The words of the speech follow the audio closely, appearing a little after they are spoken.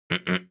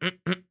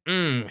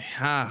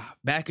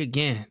back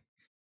again.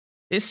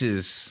 This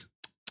is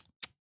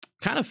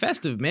kind of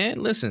festive,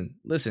 man. Listen.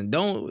 Ain't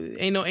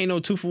no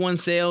 2-for-1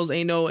 sales.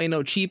 Ain't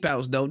no cheap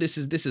outs though. This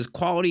is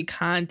quality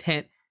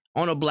content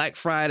on a Black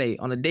Friday,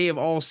 on a day of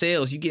all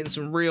sales. You getting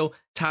some real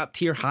top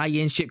tier high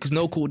end shit. Cause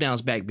No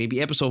Cooldown's back,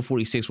 baby. Episode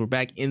 46. We're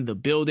back in the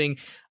building.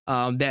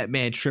 That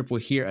man Triple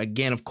here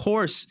again, of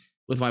course,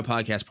 with my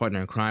podcast partner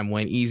in crime,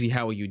 Wayne Easy.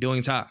 How are you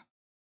doing, Ty?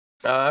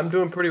 I'm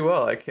doing pretty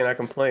well. I cannot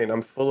complain.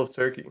 I'm full of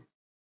turkey.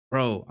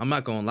 Bro, I'm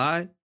not gonna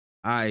lie.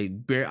 I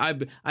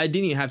didn't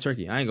even have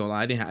turkey. I ain't gonna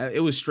lie. I didn't have,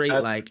 it was straight.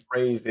 That's like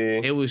crazy.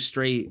 It was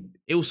straight.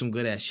 It was some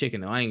good ass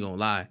chicken though. I ain't gonna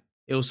lie.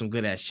 It was some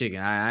good ass chicken.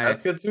 That's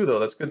good too though.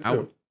 That's good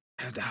too.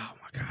 Oh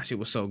my gosh, it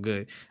was so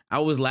good. I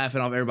was laughing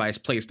off everybody's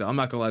plates though. I'm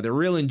not gonna lie. The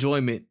real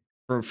enjoyment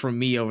for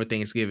me over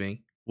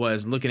Thanksgiving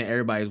was looking at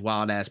everybody's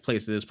wild ass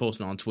plates that is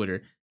posting on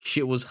Twitter.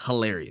 Shit was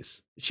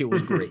hilarious. Shit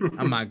was great.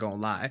 I'm not gonna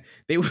lie.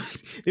 There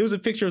was a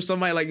picture of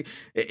somebody, like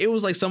it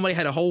was like somebody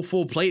had a whole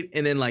full plate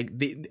and then like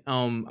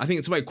I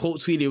think somebody quote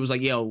tweeted, it was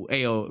like, yo,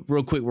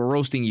 real quick, we're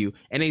roasting you.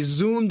 And they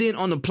zoomed in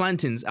on the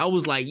plantains. I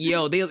was like,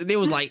 yo, they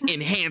was like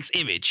enhanced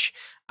image.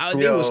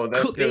 They was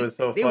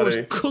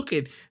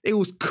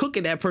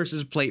cooking that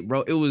person's plate,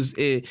 bro. It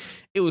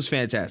was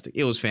fantastic.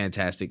 It was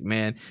fantastic,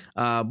 man.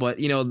 But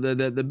you know,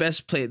 the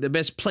best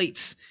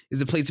plates is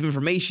the plates of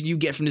information you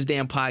get from this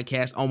damn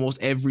podcast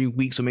almost every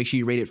week. So make sure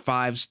you rate it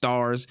 5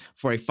 stars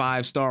for a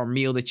 5-star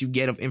meal that you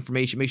get of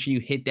information. Make sure you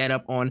hit that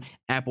up on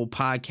Apple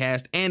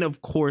Podcast and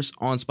of course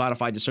on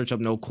Spotify. Just search up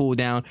No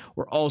Cooldown.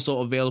 We're also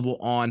available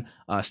on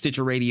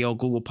Stitcher Radio,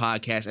 Google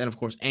Podcasts, and of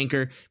course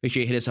Anchor. Make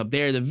sure you hit us up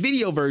there. The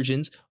video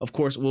versions, of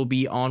course, will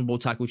be on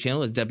Wotaku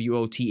channel. It's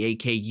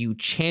WOTAKU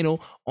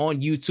channel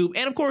on YouTube.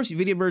 And of course,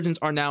 video versions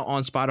are now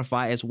on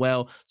Spotify as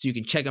well. So you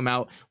can check them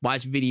out,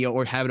 watch video,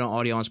 or have it on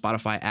audio on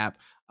Spotify app.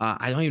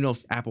 I don't even know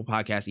if Apple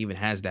Podcast even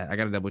has that. I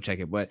got to double check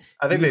it, but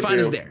I think they find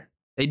do. us there.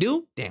 They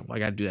do? Damn, well, I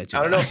got to do that too.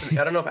 I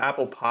don't know if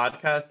Apple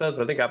Podcast does,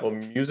 but I think Apple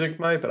Music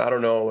might, but I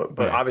don't know.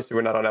 But right. Obviously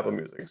we're not on Apple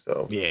Music,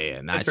 so yeah,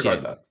 not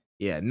yet. That.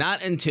 Yeah,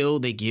 not until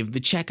they give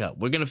the checkup.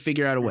 We're gonna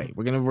figure out a way.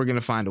 We're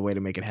gonna find a way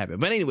to make it happen.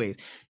 But anyways,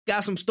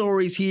 got some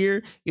stories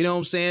here. You know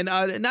what I'm saying?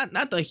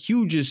 Not the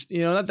hugest,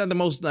 you know, not the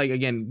most like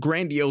again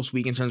grandiose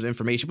week in terms of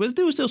information, but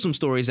there was still some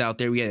stories out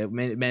there we had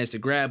managed to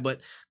grab. But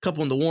a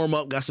couple in the warm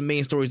up, got some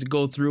main stories to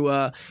go through.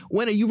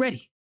 When are you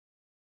ready?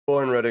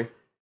 Born ready.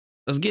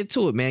 Let's get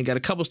to it, man. Got a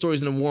couple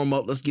stories in the warm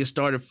up. Let's get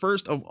started.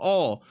 First of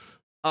all,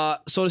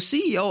 so the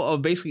CEO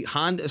of basically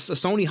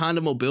Sony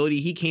Honda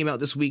Mobility, he came out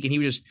this week and he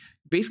was just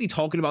basically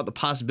talking about the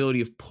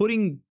possibility of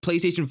putting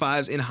PlayStation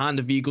 5s in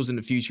Honda vehicles in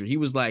the future. He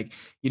was like,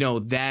 you know,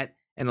 that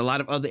and a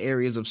lot of other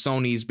areas of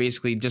Sony's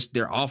basically just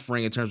their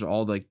offering in terms of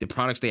all the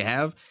products they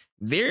have.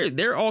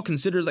 They're all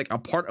considered like a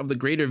part of the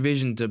greater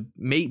vision to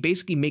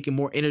make a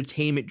more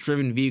entertainment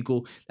driven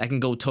vehicle that can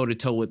go toe to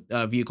toe with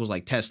vehicles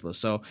like Tesla.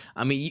 So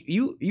I mean,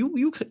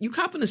 you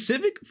copping a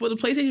Civic for the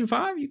PlayStation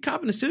 5? You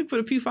copping a Civic for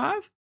the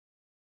P5?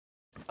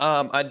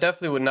 I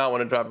definitely would not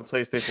want to drive a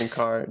PlayStation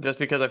car just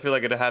because I feel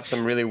like it'd have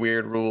some really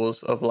weird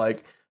rules of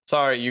like,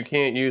 sorry, you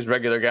can't use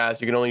regular gas.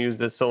 You can only use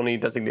the Sony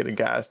designated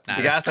gas.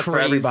 The gas that's for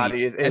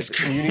everybody is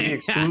you need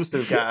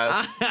exclusive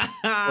gas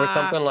or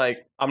something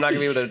like, I'm not gonna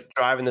be able to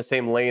drive in the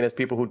same lane as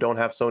people who don't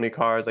have Sony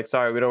cars. Like,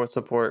 sorry, we don't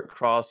support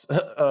cross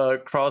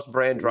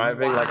brand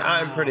driving. Wow. Like,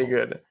 I'm pretty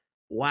good.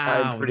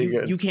 Wow,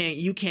 you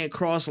can't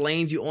cross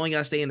lanes. You only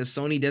gotta stay in the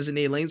Sony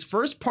designated lanes.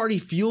 First party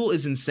fuel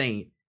is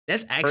insane.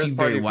 That's actually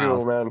very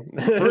wild. Fuel,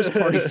 man. First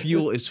party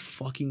fuel is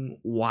fucking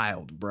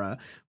wild, bruh.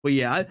 But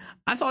yeah,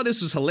 I thought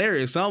this was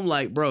hilarious. So I'm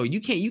like, bro, you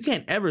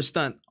can't ever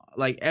stunt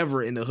like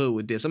ever in the hood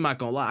with this. I'm not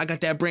gonna lie. I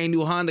got that brand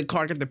new Honda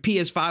car, got the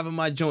PS5 in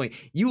my joint.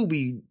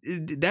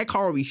 That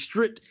car will be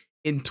stripped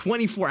in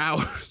 24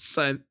 hours,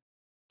 son.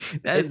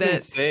 That's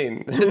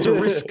insane. That's a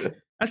risk.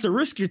 That's a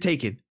risk you're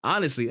taking.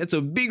 Honestly, that's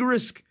a big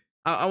risk.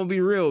 I'm gonna be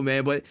real,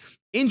 man. But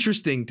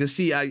interesting to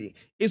see.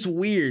 It's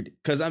weird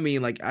because I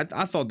mean, like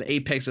I thought the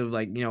apex of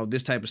like, you know,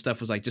 this type of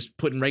stuff was like just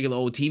putting regular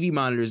old TV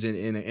monitors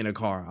in a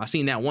car. I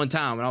seen that one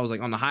time when I was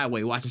like on the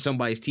highway watching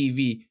somebody's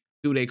TV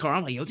through their car.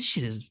 I'm like, yo, this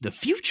shit is the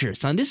future,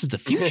 son. This is the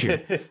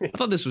future. I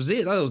thought this was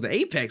it. I thought it was the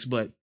apex,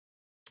 but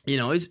you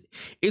know,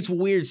 it's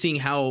weird seeing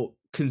how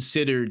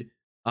considered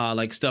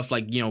like stuff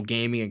like, you know,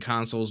 gaming and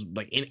consoles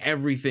like in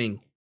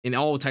everything. In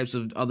all types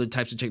of other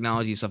types of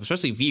technology and stuff,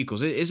 especially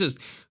vehicles. It's just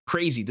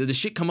crazy. Did the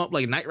shit come up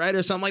like Knight Rider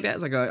or something like that?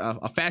 It's like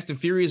a Fast and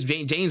Furious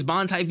James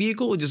Bond type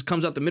vehicle. It just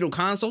comes out the middle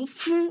console.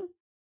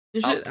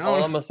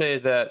 All I'm gonna say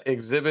is that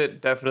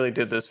Exhibit definitely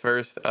did this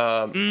first.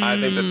 I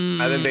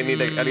think they need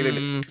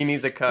he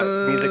needs a cut.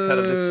 He needs a cut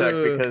of this check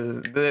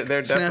because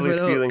they're definitely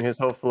stealing his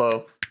whole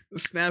flow.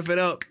 Snap it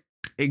up.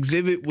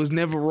 Exhibit was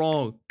never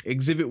wrong.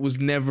 Exhibit was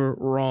never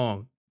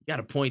wrong. Got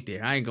a point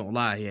there. I ain't gonna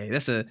lie. Yeah,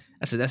 that's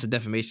a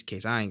defamation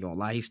case. I ain't gonna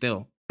lie. They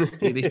stealing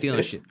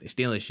shit. They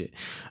stealing shit.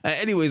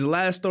 Anyways,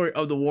 last story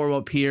of the warm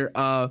up here.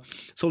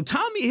 So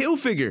Tommy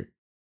Hilfiger,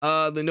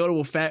 the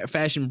notable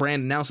fashion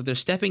brand, announced that they're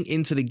stepping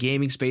into the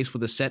gaming space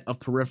with a set of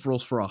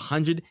peripherals for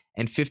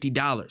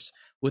 $150.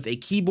 with a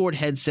keyboard,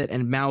 headset,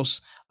 and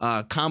mouse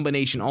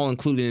combination all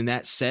included in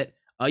that set.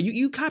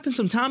 You copping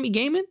some Tommy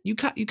gaming? You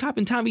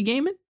copping Tommy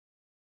gaming?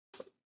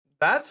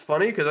 That's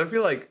funny because I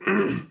feel like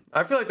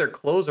their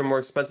clothes are more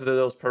expensive than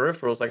those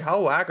peripherals. Like,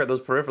 how whack are those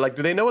peripherals? Like,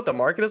 do they know what the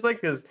market is like?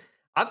 Because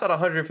I thought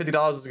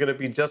 $150 was going to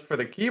be just for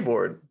the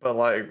keyboard, but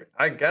like,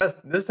 I guess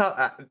this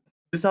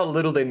is how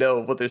little they know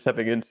of what they're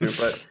stepping into.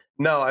 But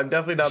no, I'm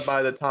definitely not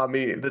buying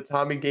the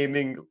Tommy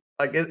gaming.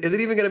 Like, is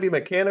it even going to be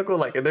mechanical?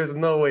 Like, there's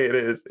no way it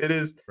is. It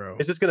is. Bro.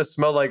 It's just going to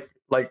smell like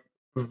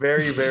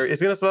very, very.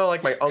 It's going to smell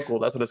like my uncle.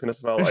 That's what it's going to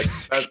smell like.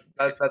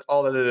 That's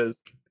all that it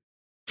is.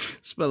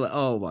 Smell like,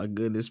 oh my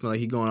goodness, smell like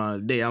he going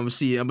on a day. I'm gonna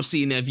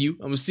see nephew.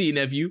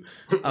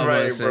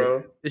 Right,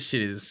 bro. This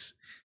shit is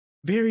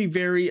very,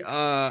 very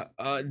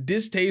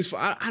distasteful.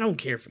 I don't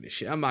care for this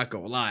shit. I'm not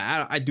gonna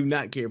lie. I do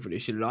not care for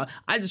this shit at all.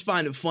 I just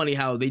find it funny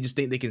how they just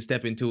think they can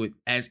step into it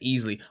as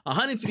easily.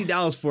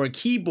 $150 for a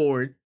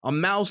keyboard, a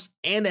mouse,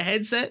 and a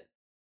headset.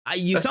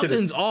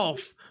 Something's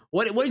off.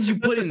 What did you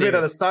put in there? Made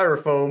out of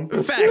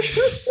styrofoam.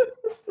 Facts.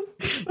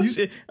 You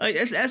said like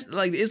that's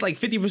like it's like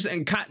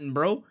 50% cotton,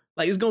 bro.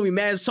 Like, it's gonna be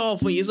mad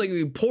soft when it's like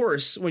gonna be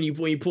porous when you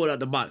pull it out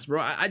the box,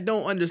 bro. I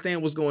don't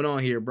understand what's going on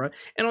here, bro.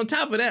 And on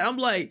top of that, I'm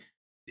like,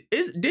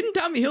 didn't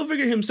Tommy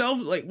Hilfiger himself,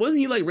 like, wasn't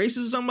he like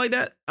racist or something like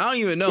that? I don't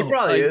even know. He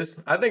probably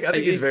is. I think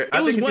he's very.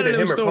 It was one of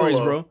them stories,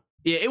 bro.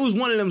 Yeah, it was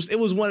one of them. It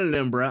was one of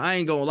them, bro. I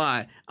ain't gonna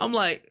lie. I'm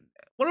like,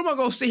 what am I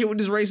gonna sit here with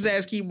this racist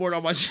ass keyboard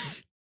on my?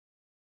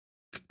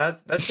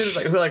 That shit is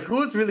like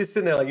who's really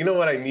sitting there? Like, you know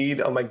what I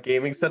need on my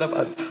gaming setup?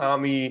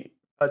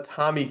 A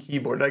Tommy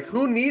keyboard. Like,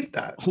 who needs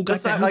that? Who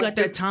got that? Who got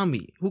that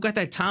Tommy? Who got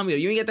that Tommy?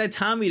 You ain't got that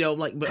Tommy though.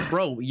 Like, but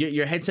bro,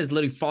 your headset's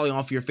literally falling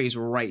off your face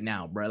right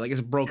now, bro. Like,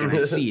 it's broken. I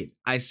see it.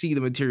 I see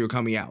the material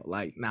coming out.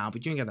 Like, nah,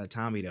 but you ain't got that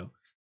Tommy though.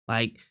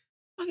 Like,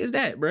 what is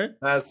that, bro?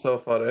 That's so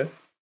funny.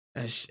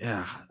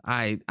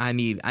 I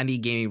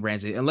need gaming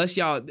brands. Unless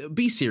y'all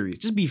be serious,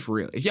 just be for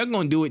real. If y'all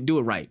gonna do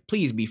it right.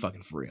 Please be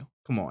fucking for real.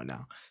 Come on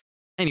now.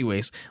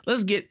 Anyways,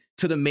 let's get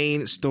to the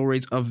main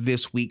stories of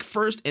this week.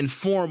 First and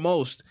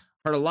foremost,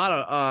 heard a lot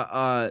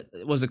of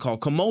what's it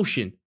called?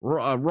 Commotion,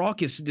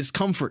 raucous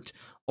discomfort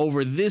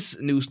over this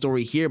news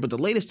story here. But the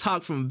latest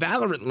talk from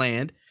Valorant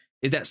land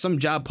is that some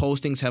job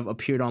postings have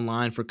appeared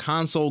online for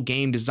console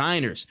game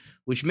designers,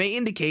 which may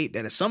indicate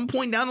that at some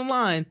point down the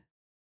line,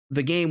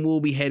 the game will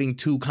be heading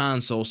to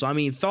console. So, I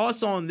mean,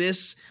 thoughts on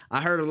this?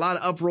 I heard a lot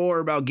of uproar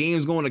about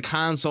games going to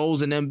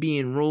consoles and them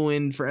being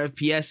ruined for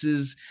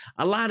FPSs.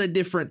 A lot of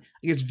different,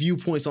 I guess,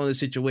 viewpoints on the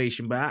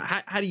situation. But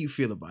how do you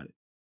feel about it?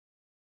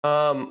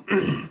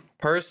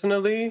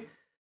 Personally,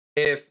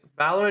 if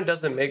Valorant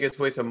doesn't make its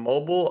way to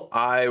mobile,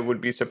 I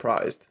would be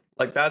surprised.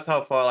 Like, that's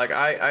how far. Like,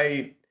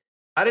 I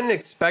didn't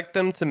expect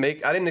them to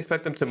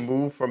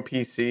move from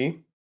PC,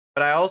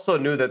 but I also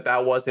knew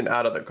that wasn't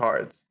out of the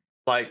cards.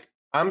 Like,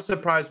 I'm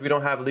surprised we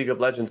don't have League of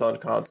Legends on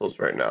consoles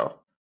right now.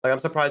 Like, I'm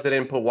surprised they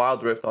didn't put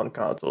Wild Rift on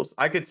consoles.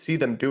 I could see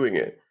them doing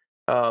it.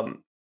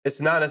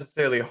 It's not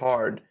necessarily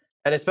hard,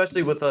 and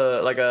especially with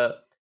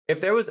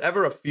if there was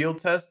ever a field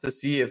test to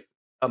see if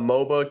a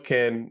MOBA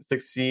can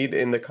succeed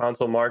in the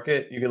console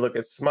market, you can look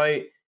at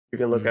Smite, you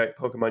can look at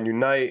Pokemon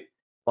Unite,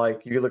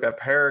 like you can look at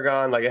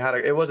Paragon. Like,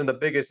 it wasn't the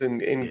biggest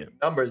in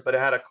numbers, but it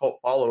had a cult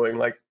following.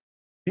 Like,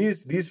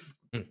 these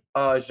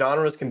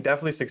genres can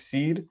definitely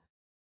succeed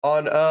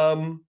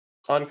on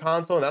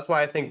console, and that's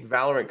why I think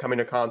Valorant coming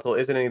to console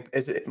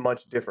isn't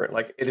much different.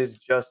 Like, it is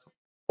just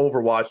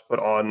Overwatch,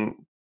 but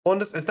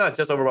it's not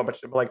just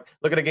Overwatch, but like,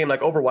 look at a game like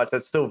Overwatch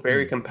that's still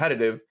very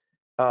competitive,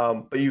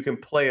 but you can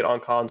play it on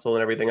console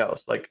and everything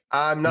else. Like,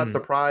 I'm not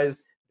surprised.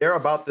 They're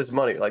about this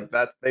money. Like,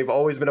 they've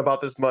always been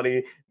about this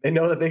money. They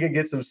know that they can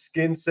get some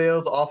skin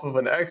sales off of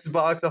an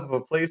Xbox, off of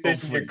a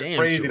PlayStation. You're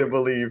crazy to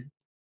believe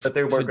that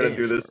they weren't going to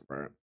do this.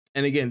 Bro.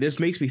 And again, this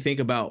makes me think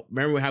about,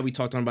 remember how we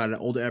talked about an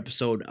older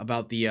episode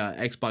about the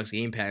Xbox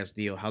Game Pass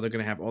deal, how they're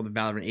going to have all the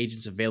Valorant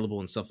agents available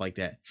and stuff like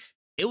that.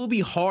 It will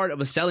be hard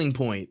of a selling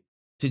point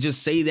to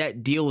just say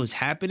that deal is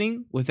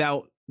happening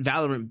without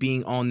Valorant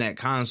being on that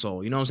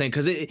console. You know what I'm saying?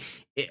 Because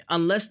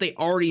unless they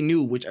already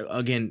knew, which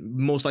again,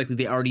 most likely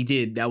they already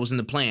did, that was in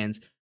the plans,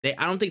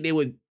 I don't think they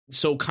would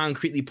so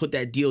concretely put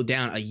that deal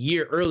down a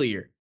year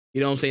earlier. You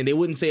know what I'm saying? They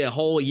wouldn't say a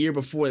whole year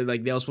before,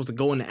 like, they were supposed to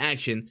go into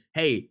action.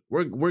 Hey,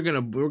 we're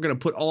gonna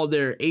put all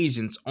their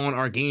agents on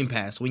our Game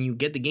Pass. When you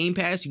get the Game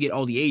Pass, you get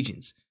all the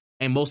agents,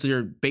 and most of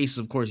their base,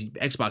 of course,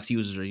 Xbox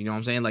users are. You know what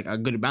I'm saying? Like, a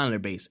good amount of their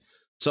base.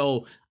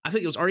 So I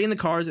think it was already in the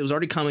cards. It was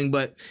already coming.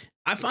 But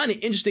I find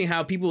it interesting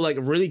how people like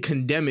really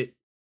condemn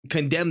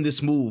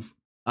this move.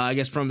 I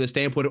guess from the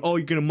standpoint of, oh,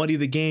 you're gonna muddy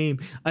the game,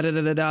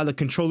 the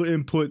controller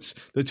inputs,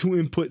 the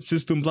 2-input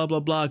system, blah blah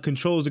blah.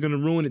 Controls are gonna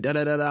ruin it,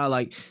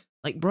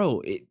 Like,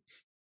 bro,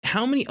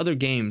 how many other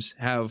games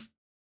have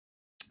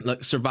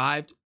like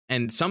survived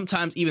and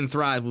sometimes even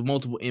thrive with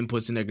multiple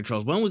inputs in their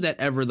controls. When was that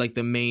ever like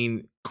the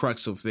main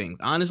crux of things?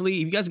 Honestly,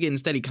 if you guys are getting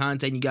steady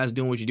content, you guys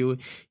doing what you're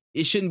doing,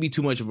 it shouldn't be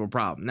too much of a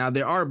problem. Now,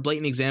 there are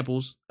blatant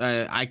examples.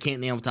 I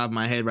can't name off the top of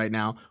my head right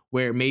now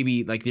where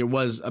maybe like there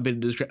was a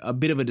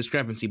bit of a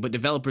discrepancy, but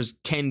developers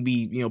can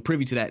be, you know,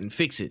 privy to that and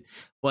fix it.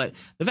 But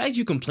the fact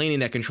you complaining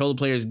that controller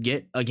players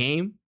get a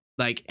game,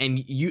 like, and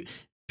you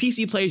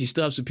PC players, you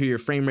still have superior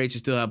frame rates, you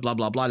still have blah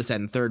blah blah, this, that,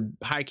 and third,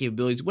 higher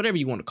capabilities, whatever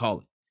you want to call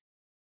it.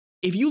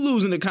 If you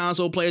losing to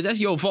console players, that's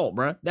your fault,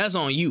 bro. That's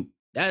on you.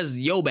 That's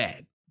your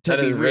bad. That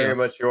is very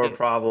much your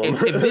problem.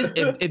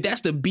 If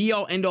that's the be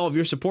all end all of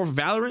your support for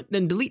Valorant,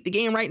 then delete the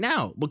game right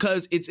now,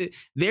 because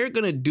they're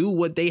gonna do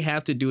what they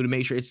have to do to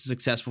make sure it's a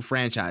successful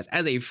franchise.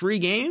 As a free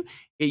game,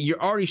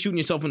 you're already shooting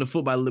yourself in the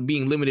foot by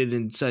being limited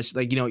in such,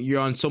 like, you know,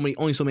 you're on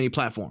only so many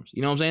platforms.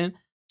 You know what I'm saying?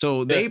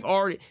 So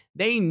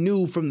they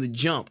knew from the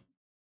jump,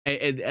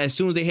 as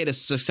soon as they hit a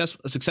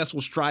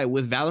successful stride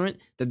with Valorant,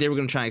 that they were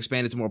gonna try and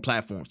expand it to more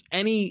platforms.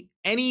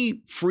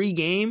 Any free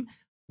game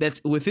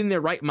that's within their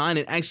right mind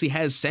and actually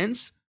has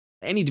sense.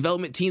 Any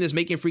development team that's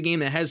making a free game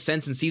that has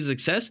sense and sees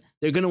success,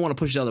 they're going to want to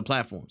push it to other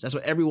platforms. That's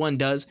what everyone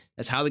does.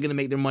 That's how they're going to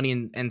make their money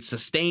and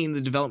sustain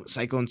the development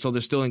cycle. And so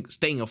they're still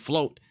staying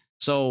afloat.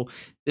 So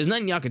there's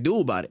nothing y'all can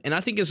do about it. And I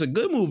think it's a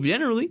good move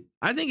generally.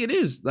 I think it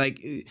is. Like,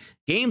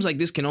 games like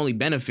this can only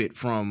benefit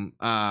from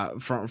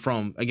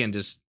again,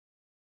 just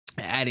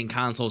adding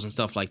consoles and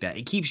stuff like that.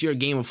 It keeps your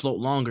game afloat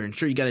longer. And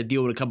sure, you got to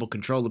deal with a couple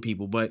controller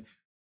people, but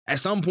at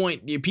some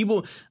point,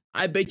 people,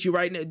 I bet you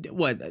right now,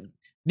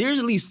 there's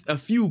at least a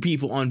few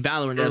people on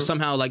Valorant that have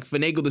somehow like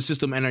finagled the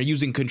system and are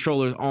using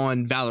controllers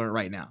on Valorant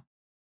right now.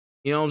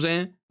 You know what I'm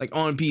saying? Like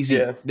on PC.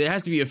 Yeah. There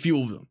has to be a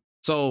few of them.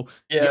 So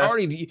they're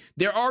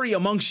already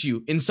amongst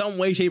you in some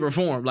way, shape, or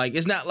form. Like,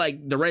 it's not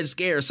like the Red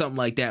Scare or something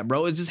like that,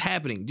 bro. It's just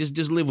happening.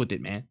 Just live with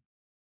it, man.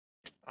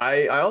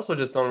 I also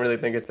just don't really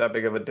think it's that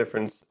big of a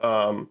difference.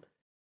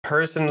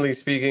 Personally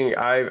speaking,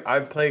 I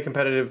play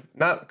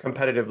not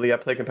competitively, I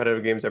play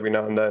competitive games every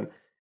now and then.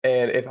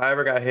 And if I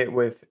ever got hit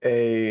with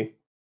a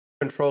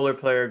controller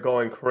player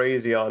going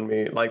crazy on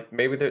me, like,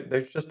 maybe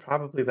they're just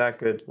probably that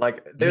good.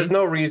 Like, there's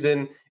no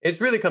reason.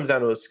 It really comes down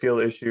to a skill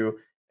issue.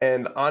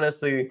 And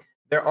honestly,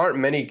 there aren't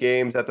many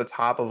games at the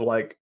top of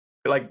like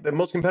the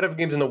most competitive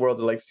games in the world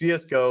are like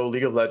CSGO,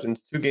 League of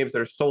Legends, two games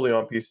that are solely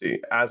on PC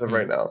as of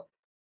right now.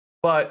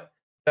 But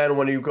then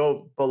when you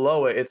go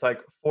below it, it's like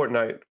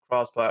Fortnite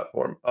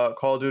cross-platform,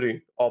 Call of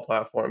Duty all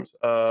platforms,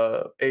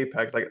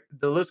 Apex, like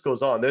the list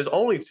goes on. There's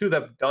only two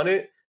that have done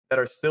it that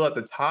are still at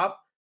the top.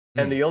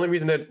 And the only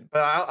reason that,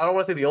 but I don't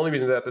want to say the only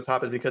reason they're at the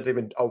top is because they've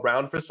been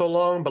around for so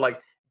long. But like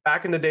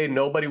back in the day,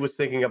 nobody was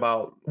thinking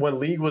about when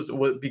League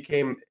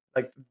became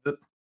like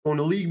when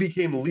the League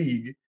became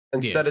League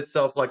and set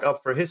itself like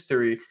up for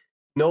history.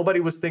 Nobody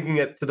was thinking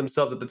it to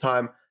themselves at the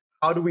time,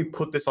 how do we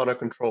put this on a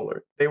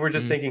controller? They were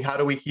just thinking, how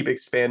do we keep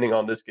expanding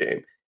on this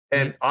game?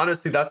 And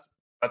honestly, that's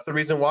the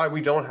reason why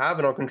we don't have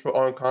it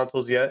on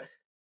consoles yet.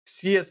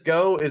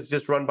 CSGO is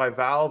just run by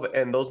Valve,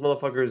 and those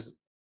motherfuckers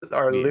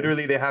are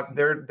literally, they have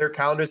their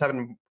calendars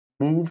haven't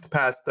moved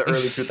past the early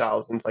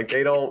 2000s. Like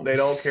they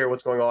don't care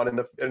what's going on in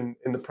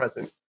the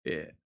present.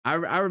 Yeah,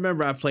 I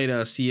remember I played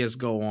a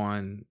CS:GO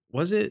on,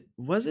 was it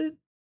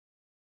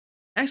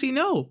actually,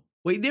 no,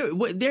 wait,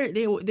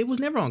 they was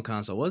never on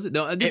console, was it?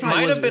 No, it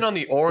might have been on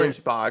the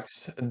orange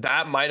box.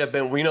 That might have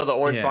been, we know the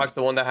orange box,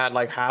 the one that had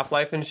like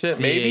Half-Life and shit.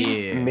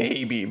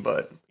 Maybe,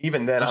 but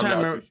even then, I'm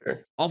not too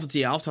sure. Off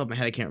the top of my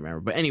head, I can't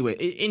remember. But anyway,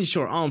 in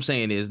short, all I'm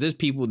saying is there's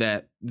people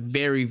that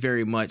very,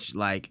 very much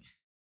like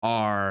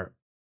are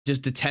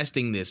just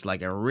detesting this,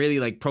 like are really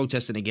like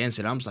protesting against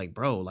it. I'm just like,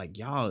 bro, like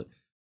y'all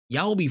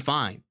will be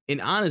fine. And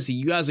honestly,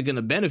 you guys are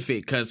gonna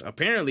benefit, because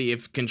apparently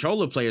if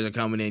controller players are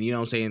coming in, you know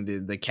what I'm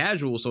saying, the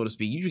casual, so to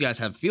speak, you guys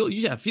have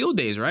field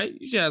days, right?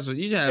 You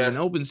should have an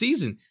open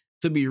season,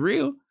 to be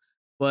real.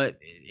 But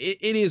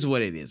it is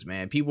what it is,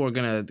 man. People are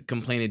gonna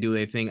complain and do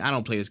their thing. I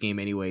don't play this game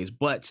anyways,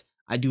 but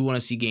I do want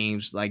to see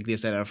games like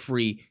this that are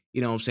free,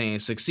 you know what I'm saying,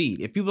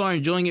 succeed. If people are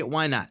enjoying it,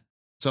 why not?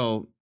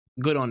 So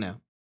good on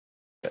them.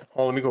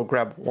 Hold on, let me go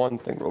grab one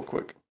thing real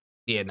quick.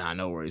 Yeah,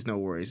 no worries.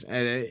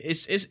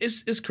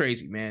 It's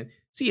crazy, man.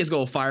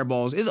 CS:GO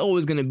Fireballs is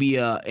always going to be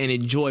an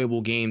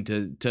enjoyable game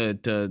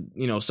to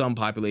you know, some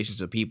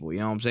populations of people. You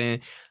know what I'm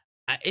saying?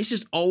 It's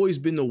just always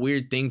been the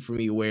weird thing for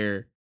me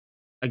where,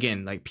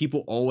 again, like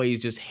people always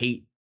just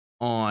hate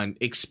on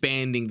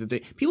expanding the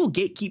thing. People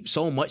gatekeep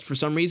so much for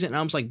some reason, and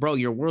I'm just like, bro,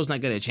 your world's not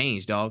going to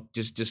change, dog.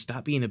 Just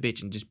stop being a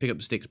bitch and just pick up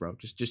the sticks, bro.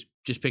 Just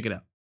pick it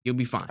up. You'll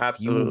be fine.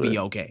 Absolutely. You'll be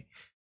okay.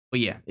 But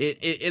yeah,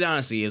 it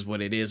honestly is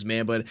what it is,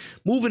 man. But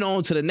moving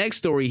on to the next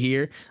story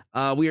here,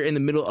 we are in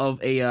the middle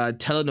of a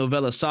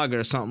telenovela saga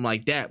or something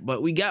like that.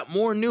 But we got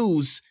more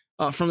news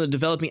from the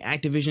developing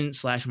Activision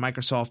 /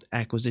 Microsoft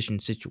acquisition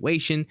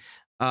situation.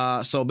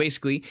 So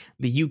basically,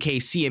 the UK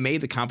CMA,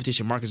 the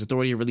Competition Markets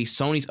Authority, released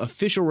Sony's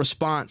official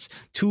response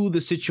to the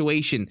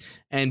situation.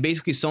 And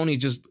basically, Sony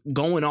just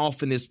going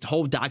off in this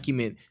whole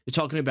document. They're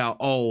talking about,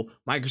 oh,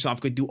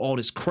 Microsoft could do all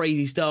this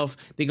crazy stuff.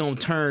 They're going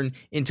to turn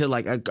into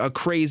like a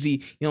crazy, you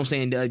know what I'm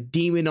saying, a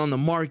demon on the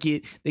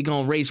market. They're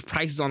going to raise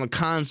prices on the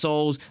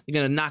consoles. They're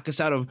going to knock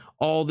us out of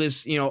all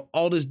this, you know,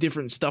 all this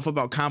different stuff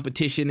about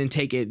competition and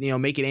take it, you know,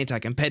 make it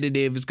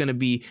anti-competitive. It's going to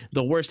be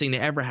the worst thing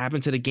that ever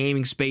happened to the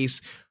gaming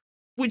space.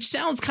 Which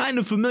sounds kind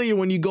of familiar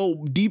when you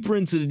go deeper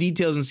into the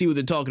details and see what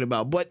they're talking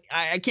about. But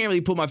I can't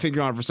really put my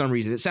finger on it for some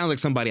reason. It sounds like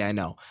somebody I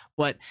know.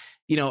 But,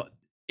 you know,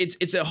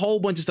 it's a whole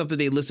bunch of stuff that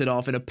they listed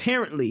off. And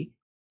apparently,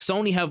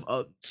 Sony have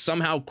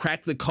somehow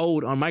cracked the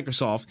code on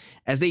Microsoft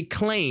as they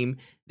claim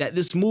that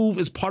this move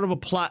is part of a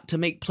plot to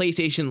make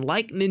PlayStation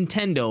like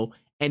Nintendo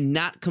and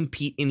not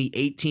compete in the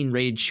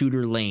 18-rated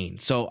shooter lane.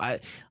 So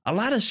a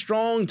lot of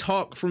strong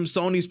talk from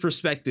Sony's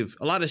perspective,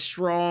 a lot of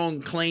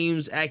strong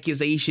claims,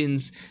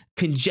 accusations,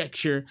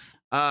 conjecture.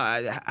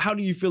 How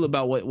do you feel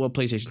about what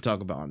PlayStation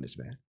talk about on this,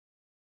 man?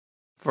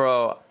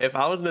 Bro, if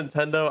I was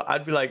Nintendo,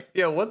 I'd be like,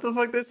 yo, what the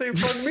fuck they say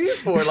fuck me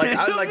for? Like,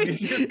 I like you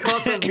just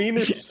caught the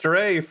meanest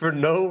stray for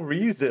no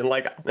reason.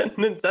 Like,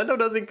 Nintendo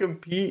doesn't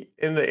compete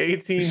in the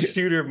 18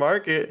 shooter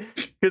market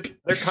because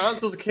their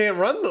consoles can't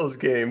run those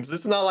games.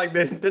 It's not like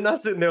they're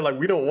not sitting there like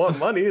we don't want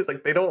money. It's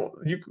like they don't.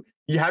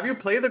 You have you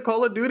played the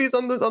Call of Duties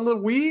on the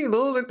Wii?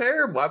 Those are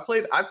terrible. I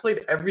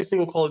played every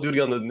single Call of Duty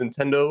on the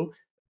Nintendo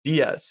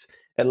DS.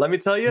 And let me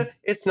tell you,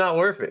 it's not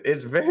worth it.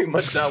 It's very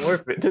much not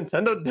worth it.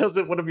 Nintendo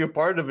doesn't want to be a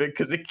part of it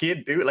because they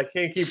can't do it. Like,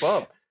 can't keep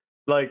up.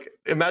 Like,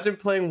 imagine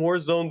playing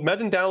Warzone.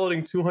 Imagine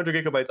downloading 200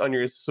 gigabytes on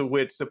your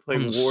Switch to play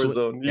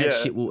Warzone. That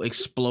shit will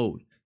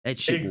explode. That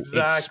shit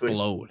will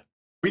explode.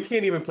 We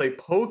can't even play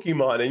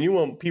Pokemon, and you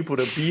want people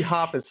to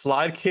b-hop and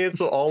slide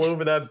cancel all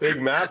over that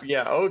big map?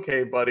 Yeah,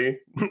 okay, buddy.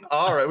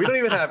 All right. We don't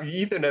even have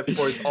Ethernet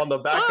ports on the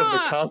back of the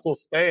console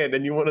stand,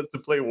 and you want us to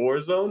play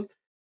Warzone?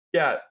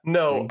 Yeah,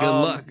 no. Good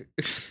luck.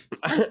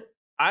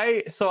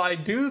 I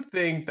do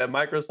think that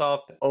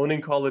Microsoft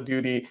owning Call of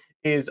Duty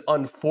is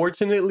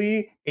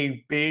unfortunately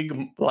a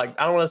big, like,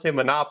 I don't want to say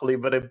monopoly,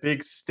 but a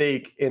big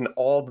stake in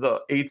all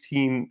the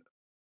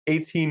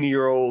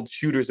 18-year-old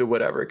shooters or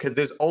whatever, because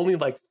there's only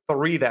like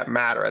 3 that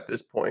matter at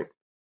this point.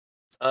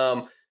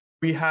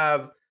 We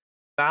have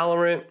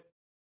Valorant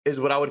is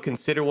what I would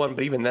consider one,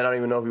 but even then I don't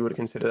even know if we would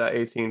consider that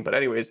 18. But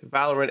anyways,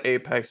 Valorant,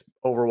 Apex,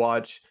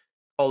 Overwatch,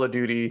 Call of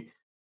Duty.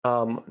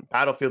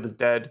 Battlefield is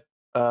dead.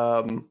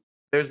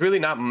 There's really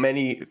not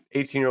many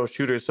 18-year-old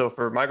shooters. So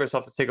for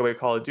Microsoft to take away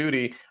Call of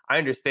Duty, I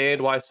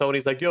understand why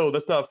Sony's like, yo,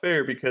 that's not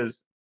fair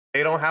because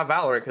they don't have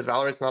Valorant because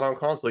Valorant's not on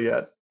console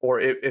yet.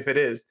 Or if it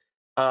is.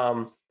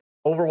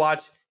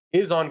 Overwatch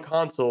is on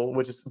console,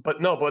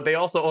 but they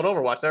also own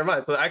Overwatch. Never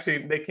mind. So actually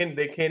they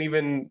can't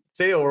even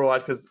say Overwatch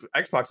because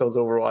Xbox owns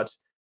Overwatch.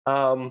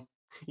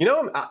 You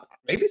know,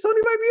 maybe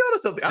Sony might be onto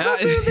something. I'm not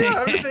saying they are.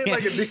 I'm just saying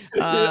like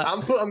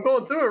I'm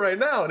going through it right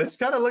now, and it's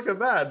kind of looking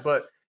bad.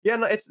 But yeah,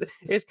 no,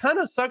 it's kind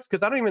of sucks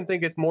because I don't even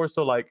think it's more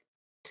so like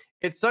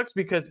it sucks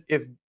because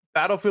if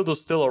Battlefield was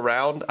still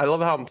around, I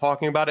love how I'm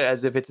talking about it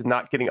as if it's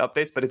not getting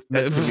updates, but it's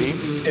dead for me.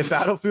 If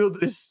Battlefield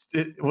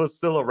was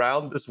still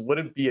around, this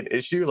wouldn't be an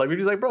issue. Like we'd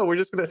be like, bro, we're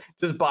just gonna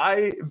just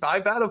buy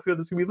Battlefield.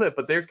 This gonna be lit.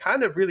 But there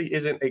kind of really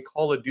isn't a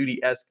Call of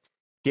Duty-esque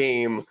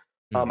game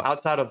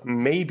outside of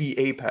maybe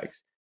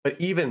Apex. But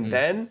even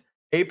then,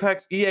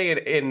 Apex, EA,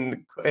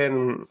 and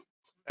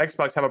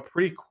Xbox have a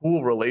pretty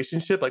cool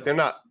relationship. Like they're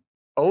not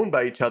owned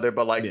by each other,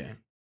 but like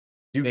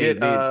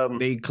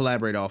they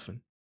collaborate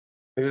often.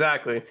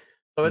 Exactly.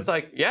 So it's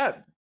like, yeah,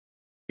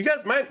 you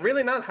guys might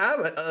really not have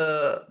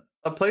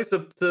a place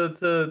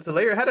to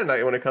lay your head at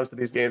night when it comes to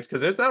these games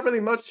because there's not really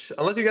much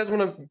unless you guys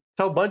want to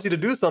tell Bungie to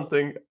do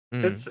something.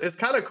 It's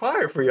kind of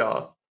quiet for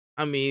y'all.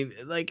 I mean,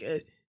 like.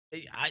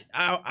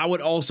 I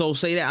would also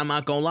say that I'm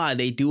not gonna lie,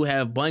 they do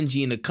have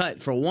Bungie in the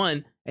cut for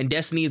one, and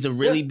Destiny is a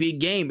really big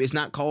game. It's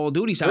not Call of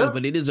Duty size,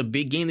 but it is a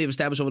big game they've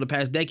established over the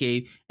past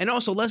decade. And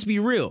also, let's be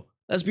real.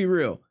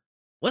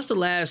 What's the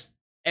last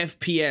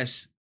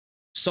FPS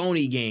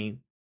Sony game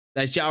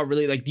that y'all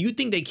really like? Do you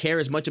think they care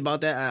as much about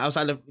that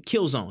outside of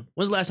Killzone?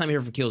 When's the last time you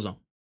heard from Killzone?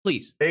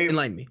 Please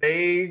enlighten me.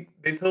 They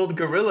told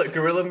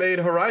Guerrilla made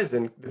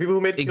Horizon. The people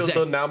who made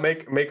Killzone now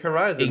make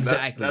Horizon.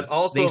 Exactly. That's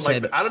also they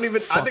like I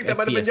think that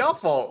might have been y'all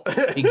fault.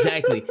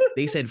 Exactly.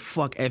 They said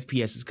fuck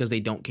FPSs because they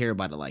don't care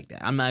about it like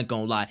that. I'm not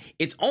gonna lie.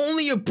 It's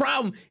only a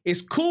problem.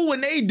 It's cool when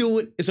they do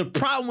it. It's a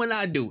problem when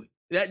I do it.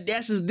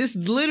 This is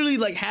literally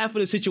like half of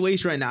the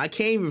situation right now. I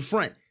can't even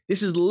front.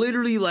 This is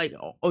literally like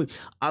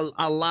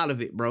a lot of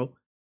it, bro.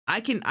 I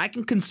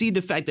can concede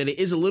the fact that it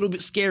is a little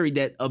bit scary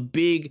that a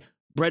big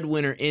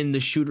breadwinner in the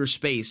shooter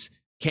space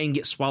can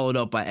get swallowed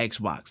up by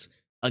Xbox.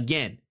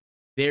 Again,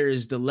 there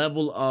is the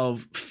level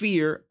of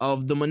fear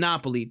of the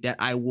monopoly that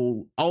I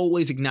will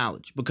always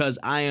acknowledge because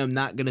I am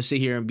not going to sit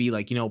here and be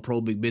like,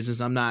 pro big business.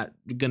 I'm not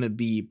going to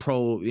be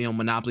pro,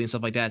 monopoly and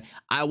stuff like that.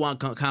 I want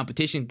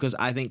competition because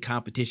I think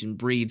competition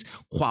breeds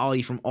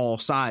quality from all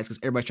sides because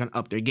everybody's trying to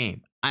up their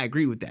game. I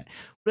agree with that.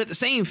 But at the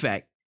same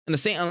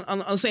on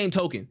the same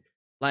token,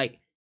 like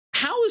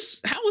how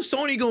is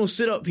Sony gonna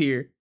sit up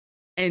here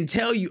and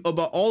tell you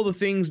about all the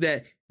things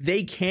that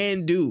they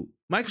can do?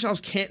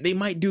 Microsoft can't. They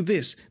might do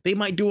this. They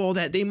might do all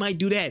that. They might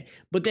do that.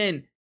 But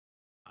then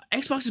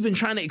Xbox has been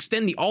trying to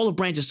extend the olive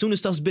branch as soon as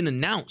stuff's been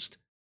announced.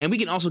 And we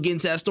can also get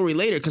into that story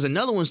later because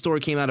another one story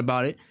came out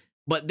about it.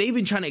 But they've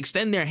been trying to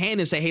extend their hand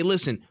and say, hey,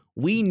 listen,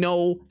 we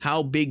know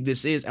how big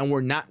this is and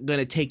we're not going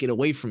to take it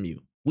away from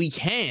you. We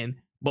can,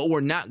 but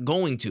we're not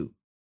going to.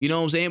 You know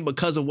what I'm saying?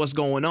 Because of what's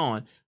going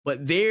on. But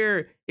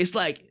it's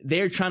like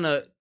they're trying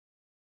to,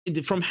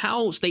 from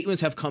how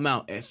statements have come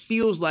out, it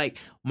feels like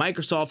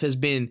Microsoft has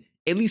been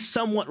at least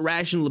somewhat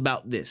rational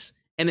about this.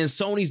 And then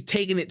Sony's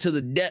taking it to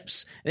the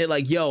depths. And they're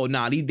like, yo,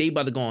 nah, they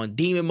about to go on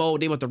demon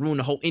mode. They about to ruin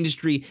the whole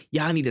industry.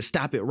 Y'all need to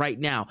stop it right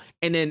now.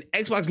 And then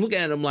Xbox looking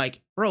at them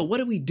like, bro, what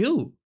do we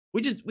do?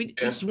 We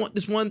just want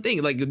this one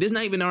thing. Like, this is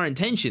not even our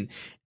intention.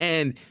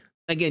 And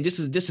again, just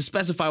to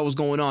specify what's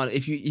going on,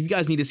 if you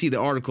guys need to see the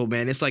article,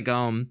 man, it's like,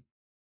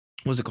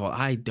 what's it called?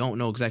 I don't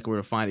know exactly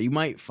where to find it. You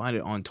might find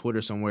it on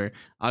Twitter somewhere.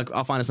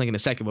 I'll find this link in a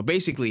second. But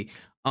basically,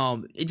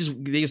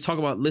 they just talk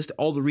about, list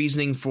all the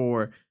reasoning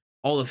for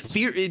all the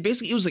theory.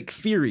 Basically, it was like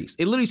theories.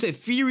 It literally said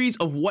theories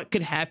of what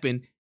could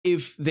happen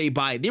if they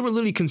buy it. They were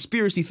literally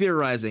conspiracy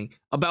theorizing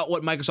about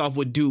what Microsoft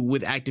would do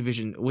with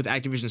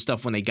Activision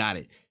stuff when they got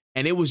it.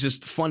 And it was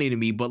just funny to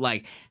me. But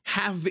like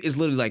half of it is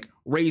literally like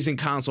raising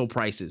console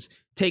prices,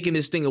 taking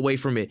this thing away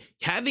from it,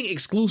 having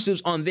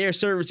exclusives on their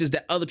services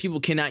that other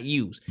people cannot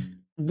use.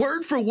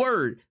 Word for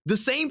word, the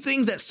same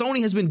things that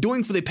Sony has been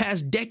doing for the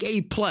past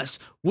decade plus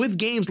with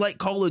games like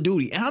Call of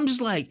Duty. And I'm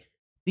just like,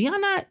 do y'all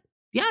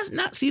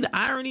not see the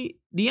irony?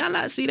 Do y'all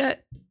not see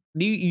that?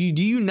 Do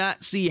you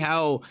not see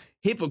how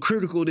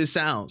hypocritical this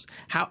sounds?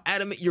 How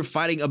adamant you're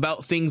fighting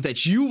about things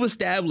that you've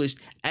established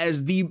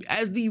as the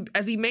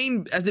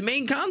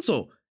main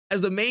console,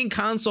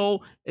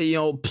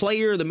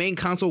 player, the main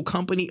console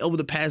company over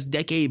the past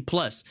decade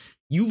plus.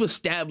 You've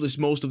established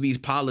most of these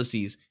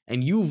policies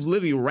and you've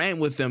literally ran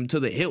with them to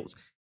the hilt.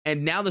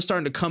 And now they're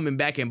starting to come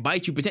back and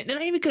bite you. They're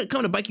not even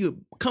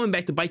coming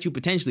back to bite you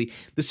potentially.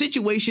 The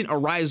situation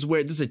arises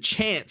where there's a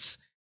chance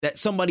that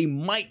somebody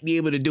might be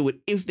able to do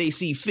it if they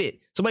see fit.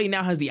 Somebody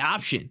now has the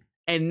option.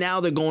 And now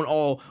they're going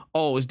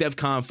it's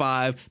DEFCON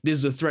 5. This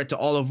is a threat to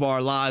all of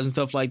our lives and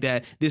stuff like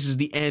that. This is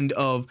the end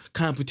of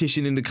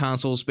competition in the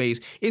console space.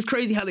 It's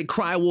crazy how they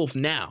cry wolf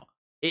now.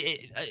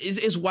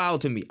 It's wild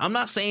to me. I'm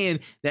not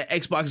saying that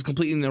Xbox is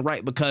completely in the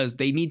right because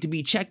they need to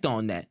be checked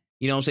on that.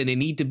 You know what I'm saying? They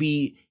need to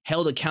be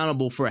held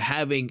accountable for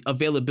having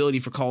availability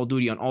for Call of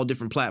Duty on all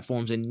different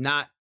platforms and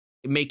not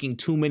making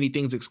too many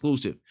things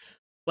exclusive.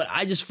 But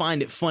I just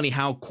find it funny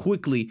how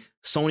quickly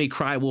Sony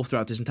cried wolf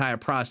throughout this entire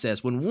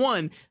process.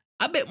 When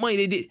I bet money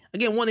they did.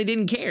 Again, they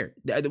didn't care.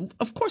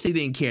 Of course they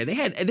didn't care. They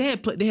had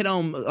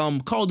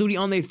Call of Duty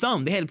on their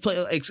thumb. They had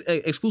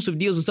exclusive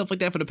deals and stuff like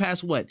that for the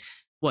past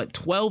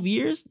 12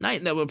 years?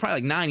 Probably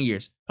like 9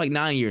 years. Like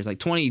 9 years, like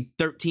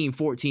 2013,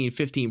 14,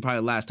 15, probably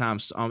the last time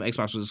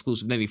Xbox was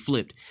exclusive. Then they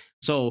flipped.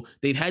 So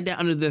they've had that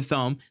under their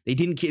thumb. They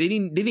didn't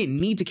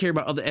need to care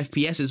about other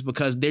FPSs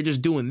because they're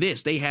just doing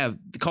this. They have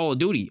Call of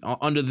Duty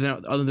under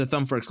their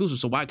thumb for exclusive.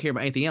 So why care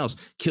about anything else?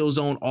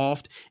 Killzone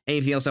off.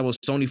 Anything else that was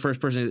Sony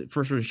first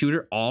person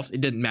shooter off.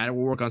 It didn't matter.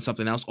 We'll work on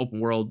something else. Open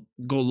world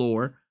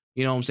galore.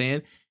 You know what I'm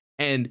saying?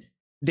 And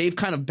they've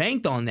kind of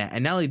banked on that.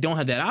 And now they don't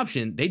have that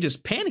option. They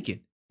just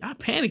panicking. Y'all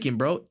panicking,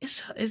 bro.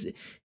 It's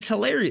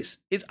hilarious.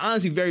 It's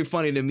honestly very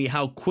funny to me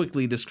how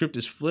quickly the script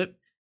is flipped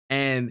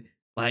and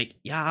like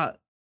y'all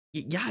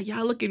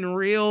looking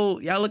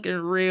real. Y'all looking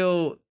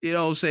real. You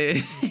know what I'm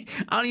saying?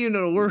 I don't even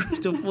know the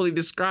word to fully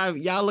describe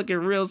it. Y'all looking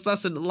real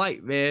sus in the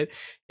light, man.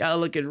 Y'all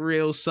looking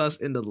real sus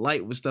in the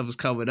light when stuff is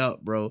coming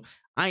up, bro.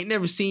 I ain't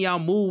never seen y'all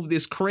move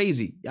this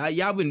crazy.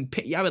 Y'all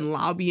been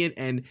lobbying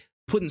and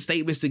putting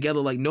statements together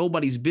like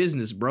nobody's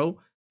business, bro.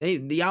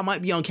 Y'all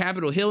might be on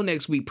Capitol Hill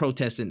next week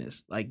protesting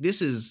this. Like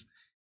this is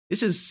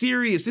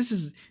serious. This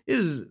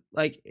is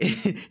like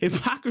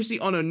hypocrisy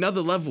on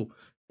another level.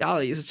 Y'all,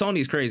 Sony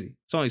is crazy.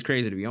 Sony's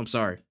crazy to me. I'm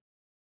sorry.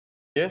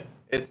 Yeah,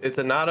 it's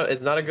not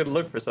a good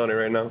look for Sony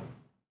right now.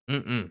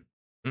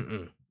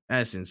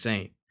 That's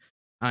insane.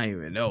 I don't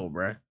even know,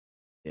 bruh.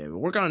 Yeah,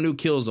 work on a new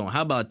Killzone.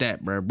 How about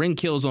that, bruh? Bring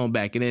Killzone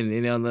back, and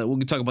then we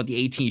can talk about the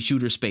 18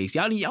 shooter space.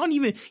 Y'all don't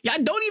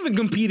even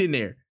compete in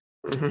there.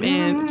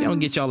 Man, y'all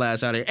get y'all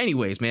ass out of here.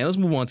 Anyways, man, let's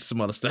move on to some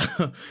other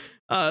stuff.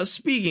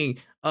 Speaking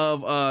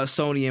of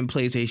Sony and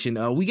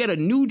PlayStation, we got a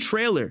new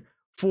trailer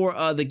for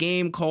the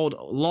game called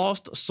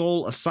Lost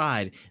Soul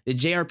Aside, the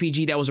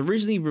JRPG that was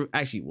originally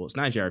it's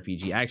not a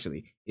JRPG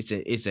actually. It's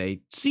a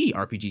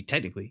CRPG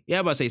technically. Yeah,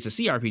 I'm about to say it's a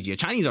CRPG, a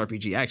Chinese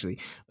RPG actually,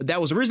 but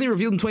that was originally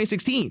revealed in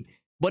 2016.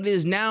 But it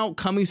is now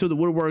coming through the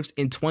woodworks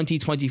in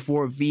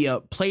 2024 via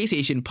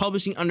PlayStation,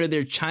 publishing under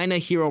their China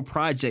Hero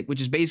project,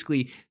 which is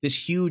basically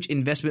this huge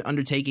investment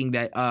undertaking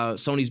that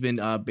Sony's been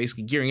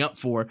basically gearing up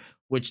for,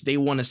 which they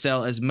want to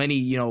sell as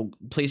many,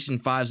 PlayStation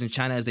 5s in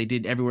China as they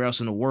did everywhere else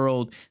in the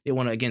world. They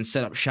want to, again,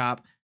 set up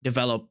shop,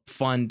 develop,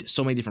 fund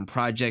so many different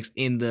projects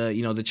in the,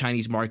 the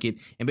Chinese market,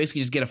 and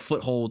basically just get a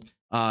foothold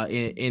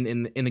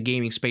in the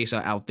gaming space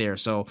out there.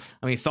 So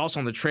I mean, thoughts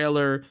on the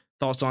trailer,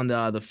 thoughts on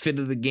the fit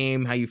of the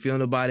game, how you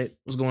feeling about it?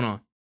 What's going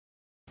on?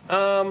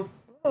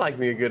 I like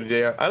me a good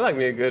JR. I like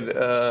me a good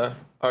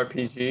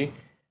RPG.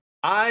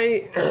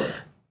 I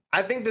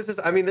I think this is.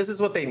 I mean, this is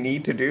what they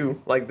need to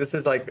do. Like, this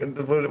is like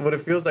what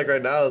it feels like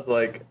right now is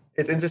like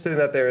it's interesting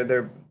that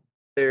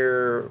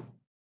they're.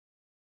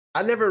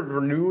 I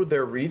never knew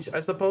their reach, I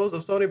suppose,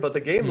 of Sony, but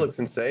the game looks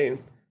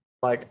insane.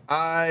 Like,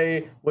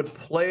 I would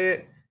play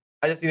it.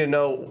 I just need to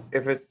know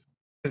if it's.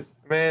 'Cause,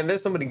 man,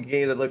 there's so many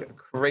games that look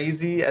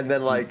crazy, and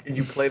then like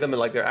you play them and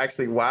like they're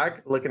actually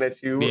whack. Looking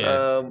at you,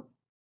 Yeah.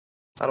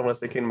 I don't want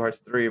to say Kingdom Hearts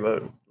 3,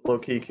 but low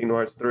key Kingdom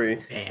Hearts 3.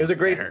 Damn, It was a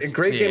great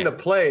game to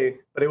play,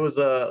 but it was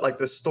like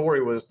the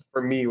story was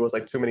for me was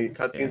like too many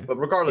cutscenes. Yeah. But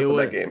regardless of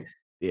that game,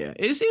 yeah,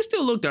 it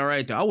still looked all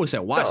right though. I would have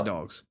said Watch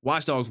Dogs.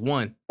 Watch Dogs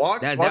 1.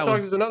 Watch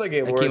Dogs is another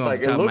game where it's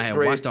like it looks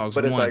great,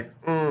 but it's like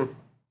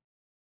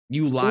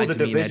you lied to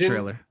me in that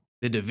trailer.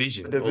 The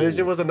Division. The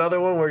Division was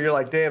another one where you're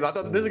like, damn, I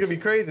thought this is gonna be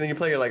crazy. And then you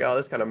play, you're like, oh,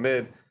 this kind of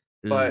mid.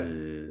 But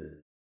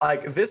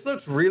like, this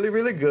looks really,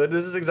 really good.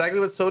 This is exactly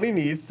what Sony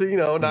needs to,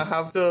 not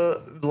have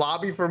to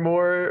lobby for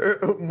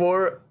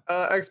more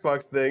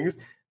Xbox things.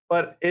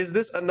 But is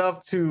this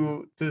enough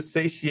to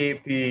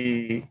satiate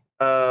the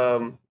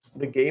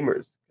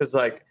gamers? Because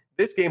like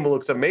this game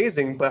looks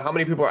amazing, but how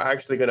many people are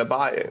actually gonna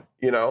buy it?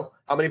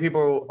 How many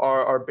people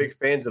are big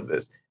fans of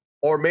this?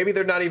 Or maybe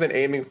they're not even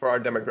aiming for our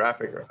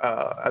demographic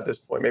at this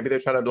point. Maybe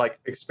they're trying to like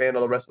expand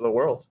on the rest of the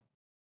world.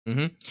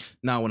 No,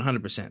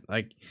 100%.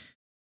 Like,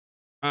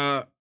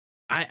 I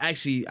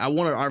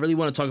really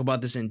want to talk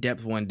about this in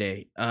depth one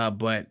day.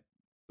 But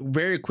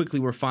very quickly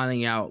we're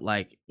finding out,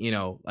 like,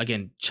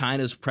 again,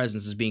 China's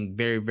presence is being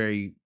very,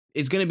 very.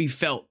 It's going to be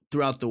felt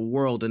throughout the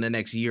world in the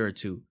next year or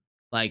two.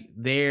 Like,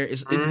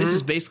 this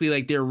is basically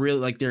like they're really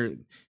like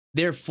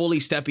they're fully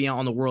stepping out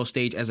on the world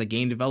stage as a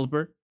game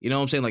developer. You know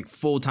what I'm saying? Like,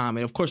 full time.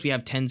 And of course we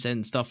have Tencent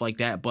and stuff like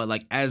that. But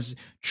like as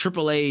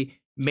AAA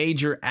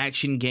major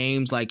action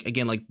games, like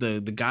again, like the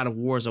God of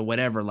Wars or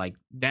whatever, like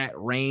that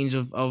range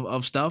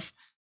of stuff,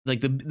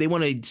 like they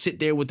want to sit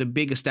there with the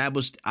big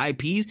established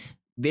IPs.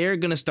 They're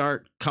going to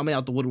start coming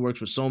out the woodworks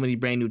with so many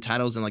brand new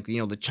titles, and like,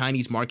 the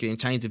Chinese market and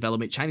Chinese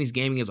development, Chinese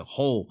gaming as a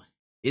whole.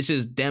 This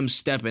is them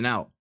stepping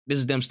out. This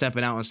is them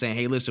stepping out and saying,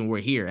 hey, listen, we're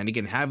here. And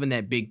again, having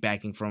that big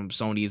backing from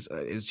Sony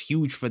is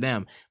huge for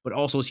them, but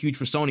also it's huge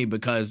for Sony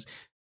because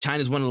China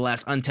is one of the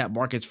last untapped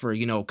markets for,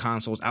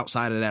 consoles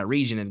outside of that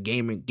region and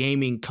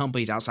gaming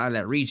companies outside of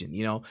that region,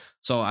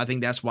 So I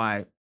think that's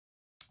why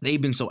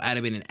they've been so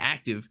adamant and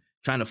active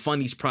trying to fund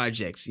these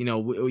projects.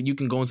 You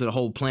can go into the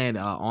whole plan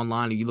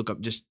online, and you look up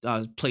just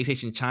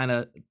PlayStation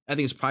China. I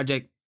think it's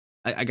Project.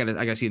 I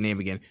gotta see the name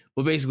again.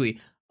 But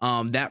basically,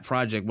 that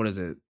project, what is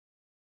it?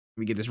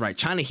 Let me get this right.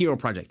 China Hero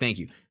Project. Thank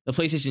you. The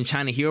PlayStation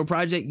China Hero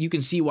Project. You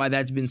can see why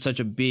that's been such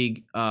a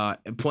big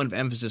point of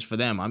emphasis for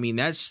them. I mean,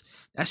 that's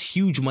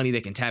huge money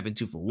they can tap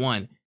into, for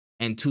one,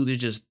 and two, there's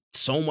just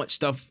so much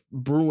stuff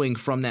brewing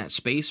from that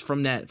space,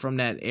 from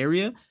that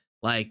area.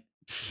 Like,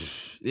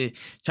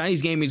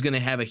 Chinese gaming is going to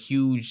have a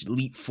huge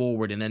leap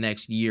forward in the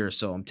next year or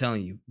so. I'm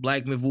telling you,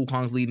 Black Myth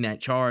Wukong's leading that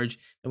charge,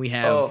 and we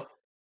have.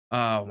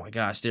 Oh my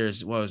gosh,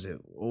 what was it?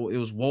 It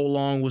was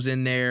Wolong was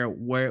in there.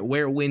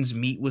 Where Winds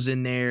Meet was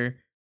in there.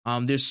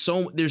 There's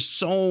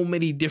so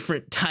many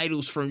different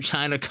titles from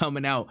China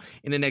coming out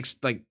in the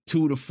next like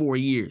 2 to 4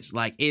 years.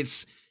 Like,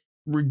 it's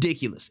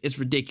ridiculous. It's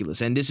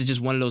ridiculous. And this is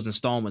just one of those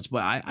installments.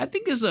 But I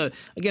think this is a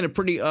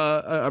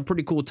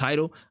pretty cool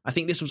title. I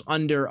think this was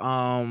under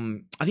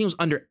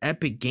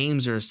Epic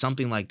Games or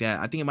something like that.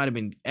 I think it might have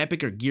been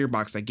Epic or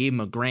Gearbox that gave them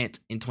a grant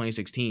in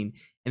 2016.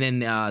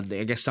 And then I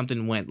guess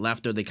something went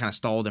left, or they kind of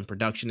stalled in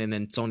production, and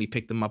then Sony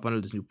picked them up under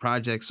this new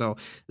project. So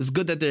it's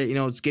good that they're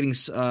it's getting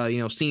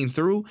seen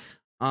through.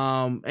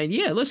 And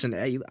yeah, listen,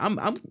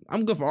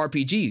 I'm good for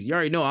RPGs. You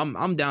already know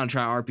I'm down to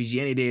try RPG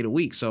any day of the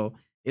week. So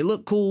it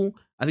looked cool.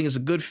 I think it's a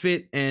good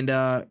fit, and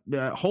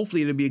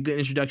hopefully it'll be a good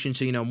introduction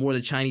to more of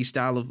the Chinese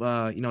style of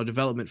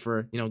development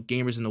for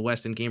gamers in the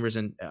West and gamers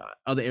in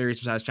other areas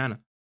besides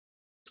China.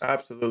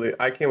 Absolutely,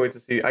 I can't wait to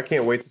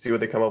see what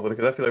they come up with,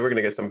 because I feel like we're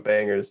gonna get some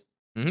bangers.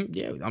 Mm-hmm.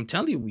 Yeah, I'm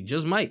telling you, we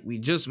just might.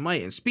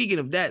 And speaking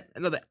of that,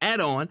 another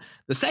add-on,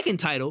 the second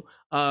title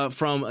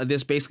from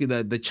this, basically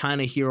the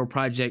China Hero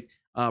Project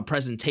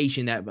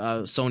presentation that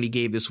Sony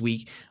gave this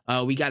week,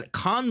 we got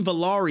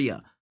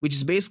Convallaria, which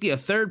is basically a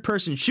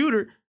third-person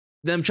shooter.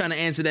 Them trying to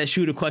answer that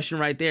shooter question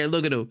right there.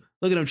 Look at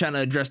them trying to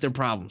address their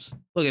problems.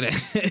 Look at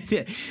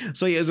that.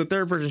 So yeah, it's a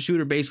third-person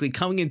shooter basically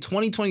coming in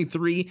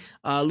 2023.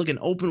 Looking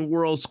open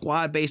world,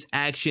 squad-based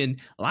action.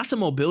 Lots of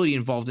mobility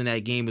involved in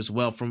that game as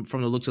well from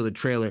the looks of the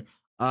trailer.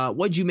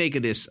 What'd you make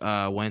of this,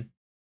 Wen?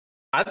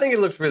 I think it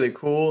looks really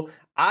cool.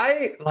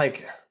 I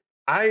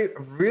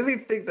really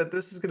think that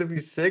this is going to be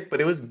sick, but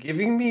it was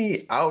giving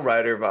me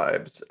Outrider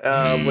vibes,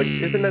 which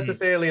isn't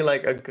necessarily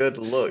like a good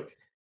look.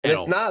 And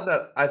it's not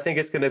that I think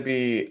it's going to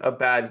be a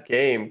bad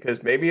game,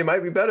 because maybe it might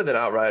be better than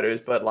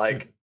Outriders, but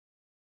like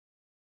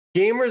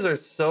gamers are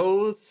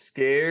so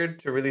scared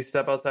to really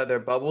step outside their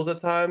bubbles at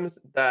times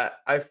that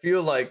I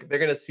feel like they're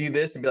gonna see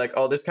this and be like,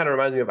 "Oh, this kind of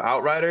reminds me of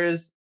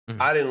Outriders.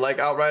 Mhm. I didn't like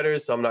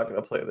Outriders, so I'm not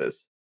gonna play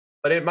this."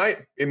 But it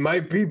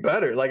might be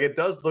better. Like it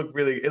looks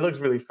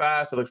really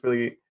fast. It looks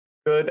really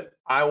good.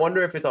 I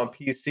wonder if it's on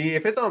PC.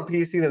 If it's on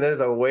PC, then there's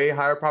a way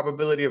higher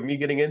probability of me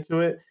getting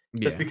into it,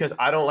 just Yeah. because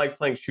I don't like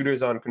playing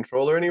shooters on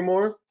controller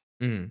anymore.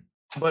 Mhm.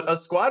 But a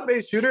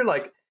squad-based shooter,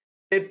 like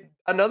it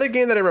another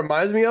game that it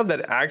reminds me of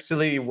that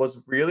actually was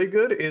really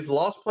good is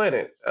Lost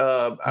Planet.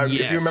 If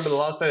you remember the Yes.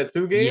 Lost Planet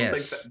 2 games, like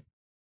Yes.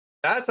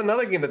 that's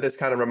another game that this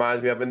kind of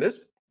reminds me of. And this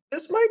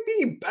might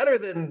be better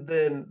than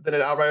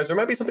an Outriders. There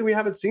might be something we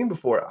haven't seen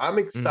before. I'm Mhm.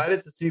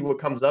 excited to see what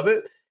comes of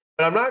it,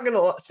 but I'm not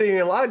gonna sit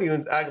here and lie to you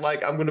and act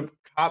like I'm gonna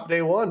cop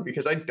day one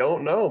because I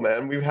don't know,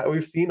 man.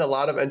 We've seen a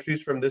lot of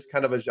entries from this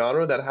kind of a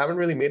genre that haven't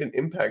really made an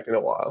impact in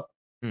a while.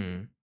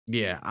 Mhm.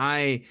 Yeah.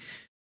 I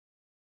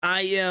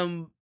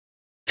am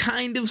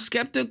kind of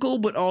skeptical,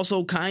 but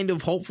also kind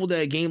of hopeful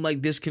that a game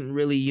like this can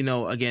really,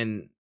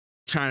 again,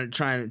 trying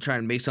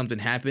to make something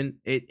happen.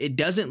 It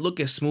doesn't look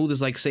as smooth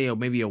as like say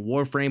maybe a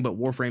Warframe, but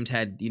Warframe's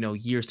had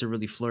years to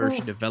really flourish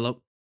and Oof.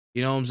 develop.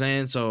 You know what I'm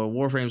saying? So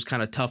Warframe's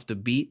kind of tough to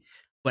beat.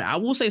 But I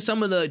will say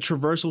some of the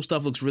traversal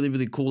stuff looks really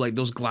really cool, like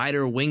those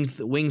glider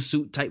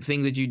wingsuit type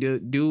things that you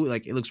do.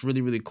 Like it looks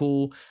really really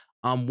cool.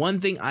 One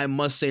thing I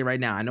must say right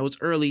now, I know it's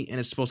early and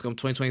it's supposed to come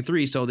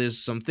 2023, so there's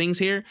some things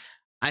here.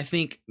 I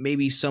think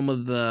maybe some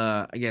of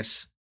the, I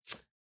guess,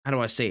 how do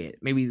I say it?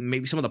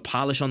 Maybe some of the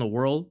polish on the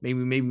world,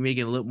 maybe make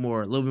it a little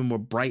bit more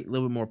bright, a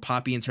little bit more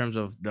poppy in terms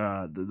of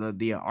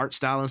the art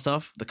style and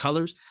stuff, the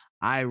colors.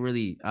 I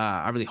really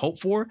hope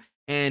for,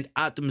 and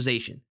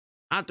optimization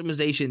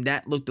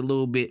that looked a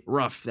little bit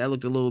rough. That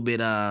looked a little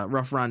bit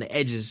rough around the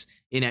edges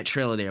in that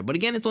trailer there. But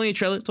again, it's only a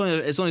trailer.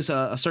 It's only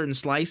a certain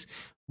slice.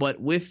 But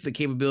with the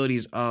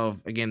capabilities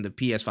of, again, the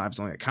PS5 is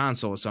only a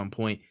console at some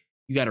point,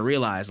 you got to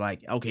realize,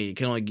 like, okay, it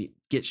can only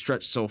get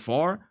stretched so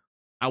far.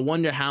 I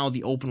wonder how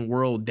the open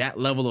world, that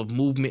level of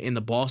movement in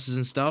the bosses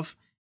and stuff,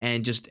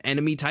 and just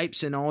enemy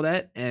types and all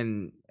that,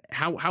 and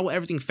how will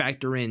everything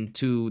factor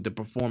into the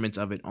performance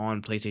of it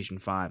on PlayStation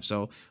 5.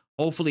 So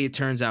hopefully it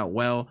turns out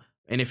well.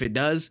 And if it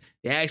does,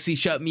 they actually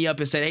shut me up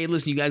and said, hey,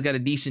 listen, you guys got a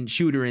decent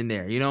shooter in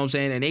there. You know what I'm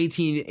saying? An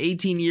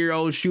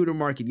 18-year-old shooter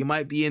market. You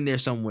might be in there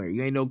somewhere.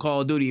 You ain't no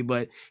Call of Duty,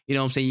 but you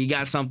know what I'm saying? You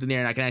got something there,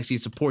 and I can actually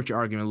support your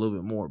argument a little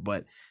bit more.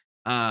 But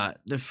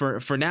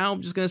for now,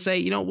 I'm just gonna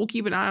say, we'll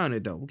keep an eye on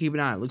it though. We'll keep an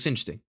eye on it. Looks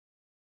interesting.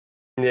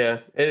 Yeah,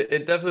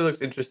 it definitely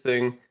looks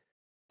interesting.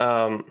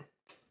 Um,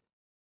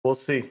 we'll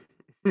see.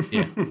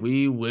 Yeah,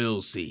 we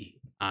will see,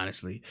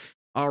 honestly.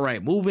 All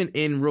right, moving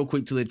in real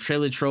quick to the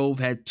trailer trove.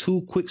 Had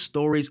two quick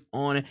stories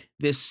on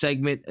this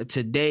segment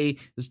today.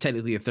 This is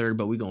technically a third,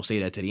 but we're going to say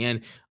that to the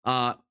end.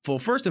 For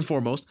first and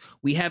foremost,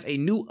 we have a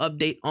new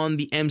update on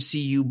the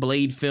MCU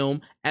Blade film,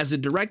 as the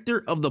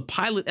director of the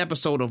pilot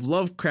episode of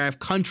Lovecraft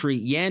Country,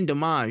 Yan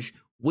Damage,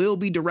 will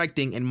be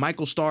directing, and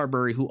Michael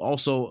Starbury, who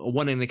also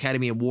won an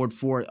Academy Award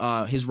for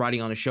his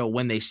writing on the show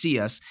When They See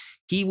Us,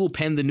 he will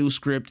pen the new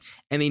script,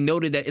 and they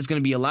noted that it's going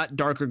to be a lot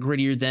darker,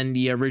 grittier than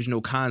the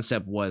original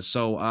concept was.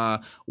 So,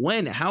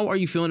 how are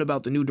you feeling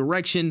about the new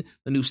direction,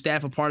 the new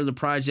staff a part of the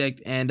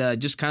project,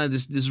 and just kind of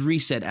this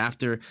reset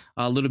after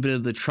a little bit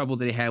of the trouble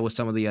that they had with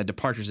some of the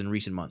departures in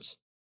recent months?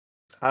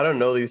 I don't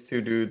know these two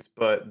dudes,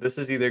 but this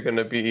is either going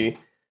to be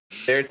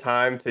their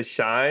time to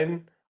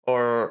shine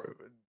or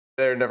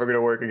they're never going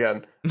to work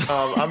again.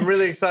 I'm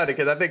really excited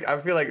because I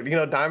feel like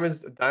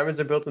diamonds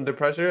are built under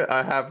pressure.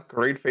 I have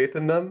great faith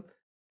in them,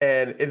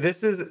 and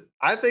this is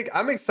I think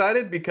I'm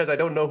excited because I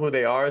don't know who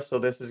they are, so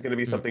this is going to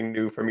be Mm, something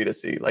new for me to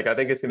see. Like I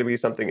think it's going to be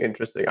something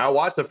interesting. I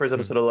watched the first mm,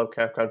 episode of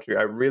Lovecraft Country.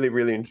 I really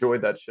really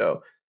enjoyed that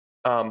show.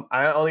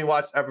 I only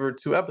watched ever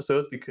 2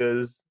 episodes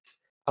because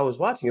I was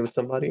watching it with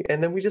somebody,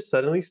 and then we just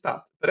suddenly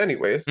stopped. But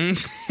anyways,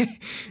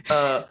 mm.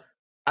 uh,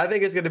 I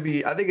think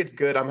it's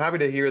good. I'm happy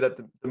to hear that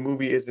the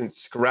movie isn't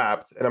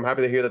scrapped, and I'm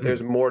happy to hear that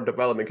there's Mm, more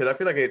development because I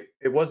feel like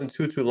it wasn't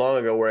too long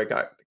ago where it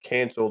got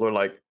canceled or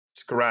like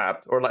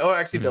scrapped or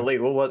actually mhm.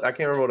 delayed. I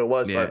can't remember what it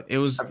was, Yeah, but I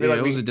feel like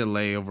it was a we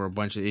delay over a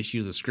bunch of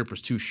issues. The script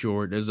was too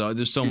short. There's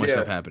so much yeah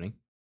stuff happening.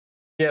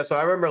 yeah. So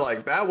I remember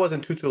like that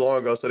wasn't too long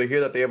ago. So to hear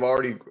that they have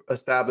already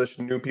established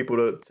new people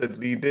to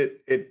lead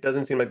it, it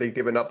doesn't seem like they've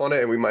given up on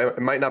it, and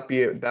it might not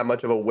be that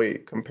much of a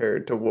wait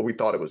compared to what we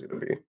thought it was going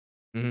to be.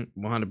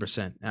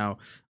 100%. Now,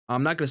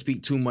 I'm not going to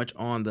speak too much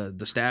on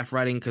the staff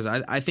writing because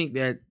I think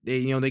that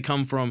they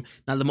come from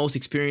not the most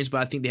experienced,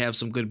 but I think they have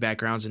some good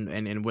backgrounds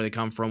and where they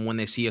come from. When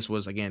They See Us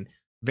was, again,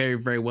 very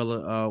very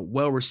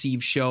well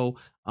received show.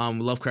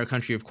 Lovecraft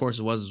Country, of course,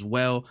 was as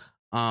well.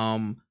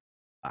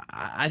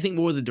 I think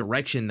more the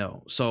direction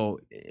though. So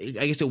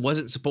I guess it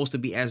wasn't supposed to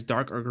be as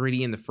dark or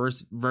gritty in the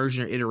first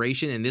version or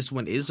iteration, and this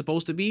one is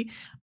supposed to be.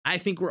 I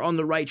think we're on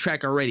the right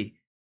track already.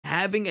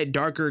 Having a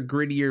darker,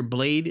 grittier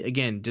Blade,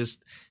 again,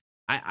 just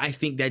I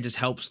think that just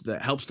helps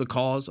the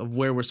cause of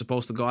where we're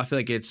supposed to go. I feel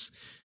like it's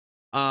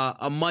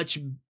a much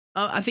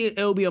I think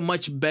it'll be a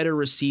much better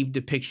received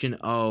depiction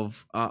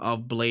of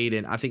Blade,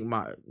 and I think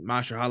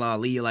Mahershala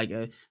Ali, like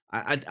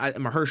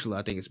Mahershala.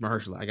 I think it's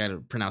Mahershala. I gotta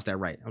pronounce that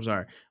right. I'm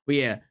sorry, but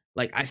yeah,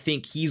 like I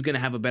think he's gonna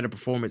have a better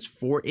performance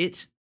for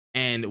it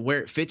and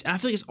where it fits. And I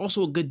feel like it's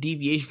also a good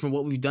deviation from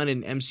what we've done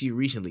in MCU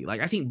recently.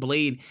 Like I think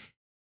Blade,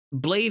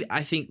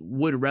 I think,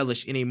 would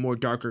relish in a more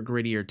darker,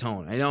 grittier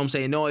tone. I know what I'm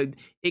saying? No,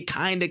 it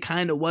kind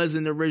of was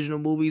in the original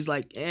movies,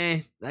 like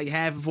half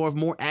and forth,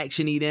 more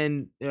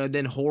actiony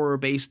than horror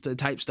based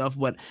type stuff.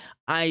 But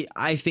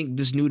I think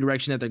this new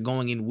direction that they're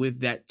going in with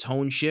that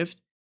tone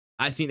shift,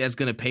 I think that's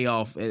gonna pay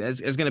off.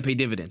 It's gonna pay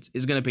dividends.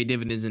 It's gonna pay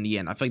dividends in the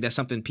end. I feel like that's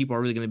something people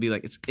are really gonna be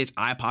like. It's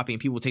eye popping.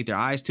 People take their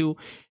eyes to,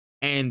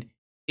 and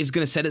it's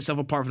going to set itself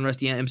apart from the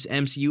rest of the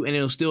MCU, and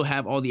it'll still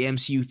have all the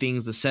MCU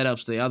things, the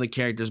setups, the other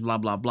characters, blah,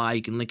 blah, blah.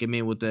 You can link them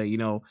in with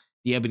the,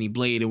 the Ebony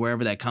Blade or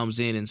wherever that comes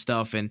in and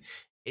stuff. And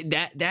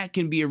that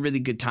can be a really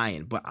good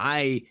tie-in. But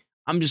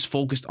I'm just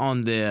focused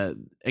on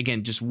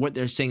just what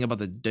they're saying about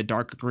the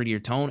darker,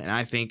 grittier tone. And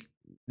I think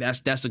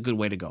that's a good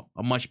way to go.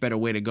 A much better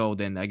way to go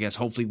than, I guess,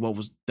 hopefully what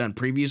was done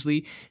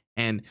previously.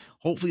 And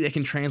hopefully that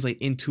can translate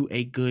into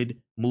a good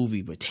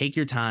movie. But take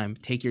your time,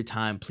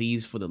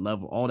 please, for the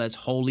love of all that's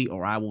holy,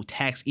 or I will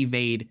tax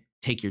evade.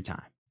 Take your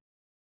time.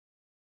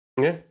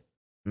 Yeah.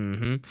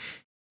 Mm-hmm.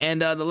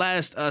 And the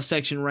last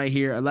section right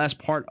here, last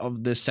part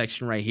of this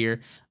section right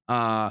here,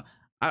 I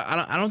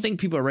don't think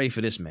people are ready for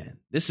this, man.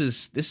 This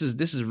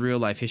is real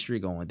life history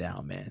going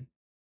down, man.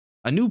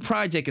 A new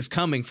project is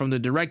coming from the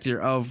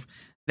director of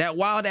that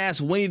wild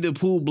ass Winnie the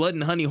Pooh Blood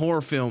and Honey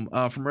horror film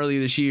from earlier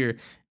this year.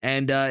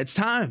 And it's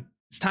time.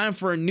 It's time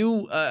for a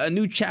new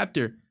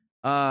chapter.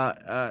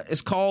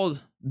 It's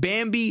called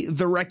Bambi: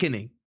 The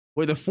Reckoning,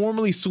 where the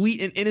formerly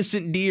sweet and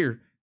innocent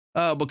deer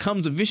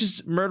becomes a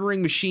vicious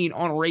murdering machine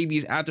on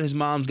rabies after his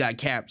mom's got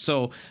capped.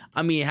 So,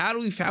 I mean, how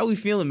we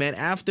feeling, man?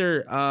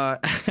 After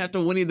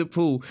Winnie the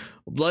Pooh,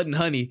 Blood and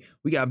Honey,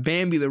 we got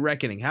Bambi: The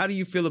Reckoning. How do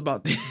you feel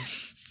about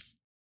this?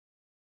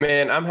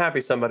 Man, I'm happy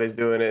somebody's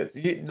doing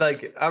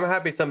it. I'm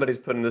happy somebody's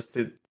putting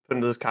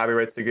those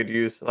copyrights to good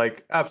use.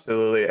 Like,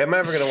 absolutely. Am I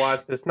ever gonna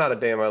watch this? Not a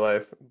day in my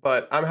life.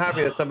 But I'm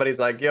happy that somebody's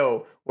like,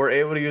 yo, we're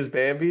able to use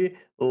Bambi.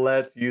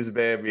 Let's use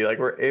Bambi. Like,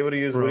 we're able to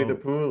use Winnie the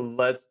Pooh.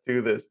 Let's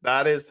do this.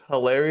 That is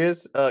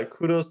hilarious.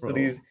 Kudos to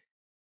these.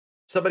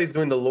 Somebody's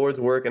doing the Lord's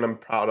work, and I'm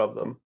proud of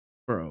them.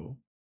 Bro,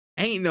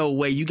 ain't no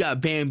way you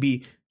got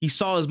Bambi. He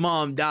saw his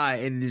mom die,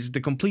 and it's the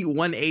complete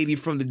 180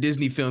 from the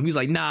Disney film. He's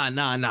like,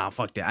 nah,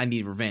 fuck that. I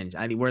need revenge.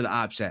 Where the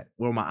ops at?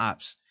 Where are my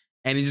ops?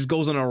 And it just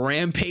goes on a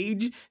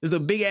rampage. There's a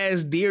big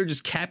ass deer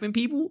just capping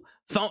people.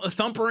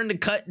 Thumper in the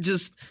cut,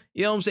 just,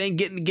 you know what I'm saying,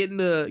 getting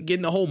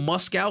the whole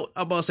musk out.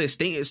 I'm about to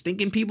say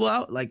stinking people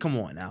out. Like, come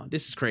on now,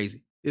 this is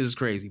crazy.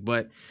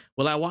 But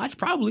will I watch?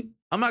 Probably.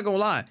 I'm not gonna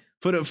lie.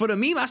 For the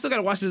meme, I still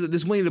gotta watch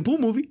this Winnie the Pooh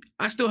movie.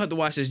 I still have to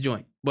watch this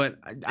joint, but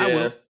I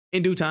will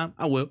in due time.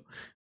 I will.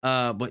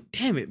 But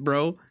damn it,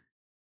 bro.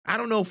 I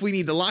don't know if we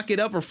need to lock it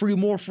up or free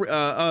more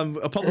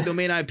public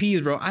domain IPs,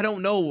 bro. I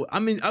don't know.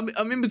 I'm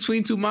in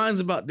between two minds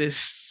about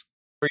this.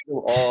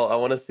 I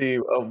want to see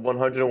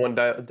 101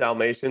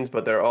 Dalmatians,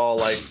 but they're all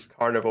like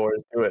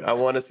carnivores. Do it. I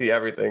want to see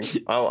everything.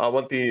 I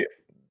want the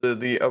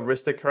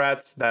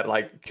aristocrats that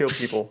like kill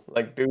people.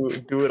 Like do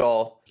it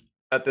all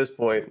at this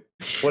point.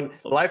 When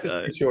life is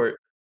too short.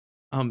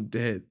 I'm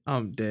dead,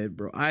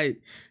 bro. I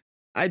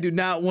do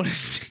not want to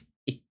see.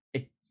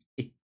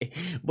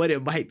 But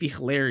it might be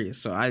hilarious.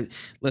 So we're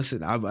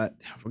gonna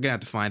have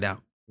to find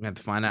out. We have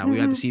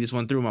to see this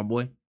one through, my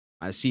boy.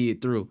 I see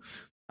it through.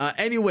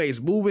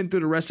 Anyways, moving through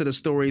the rest of the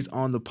stories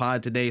on the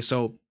pod today.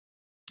 So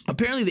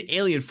apparently the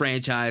Alien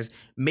franchise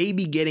may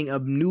be getting a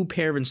new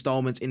pair of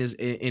installments in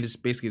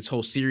basically its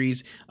whole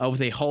series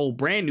with a whole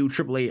brand new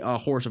AAA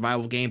horror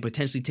survival game,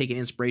 potentially taking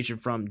inspiration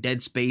from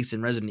Dead Space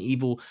and Resident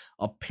Evil,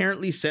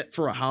 apparently set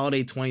for a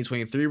holiday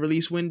 2023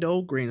 release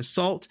window, grain of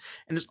salt.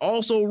 And there's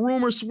also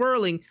rumors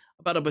swirling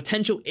about a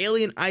potential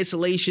Alien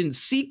Isolation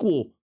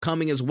sequel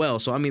coming as well.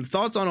 So, I mean,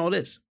 thoughts on all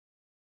this?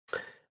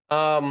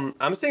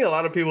 I'm seeing a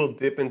lot of people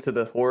dip into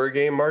the horror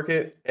game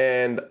market,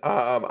 and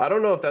I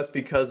don't know if that's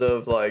because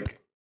of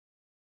like,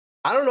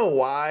 I don't know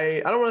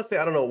why. I don't want to say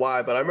I don't know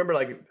why, but I remember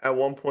like at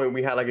one point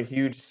we had like a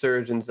huge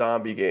surge in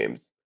zombie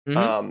games.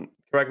 Mm-hmm.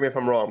 Correct me if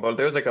I'm wrong, but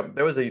there was a couple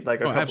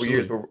absolutely.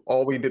 years where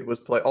all we did was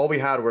play. All we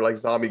had were like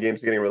zombie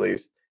games getting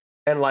released,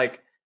 and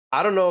like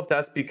I don't know if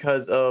that's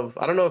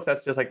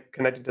just like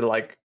connected to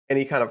like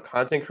any kind of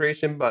content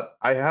creation, but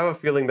I have a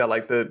feeling that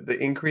like the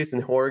increase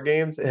in horror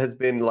games has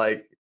been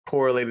like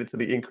correlated to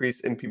the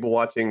increase in people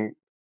watching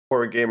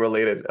horror game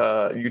related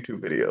YouTube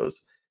videos.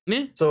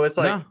 Yeah. So it's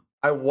like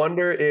I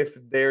wonder if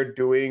they're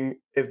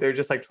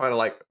just like trying to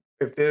like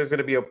if there's going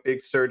to be a big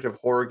surge of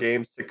horror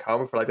games to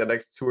come for like the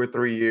next 2 or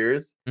 3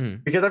 years,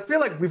 because I feel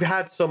like we've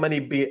had so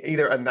many be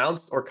either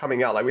announced or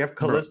coming out. Like we have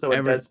Callisto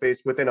and Dead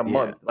Space within a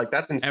month. Like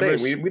that's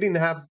insane. We didn't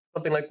have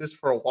something like this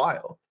for a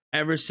while.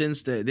 Ever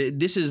since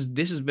this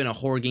has been a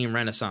horror game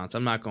renaissance.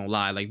 I'm not gonna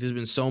lie. Like there's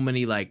been so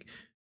many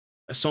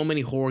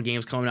horror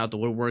games coming out the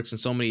woodworks and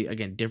so many,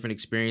 again, different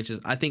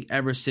experiences. I think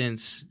ever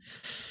since,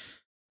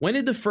 when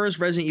did the first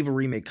Resident Evil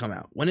remake come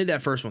out? When did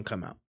that first one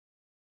come out?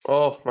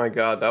 Oh my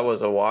God, that was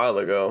a while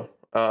ago.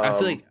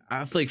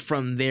 I feel like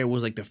from there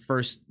was like the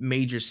first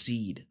major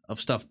seed of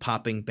stuff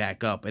popping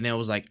back up, and it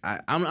was like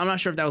I'm not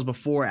sure if that was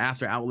before or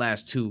after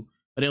Outlast 2,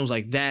 but it was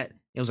like that.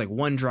 It was like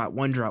one drop.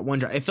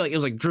 It felt like it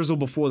was like drizzle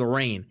before the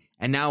rain,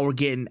 and now we're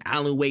getting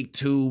Alan Wake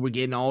 2. We're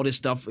getting all this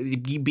stuff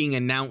being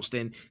announced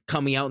and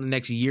coming out in the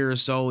next year or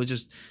so. It's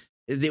just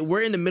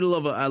we're in the middle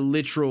of a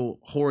literal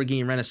horror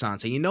game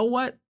renaissance, and you know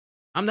what?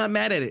 I'm not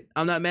mad at it.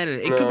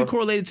 It could be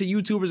correlated to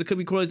YouTubers. It could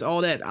be correlated to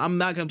all that. I'm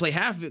not going to play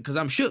half of it because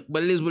I'm shook,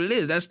 but it is what it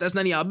is. That's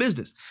none of y'all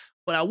business.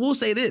 But I will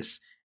say this.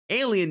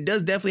 Alien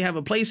does definitely have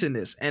a place in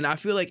this. And I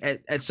feel like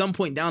at some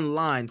point down the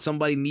line,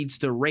 somebody needs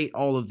to rate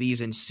all of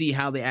these and see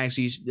how they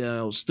actually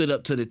stood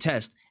up to the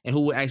test and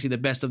who were actually the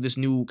best of this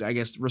new, I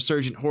guess,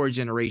 resurgent horror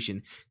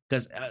generation.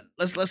 Because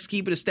let's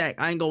keep it a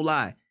stack. I ain't going to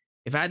lie.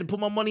 If I had to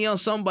put my money on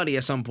somebody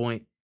at some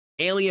point,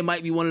 Alien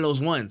might be one of those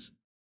ones.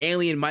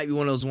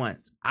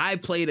 I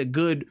played a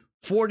good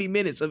 40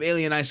 minutes of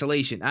Alien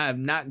Isolation. I have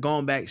not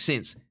gone back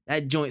since.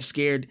 That joint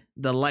scared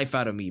the life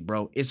out of me,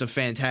 bro. It's a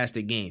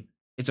fantastic game.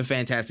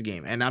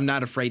 And I'm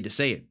not afraid to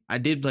say it. I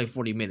did play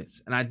 40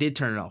 minutes, and I did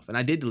turn it off, and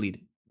I did delete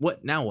it.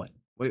 What? Now what?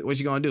 What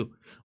you gonna do?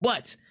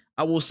 But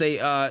I will say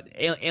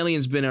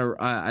Alien's been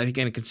I think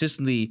a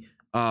consistently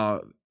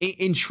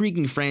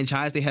intriguing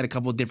franchise. They had a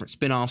couple of different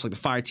spinoffs, like the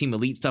Fireteam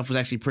Elite stuff was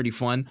actually pretty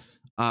fun.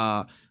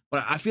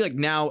 But I feel like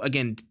now,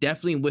 again,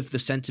 definitely with the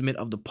sentiment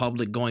of the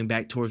public going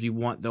back towards you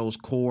want those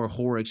core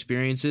horror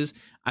experiences,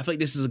 I feel like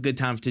this is a good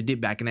time to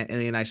dip back in that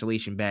Alien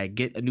Isolation bag,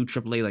 get a new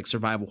AAA like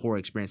survival horror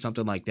experience,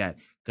 something like that.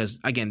 Because,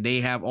 again,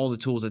 they have all the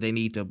tools that they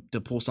need to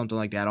pull something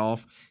like that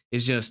off.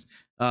 It's just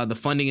the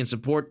funding and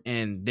support,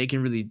 and they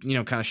can really,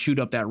 kind of shoot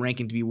up that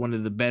ranking to be one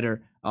of the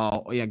better,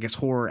 I guess,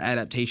 horror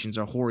adaptations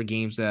or horror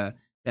games that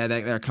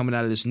are coming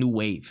out of this new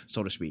wave,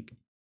 so to speak.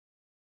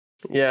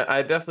 Yeah,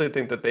 I definitely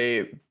think that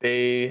they're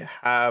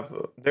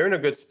in a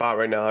good spot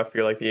right now. I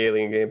feel like the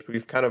Alien games,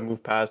 we've kind of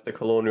moved past the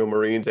Colonial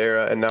Marines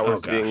era, and now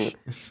we're seeing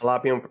a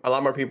lot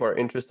more people are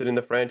interested in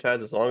the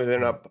franchise. As long as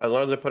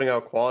they're putting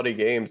out quality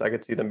games, I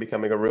could see them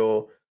becoming a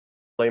real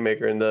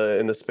playmaker in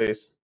the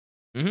space.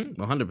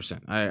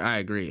 100%. I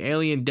agree.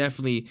 Alien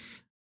definitely.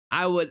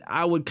 I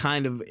would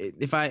kind of,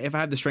 if I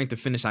have the strength to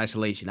finish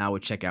Isolation, I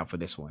would check out for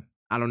this one.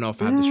 I don't know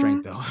if I have the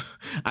strength though.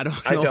 I don't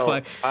have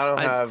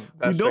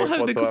that. We don't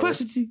have the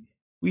capacity.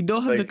 We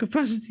don't have the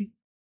capacity.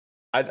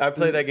 I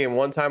played that game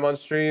one time on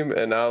stream,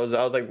 and I was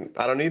like,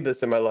 I don't need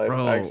this in my life,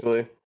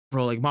 actually.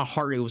 Bro, like my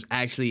heart rate was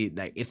actually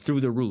like it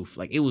through the roof.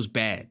 Like it was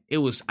bad.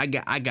 I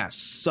got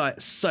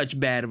such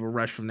bad of a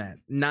rush from that.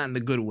 Not in the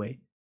good way.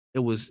 It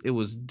was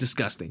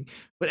disgusting.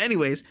 But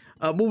anyways,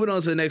 moving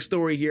on to the next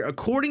story here.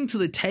 According to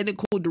the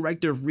technical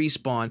director of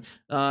Respawn,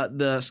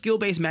 the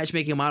skill-based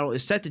matchmaking model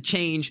is set to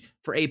change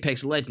for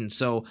Apex Legends.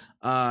 So,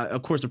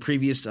 of course, the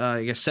previous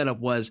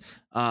setup was,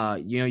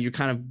 you're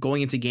kind of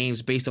going into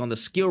games based on the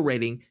skill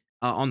rating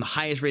on the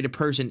highest rated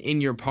person in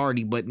your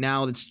party. But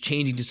now it's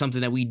changing to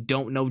something that we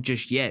don't know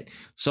just yet.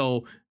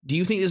 So, do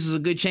you think this is a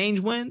good change,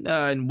 Wen?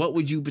 And what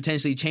would you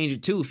potentially change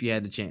it to if you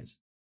had the chance?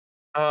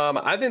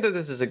 I think that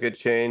this is a good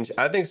change.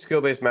 I think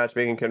skill-based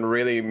matchmaking can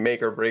really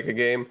make or break a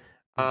game.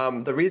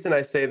 The reason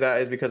I say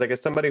that is because, like,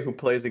 as somebody who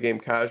plays the game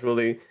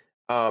casually,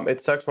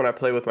 it sucks when I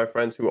play with my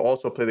friends who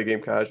also play the game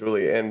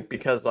casually, and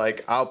because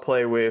like I'll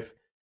play with,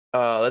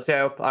 let's say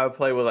I'll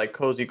play with like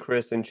Cozy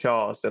Chris and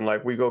Chauce, and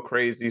like we go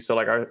crazy, so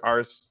like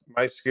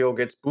my skill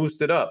gets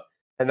boosted up,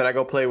 and then I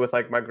go play with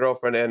like my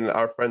girlfriend and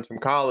our friends from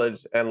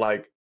college, and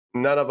like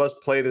none of us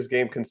play this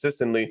game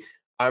consistently.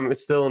 I'm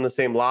still in the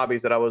same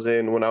lobbies that I was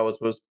in when I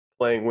was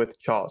playing with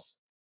Chauce.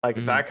 Like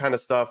that kind of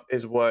stuff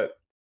is what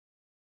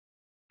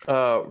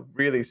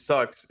really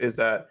sucks, is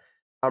that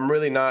I'm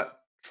really not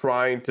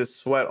trying to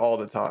sweat all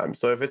the time.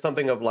 So if it's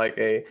something of like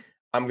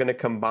I'm gonna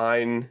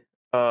combine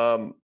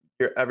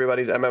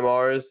everybody's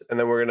MMRs, and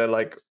then we're gonna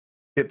like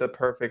get the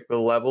perfect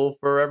level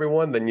for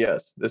everyone, then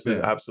yes, this is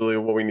absolutely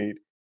what we need.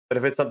 But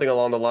if it's something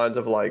along the lines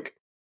of like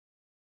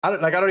I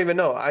don't even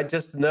know. I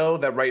just know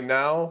that right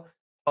now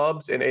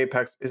Hubs in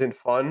Apex isn't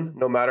fun,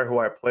 no matter who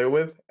I play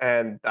with,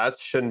 and that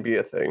shouldn't be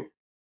a thing.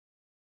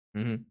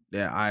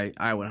 Yeah, I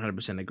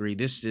 100% agree.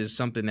 This is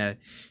something that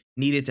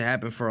needed to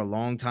happen for a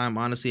long time.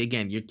 Honestly,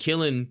 again, you're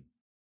killing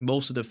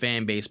most of the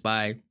fan base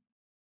by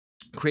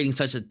creating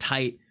such a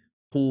tight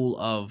pool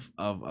of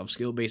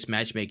skill-based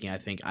matchmaking. I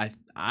think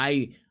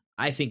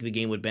the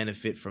game would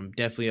benefit from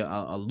definitely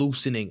a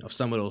loosening of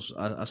some of those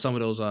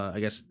I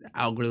guess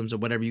algorithms or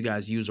whatever you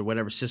guys use or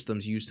whatever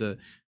systems you use to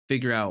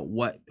figure out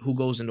who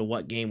goes into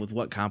what game with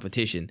what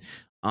competition.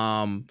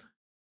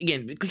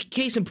 Again,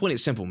 case in point,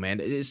 it's simple,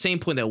 man. Same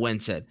point that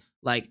Wen said.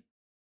 Like,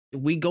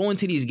 we go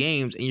into these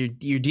games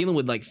and you're dealing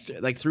with like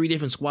three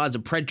different squads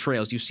of pred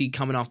trails you see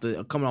coming off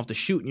the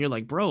shoot, and you're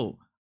like, bro,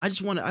 I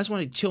just want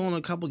to chill on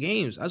a couple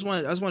games. I just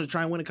want to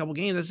try and win a couple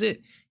games. That's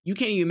it. You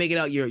can't even make it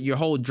out your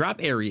whole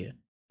drop area.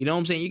 You know what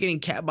I'm saying? You're getting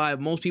capped by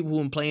most people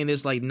who've been playing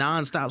this like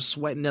nonstop,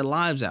 sweating their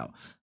lives out.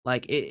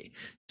 Like, it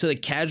to the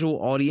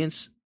casual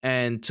audience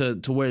and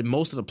to where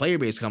most of the player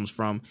base comes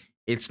from,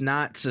 it's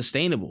not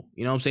sustainable.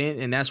 You know what I'm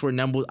saying? And that's where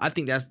numbers, I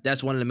think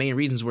that's one of the main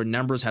reasons where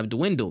numbers have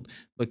dwindled,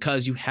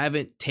 because you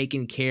haven't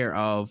taken care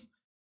of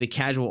the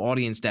casual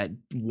audience that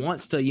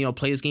wants to,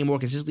 play this game more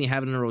consistently,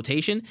 have it in a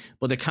rotation,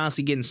 but they're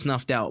constantly getting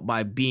snuffed out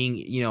by being,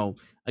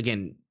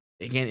 again,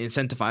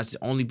 incentivized to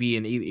only be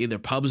in either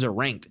pubs or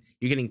ranked.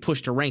 You're getting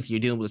pushed to ranked. You're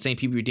dealing with the same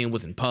people you're dealing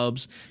with in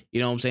pubs. You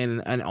know what I'm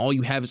saying? And all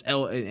you have is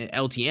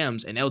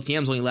LTMs, and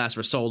LTMs only last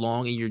for so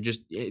long, and you're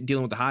just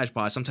dealing with the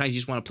hodgepodge. Sometimes you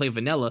just want to play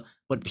vanilla,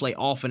 but play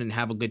often and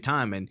have a good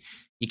time. And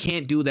you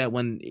can't do that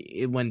when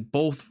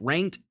both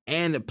ranked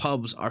and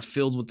pubs are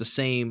filled with the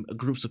same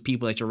groups of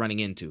people that you're running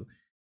into.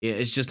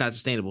 It's just not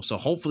sustainable. So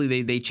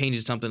hopefully they change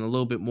something a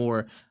little bit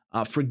more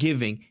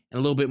forgiving and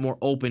a little bit more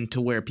open to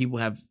where people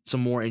have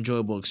some more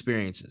enjoyable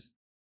experiences.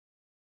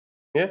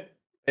 Yeah.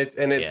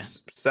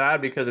 It's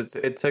sad because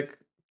it took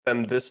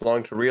them this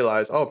long to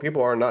realize,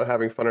 people are not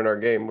having fun in our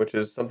game, which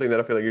is something that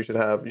I feel like you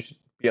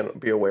should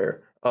be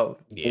aware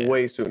of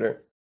way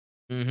sooner.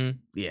 Mm-hmm.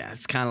 Yeah,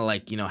 it's kind of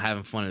like,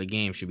 having fun in the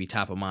game should be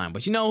top of mind.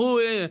 But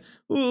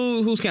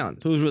who's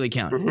counting? Who's really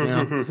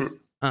counting?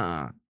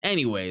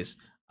 Anyways,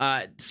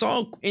 saw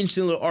an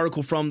interesting little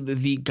article from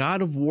the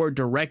God of War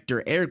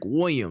director Eric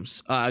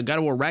Williams, God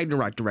of War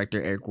Ragnarok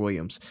director Eric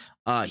Williams.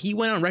 He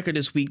went on record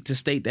this week to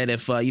state that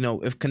if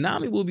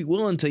Konami will be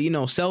willing to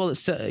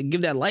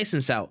give that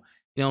license out,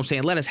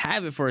 let us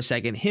have it for a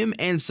second, him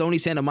and Sony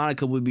Santa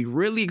Monica would be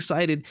really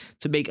excited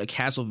to make a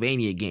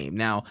Castlevania game.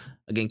 Now,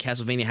 again,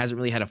 Castlevania hasn't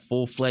really had a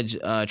full-fledged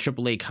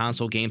AAA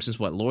console game since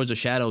Lords of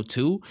Shadow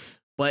 2.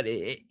 But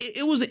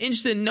it was an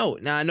interesting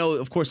note. Now, I know,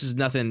 of course, there's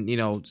nothing,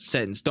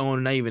 set in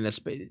stone, not even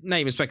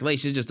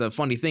speculation. It's just a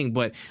funny thing.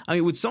 But, I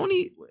mean, would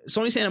Sony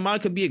Santa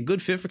Monica be a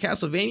good fit for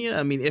Castlevania?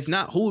 I mean, if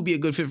not, who would be a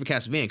good fit for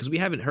Castlevania? Because we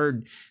haven't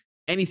heard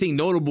anything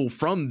notable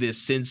from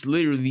this since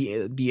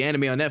literally the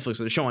anime on Netflix,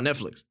 or the show on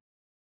Netflix.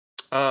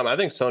 I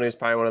think Sony is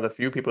probably one of the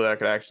few people that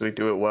could actually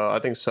do it well. I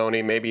think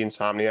Sony, maybe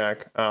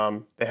Insomniac.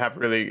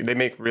 They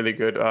make really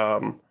good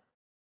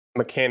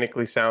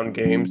mechanically sound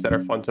games that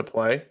are fun to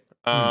play.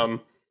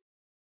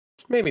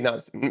 Maybe not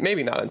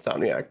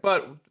Insomniac,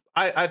 but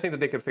I think that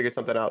they could figure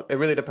something out. It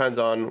really depends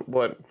on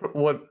what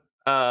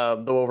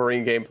the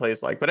Wolverine gameplay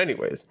is like. But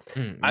anyways,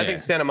 I think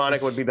Santa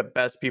Monica would be the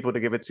best people to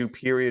give it to,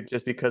 period,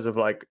 just because of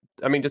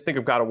just think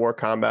of God of War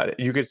combat.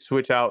 You could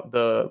switch out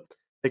the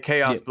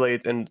Chaos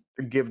Blades and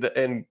give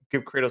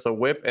Kratos a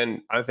whip,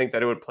 and I think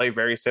that it would play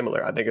very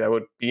similar. I think that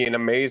would be an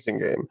amazing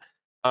game.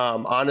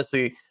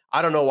 Honestly,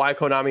 I don't know why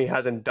Konami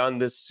hasn't done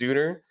this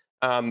sooner.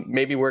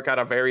 Maybe work out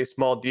a very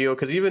small deal,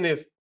 because even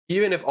if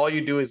all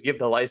you do is give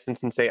the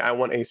license and say, I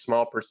want a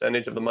small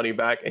percentage of the money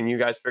back, and you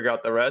guys figure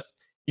out the rest,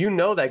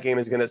 that game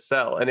is going to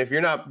sell. And if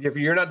you're not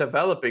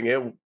developing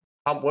it,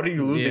 what are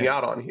you losing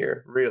out on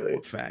here, really?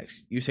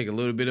 Facts. You take a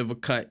little bit of a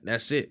cut.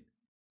 That's it.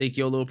 Take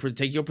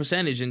your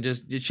percentage and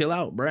just chill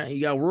out, bro.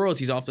 You got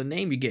royalties off the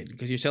name you get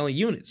because you're selling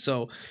units.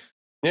 So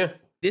yeah,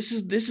 this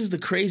is the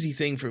crazy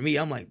thing for me.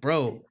 I'm like,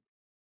 bro,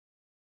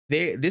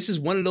 this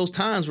is one of those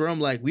times where I'm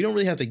like, we don't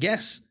really have to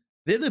guess.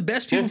 They're the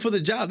best people for the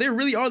job. They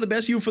really are the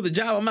best people for the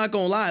job. I'm not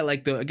gonna lie.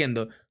 Like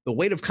the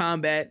weight of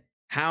combat,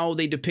 how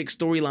they depict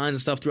storylines and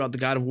stuff throughout the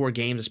God of War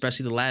games,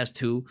 especially the last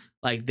two,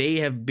 like they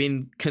have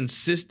been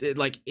consistent.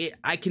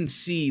 I can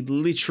see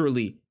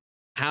literally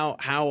how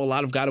a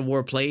lot of God of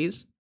War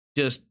plays.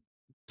 Just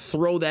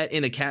throw that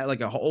in like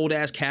a old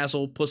ass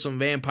castle, put some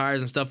vampires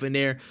and stuff in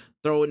there,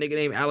 throw a nigga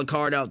named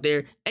Alucard out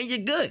there, and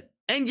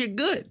you're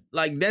good.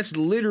 Like that's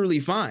literally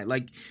fine.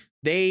 Like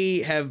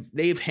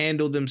they've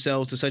handled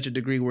themselves to such a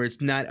degree where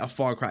it's not a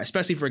far cry,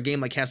 especially for a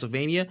game like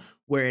Castlevania,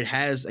 where it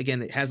has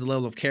the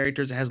level of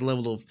characters, it has the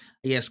level of,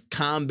 I guess,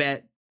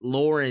 combat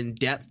lore and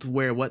depth,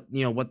 where what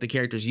the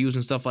characters use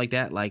and stuff like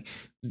that. Like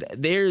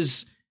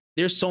there's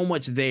so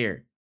much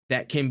there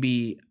that can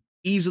be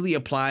easily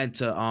applied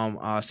to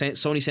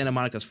Sony Santa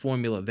Monica's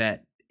formula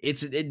that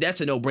that's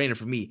a no-brainer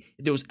for me.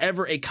 If there was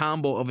ever a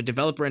combo of a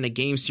developer and a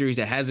game series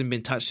that hasn't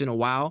been touched in a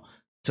while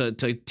to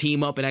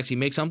team up and actually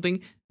make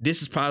something,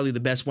 this is probably the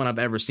best one I've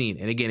ever seen.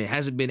 And again, it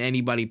hasn't been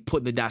anybody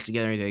putting the dots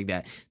together or anything like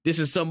that. This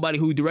is somebody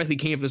who directly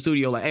came from the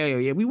studio like, hey,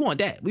 yeah, we want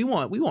that. We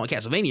want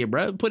Castlevania,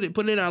 bro. Put it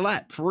in our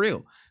lap for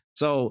real.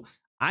 So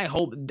I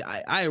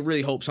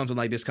really hope something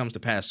like this comes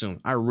to pass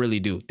soon. I really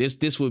do. This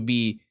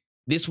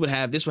would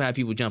have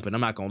people jumping.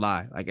 I'm not gonna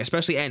lie. Like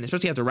especially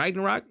after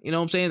Ragnarok, you know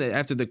what I'm saying? That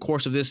after the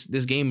course of this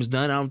game is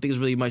done, I don't think there's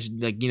really much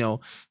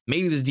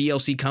maybe there's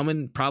DLC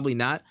coming, probably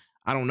not.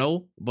 I don't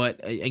know, but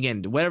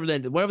again, whatever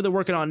they're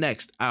working on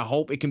next, I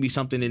hope it can be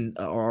something in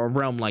a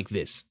realm like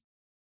this.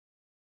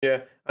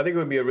 Yeah, I think it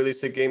would be a really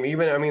sick game.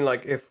 Even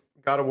if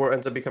God of War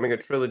ends up becoming a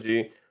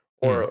trilogy,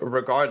 or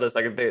regardless,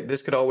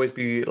 this could always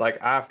be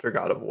after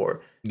God of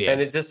War,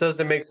 and it just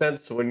doesn't make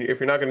sense if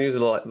you're not going to use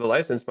the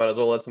license, might as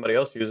well let somebody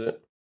else use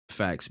it.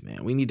 Facts,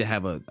 man. We need to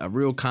have a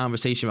real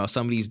conversation about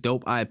some of these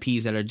dope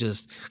IPs that are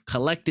just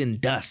collecting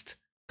dust,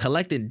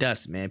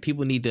 man.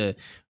 People need to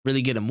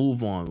really get a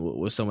move on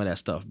with some of that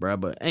stuff, bro.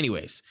 But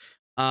anyways,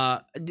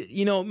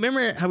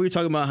 remember how we were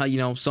talking about how,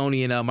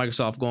 Sony and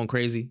Microsoft going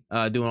crazy,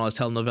 doing all this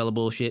telenovela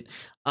bullshit.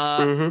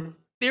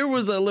 there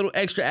was a little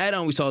extra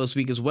add-on we saw this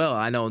week as well.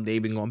 I know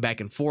they've been going back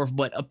and forth,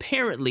 but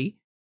apparently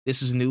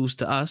this is news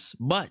to us.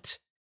 But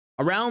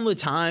around the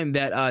time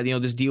that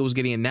this deal was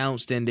getting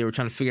announced and they were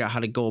trying to figure out how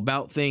to go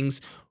about things,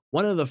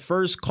 one of the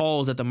first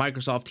calls that the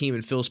Microsoft team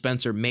and Phil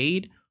Spencer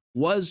made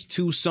was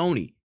to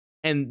Sony.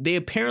 And they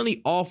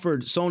apparently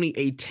offered Sony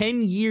a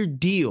 10-year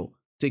deal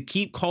to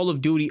keep Call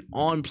of Duty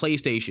on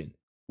PlayStation,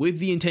 with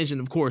the intention,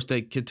 of course,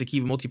 to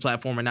keep a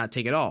multi-platform and not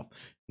take it off.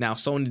 Now,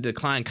 Sony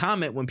declined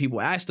comment when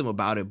people asked them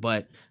about it,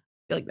 but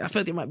I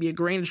feel like there might be a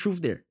grain of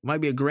truth there.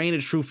 Might be a grain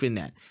of truth in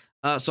that.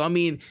 So, I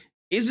mean,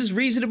 is this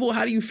reasonable?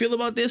 How do you feel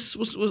about this?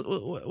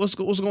 What's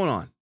going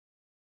on?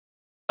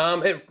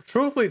 It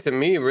truthfully, to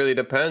me, really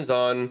depends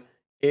on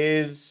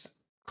is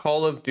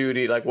Call of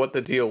Duty like what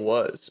the deal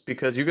was,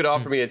 because you could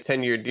offer me a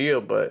 10-year deal,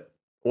 but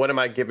what am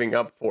I giving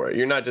up for it?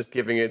 You're not just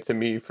giving it to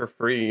me for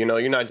free. You know,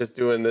 you're not just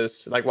doing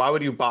this. Like, why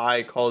would you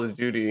buy Call of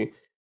Duty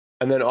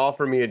and then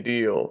offer me a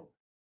deal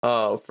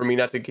for me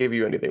not to give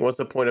you anything? What's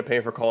the point of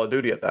paying for Call of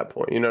Duty at that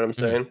point? You know what I'm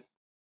saying?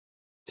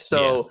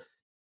 So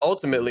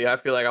ultimately, I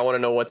feel like I want to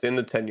know what's in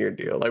the 10-year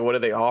deal. Like, what do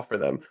they offer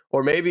them?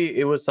 Or maybe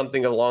it was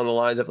something along the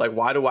lines of like,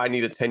 why do I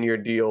need a 10-year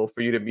deal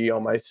for you to be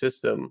on my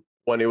system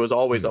when it was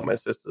always on my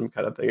system,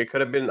 kind of thing. It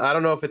could have been, I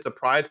don't know if it's a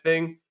pride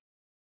thing.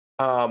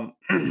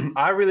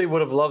 I really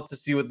would have loved to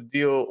see what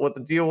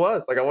the deal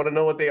was. Like, I want to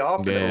know what they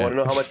offered them. I want to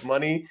know how much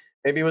money.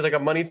 Maybe it was like a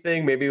money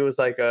thing. Maybe it was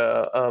like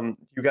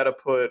you got to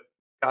put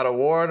God of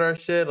War on our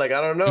shit. Like,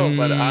 I don't know,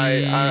 but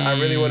I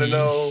really want to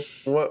know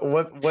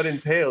what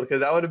entailed,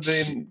 because that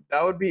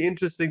would be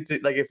interesting to,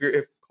 like,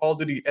 if Call of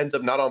Duty ends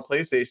up not on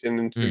PlayStation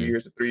in 2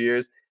 years or 3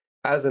 years,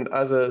 as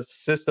a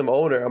system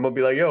owner, I'm gonna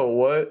be like, yo,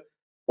 what?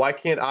 Why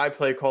can't I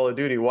play Call of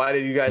Duty? Why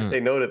did you guys say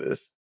no to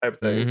this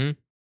type thing?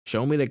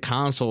 Show me the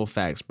console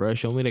facts, bro.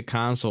 Show me the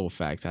console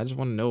facts. I just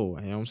want to know.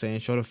 You know what I'm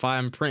saying? Show the fire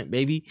in print,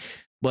 baby.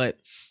 But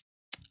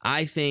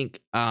I think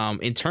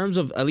in terms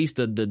of at least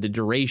the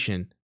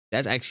duration,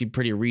 that's actually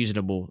pretty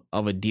reasonable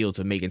of a deal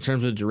to make in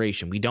terms of the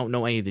duration. We don't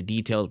know any of the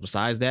details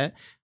besides that,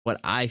 but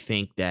I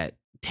think that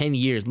 10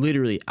 years,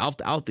 literally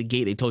out the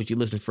gate, they told you,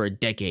 listen, for a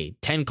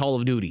decade, 10 Call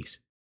of Duties.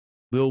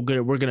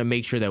 We're gonna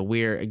make sure that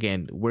we're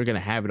gonna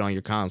have it on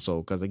your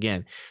console, because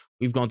again,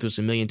 we've gone through this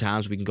a million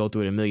times. We can go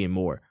through it a million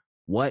more.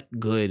 What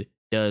good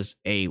does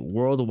a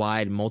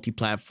worldwide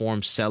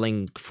multi-platform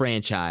selling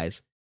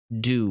franchise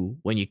do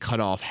when you cut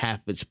off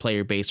half its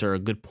player base or a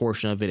good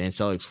portion of it and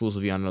sell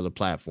exclusively on another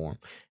platform?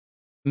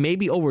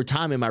 Maybe over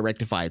time it might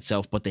rectify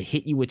itself, but the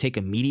hit you would take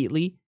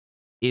immediately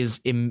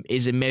is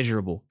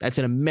immeasurable. That's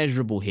an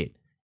immeasurable hit.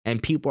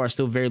 And people are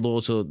still very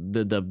loyal to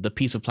the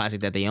piece of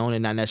plastic that they own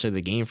and not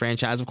necessarily the game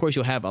franchise. Of course,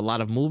 you'll have a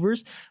lot of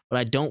movers, but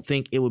I don't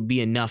think it would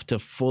be enough to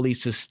fully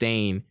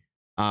sustain,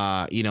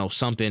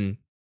 something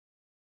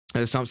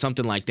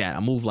like that,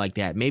 a move like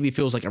that. Maybe it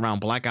feels like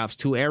around Black Ops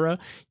 2 era,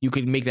 you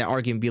could make that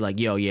argument and be like,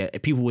 yo, yeah,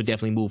 people would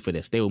definitely move for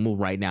this. They would move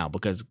right now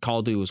because Call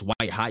of Duty was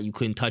white hot. You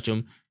couldn't touch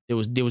them. There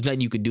was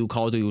nothing you could do.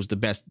 Call of Duty was the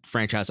best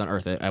franchise on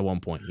earth at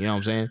one point. You know what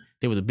I'm saying?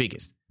 They were the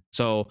biggest.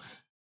 So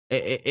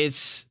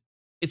it's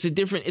a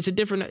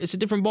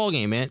different ball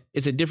game, man.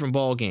 It's a different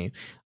ball game.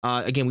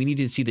 Again, we need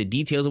to see the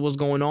details of what's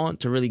going on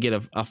to really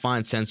get a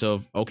fine sense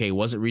of, okay,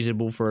 was it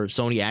reasonable for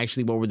Sony?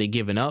 Actually, what were they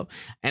giving up?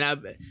 And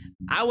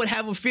I would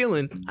have a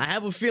feeling. I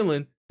have a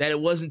feeling that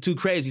it wasn't too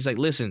crazy. It's like,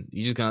 listen,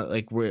 you just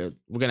gonna we're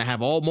gonna have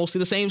mostly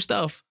the same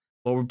stuff,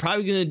 but we're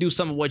probably gonna do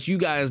some of what you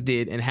guys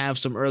did and have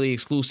some early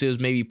exclusives.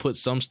 Maybe put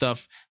some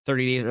stuff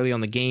 30 days early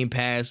on the Game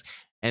Pass.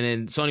 And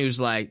then Sony was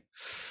like,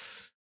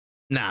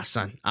 nah,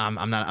 son,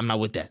 I'm not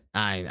with that.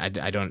 I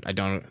don't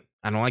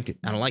like it.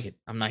 I don't like it.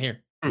 I'm not here.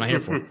 I'm not here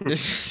for it.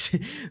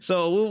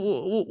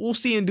 So we'll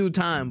see in due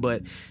time,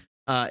 but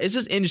it's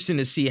just interesting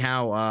to see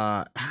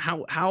how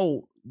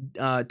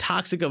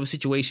toxic of a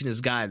situation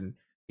has gotten.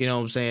 You know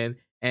what I'm saying?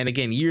 And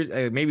again,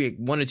 maybe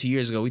 1 or 2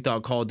 years ago, we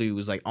thought Call of Duty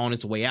was like on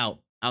its way out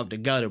the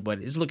gutter,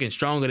 but it's looking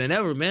stronger than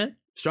ever, man.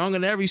 Stronger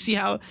than ever. You see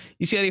how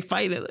they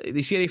fight.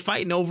 You see how they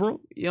fighting over them.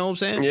 You know what I'm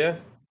saying? Yeah.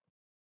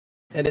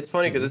 And it's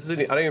funny because I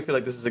don't even feel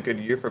like this is a good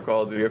year for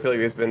Call of Duty. I feel like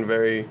it's been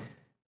very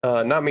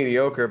not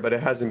mediocre, but it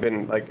hasn't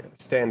been like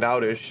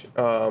standoutish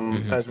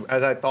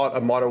as I thought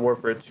a Modern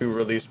Warfare 2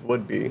 release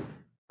would be.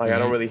 Like I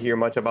don't really hear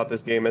much about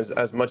this game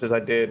as much as I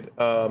did.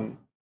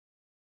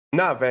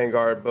 Not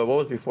Vanguard, but what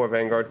was before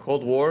Vanguard?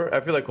 Cold War. I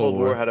feel like Cold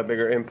War had a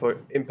bigger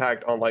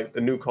impact on like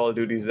the new Call of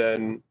Duties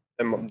than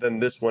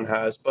this one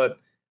has. But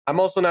I'm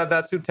also not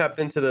that too tapped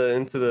into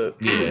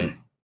the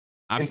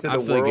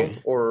world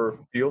or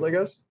field, I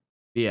guess.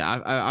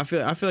 Yeah, I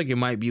feel like it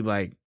might be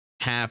like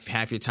half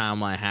your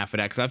timeline, half of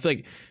that, because I feel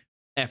like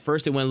at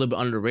first it went a little bit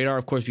under the radar.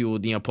 Of course, people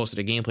posted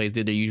their gameplays,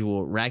 did their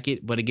usual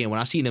racket, but again, when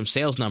I see them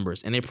sales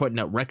numbers and they're putting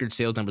up record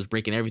sales numbers,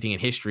 breaking everything in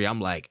history, I'm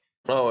like,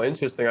 oh,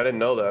 interesting. I didn't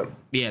know that.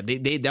 Yeah, they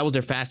that was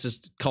their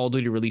fastest Call of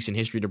Duty release in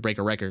history to break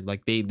a record.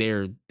 Like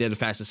they're the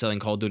fastest selling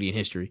Call of Duty in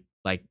history.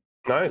 Like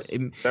nice.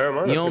 You know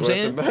what I'm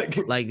saying?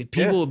 Like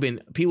people have been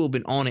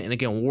on it, and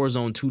again,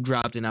 Warzone 2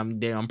 dropped, and I'm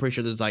pretty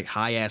sure there's like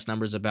high ass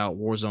numbers about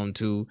Warzone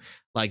 2.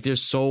 Like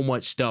there's so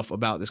much stuff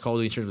about this Call of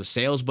Duty in terms of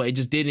sales, but it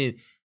just didn't.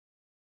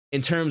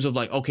 in terms of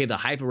like, okay, the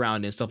hype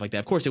around it and stuff like that.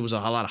 Of course, there was a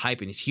lot of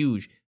hype and it's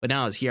huge, but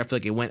now it's here. I feel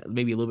like it went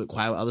maybe a little bit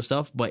quiet with other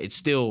stuff, but it's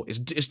still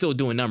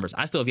doing numbers.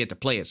 I still have yet to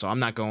play it, so I'm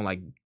not going to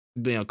like,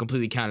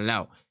 completely count it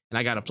out, and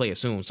I got to play it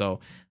soon.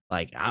 So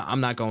like,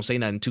 I'm not going to say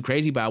nothing too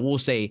crazy, but I will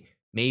say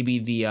maybe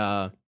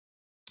the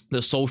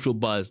social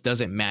buzz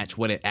doesn't match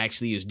what it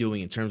actually is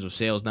doing in terms of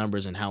sales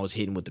numbers and how it's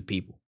hitting with the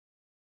people.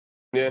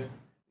 Yeah,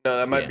 no,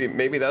 that might be,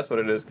 maybe that's what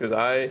it is. Cause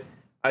I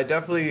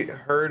definitely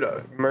heard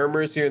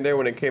murmurs here and there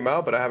when it came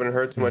out, but I haven't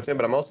heard too much in.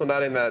 But I'm also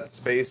not in that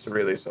space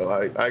really, so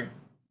I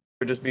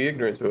would just be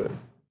ignorant to it.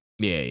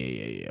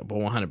 Yeah. But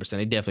 100%,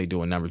 they definitely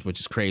doing numbers, which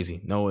is crazy.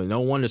 No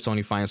wonder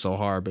Sony finds so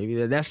hard, baby.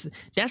 That's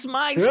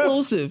my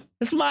exclusive.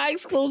 That's my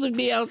exclusive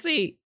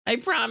DLC. I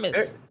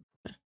promise.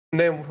 And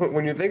then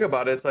when you think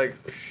about it, it's like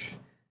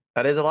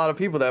that is a lot of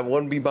people that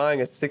wouldn't be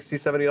buying a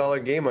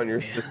 $60-$70 game on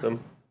your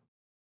system.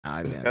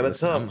 It's kind of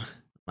tough. I'm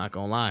not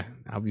gonna lie.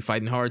 I'll be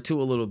fighting hard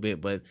too a little bit,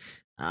 but.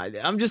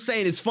 I'm just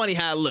saying it's funny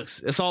how it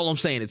looks. That's all I'm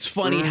saying. It's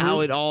funny how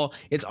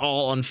it's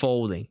all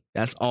unfolding.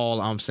 That's all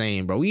I'm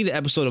saying, bro. We need an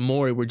episode of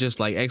Maury where just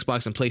like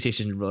Xbox and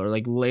PlayStation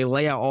like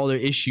lay out all their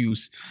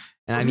issues.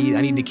 And I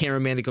need the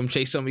cameraman to come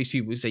chase some of these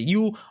people and say,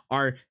 you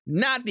are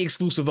not the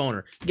exclusive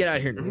owner. Get out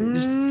of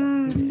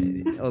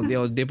here.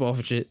 They'll dip off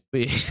and shit.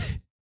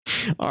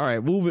 All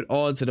right, moving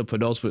on to the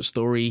penultimate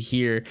story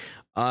here.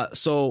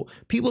 So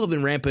people have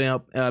been ramping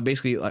up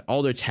basically like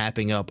all their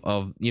tapping up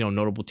of,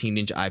 notable Team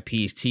Ninja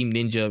IPs. Team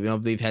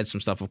Ninja, they've had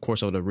some stuff, of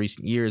course, over the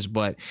recent years,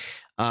 but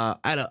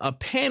at a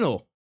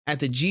panel at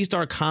the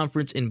G-Star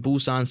conference in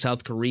Busan,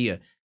 South Korea,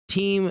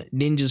 Team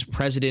Ninja's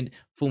president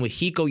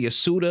Fumihiko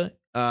Yasuda,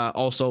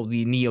 also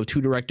the Neo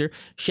 2 director,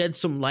 shed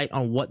some light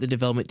on what the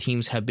development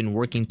teams have been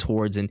working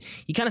towards, and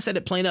he kind of said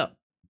it plain up.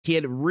 He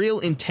had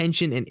real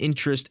intention and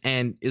interest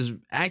and is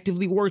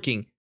actively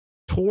working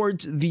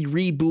towards the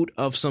reboot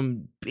of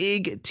some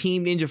big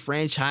Team Ninja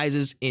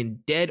franchises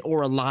in Dead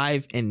or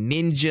Alive and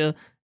Ninja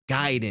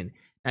Gaiden.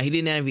 Now, he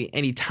didn't have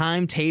any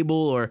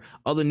timetable or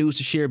other news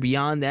to share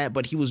beyond that,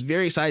 but he was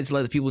very excited to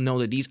let the people know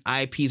that these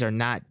IPs are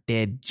not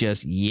dead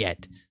just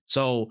yet.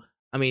 So,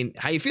 I mean,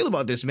 how you feel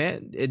about this,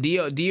 man?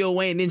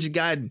 DOA and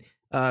Ninja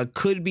Gaiden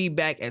could be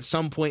back at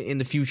some point in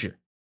the future.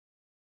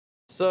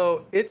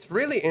 So it's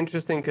really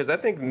interesting because I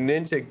think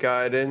Ninja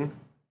Gaiden,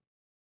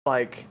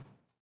 like,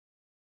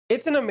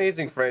 it's an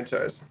amazing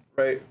franchise,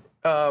 right?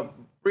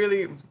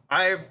 Really,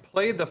 I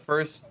played the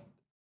first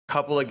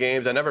couple of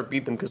games. I never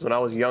beat them because when I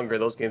was younger,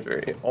 those games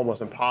were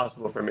almost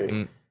impossible for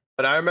me.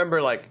 But I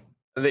remember, like,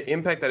 the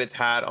impact that it's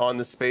had on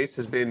the space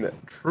has been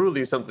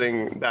truly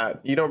something that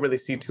you don't really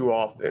see too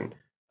often.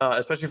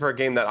 Especially for a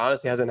game that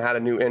honestly hasn't had a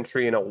new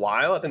entry in a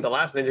while. I think the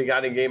last Ninja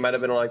Gaiden game might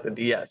have been on like the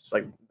DS.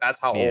 Like that's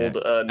how old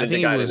Ninja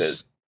Gaiden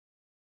is.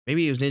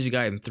 Maybe it was Ninja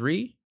Gaiden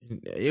 3.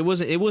 It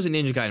wasn't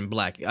Ninja Gaiden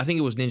Black. I think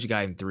it was Ninja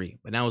Gaiden 3.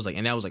 But that was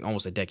like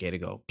almost a decade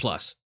ago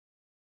plus.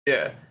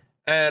 Yeah.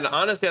 And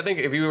honestly, I think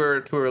if you were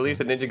to release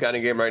a Ninja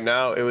Gaiden game right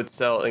now, it would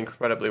sell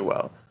incredibly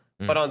well.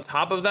 But on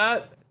top of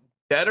that,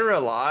 Dead or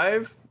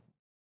Alive,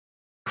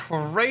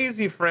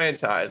 crazy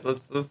franchise.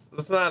 Let's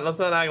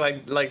not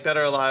act like Dead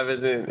or Alive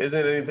isn't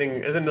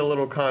a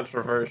little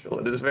controversial.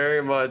 It is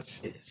very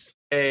much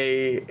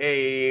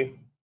a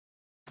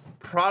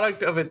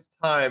product of its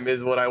time,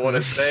 is what I want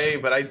to say.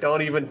 But I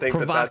don't even think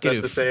that's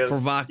to say.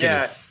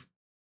 Provocative.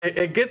 Yeah,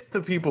 it gets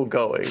the people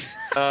going.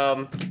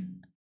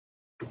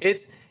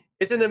 It's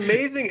an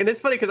amazing, and it's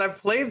funny because I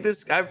played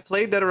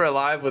Dead or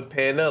Alive with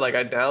Panda. Like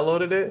I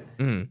downloaded it,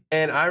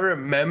 and I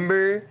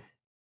remember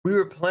we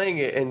were playing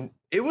it and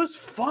it was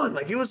fun.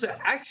 Like it was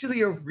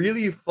actually a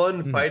really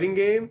fun fighting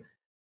game.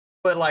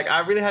 But like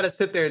I really had to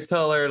sit there and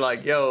tell her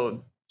like,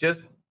 yo,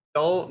 just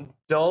don't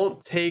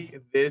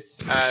take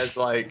this as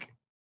like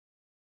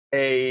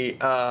a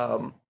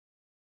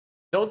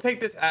don't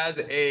take this as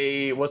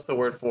a, what's the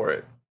word for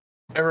it?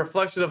 A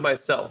reflection of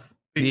myself.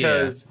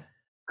 Because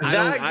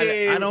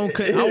I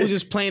was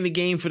just playing the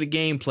game for the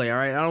gameplay, all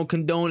right? I don't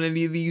condone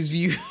any of these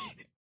views.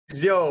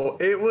 Yo,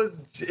 it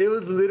was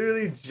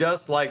literally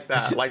just like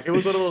that. Like it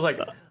was one of those like,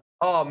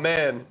 oh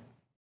man,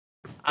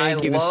 I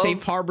give a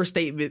safe harbor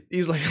statement.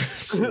 He's like,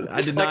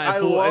 I deny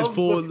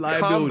full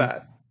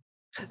liability.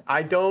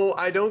 I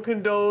don't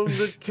condone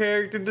the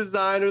character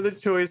design or the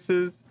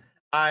choices.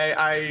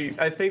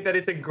 I think that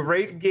it's a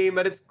great game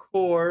at its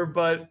core,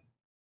 but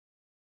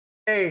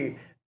hey,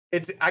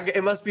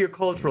 it must be a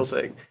cultural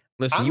thing.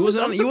 Listen, you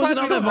wasn't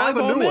on that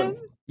volleyball, man.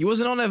 You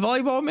wasn't on that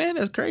volleyball, man.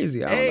 That's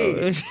crazy.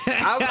 I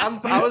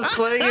was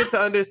playing it to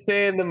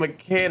understand the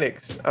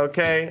mechanics.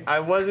 Okay, I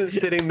wasn't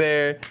sitting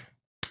there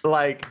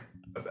like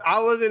I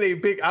was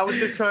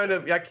just trying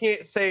to. I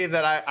can't say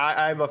that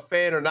I'm a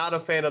fan or not a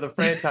fan of the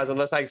franchise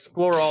unless I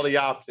explore all the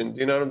options.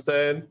 You know what I'm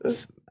saying?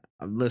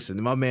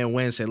 Listen, my man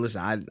Wen said,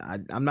 "Listen,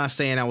 I'm not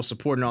saying I was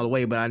supporting all the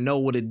way, but I know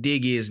what a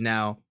dig is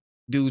now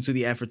due to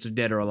the efforts of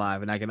Dead or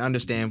Alive, and I can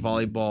understand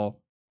volleyball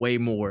way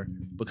more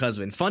because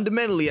of it. And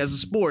fundamentally, as a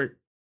sport,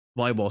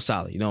 volleyball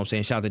solid. You know what I'm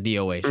saying? Shout out to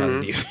DOA. Shout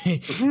out to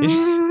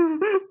DOA.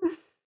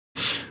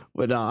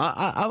 But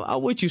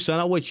I'm with you, son.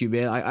 I'm with you,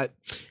 man.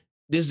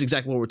 This is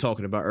exactly what we're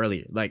talking about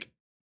earlier. Like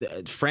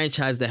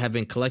franchise that have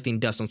been collecting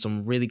dust on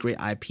some really great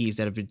IPs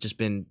that have just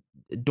been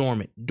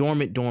dormant. You know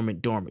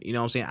what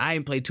I'm saying? I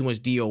ain't played too much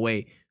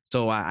DOA,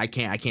 so I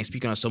can't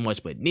speak on it so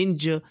much. But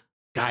Ninja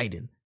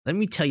Gaiden, let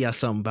me tell y'all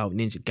something about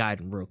Ninja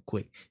Gaiden real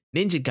quick.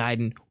 Ninja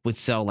Gaiden would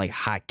sell like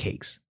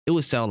hotcakes. It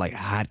would sell like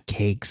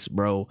hotcakes,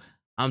 bro.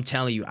 I'm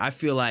telling you, I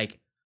feel like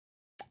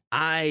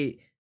I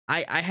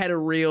had a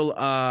real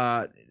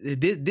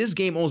this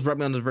game almost brought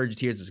me on the verge of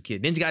tears as a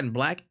kid. Ninja Gaiden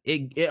Black,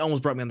 it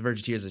almost brought me on the verge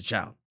of tears as a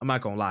child. I'm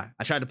not gonna lie.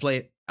 I tried to play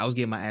it. I was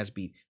getting my ass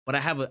beat. But I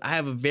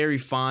have a very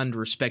fond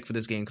respect for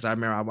this game because I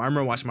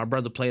remember watching my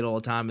brother play it all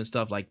the time and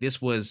stuff. Like, this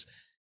was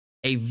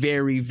a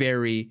very,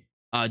 very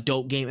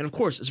dope game. And of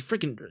course, it's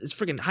freaking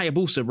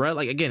Hayabusa, bro.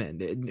 Like,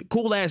 again,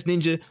 cool ass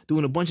ninja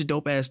doing a bunch of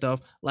dope ass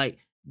stuff. Like,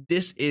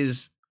 this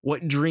is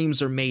what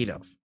dreams are made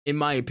of. In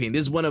my opinion,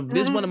 this is one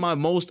of my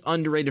most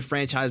underrated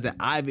franchises that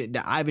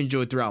I've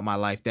enjoyed throughout my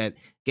life. That,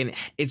 again,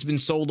 it's been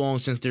so long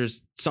since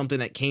there's something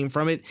that came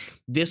from it.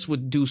 This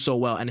would do so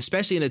well, and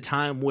especially in a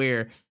time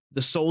where the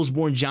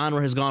Soulsborne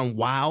genre has gone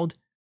wild.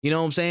 You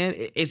know what I'm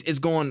saying? It's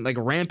going like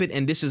rampant,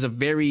 and this is a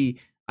very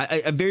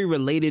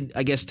related,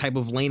 I guess, type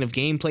of lane of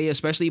gameplay,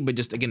 especially. But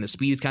just, again, the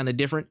speed is kind of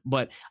different.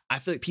 But I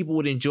feel like people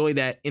would enjoy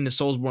that in the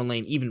Soulsborne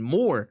lane even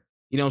more.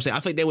 You know what I'm saying? I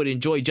think they would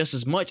enjoy just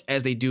as much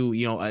as they do,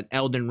 you know, an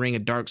Elden Ring, a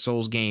Dark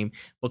Souls game,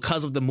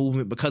 because of the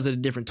movement, because of the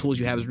different tools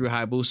you have as Ryu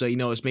Hayabusa. You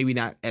know, it's maybe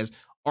not as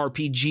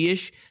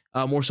RPG-ish,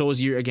 more so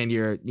as you're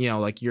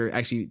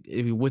actually,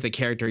 if you're with a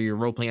character, you're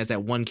role-playing as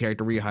that one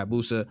character, Ryu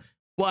Hayabusa.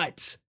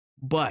 But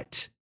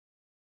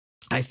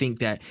I think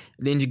that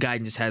Ninja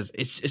Gaiden just has,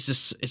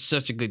 it's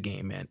such a good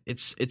game, man.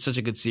 It's such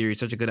a good series,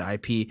 such a good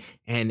IP,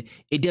 and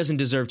it doesn't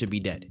deserve to be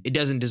dead. It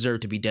doesn't deserve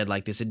to be dead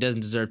like this. It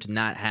doesn't deserve to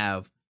not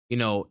have, you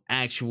know,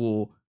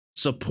 actual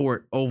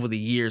support over the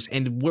years.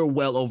 And we're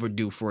well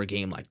overdue for a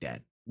game like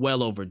that.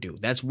 Well overdue.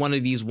 That's one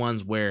of these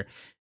ones where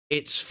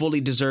it's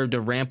fully deserved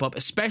to ramp up,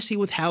 especially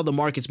with how the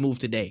markets move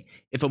today.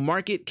 If a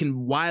market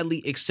can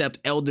widely accept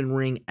Elden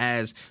Ring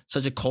as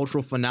such a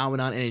cultural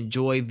phenomenon and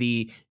enjoy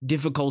the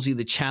difficulty,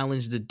 the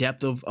challenge, the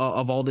depth of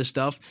all this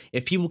stuff,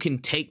 if people can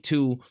take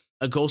to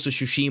a Ghost of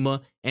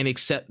Tsushima and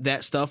accept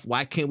that stuff,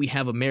 why can't we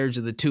have a marriage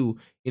of the two?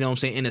 You know what I'm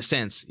saying? In a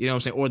sense, you know what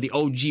I'm saying? Or the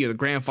OG or the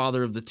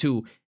grandfather of the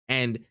two,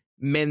 and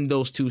mend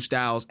those two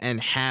styles and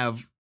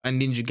have a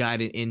Ninja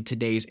Gaiden in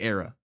today's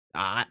era.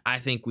 I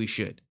think we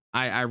should.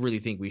 I really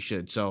think we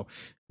should. So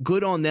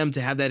good on them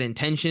to have that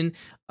intention.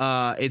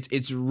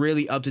 It's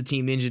really up to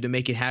Team Ninja to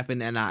make it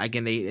happen. And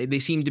again, they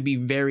seem to be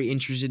very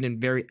interested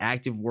and very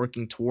active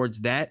working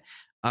towards that.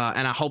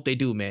 And I hope they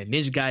do, man.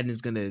 Ninja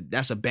Gaiden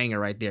that's a banger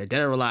right there.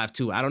 Dead or Alive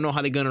too. I don't know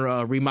how they're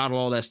gonna remodel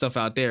all that stuff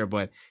out there,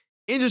 but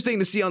interesting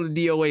to see on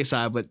the DOA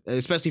side. But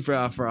especially for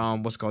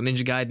what's it called,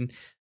 Ninja Gaiden.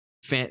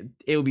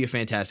 It would be a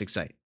fantastic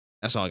sight.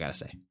 That's all I gotta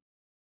say.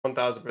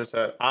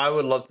 1000%. I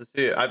would love to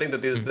see it. I think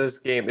that this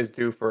game is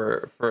due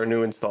for a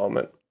new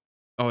installment.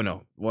 Oh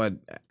no! What?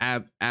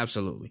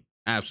 Absolutely.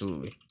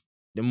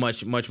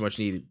 Much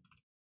needed.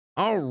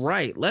 All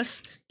right,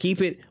 let's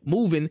keep it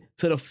moving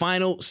to the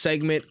final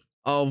segment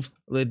of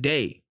the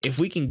day. If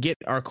we can get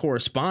our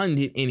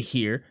correspondent in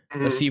here,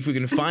 let's see if we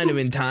can find him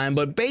in time.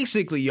 But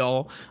basically,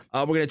 y'all,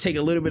 we're going to take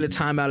a little bit of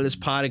time out of this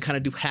pod and kind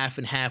of do half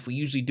and half. We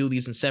usually do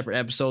these in separate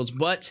episodes.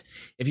 But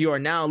if you are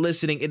now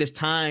listening, it is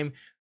time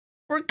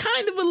for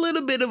kind of a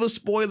little bit of a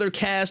spoiler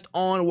cast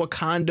on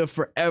Wakanda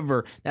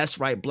Forever. That's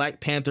right.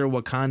 Black Panther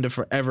Wakanda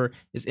Forever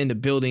is in the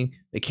building.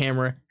 The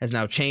camera has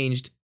now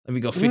changed. Let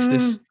me go fix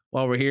this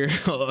while we're here.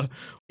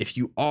 If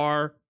you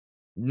are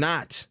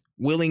not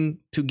willing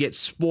to get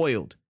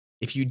spoiled,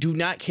 if you do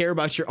not care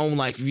about your own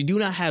life, if you do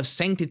not have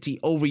sanctity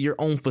over your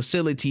own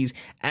facilities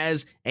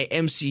as a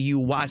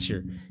MCU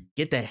watcher,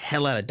 get the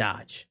hell out of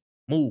Dodge.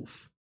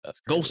 Move.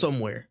 Go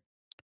somewhere.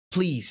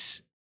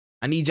 Please.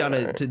 I need y'all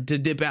to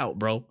dip out,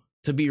 bro.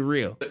 To be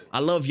real. I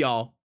love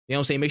y'all. You know what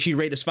I'm saying? Make sure you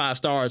rate us 5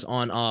 stars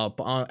on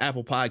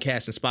Apple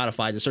Podcasts and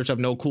Spotify. Just search up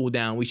No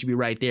Cooldown. We should be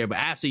right there. But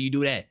after you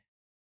do that,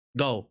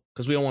 go.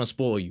 Because we don't want to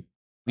spoil you.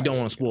 We don't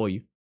want to spoil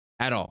you.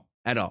 At all.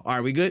 All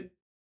right, we good?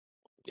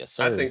 Yes,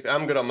 sir. I think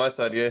I'm good on my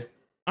side, yeah.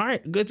 All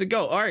right, good to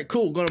go. All right,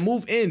 cool. Going to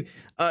move in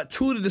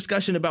to the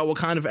discussion about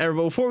Wakanda Forever.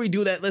 But before we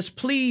do that, let's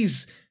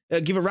please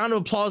give a round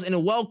of applause and a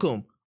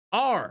welcome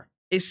our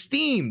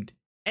esteemed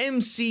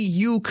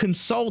MCU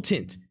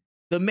consultant,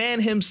 the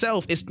man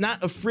himself. It's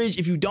not a fridge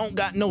if you don't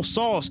got no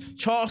sauce.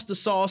 Charles the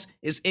Sauce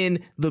is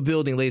in the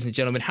building, ladies and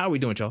gentlemen. How are we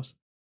doing, Charles?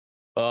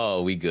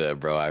 Oh, we good,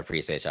 bro. I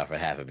appreciate y'all for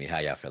having me. How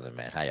y'all feeling,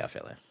 man? How y'all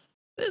feeling?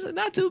 This is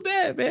not too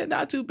bad, man.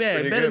 Not too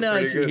bad. Pretty Better good, now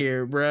pretty that you're good.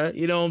 here, bruh.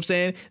 You know what I'm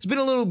saying? It's been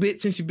a little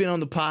bit since you've been on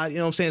the pod. You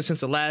know what I'm saying? Since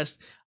the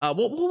last, what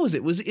was it?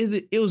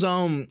 It was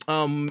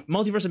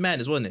Multiverse of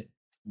Madness, wasn't it?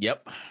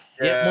 Yep.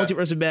 Yeah,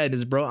 Multiverse of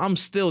Madness, bro. I'm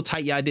still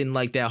tight. Yeah, I didn't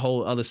like that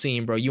whole other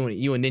scene, bro. You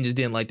and Ninjas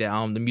didn't like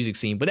that the music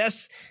scene, but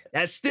that's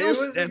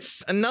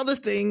another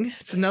thing.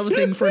 It's another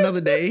thing for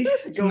another day.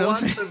 Go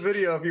watch the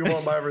video if you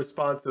want my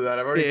response to that.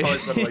 I've already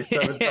talked about it like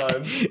 7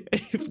 times.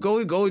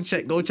 Go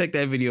check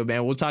that video,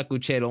 man. We'll talk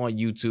with Chad on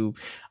YouTube.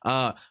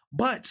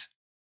 But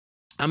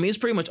I mean, it's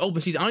pretty much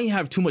open season. I don't even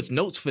have too much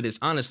notes for this,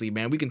 honestly,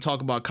 man. We can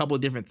talk about a couple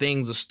of different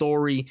things: the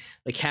story,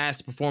 the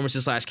cast,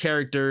 performances /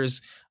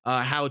 characters,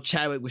 how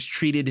Chadwick was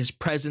treated, his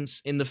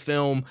presence in the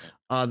film,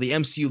 the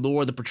MCU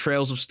lore, the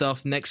portrayals of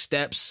stuff, next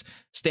steps,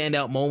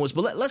 standout moments.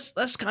 But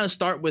let's kind of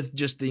start with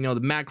just the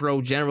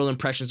macro general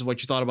impressions of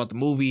what you thought about the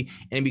movie,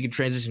 and we can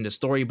transition to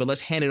story. But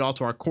let's hand it off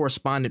to our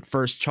correspondent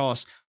first.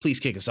 Chauce, please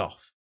kick us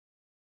off.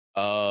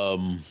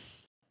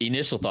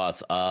 Initial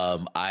thoughts.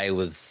 I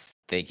was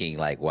thinking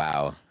like,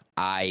 wow.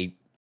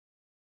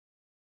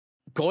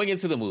 Going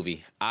into the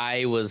movie,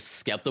 I was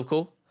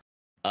skeptical.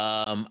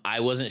 I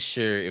wasn't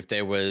sure if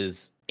there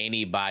was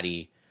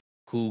anybody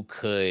who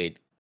could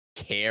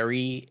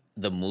carry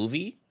the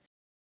movie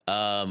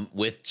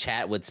with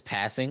Chadwick's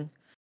passing,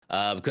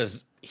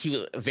 because he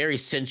was very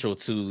central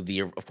to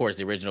of course,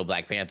 the original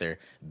Black Panther,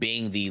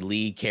 being the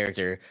lead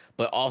character,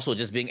 but also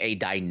just being a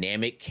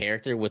dynamic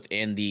character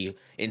within the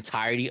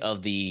entirety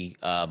of the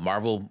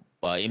Marvel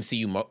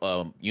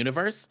MCU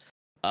universe.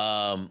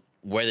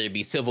 Whether it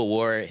be Civil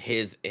War,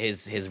 his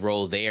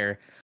role there,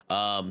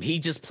 he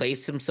just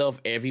placed himself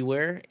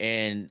everywhere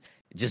and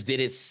just did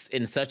it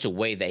in such a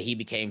way that he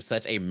became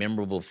such a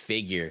memorable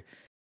figure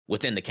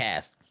within the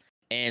cast.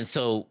 And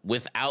so,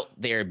 without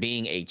there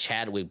being a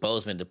Chadwick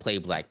Boseman to play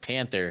Black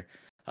Panther,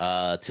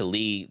 to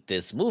lead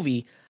this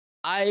movie,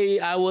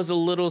 I was a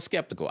little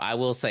skeptical, I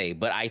will say.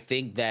 But I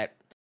think that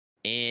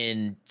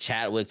in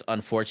Chadwick's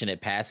unfortunate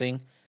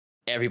passing,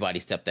 everybody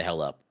stepped the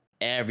hell up.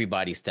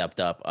 Everybody stepped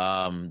up.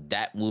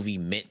 That movie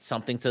meant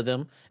something to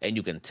them, and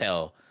you can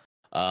tell.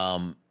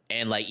 And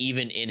like,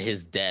 even in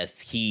his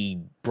death, he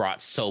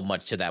brought so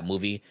much to that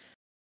movie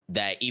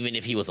that even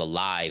if he was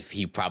alive,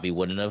 he probably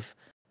wouldn't have,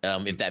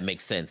 if that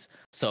makes sense.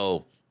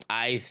 So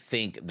I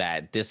think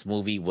that this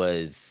movie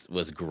was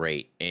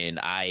great, and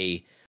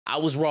I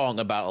was wrong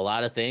about a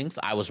lot of things.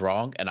 I was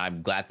wrong, and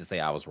I'm glad to say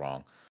I was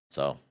wrong.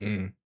 So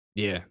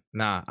yeah,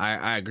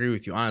 I agree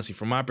with you. Honestly,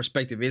 from my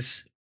perspective,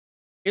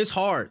 it's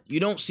hard. You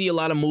don't see a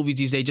lot of movies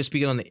these days just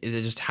speaking on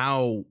just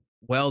how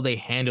well they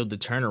handled the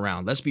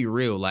turnaround. Let's be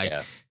real. Like,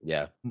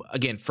 yeah.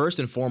 Again, first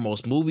and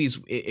foremost, movies,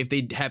 if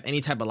they have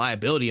any type of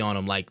liability on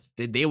them, like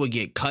they would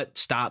get cut,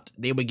 stopped,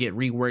 they would get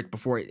reworked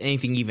before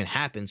anything even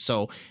happened.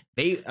 So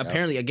they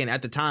apparently, again,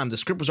 at the time, the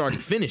script was already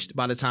finished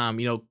by the time,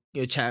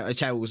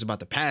 Chadwick was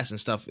about to pass and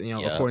stuff,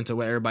 according to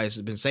what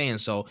everybody's been saying.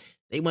 So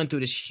they went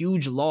through this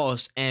huge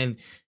loss, and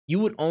you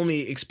would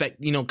only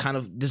expect, kind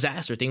of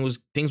disaster. Things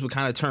would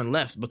kind of turn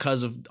left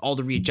because of all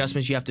the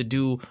readjustments you have to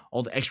do,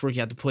 all the extra work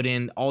you have to put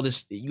in, all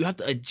this. You have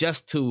to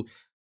adjust to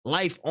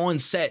life on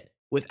set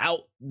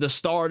without the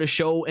star of the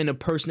show and the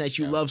person that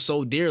you love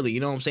so dearly. You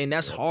know what I'm saying?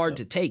 That's hard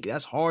to take.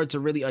 That's hard to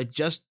really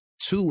adjust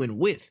to and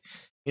with.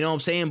 You know what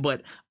I'm saying?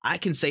 But I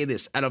can say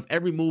this: out of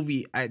every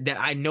movie that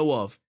I know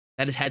of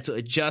that has had to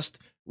adjust,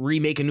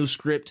 remake a new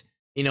script,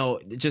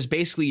 just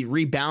basically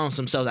rebalance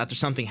themselves after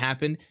something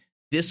happened,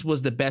 this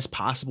was the best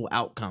possible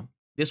outcome.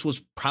 This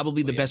was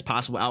probably the best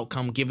possible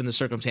outcome given the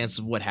circumstances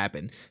of what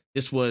happened.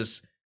 This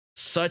was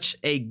such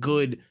a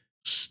good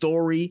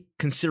story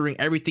considering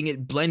everything.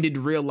 It blended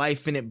real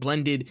life, and it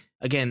blended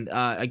again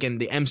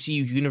the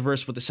MCU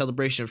universe with the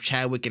celebration of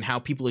Chadwick and how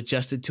people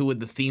adjusted to it.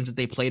 The themes that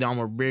they played on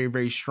were very,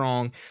 very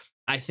strong.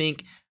 I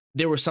think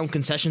there were some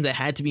concessions that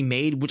had to be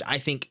made, which I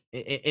think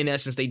in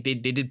essence they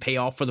did pay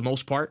off for the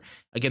most part.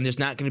 Again, there's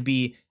not going to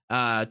be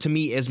to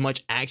me as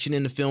much action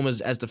in the film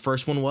as the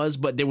first one was,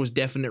 but there was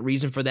definite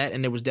reason for that,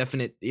 and there was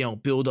definite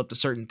build up to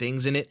certain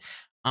things in it.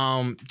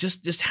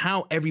 Just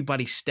how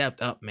everybody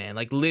stepped up, man.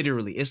 Like,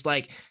 literally, it's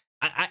like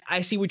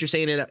I see what you're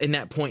saying in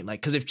that point.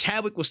 Like, because if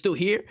Chadwick was still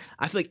here,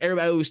 I feel like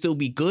everybody would still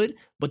be good,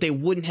 but they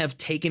wouldn't have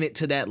taken it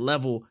to that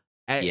level.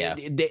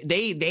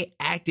 They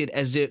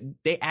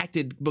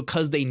acted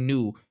because they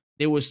knew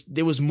there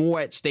was more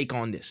at stake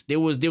on this. There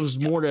was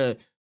more to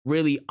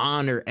really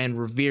honor and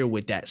revere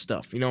with that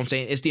stuff. You know what I'm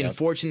saying? It's the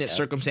unfortunate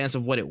circumstance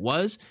of what it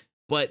was,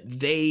 but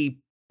they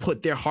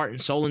put their heart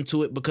and soul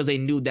into it because they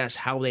knew that's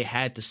how they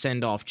had to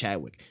send off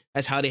Chadwick.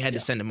 That's how they had to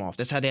send him off.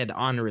 That's how they had to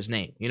honor his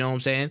name. You know what I'm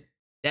saying?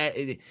 That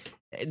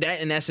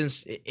in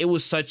essence, it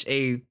was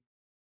a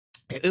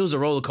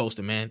roller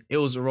coaster, man. It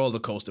was a roller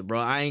coaster, bro.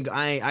 I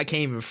can't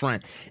even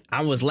front.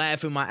 I was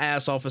laughing my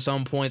ass off at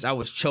some points. I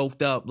was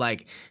choked up.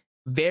 Like,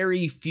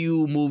 very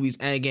few movies,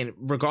 and again,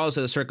 regardless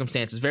of the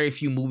circumstances, very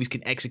few movies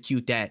can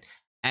execute that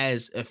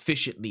as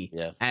efficiently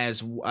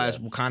as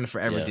Wakanda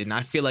Forever did. And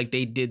I feel like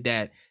they did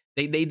that.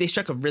 They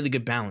struck a really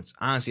good balance.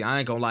 Honestly, I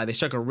ain't gonna lie. They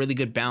struck a really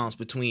good balance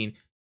between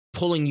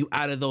pulling you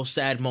out of those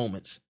sad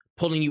moments,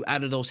 pulling you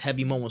out of those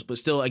heavy moments, but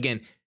still, again,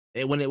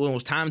 when it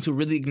was time to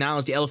really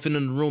acknowledge the elephant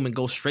in the room and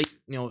go straight,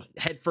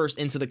 head first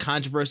into the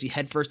controversy,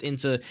 head first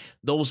into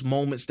those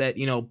moments that,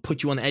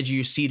 put you on the edge of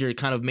your seat or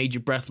kind of made you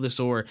breathless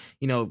or,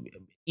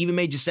 even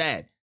made you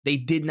sad. They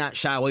did not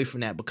shy away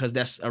from that because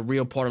that's a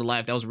real part of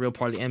life. That was a real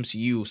part of the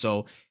MCU.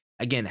 So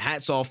again,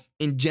 hats off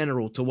in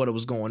general to what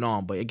was going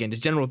on. But again, the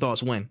general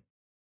thoughts when.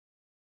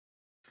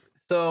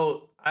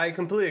 So I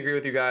completely agree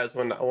with you guys.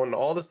 When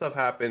all this stuff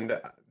happened,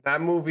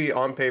 that movie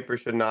on paper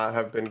should not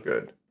have been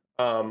good.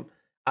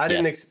 I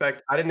didn't Yes.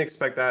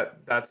 expect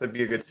that to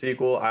be a good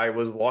sequel. I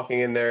was walking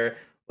in there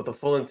with the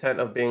full intent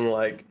of being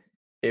like,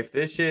 if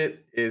this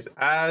shit is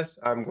ass,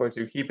 I'm going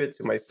to keep it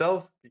to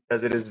myself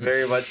because it is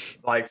very much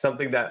like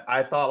something that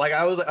I thought like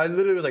I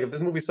literally was like, if this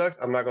movie sucks,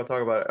 I'm not gonna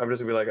talk about it. I'm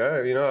just gonna be like,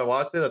 all right, I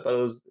watched it. I thought it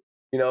was,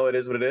 it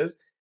is what it is.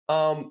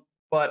 Um,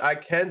 but I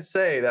can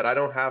say that I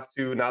don't have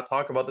to not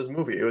talk about this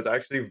movie. It was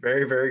actually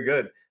very, very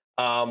good.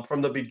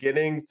 From the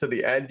beginning to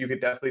the end, you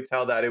could definitely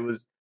tell that it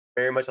was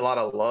very much a lot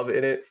of love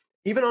in it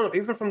even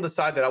from the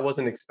side that I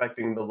wasn't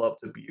expecting the love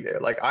to be there.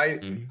 Like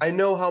Mhm. I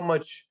know how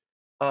much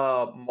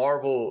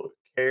Marvel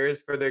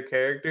cares for their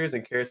characters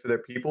and cares for their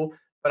people,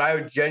 but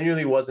I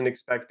genuinely wasn't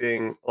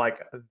expecting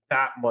like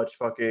that much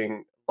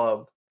fucking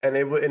love. And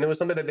it was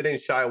something that they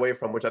didn't shy away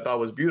from, which I thought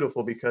was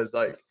beautiful because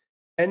like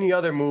any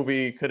other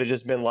movie could have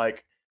just been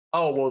like,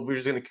 oh well, we're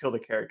just gonna kill the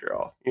character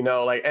off,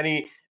 like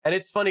any. And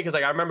it's funny because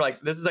like I remember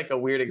like this is like a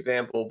weird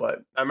example,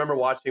 but I remember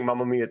watching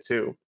Mamma Mia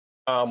 2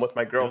 with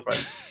my Yep.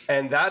 girlfriend,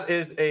 and that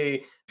is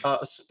a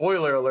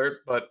spoiler alert,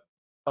 but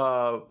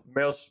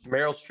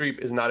Meryl Streep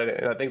is not in it,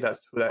 and I think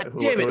that's who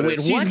Damn it! it Wait,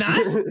 is. She's what?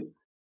 not?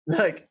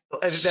 Like,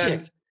 and then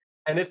Shit.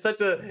 and it's such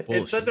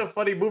Bullshit. a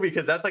funny movie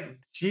because that's like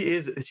she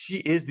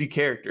is the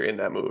character in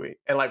that movie,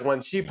 and like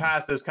when she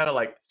passed, it was kind of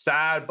like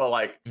sad, but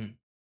like Mm.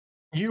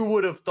 you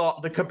would have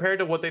thought that compared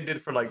to what they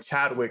did for like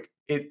Chadwick,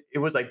 it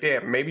was like,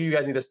 damn, maybe you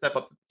guys need to step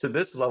up to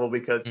this level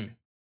because Mm.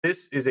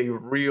 this is a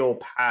real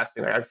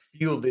passing. Like, I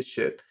feel this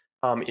shit.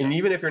 And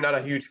even if you're not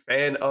a huge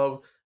fan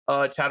of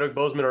Chadwick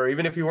Boseman, or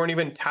even if you weren't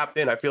even tapped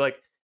in, I feel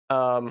like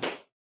um,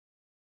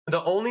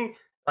 the only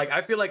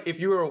I feel like if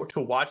you were to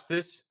watch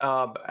this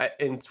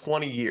in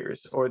 20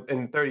 years or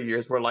in 30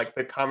 years, where like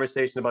the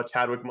conversation about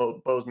Chadwick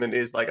Boseman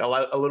is like a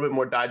little bit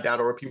more died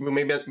down, or people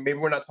maybe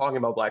we're not talking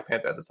about Black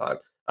Panther at the time.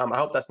 I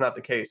hope that's not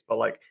the case, but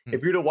like Mm.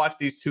 if you're to watch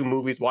these two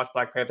movies, watch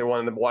Black Panther 1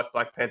 and then watch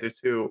Black Panther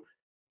 2,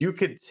 you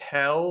could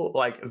tell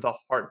like the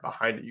heart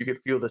behind it. You could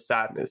feel the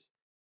sadness.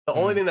 The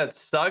only Mm. thing that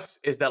sucks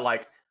is that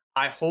like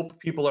I hope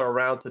people are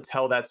around to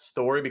tell that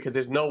story, because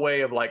there's no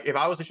way of like if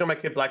I was to show my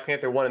kid Black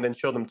Panther 1 and then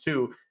show them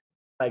 2,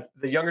 like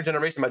the younger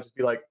generation might just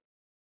be like,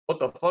 what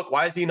the fuck?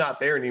 Why is he not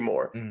there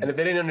anymore? Mm. And if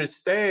they didn't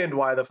understand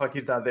why the fuck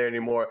he's not there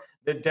anymore,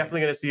 they're definitely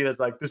gonna see it as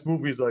like this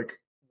movie's like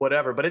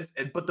whatever. But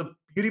the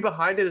beauty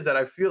behind it is that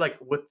I feel like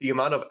with the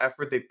amount of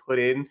effort they put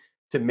in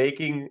to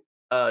making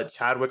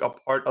Chadwick a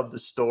part of the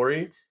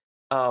story,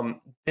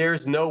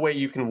 there's no way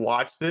you can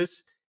watch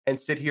this and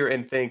sit here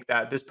and think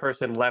that this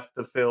person left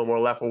the film or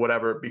left or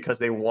whatever because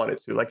they wanted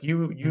to. Like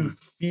you Mm.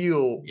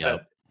 feel that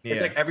Yep. it's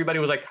Yeah. like everybody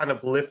was like kind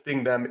of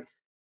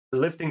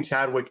lifting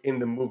Chadwick in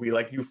the movie.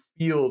 Like you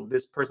feel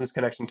this person's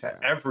connection to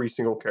every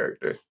single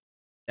character.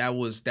 That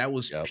was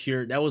Yep.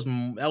 pure. That was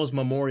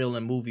memorial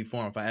in movie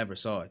form if I ever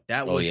saw it.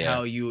 That Oh, was yeah.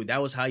 how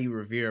you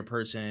revere a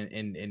person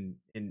in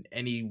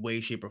any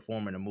way, shape, or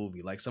form in a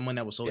movie. Like someone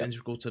that was so Yep.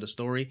 integral to the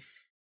story.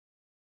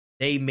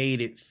 They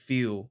made it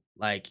feel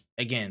like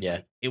again, Yeah.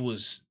 like it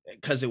was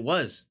because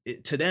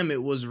to them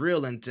it was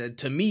real, and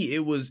to me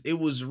it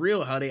was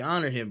real how they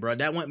honored him, bro.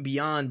 That went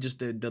beyond just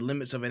the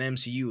limits of an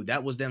MCU.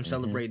 That was them Mhm.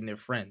 celebrating their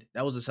friend.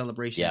 That was a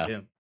celebration Yeah. of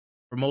him.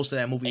 For most of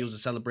that movie, it was a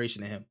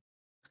celebration of him.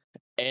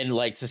 And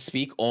like to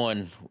speak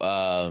on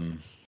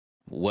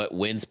what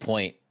Wynn's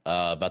point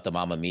about the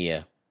Mamma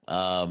Mia,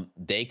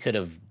 they could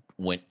have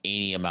went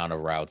any amount of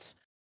routes.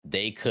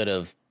 They could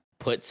have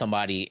put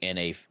somebody in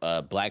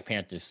a Black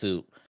Panther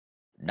suit,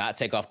 not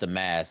take off the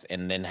mask,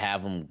 and then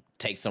have them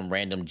take some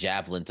random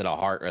javelin to the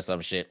heart or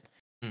some shit.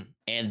 Mm.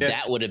 And Yeah.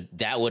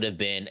 that would have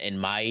been in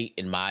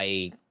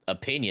my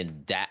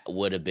opinion, that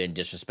would have been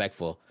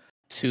disrespectful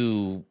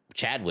to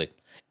Chadwick.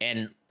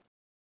 And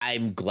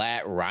I'm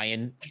glad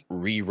Ryan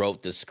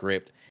rewrote the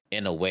script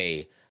in a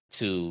way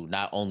to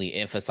not only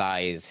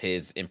emphasize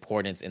his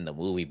importance in the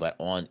movie, but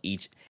on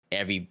each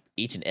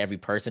and every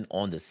person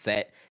on the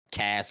set,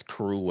 cast,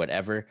 crew,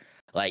 whatever.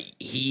 Like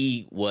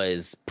he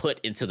was put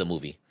into the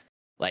movie.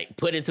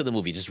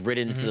 Just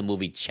written into the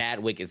movie.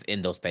 Chadwick is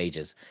in those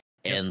pages.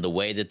 Yep. And the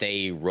way that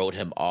they wrote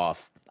him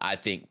off, I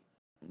think,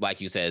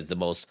 like you said, is the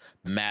most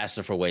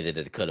masterful way that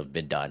it could have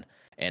been done.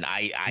 And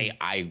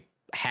I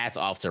hats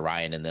off to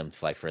Ryan and them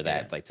for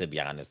that, Yeah. like, to be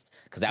honest,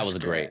 because that That's was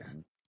great.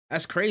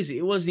 That's crazy.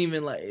 It wasn't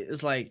even like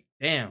it's like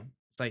damn.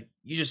 It's like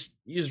you just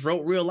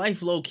wrote real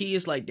life low key.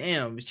 It's like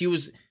damn. She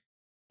was,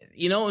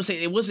 you know what I'm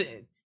saying.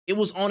 It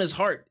was on his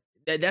heart.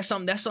 That's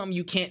something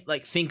you can't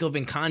like think of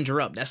and conjure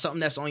up. That's something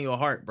that's on your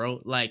heart,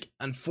 bro. Like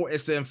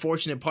it's the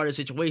unfortunate part of the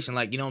situation.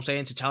 Like, you know what I'm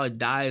saying? T'Challa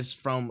dies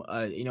from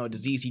a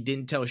disease he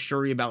didn't tell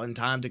Shuri about in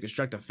time to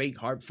construct a fake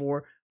heart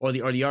for, or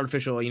the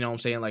artificial, you know what I'm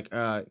saying, like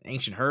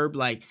ancient herb.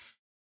 Like,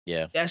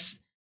 Yeah. that's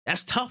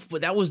tough,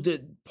 but that was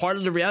the part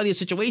of the reality of the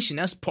situation.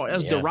 That's Yeah.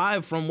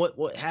 derived from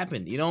what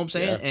happened. You know what I'm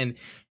saying? Yeah. And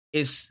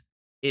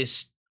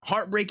it's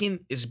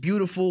heartbreaking. It's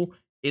beautiful.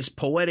 It's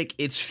poetic.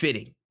 It's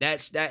fitting.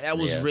 That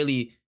was Yeah.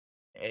 really,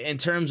 in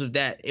terms of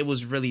that, it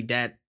was really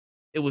that.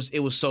 It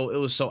was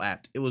so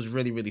apt. It was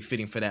really, really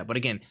fitting for that. But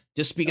again,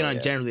 just speaking on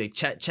yeah. generally,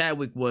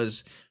 Chadwick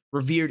was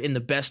revered in the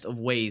best of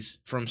ways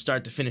from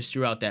start to finish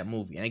throughout that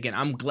movie. And again,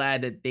 I'm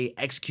glad that they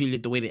executed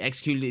it the way they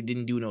executed it.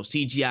 Didn't do no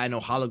CGI, no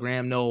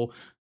hologram, no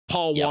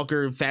Paul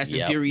Walker, Fast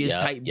and Furious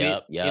type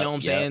bit. You know what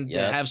I'm saying?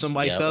 To have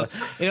somebody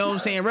stuff. You know what I'm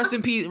saying? Rest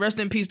in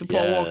peace to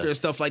Paul Walker and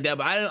stuff like that.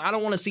 But I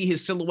don't want to see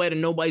his silhouette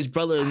and nobody's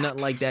brother or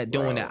nothing like that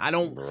doing that. I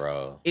don't.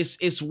 Bro.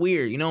 It's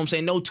weird. You know what I'm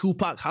saying? No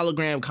Tupac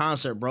hologram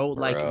concert, bro.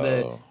 Like you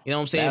know what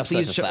I'm saying? That's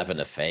Please such a slap in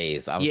the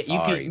face. I'm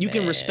sorry, you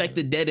can respect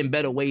the dead in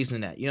better ways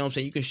than that. You know what I'm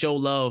saying? You can show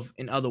love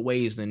in other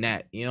ways than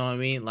that. You know what I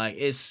mean? Like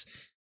it's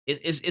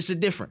a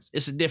difference.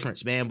 It's a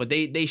difference, man. But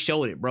they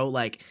showed it, bro.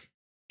 Like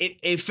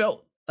it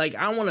felt. Like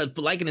I don't want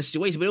to liken the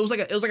situation, but it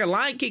was like a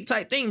Lion King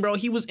type thing, bro.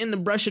 He was in the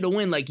brush of the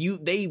wind. Like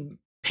they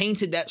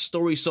painted that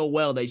story so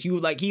well that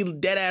he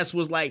dead ass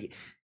was like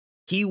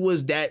he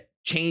was that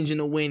change in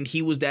the wind.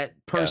 He was that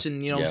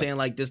person, you know what I'm saying?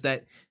 Like this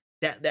that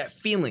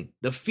feeling.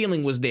 The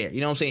feeling was there. You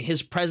know what I'm saying?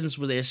 His presence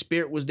was there, his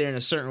spirit was there in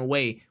a certain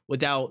way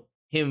without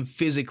him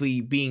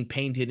physically being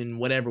painted in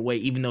whatever way,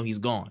 even though he's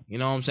gone. You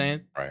know what I'm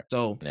saying? Right.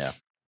 So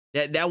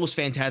that was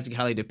fantastic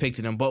how they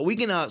depicted him. But we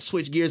can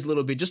switch gears a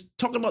little bit, just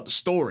talking about the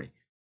story.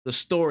 The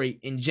story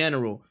in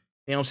general,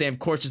 you know what I'm saying? Of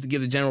course, just to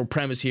give the general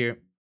premise here,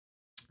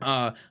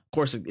 of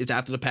course, it's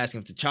after the passing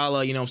of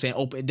T'Challa, you know what I'm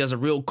saying? It does a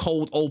real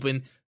cold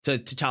open to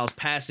T'Challa's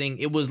passing.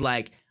 It was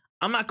like,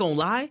 I'm not gonna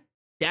lie,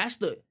 this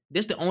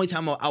the only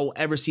time I will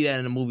ever see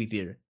that in a movie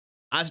theater.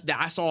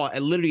 I saw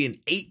literally an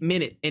 8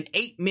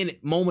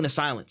 minute moment of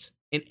silence.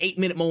 An 8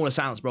 minute moment of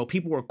silence, bro.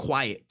 People were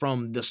quiet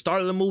from the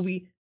start of the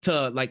movie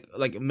to like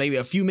maybe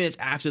a few minutes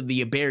after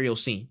the burial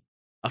scene.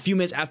 A few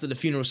minutes after the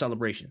funeral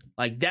celebration.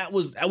 Like it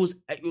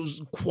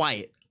was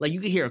quiet. Like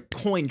you could hear a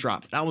coin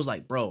drop. And I was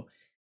like, bro,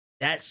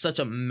 that's such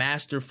a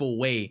masterful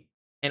way.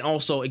 And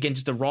also, again,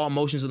 just the raw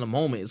emotions of the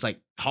moment. It's like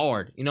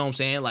hard. You know what I'm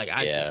saying? Like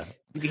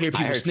you can hear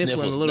people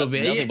sniffling a little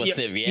bit.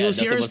 You was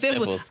hearing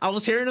sniffling. I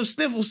was hearing them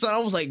sniffle. So I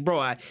was like,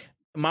 bro,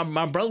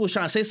 my brother was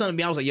trying to say something to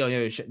me. I was like,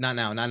 yo, not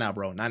now,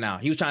 bro, not now.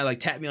 He was trying to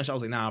like tap me on. I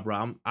was like, nah,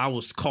 bro. I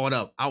was caught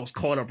up.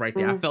 Right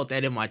there. I felt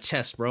that in my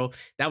chest, bro.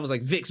 That was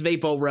like Vicks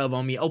Vapo rub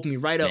on me. Opened me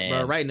right up,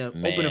 bro. Right in the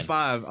open to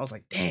 5. I was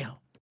like, damn.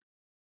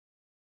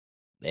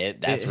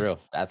 That's real.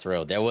 That's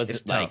real. There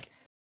was like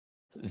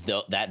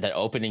that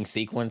opening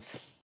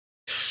sequence.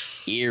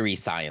 Eerie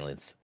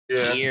silence.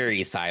 Yeah.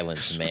 Eerie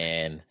silence,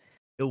 man.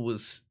 It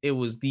was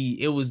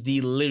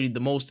literally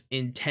the most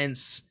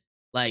intense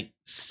like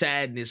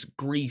sadness,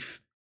 grief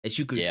that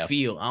you could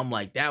feel. I'm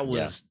like, that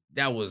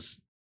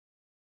was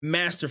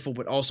masterful,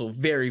 but also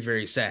very,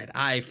 very sad.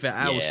 I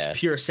was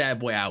pure sad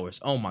boy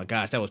hours. Oh my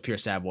gosh, that was pure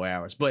sad boy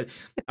hours. But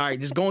all right,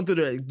 just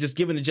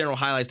giving the general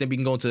highlights, then we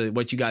can go into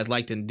what you guys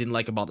liked and didn't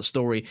like about the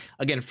story.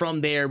 Again,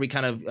 from there, we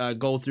kind of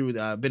go through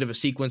a bit of a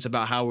sequence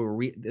about how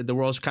the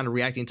world's kind of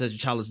reacting to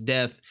T'Challa's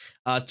death,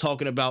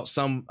 talking about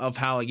some of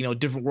how,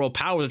 different world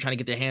powers are trying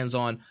to get their hands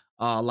on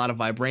a lot of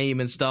vibranium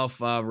and stuff.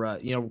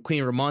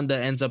 Queen Ramonda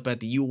ends up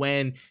at the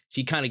UN.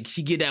 She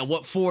get that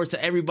what for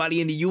to everybody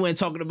in the UN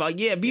talking about,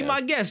 be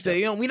my guest.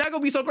 We're not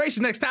gonna be so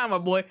gracious next time, my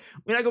boy.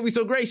 We're not gonna be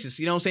so gracious.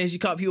 You know what I'm saying? She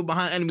caught people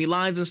behind enemy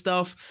lines and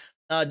stuff.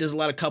 There's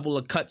a couple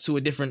of cuts to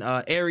different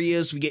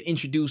areas. We get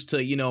introduced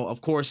to,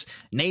 of course,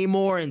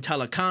 Namor and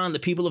Talokan, the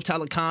people of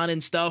Talokan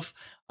and stuff.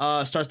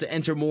 Starts to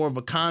enter more of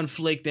a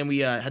conflict. Then we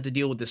had to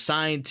deal with the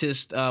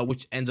scientist,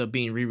 which ends up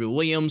being Riri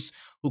Williams,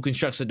 who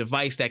constructs a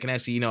device that can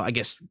actually,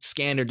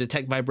 scan or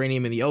detect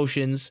vibranium in the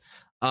oceans.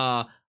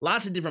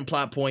 Lots of different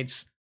plot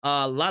points.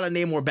 A lot of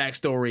Namor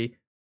backstory.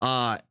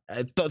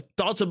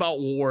 Thoughts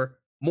about war.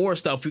 More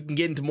stuff. We can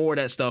get into more of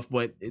that stuff,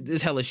 but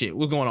it's hella shit.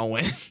 What's going on,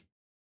 Wayne?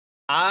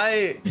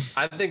 I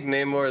think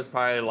Namor is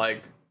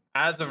probably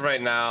as of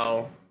right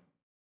now,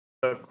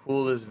 the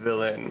coolest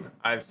villain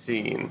I've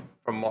seen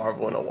from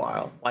Marvel in a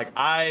while.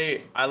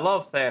 I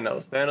love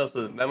Thanos. That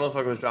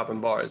motherfucker was dropping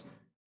bars,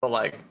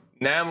 but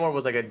Namor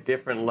was a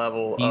different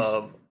level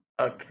of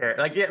a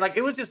character.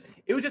 It was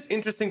just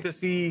interesting to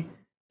see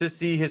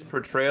his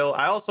portrayal.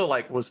 I also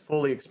was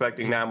fully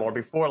expecting Namor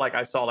before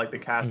I saw the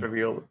cast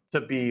reveal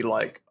to be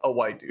a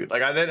white dude.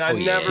 I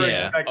never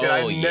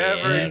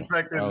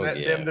expected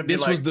them to be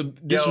this was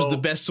the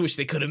best switch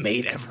they could have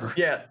made ever.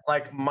 Yeah,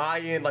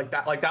 Mayan,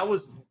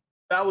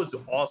 that was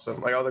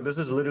awesome. I was like, this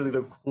is literally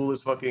the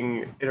coolest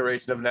fucking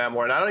iteration of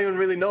Namor. And I don't even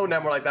really know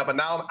Namor like that, but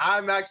now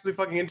I'm actually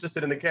fucking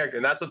interested in the character.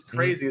 And that's what's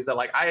crazy is that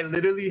I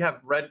literally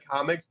have read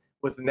comics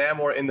with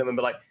Namor in them and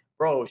be like,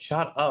 bro,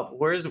 shut up.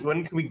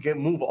 When can we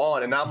move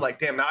on? And now I'm like,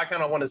 damn, now I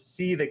kind of want to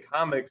see the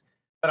comics.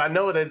 But I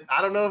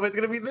don't know if it's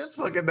gonna be this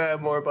fucking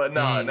Namor, but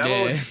no,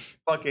 Namor was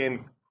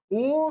fucking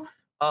cool.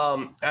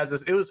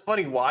 It was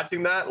funny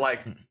watching that.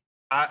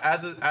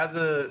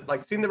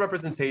 Seeing the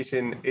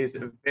representation is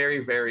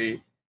very,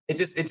 very.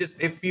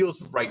 It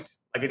feels right.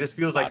 It just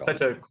feels like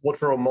such a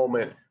cultural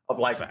moment of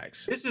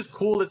facts. It's just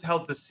cool as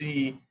hell to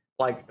see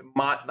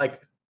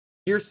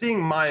you're seeing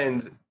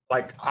Mayans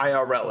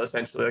IRL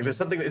essentially.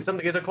 It's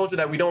a culture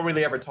that we don't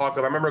really ever talk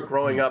of. I remember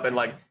growing up and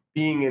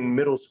being in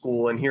middle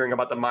school and hearing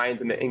about the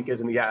Mayans and the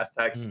Incas and the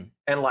Aztecs.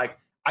 And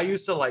I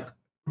used to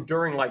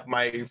during like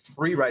my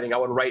free writing, I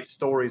would write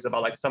stories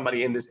about like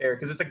somebody in this area,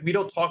 because it's like we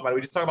don't talk about it.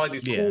 We just talk about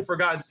like these cool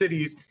forgotten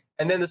cities,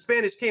 and then the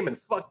Spanish came and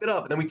fucked it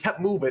up, and then we kept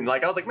moving.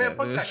 Like I was like, man,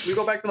 fuck that. Can we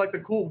go back to like the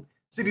cool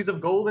cities of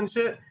gold and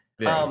shit?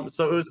 Yeah.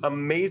 So it was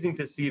amazing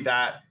to see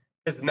that,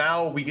 because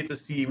now we get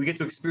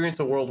to experience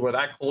a world where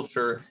that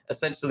culture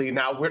essentially,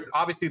 now we're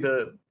obviously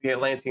the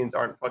Atlanteans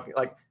aren't fucking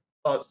like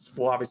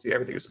well, obviously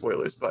everything is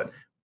spoilers, but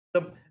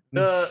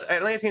the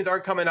Atlanteans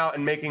aren't coming out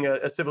and making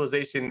a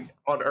civilization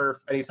on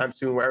Earth anytime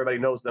soon where everybody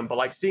knows them. But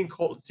like seeing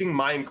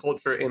Mayan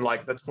culture in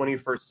like the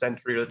 21st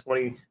century or the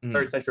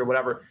 23rd century or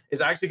whatever is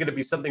actually going to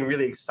be something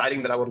really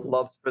exciting that I would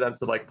love for them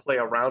to like play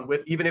around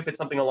with, even if it's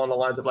something along the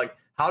lines of like,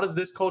 how does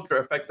this culture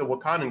affect the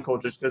Wakandan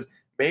cultures? Because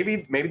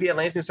maybe the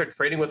Atlanteans start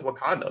trading with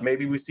Wakanda.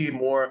 Maybe we see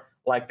more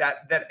like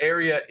that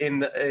area in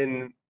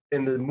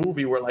the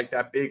movie where like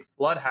that big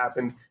flood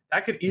happened.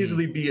 That could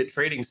easily be a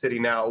trading city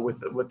now with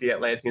the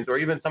Atlanteans, or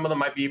even some of them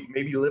might be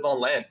maybe live on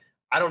land.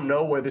 I don't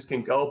know where this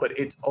can go, but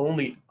it's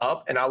only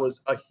up. And I was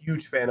a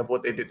huge fan of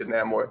what they did to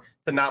Namor,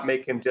 to not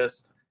make him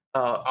just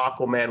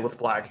Aquaman with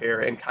black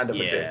hair and kind of a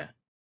dick.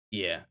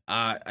 Yeah.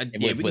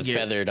 With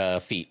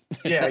feathered feet.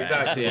 Yeah,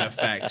 exactly. Yeah,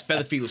 facts.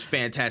 Feather feet was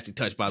fantastic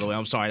touch, by the way.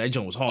 I'm sorry, that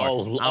joint was hard.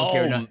 I don't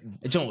care.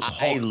 That joint was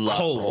hard.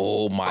 Cold.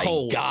 Oh my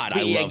god,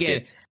 I loved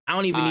it. I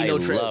don't even need no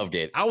loved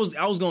it. I was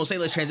gonna say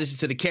let's transition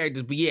to the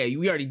characters, but yeah,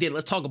 we already did.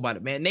 Let's talk about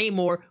it, man.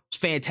 Namor was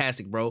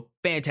fantastic, bro.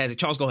 Fantastic.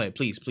 Charles, go ahead,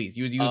 please.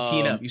 You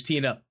teeing up. You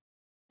teeing up.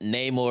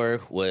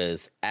 Namor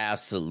was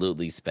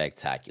absolutely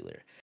spectacular.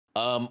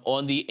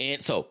 On the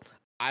end, so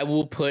I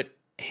will put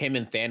him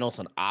and Thanos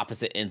on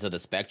opposite ends of the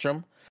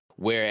spectrum,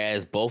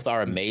 whereas both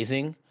are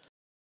amazing.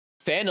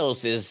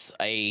 Thanos is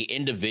a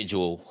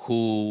individual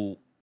who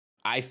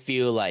I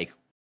feel like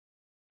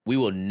we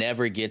will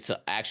never get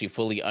to actually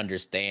fully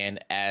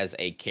understand as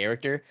a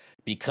character,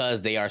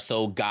 because they are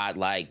so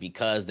godlike,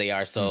 because they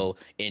are so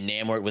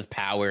enamored with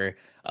power,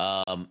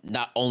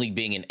 not only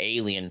being an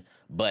alien,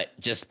 but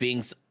just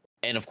being,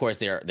 and of course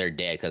they're dead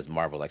because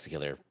Marvel likes to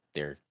kill their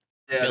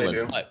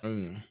villains.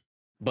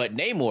 But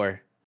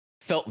Namor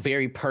felt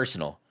very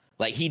personal.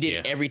 Like he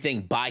did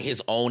everything by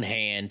his own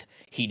hand.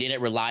 He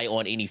didn't rely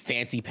on any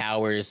fancy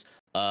powers,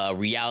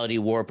 reality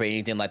warp or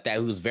anything like that.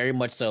 He was very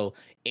much so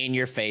in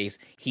your face.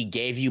 He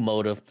gave you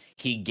motive.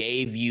 He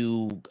gave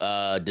you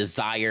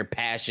desire,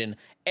 passion,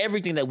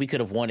 everything that we could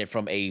have wanted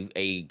from a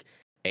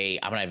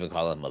I'm not even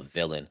calling him a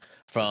villain,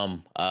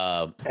 from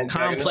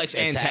complex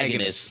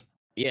antagonist.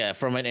 Yeah,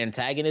 from an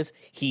antagonist,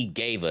 he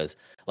gave us.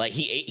 Like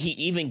he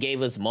even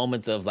gave us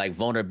moments of like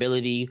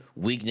vulnerability,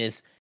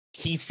 weakness.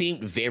 He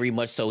seemed very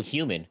much so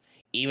human,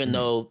 even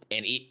though,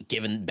 and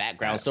given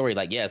background story,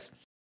 like yes,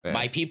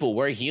 my people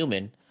were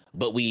human,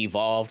 but we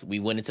evolved. We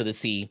went into the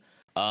sea.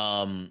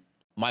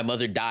 My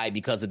mother died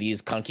because of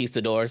these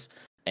conquistadors,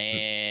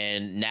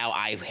 and now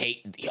I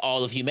hate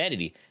all of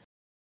humanity.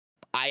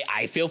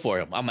 I feel for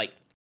him. I'm like,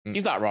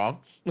 he's not wrong.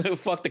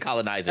 Fuck the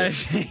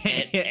colonizers,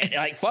 and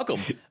like fuck them.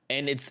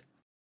 And it's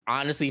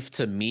honestly,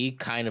 to me,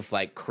 kind of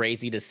like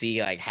crazy to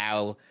see like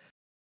how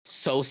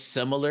so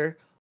similar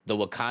the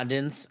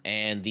Wakandans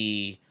and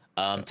the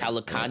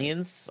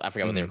Talakanians, I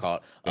forgot what they were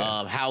called,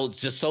 how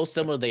just so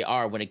similar they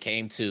are when it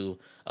came to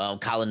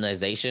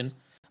colonization.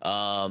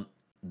 The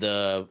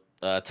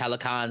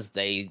Talakans,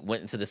 they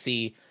went into the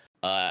sea.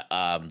 The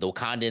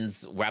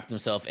Wakandans wrapped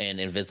themselves in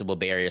invisible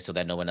barriers so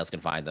that no one else can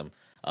find them,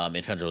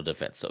 impenetrable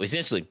defense. So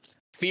essentially,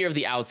 fear of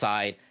the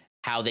outside,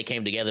 how they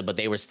came together, but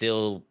they were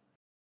still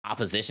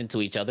opposition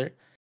to each other.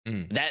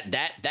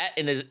 That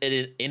in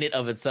it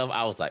of itself,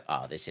 I was like,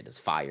 oh, this shit is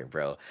fire,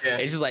 bro. Yeah.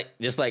 It's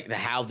just like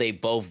how they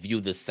both view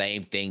the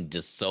same thing,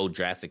 just so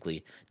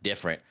drastically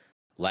different.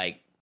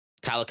 Like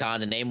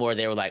Talokan and Namor,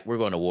 they were like, we're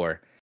going to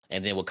war.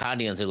 And then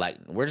Wakandians are like,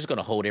 we're just going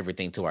to hold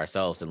everything to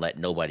ourselves and let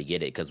nobody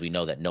get it because we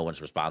know that no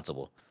one's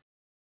responsible.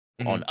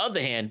 On the other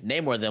hand,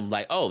 Namor and them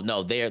like, oh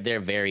no, they're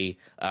very,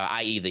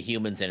 i.e. the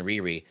humans and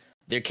Riri,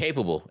 they're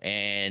capable.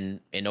 And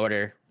in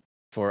order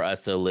for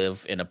us to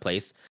live in a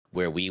place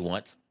where we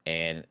want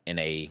and in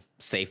a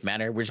safe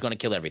manner, we're just going to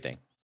kill everything.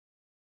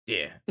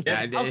 Yeah.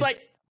 I was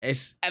like, I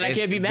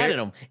can't be mad at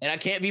them. And I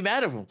can't be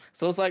mad at them.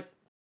 So it's like,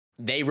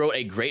 they wrote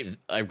a great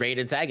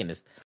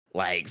antagonist.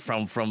 Like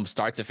from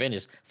start to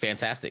finish,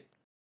 fantastic.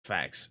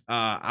 Facts.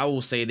 I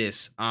will say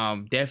this.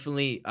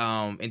 Definitely.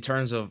 In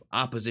terms of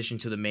opposition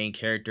to the main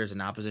characters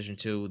and opposition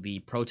to the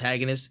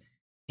protagonists,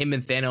 him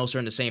and Thanos are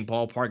in the same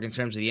ballpark in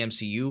terms of the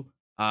MCU. You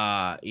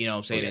know what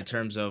I'm saying? In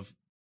terms of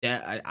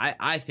that,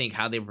 I think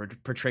how they were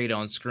portrayed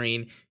on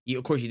screen.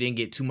 Of course, you didn't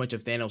get too much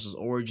of Thanos'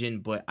 origin,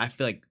 but I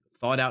feel like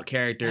thought out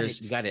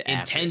characters,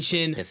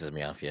 intention, pisses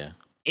me off. Yeah,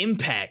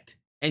 impact,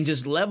 and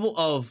just level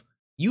of.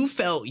 You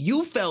felt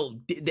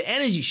the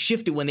energy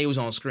shifted when they was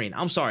on screen.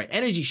 I'm sorry,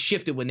 energy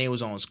shifted when they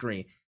was on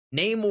screen.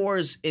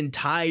 Namor's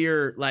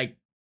entire like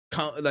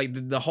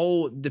the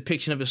whole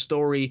depiction of his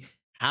story,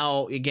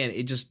 how again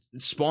it just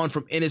spawned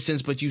from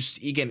innocence, but you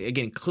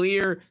again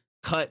clear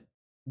cut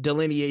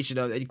delineation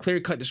of a clear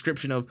cut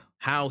description of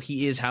how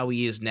he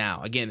is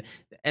now. Again,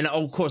 and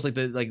of course, like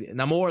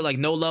Namor, like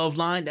no love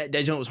line. That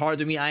joint was hard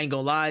to me. I ain't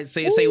gonna lie.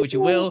 Say what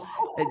you will.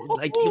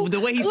 Like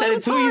the way he said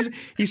it too.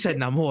 He said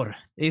Namor.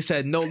 He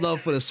said no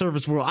love for the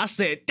surface world. I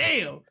said,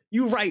 damn,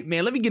 you right,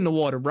 man. Let me get in the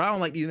water, bro. I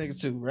don't like these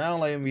niggas too, bro. I don't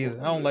like him either.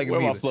 I don't like him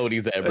either. Where my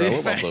floaties at, bro?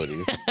 Where my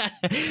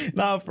floaties?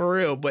 Nah, for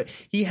real. But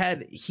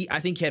I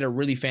think he had a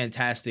really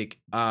fantastic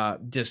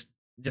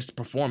just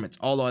performance.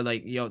 Although,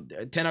 like,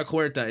 Tena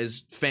Huerta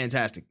is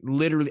fantastic,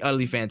 literally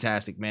utterly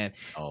fantastic, man.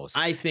 Oh,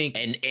 I think,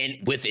 and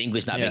with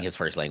English not being his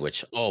first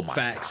language. Oh my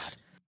facts.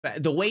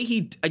 God. The way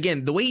he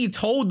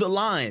told the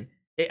line,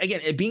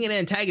 again, it being an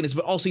antagonist,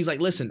 but also he's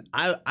like, listen,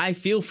 I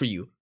feel for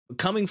you.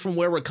 Coming from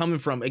where we're coming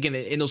from, again,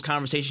 in those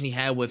conversations he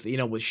had with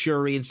with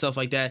Shuri and stuff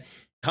like that,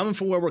 coming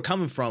from where we're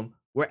coming from,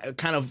 we're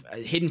kind of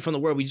hidden from the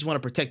world. We just want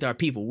to protect our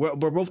people. We're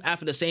both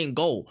after the same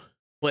goal.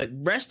 But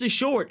rest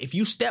assured, if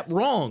you step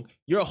wrong,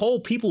 your whole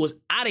people is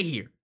out of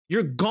here.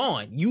 You're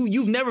gone.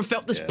 You've never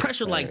felt this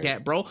pressure like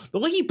that, bro. The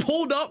way he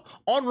pulled up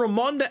on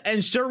Ramonda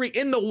and Shuri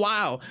in the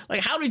wild.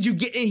 Like, how did you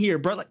get in here,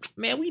 bro? Like,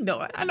 man,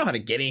 I know how to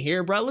get in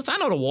here, bro. I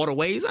know the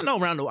waterways. I know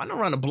around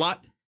the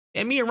block.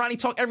 And me and Ronnie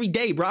talk every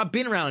day, bro. I've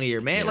been around here,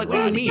 man. Like, what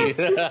do you mean?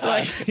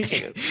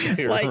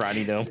 like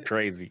Ronnie dumb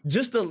crazy.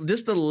 Just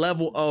the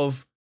level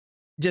of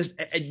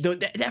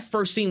that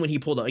first scene when he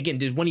pulled up again,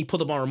 when he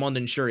pulled up on Ramonda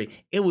and Shuri,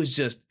 it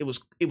wasn't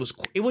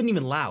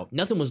even loud.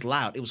 Nothing was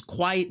loud. It was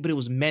quiet, but it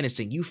was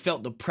menacing. You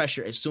felt the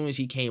pressure as soon as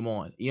he came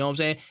on. You know what I'm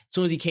saying? As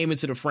soon as he came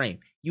into the frame,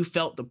 you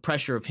felt the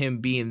pressure of him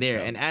being there.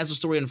 And as the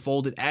story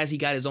unfolded, as he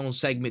got his own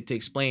segment to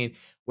explain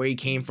where he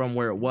came from,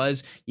 where it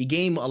was, you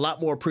gained a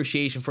lot more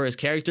appreciation for his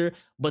character,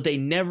 but they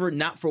never,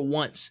 not for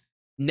once,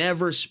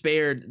 never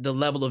spared the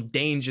level of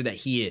danger that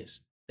he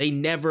is. They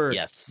never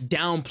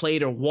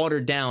downplayed or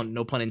watered down,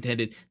 no pun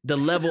intended, the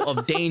level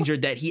of danger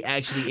that he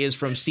actually is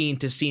from scene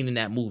to scene in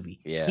that movie.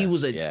 Yeah, he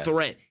was a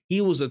threat.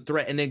 He was a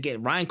threat. And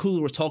again, Ryan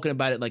Coogler was talking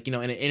about it, like, in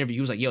an interview.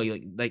 He was like, yo,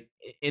 like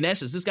in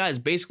essence, this guy is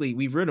basically,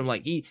 we wrote him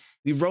like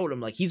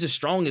he's as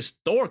strong as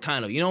Thor,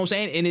 kind of, you know what I'm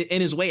saying?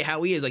 In his way,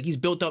 how he is, like, he's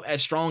built up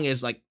as strong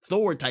as like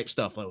Thor type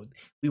stuff. Like,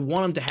 we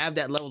want him to have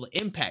that level of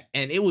impact.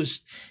 And it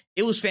was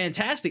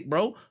fantastic,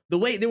 bro. The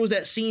way there was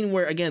that scene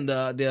where, again,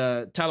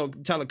 the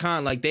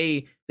Talokan, like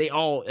they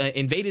all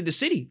invaded the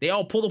city. They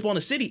all pulled up on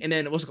the city, and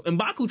then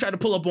M'Baku tried to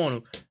pull up on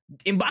him.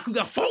 M'Baku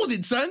got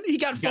folded, son. He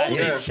got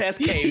folded. His chest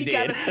caved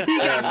in. He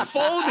got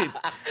folded.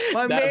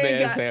 My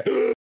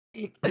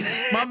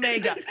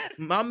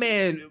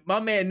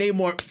man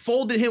Namor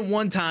folded him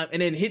one time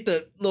and then hit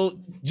the little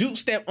juke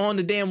step on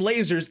the damn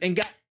lasers and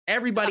got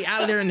everybody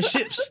out of there in the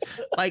ships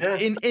like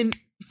in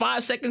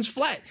 5 seconds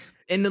flat.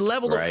 And the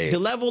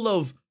level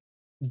of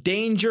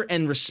danger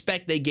and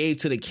respect they gave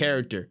to the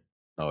character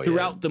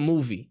throughout the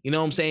movie, you know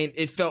what I'm saying?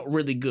 It felt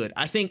really good.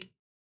 I think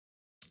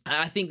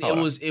it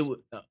was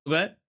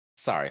what?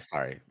 Sorry.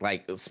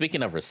 Like,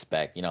 speaking of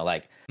respect,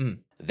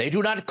 they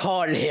do not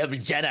call him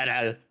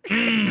General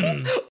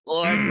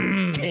or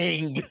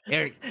King.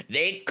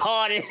 They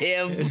call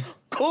him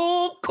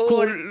Cool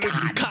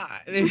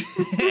God. The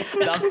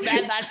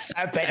Feather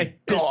Serpent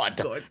God.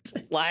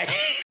 Like,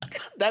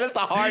 that is the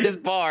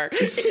hardest bar in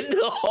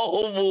the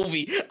whole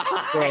movie.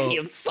 I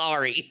am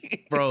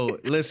sorry. Bro,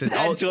 listen.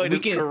 That joint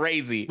is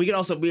crazy. We can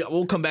also,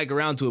 we'll come back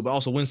around to it, but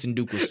also Winston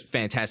Duke was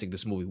fantastic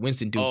this movie.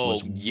 Winston Duke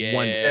was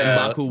one.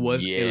 M'Baku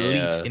was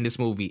elite in this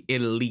movie.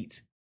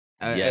 Elite.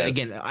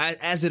 Again,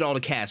 as did all the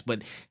cast,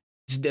 but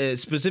the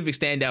specific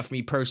standout for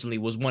me personally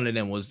was one of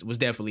them was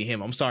definitely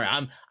him. I'm sorry,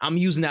 I'm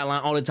using that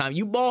line all the time.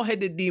 You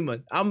bald-headed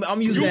demon.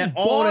 I'm using that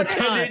all the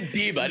time.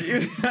 Demon.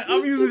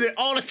 I'm using it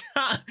all the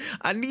time.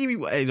 I need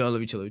me. Hey, no,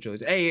 let me chill.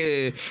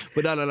 Hey,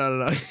 but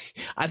no.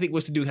 I think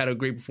Winston Duke had a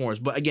great performance.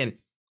 But again,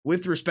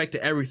 with respect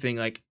to everything,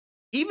 like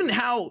even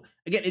how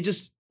again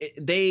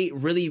they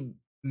really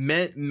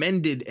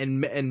mended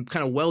and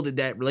kind of welded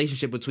that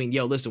relationship between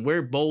listen,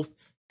 we're both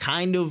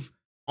kind of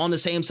on the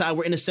same side.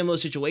 We're in a similar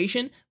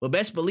situation, but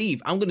best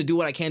believe I'm going to do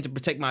what I can to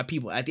protect my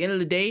people. At the end of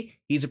the day,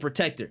 he's a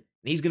protector and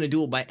he's going to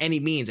do it by any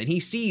means. And he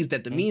sees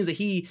that the means that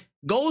he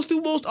goes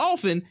through most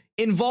often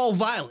involve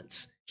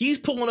violence. He's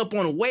pulling up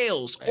on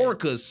whales,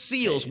 orcas,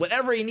 seals,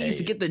 whatever he needs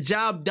to get the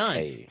job done.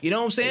 You know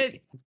what I'm saying?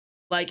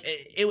 Like,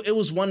 it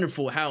was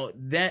wonderful how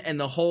that and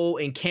the whole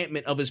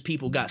encampment of his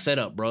people got set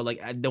up, bro.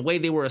 Like, the way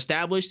they were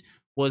established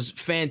was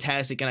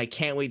fantastic, and I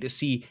can't wait to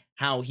see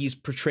how he's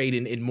portrayed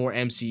in more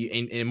MCU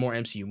in more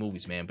MCU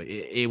movies, man. But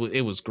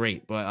it was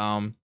great. But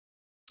I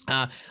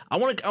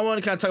want to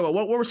kind of talk about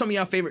what were some of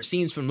y'all favorite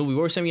scenes from the movie?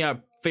 What were some of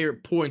y'all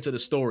favorite points of the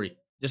story,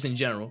 just in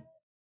general?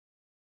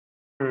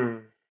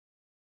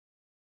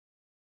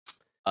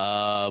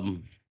 I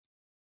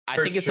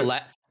think it's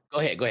the Go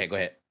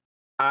ahead.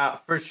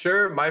 For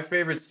sure, my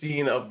favorite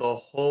scene of the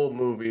whole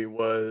movie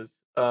was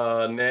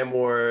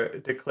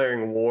Namor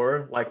declaring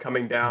war, like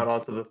coming down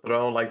onto the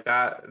throne. Like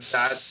that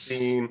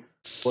scene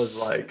was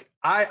like,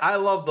 I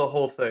love the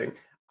whole thing.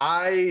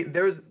 I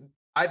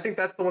think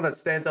that's the one that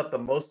stands out the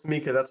most to me,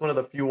 because that's one of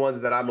the few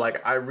ones that I'm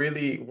like, I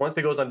really, once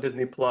it goes on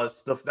Disney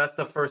Plus, that's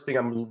the first thing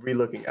I'm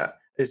re-looking at.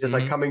 is just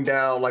like coming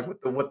down, like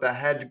with the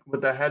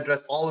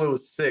headdress, all of it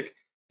was sick.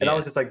 And I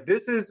was just like,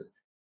 this is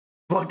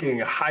fucking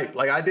hype.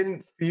 Like I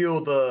didn't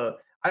feel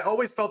I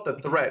always felt the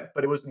threat,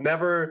 but it was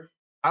never.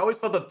 I always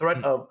felt the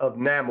threat of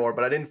Namor,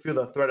 but I didn't feel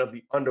the threat of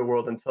the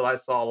underworld until I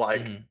saw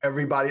like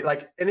everybody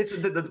like, and it's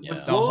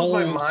what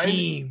blows my mind.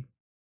 Team.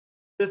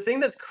 The thing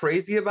that's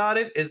crazy about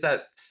it is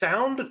that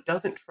sound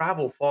doesn't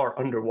travel far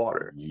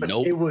underwater. But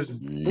it was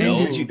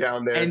booming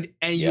down there,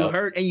 and you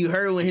heard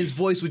when his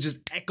voice was just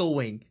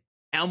echoing.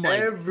 And I'm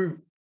like,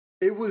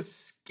 it was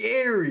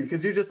scary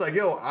because you're just like,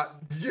 yo,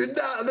 you're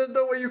not. There's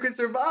no way you can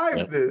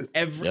survive this.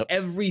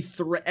 Every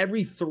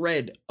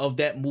thread of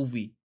that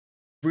movie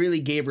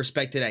really gave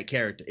respect to that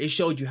character. It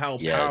showed you how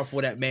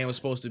powerful that man was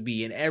supposed to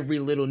be in every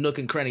little nook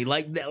and cranny,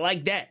 like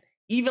that.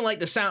 Even like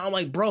the sound, I'm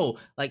like, bro,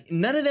 like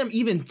none of them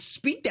even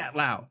speak that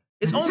loud.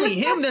 It's only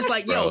him that's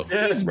like, yo,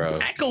 he's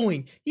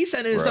echoing. He's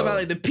sending stuff out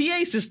like the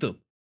PA system.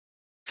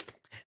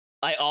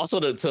 I also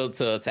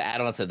to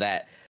add on to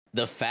that,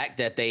 the fact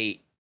that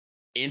they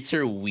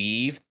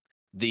interweaved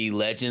the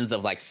legends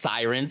of like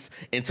sirens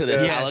into the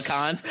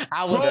Talocons.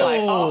 I was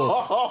like,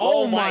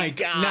 oh my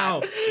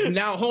god.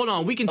 Now hold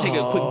on. We can take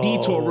a quick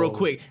detour real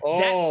quick.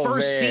 That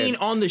first scene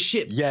on the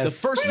ship, the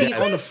first scene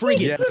on the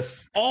frigate.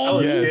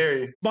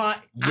 I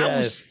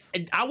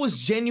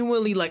was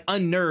genuinely like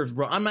unnerved,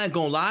 bro. I'm not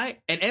gonna lie.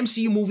 An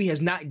MCU movie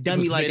has not done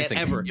me like that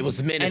ever. It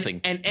was menacing.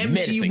 An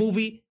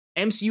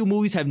MCU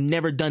movies have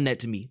never done that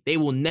to me. They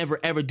will never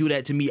ever do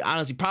that to me.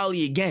 Honestly,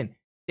 probably again.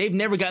 They've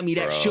never got me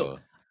that shook.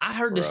 I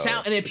heard the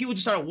sound, and then people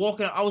just started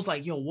walking up. I was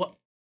like, yo, what?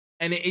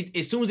 And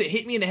as soon as it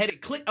hit me in the head,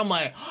 it clicked. I'm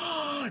like,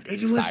 oh, they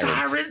doing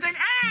sirens.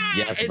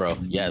 Yes, bro.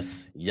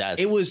 Yes.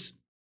 It was,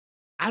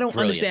 I don't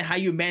understand how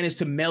you managed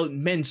to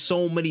mend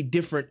so many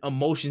different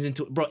emotions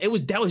into it. Bro,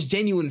 that was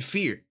genuine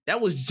fear. That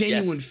was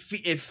genuine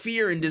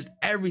fear and just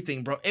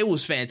everything, bro. It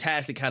was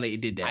fantastic how they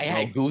did that. I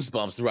had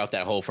goosebumps throughout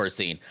that whole first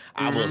scene.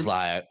 I was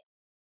like,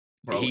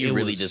 bro, he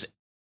really just,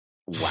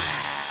 wow.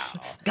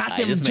 Got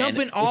them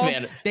jumping off.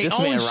 This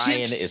man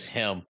Ryan is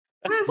him.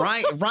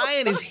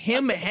 Ryan is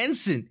him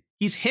Henson.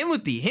 He's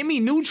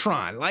Hemi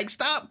Neutron. Like,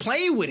 stop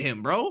playing with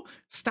him, bro.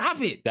 Stop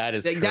it. That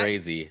is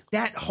crazy.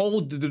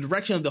 The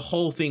direction of the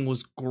whole thing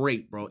was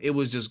great, bro. It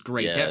was just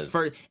great. Yes.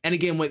 And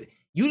again,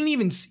 you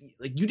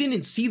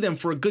didn't see them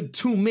for a good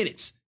 2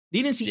 minutes.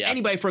 You didn't see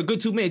anybody for a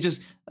good 2 minutes.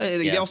 Just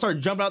they all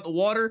started jumping out the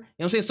water. You know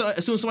what I'm saying? So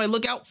as soon as somebody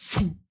look out,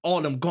 all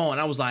of them gone.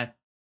 I was like,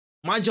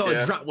 my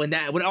jaw dropped when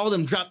all of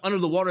them dropped under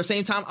the water at the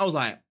same time. I was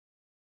like,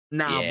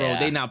 nah, bro,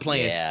 they not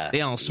playing. They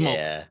don't smoke.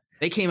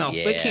 They came out.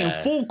 They came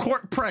full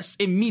court press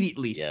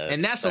immediately,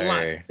 and that's a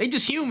lot. They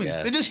just humans.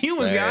 They're just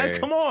humans, guys.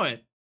 Come on.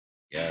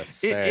 Yes,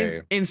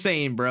 sir.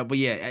 Insane, bro. But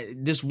yeah,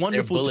 this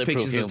wonderful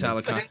depictions of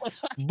Talocon.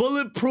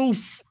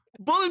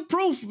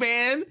 Bulletproof,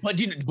 man. But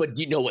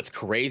you know what's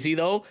crazy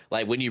though?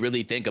 Like when you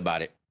really think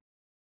about it,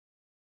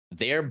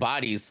 their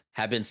bodies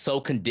have been so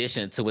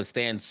conditioned to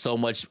withstand so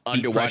much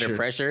underwater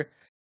pressure.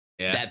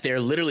 That they're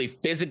literally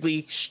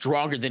physically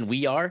stronger than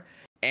we are.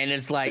 And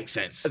it's like, makes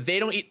sense. They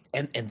don't eat.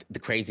 And the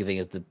crazy thing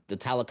is the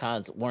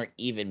Talocons weren't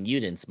even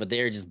mutants, but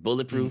they're just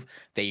bulletproof.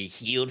 They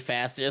healed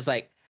faster. It's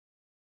like,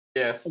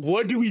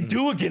 what do we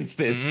do against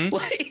this?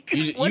 Like,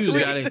 you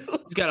just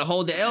gotta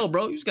hold the L,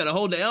 bro. You just gotta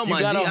hold the L, my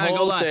G. I ain't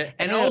gonna lie.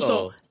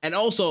 And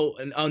also,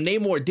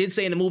 Namor did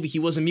say in the movie he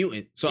was a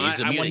mutant. So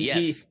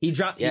he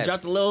dropped the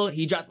little.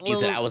 He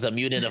said, I was a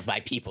mutant of my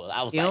people.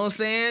 I was, you know what I'm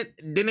saying?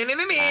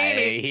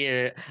 I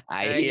hear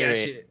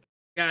it.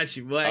 Got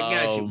you, boy.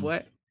 Got you,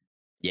 boy.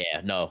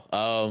 Yeah, no.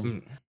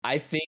 I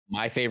think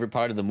my favorite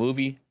part of the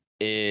movie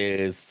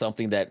is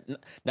something that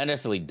not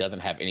necessarily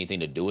doesn't have anything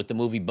to do with the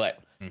movie,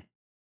 but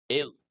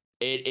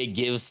it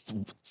gives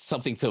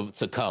something to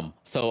come.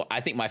 So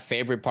I think my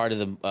favorite part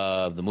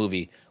of the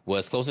movie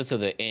was closer to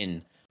the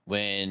end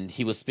when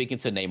he was speaking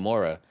to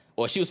Namora,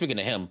 or she was speaking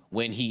to him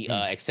when he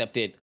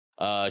accepted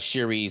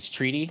Shuri's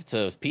treaty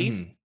to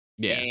peace.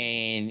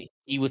 And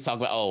he was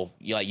talking about,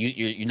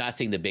 you're not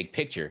seeing the big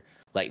picture.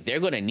 Like they're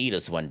gonna need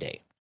us one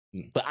day.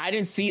 But I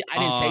didn't take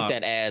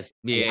that as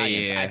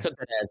alliance. I took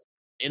that as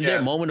in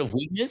their moment of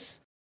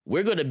weakness,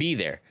 we're gonna be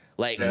there.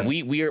 Like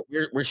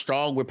we're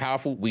strong, we're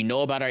powerful. We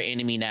know about our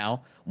enemy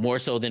now more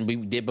so than we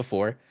did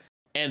before,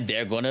 and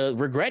they're gonna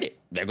regret it.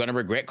 They're gonna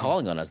regret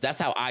calling on us. That's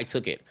how I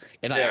took it.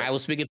 And I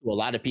was speaking to a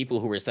lot of people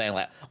who were saying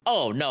like,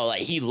 "Oh no,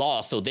 like he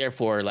lost, so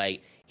therefore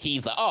like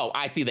he's like, oh,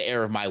 I see the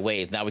error of my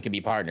ways. Now we can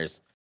be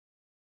partners."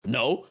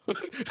 No,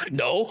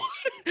 no.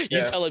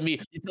 You're telling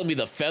me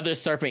the feather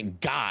serpent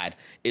god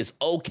is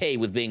okay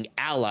with being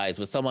allies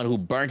with someone who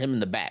burned him in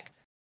the back.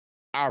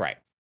 All right.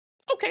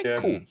 Okay,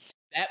 cool.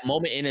 That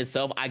moment in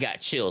itself, I got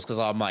chills because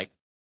I'm like,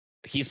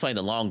 he's playing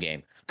the long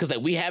game. Because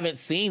like we haven't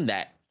seen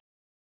that.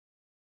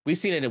 We've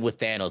seen it with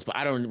Thanos, but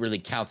I don't really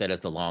count that as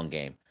the long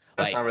game.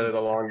 That's not really the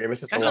long game.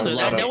 It's just there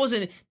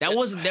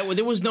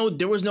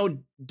was no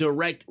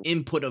direct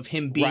input of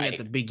him being at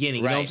the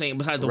beginning. You know what I'm saying?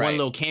 Besides the one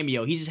little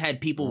cameo, he just had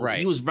people.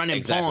 He was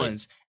running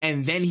pawns,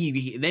 and then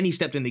he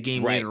stepped in the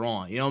game later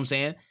on. You know what I'm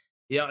saying?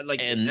 Yeah,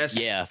 like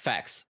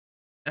facts.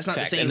 That's not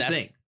the same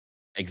thing.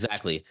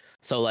 Exactly.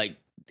 So like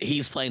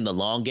he's playing the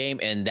long game,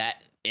 and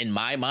that, in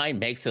my mind,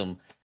 makes him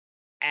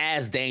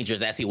as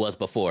dangerous as he was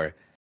before.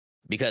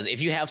 Because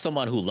if you have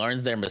someone who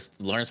learns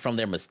from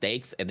their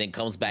mistakes and then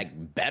comes back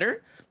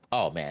better,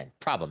 oh man,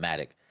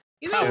 problematic.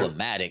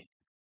 Problematic.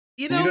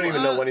 You don't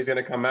even know when he's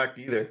going to come back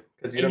either,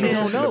 because you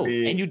don't know.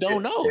 And you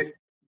don't know.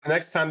 The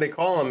next time they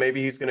call him,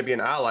 maybe he's going to be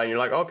an ally, and you're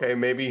like, okay,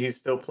 maybe he's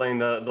still playing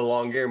the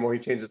long game, or he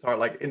changed his heart.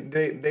 Like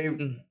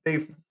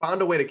they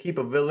found a way to keep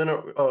a villain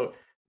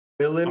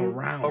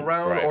around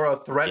or a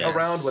threat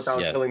around without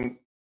killing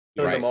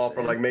them all,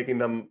 from like making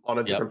them on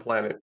a different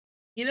planet.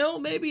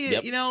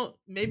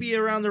 Maybe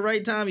around the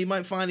right time, you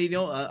might find,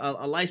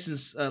 a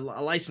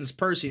licensed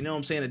person, you know what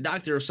I'm saying, a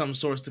doctor of some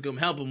sorts to come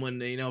help him when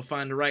they,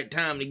 find the right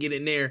time to get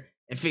in there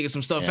and figure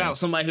some stuff out.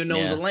 Somebody who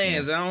knows the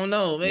lands. I don't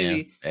know.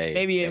 Maybe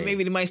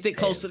they might stick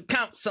close to the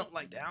count, something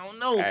like that. I don't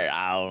know.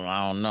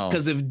 I don't know.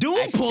 Because if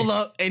Doom pull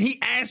up and he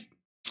asks,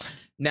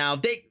 now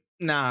if they.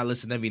 Nah,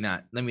 listen. Let me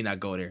not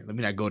go there. Let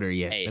me not go there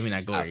yet. Hey, let me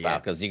not go there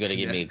yet. Because you're gonna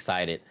get me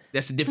excited.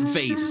 That's a different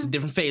phase. It's a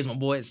different phase, my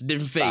boy. It's a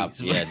different phase.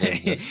 Stop. Yeah,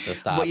 just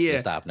stop. But yeah,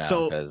 just stop now.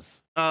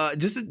 So,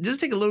 just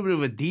take a little bit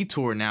of a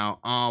detour now.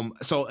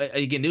 So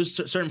again, there's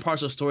certain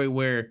parts of the story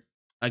where,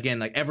 again,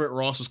 like Everett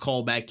Ross was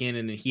called back in,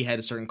 and then he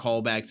had certain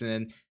callbacks,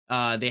 and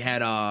then they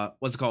had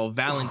what's it called,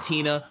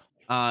 Valentina.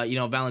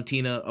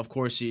 Valentina, of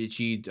course,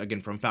 she again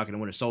from Falcon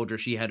and Winter Soldier.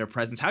 She had her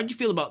presence. How did you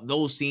feel about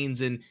those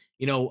scenes? And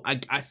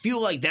I feel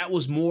like that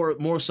was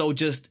more so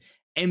just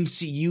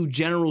MCU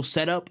general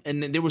setup,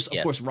 and then there was,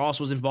 of course, Ross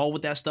was involved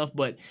with that stuff.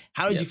 But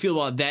how did you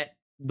feel about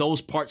those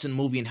parts in the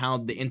movie, and how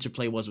the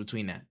interplay was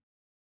between that?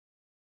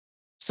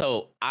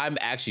 So I'm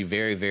actually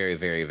very, very,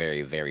 very,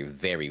 very, very,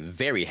 very,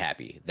 very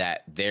happy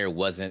that there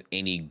wasn't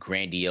any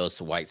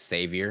grandiose white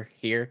savior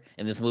here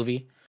in this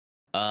movie.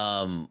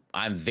 I'm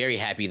very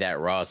happy that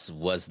Ross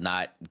was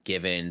not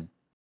given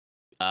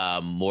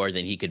more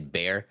than he could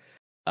bear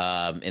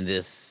in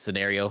this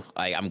scenario.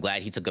 I'm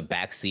glad he took a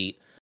back seat.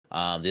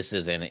 This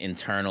is an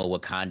internal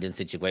Wakandan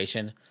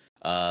situation.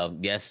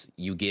 Yes,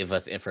 you give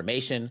us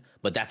information,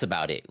 but that's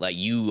about it. Like,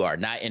 you are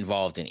not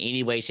involved in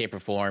any way, shape, or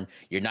form.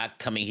 You're not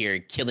coming here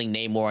killing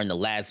Namor in the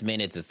last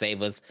minute to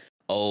save us.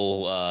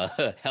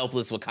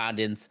 Helpless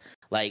Wakandans.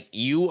 Like,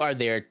 you are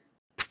there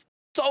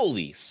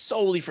solely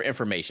for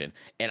information,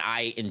 and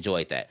I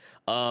enjoyed that.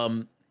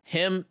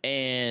 Him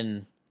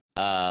and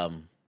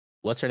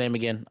what's her name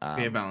again?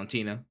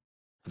 Valentina,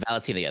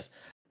 yes.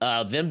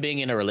 Them being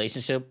in a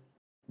relationship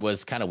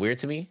was kind of weird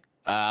to me.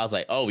 I was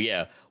like, oh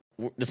yeah,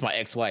 this is my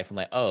ex-wife. I'm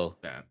like, oh,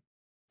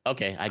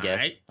 okay, I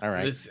guess. All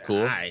right,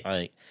 cool.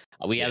 Like,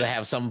 we have to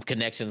have some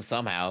connection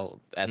somehow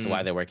as to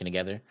why they're working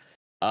together.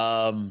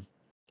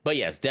 But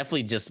yes,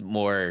 definitely just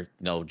more,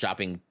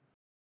 dropping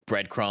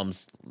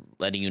breadcrumbs,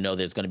 letting you know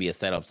there's going to be a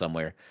setup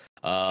somewhere.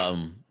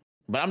 But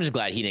I'm just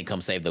glad he didn't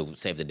come save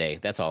the day.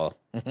 That's all.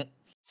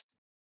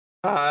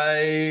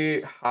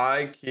 I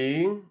high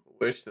key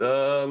wish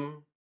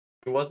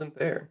he wasn't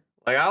there.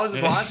 Like, I was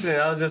just watching it.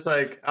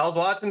 I was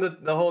watching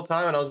the whole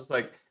time, and I was just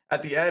like,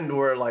 at the end,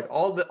 where like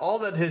all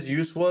that his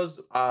use was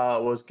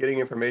getting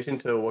information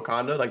to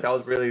Wakanda. Like, that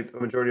was really the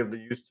majority of the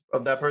use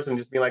of that person,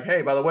 just being like,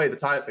 hey, by the way, the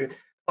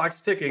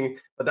clock's ticking.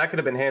 But that could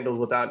have been handled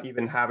without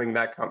even having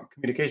that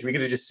communication. We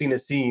could have just seen a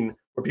scene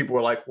where people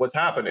were like, what's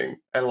happening?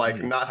 And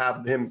like, not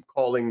have him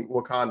calling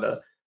Wakanda.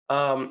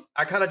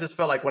 I kind of just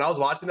felt like when I was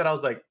watching that, I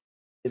was like,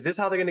 is this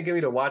how they're going to get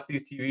me to watch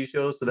these TV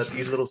shows, so that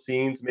these little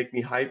scenes make me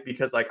hype?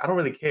 Because like, I don't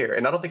really care.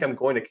 And I don't think I'm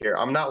going to care.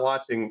 I'm not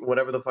watching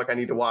whatever the fuck I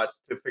need to watch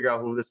to figure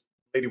out who this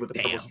lady with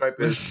the purple stripe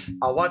is.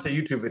 I'll watch a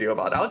YouTube video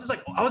about it. I was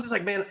just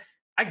like, man,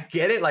 I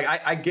get it. Like,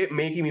 I get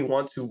making me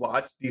want to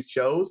watch these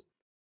shows.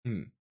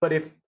 But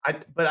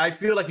I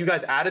feel like you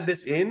guys added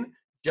this in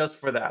just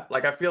for that.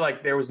 Like, I feel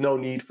like there was no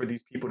need for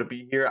these people to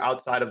be here,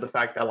 outside of the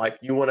fact that like,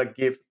 you want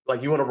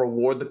to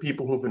reward the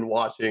people who've been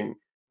watching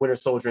Winter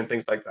Soldier and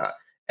things like that.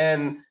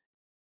 And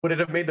would it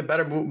have made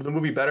the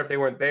movie better if they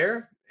weren't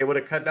there? It would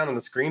have cut down on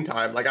the screen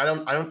time. Like,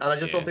 I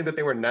just don't think that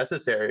they were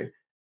necessary.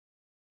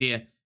 Yeah.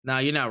 No,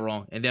 you're not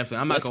wrong. And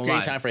definitely, I'm not going to lie.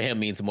 Screen time for him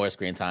means more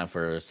screen time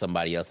for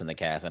somebody else in the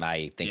cast, and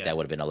I think that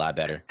would have been a lot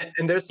better.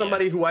 And there's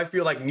somebody who I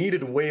feel like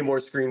needed way more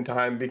screen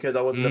time because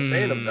I wasn't a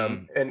fan of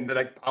them. And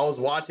like, I was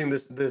watching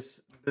this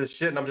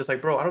shit, and I'm just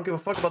like, bro, I don't give a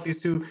fuck about these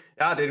two.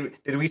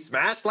 Did we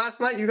smash last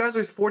night? You guys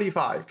are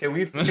 45. Can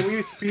we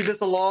speed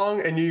this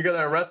along? And you're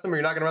gonna arrest them, or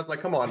you're not gonna arrest them?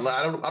 Like, come on,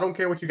 I don't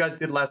care what you guys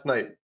did last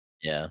night.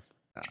 Yeah.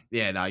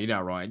 Yeah, no, you're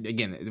not wrong.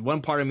 Again,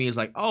 one part of me is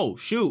like, oh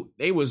shoot,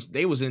 they was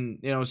in,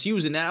 she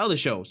was in that other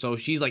show, so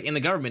she's like in the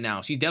government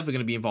now. She's definitely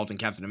gonna be involved in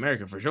Captain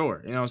America for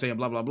sure. You know what I'm saying?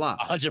 Blah blah blah.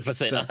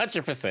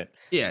 100%.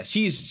 Yeah,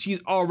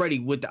 she's already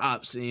with the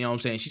ops. You know what I'm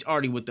saying? She's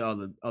already with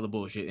the other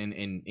bullshit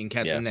in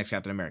next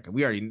Captain America.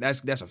 We already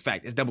that's a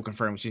fact. It's double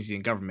confirmed. She's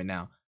in government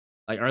now,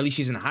 like, or at least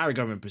she's in a higher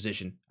government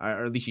position,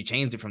 or at least she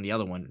changed it from the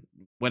other one.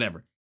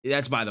 Whatever.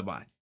 That's by the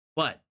by.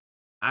 But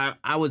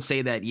I would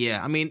say that,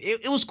 yeah. I mean,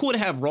 it was cool to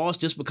have Ross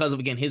just because of,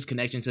 again, his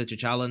connection to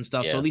T'Challa and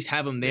stuff. So at least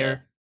have him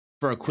there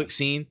for a quick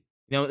scene.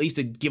 at least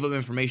to give up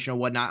information or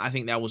whatnot. I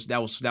think that was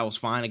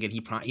fine. Again,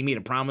 he made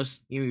a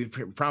promise. He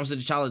promised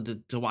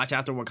T'Challa to watch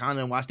after Wakanda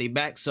and watch their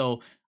back.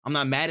 So I'm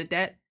not mad at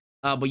that.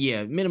 But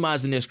yeah,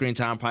 minimizing their screen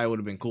time probably would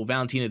have been cool.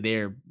 Valentina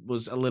there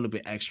was a little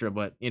bit extra,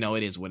 but it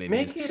is what it is.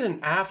 Make it an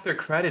after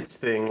credits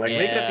thing. Like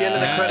make it at the end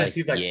of the credits.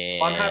 He's like,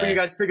 well, I'm happy you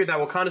guys figured that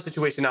Wakanda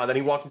situation out. Then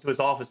he walked into his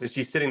office and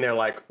she's sitting there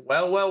like,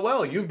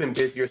 well, you've been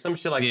busy or some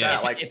shit like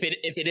that. Like if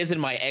it isn't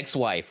my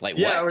ex-wife, like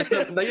yeah, what?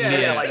 Or like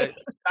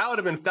that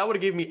would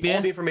have given me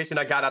all the information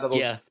I got out of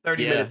those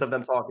 30 minutes of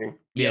them talking.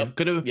 Yeah,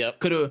 could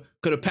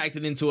have packed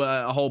it into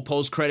a whole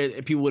post credit,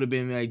 and people would have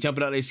been like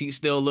jumping out their seats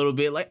still a little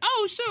bit, like,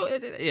 oh sure,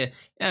 yeah.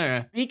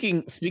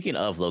 Speaking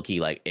of low-key,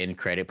 like in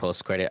credit,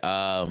 post credit,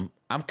 I'm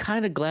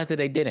kind of glad that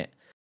they didn't.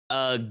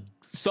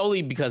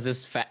 Solely because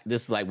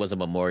this like was a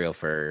memorial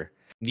for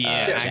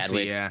Chadwick.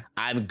 Actually,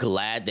 I'm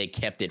glad they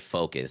kept it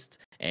focused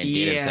and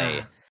didn't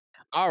say,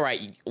 all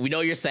right, we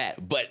know you're sad,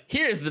 but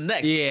here's the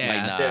next.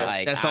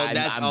 That's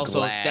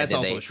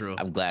also true.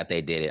 I'm glad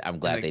they did it. I'm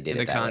glad they did it.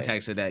 In the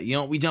context of that,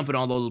 we jumping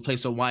all over the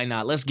place, so why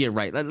not? Let's get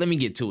right. Let me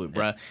get to it,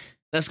 bruh.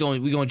 Let's go.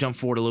 We're gonna jump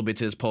forward a little bit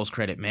to this post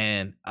credit,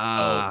 man.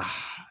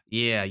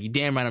 Yeah, you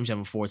damn right. I'm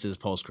jumping forward to this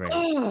post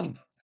credit.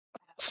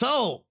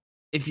 So,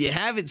 if you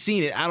haven't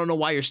seen it, I don't know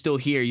why you're still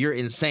here. You're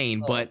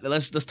insane. But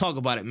let's talk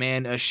about it,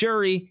 man.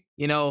 Shuri,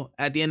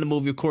 at the end of the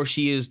movie, of course,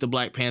 she is the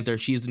Black Panther.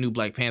 She's the new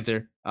Black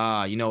Panther.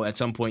 At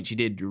some point, she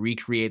did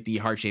recreate the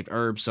heart-shaped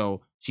herb,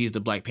 so she's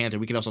the Black Panther.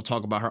 We could also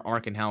talk about her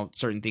arc and how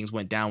certain things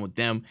went down with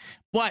them.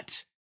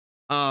 But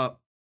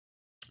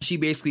she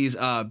basically is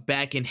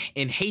back in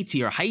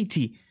Haiti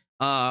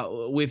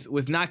with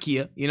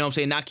Nakia. You know what I'm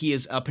saying? Nakia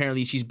is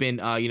apparently she's been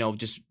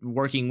just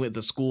working with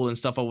the school and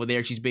stuff over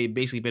there. She's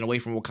basically been away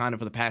from Wakanda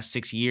for the past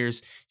 6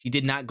 years. She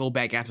did not go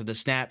back after the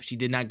snap. She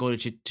did not go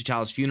to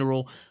T'Challa's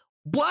funeral.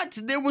 But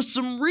there was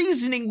some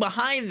reasoning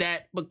behind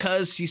that,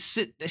 because she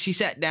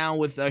sat down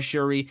with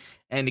Shuri,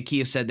 and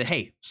Nakia said that,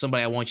 hey,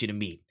 somebody I want you to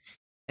meet.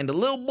 And the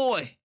little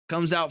boy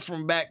comes out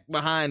from back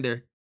behind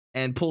her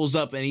and pulls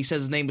up, and he says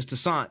his name is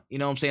Toussaint. You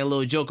know what I'm saying? A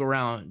little joke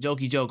around,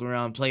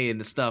 playing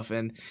the stuff.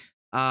 And,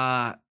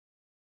 kind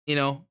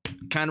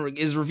of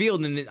is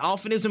revealed, and it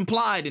often is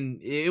implied,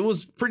 and it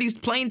was pretty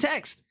plain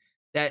text,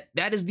 that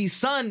is the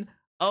son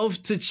of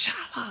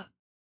T'Challa.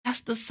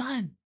 That's the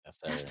son.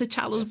 That's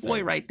T'Challa's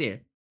boy right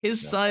there.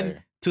 His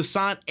son,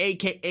 Toussaint,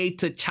 a.k.a.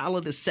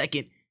 T'Challa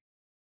II.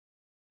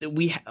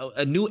 We have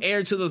a new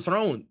heir to the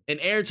throne. An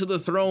heir to the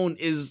throne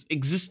is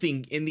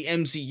existing in the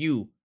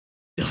MCU.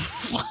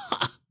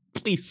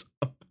 Please.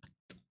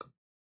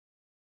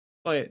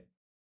 Go ahead.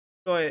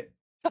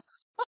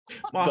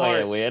 My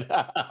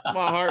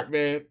heart,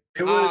 man.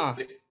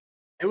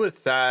 It was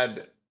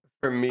sad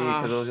for me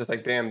because it was just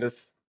like, damn,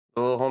 this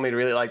little homie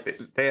really liked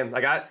it. Damn,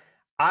 like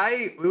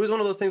it was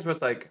one of those things where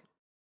it's like,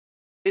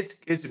 it's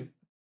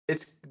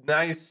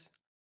nice.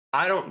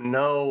 I don't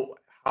know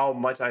how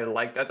much I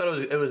liked. I thought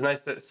it was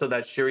nice so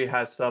that Shuri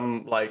has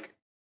some like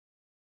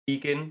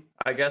beacon,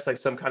 I guess, like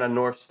some kind of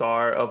North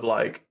Star of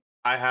like,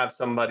 I have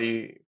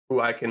somebody who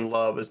I can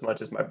love as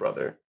much as my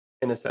brother,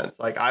 in a sense.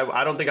 Like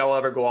I don't think I will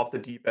ever go off the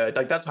deep end.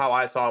 Like that's how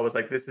I saw it, was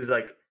like, this is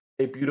like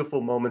a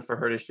beautiful moment for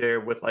her to share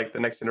with like the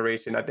next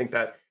generation. I think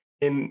that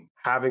him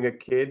having a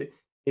kid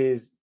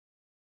is,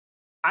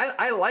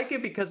 I like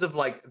it because of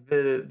like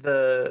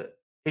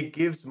it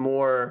gives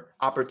more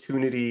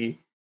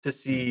opportunity to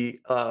see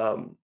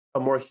a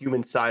more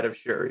human side of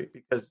Shuri,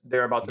 because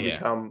they're about to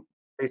become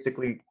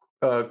basically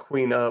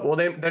queen of, well,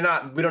 they're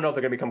not, we don't know if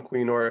they're gonna become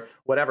queen or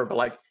whatever, but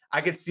like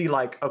I could see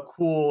like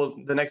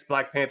the next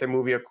Black Panther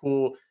movie, a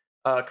cool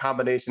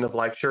combination of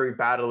like Shuri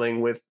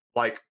battling with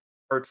like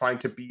her trying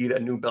to be a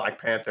new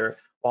Black Panther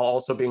while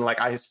also being like,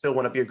 I still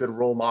want to be a good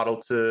role model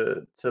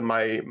to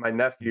my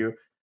nephew.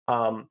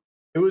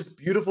 It was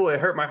beautiful. It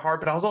hurt my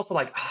heart, but I was also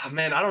like,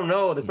 man, I don't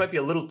know. This might be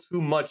a little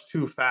too much,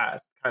 too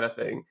fast kind of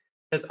thing.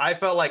 Because I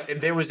felt like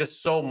there was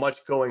just so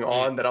much going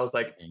on that I was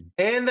like,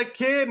 and the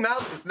kid, now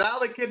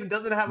the kid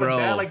doesn't have a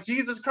dad. Like,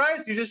 Jesus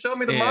Christ, you just showed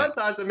me the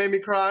montage that made me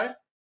cry.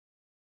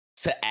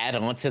 To add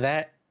on to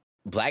that,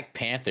 Black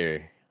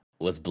Panther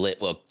was blipped.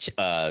 Well,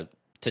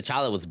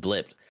 T'Challa was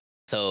blipped.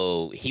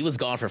 So he was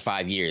gone for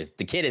 5 years.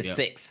 The kid is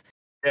 6.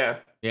 Yeah.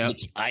 Yeah.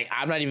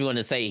 I'm not even going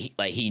to say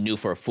like he knew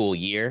for a full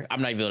year.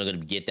 I'm not even going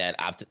to get that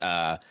after.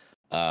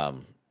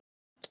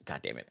 God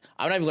damn it.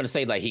 I'm not even going to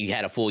say like he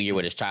had a full year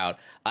with his child.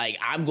 Like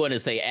I'm going to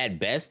say at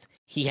best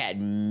he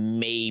had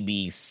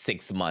maybe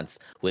 6 months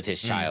with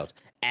his child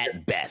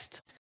at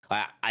best.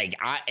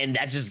 And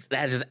that just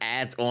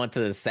adds on to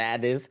the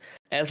sadness.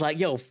 And it's like,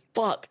 yo,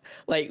 fuck.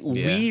 Like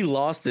we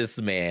lost this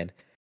man,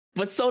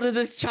 but so did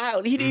this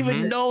child. He didn't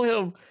even know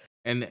him.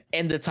 And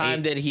the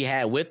time that he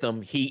had with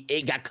them,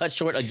 it got cut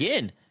short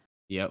again.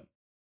 Yep.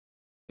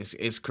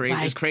 It's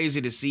crazy. It's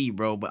crazy to see,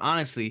 bro. But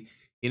honestly,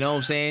 you know what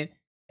I'm saying?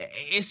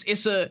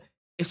 It's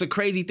a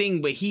crazy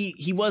thing. But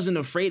he wasn't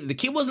afraid. The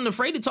kid wasn't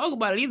afraid to talk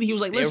about it either. He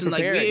was like, listen,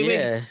 like,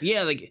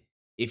 like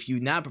if you're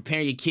not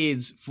preparing your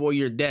kids for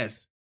your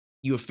death,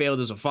 you have failed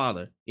as a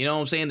father. You know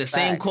what I'm saying? The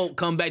same quote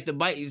come back to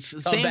bite. It's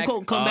the same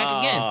quote come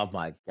back again. Oh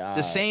my god!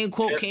 The same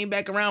quote came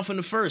back around from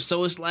the first.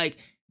 So it's like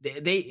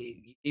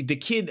the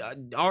kid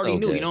already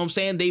knew. You know what I'm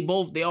saying?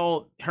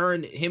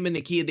 Him and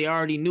the kid, they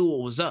already knew what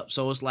was up.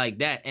 So it's like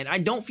that. And I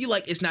don't feel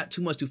like it's not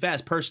too much too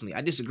fast. Personally,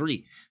 I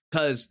disagree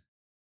because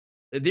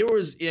there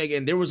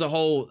was a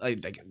whole I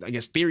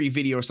guess theory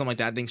video or something like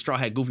that. I think Straw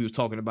Hat Goofy was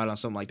talking about it on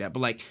something like that.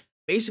 But like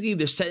basically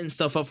they're setting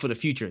stuff up for the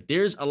future.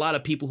 There's a lot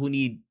of people who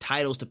need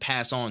titles to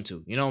pass on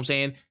to. You know what I'm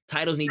saying?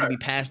 Titles need to be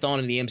passed on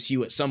in the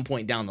MCU at some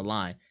point down the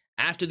line.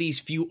 After these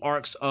few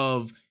arcs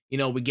of,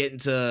 we get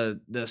into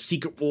the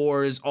Secret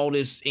Wars, all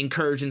this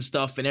incursion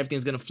stuff, and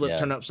everything's gonna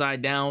turn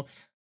upside down.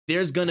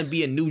 There's gonna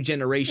be a new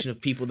generation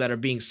of people that are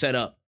being set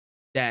up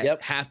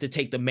that have to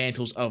take the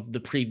mantles of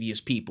the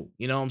previous people.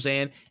 You know what I'm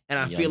saying? And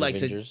I feel like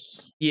Avengers.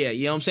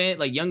 you know what I'm saying?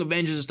 Like Young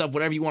Avengers and stuff,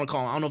 whatever you want to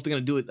call them. I don't know if they're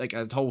going to do it like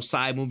a whole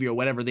side movie or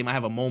whatever. They might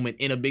have a moment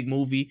in a big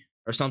movie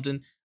or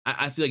something.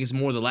 I feel like it's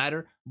more the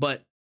latter,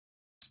 but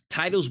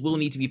titles will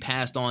need to be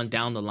passed on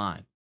down the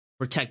line.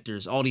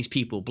 Protectors, all these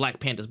people, Black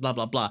Panthers, blah,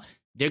 blah, blah.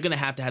 They're going to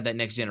have that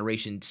next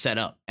generation set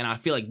up. And I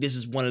feel like this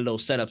is one of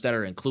those setups that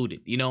are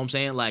included. You know what I'm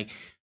saying? Like,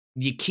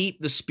 you keep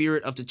the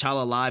spirit of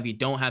T'Challa alive. You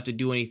don't have to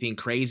do anything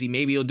crazy.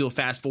 Maybe you'll do a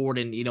fast forward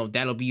and,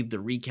 that'll be the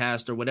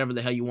recast or whatever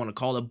the hell you want to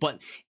call it.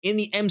 But in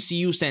the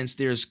MCU sense,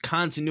 there's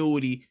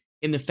continuity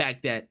in the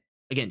fact that,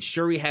 again,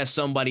 Shuri has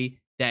somebody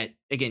that,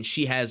 again,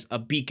 she has a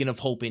beacon of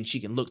hope and she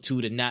can look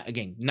to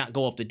not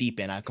go off the deep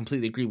end. I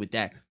completely agree with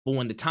that. But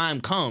when the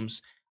time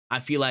comes,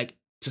 I feel like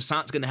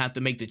Toussaint's going to have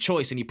to make the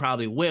choice, and he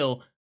probably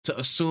will, to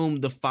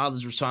assume the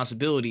father's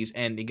responsibilities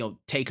and,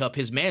 take up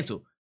his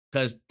mantle.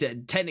 Because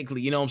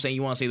technically, you know what I'm saying,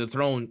 you want to say the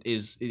throne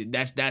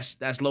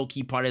that's low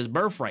key part of his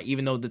birthright,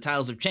 even though the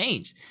titles have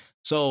changed.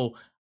 So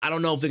I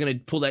don't know if they're gonna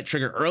pull that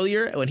trigger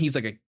earlier when he's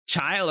like a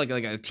child,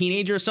 like a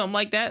teenager or something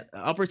like that,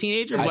 upper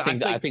teenager. I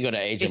think they're gonna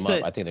age him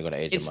up. I think they're gonna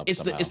age him up.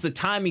 It's the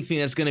timing thing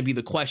that's gonna be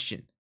the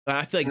question. But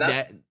I feel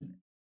like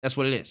that's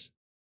what it is.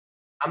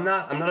 I'm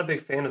not a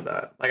big fan of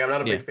that. Like I'm not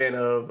a big fan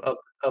of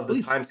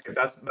the time skip.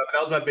 That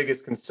was my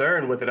biggest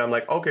concern with it. I'm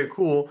like, okay,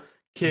 cool,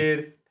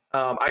 kid.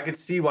 I could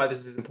see why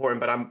this is important,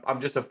 but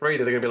I'm just afraid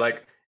that they're gonna be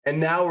like, and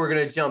now we're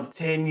gonna jump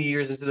 10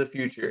 years into the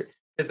future.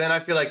 Because then I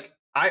feel like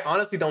I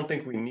honestly don't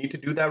think we need to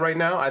do that right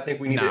now. I think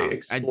we need to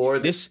explore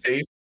this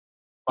space.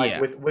 Like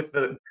with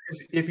the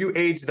if you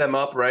age them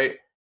up, right?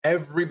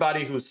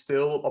 Everybody who's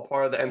still a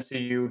part of the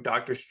MCU,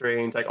 Doctor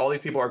Strange, like all these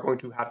people are going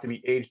to have to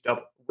be aged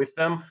up with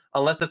them,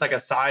 unless it's like a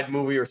side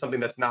movie or something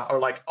that's not, or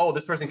like, oh,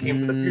 this person came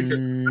from the future.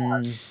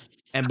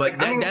 And but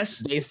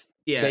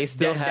they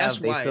still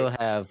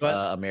have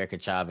America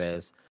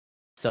Chavez,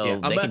 so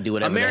they can do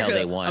whatever the hell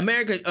they want.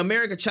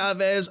 America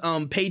Chavez,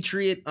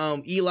 Patriot,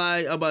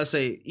 Eli, I'm about to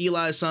say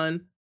Eli's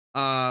son,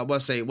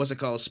 what's it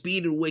called?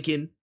 Speed and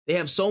Wiccan. They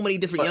have so many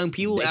different young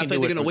people. I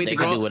think they're gonna wait to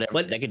grow.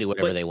 They can do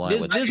whatever they want.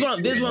 This is what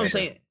I'm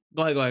saying.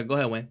 Go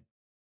ahead, Wayne.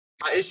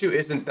 My issue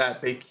isn't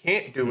that they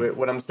can't do it.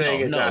 What I'm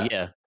saying is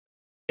that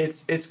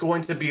it's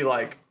going to be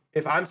like,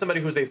 if I'm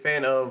somebody who's a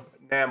fan of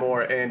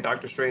Namor and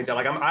Doctor Strange, and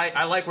like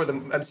I like where the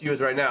MCU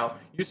is right now.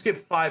 You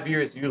skip 5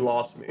 years, you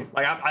lost me.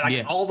 Like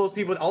all those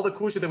people, all the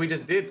cool shit that we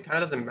just did,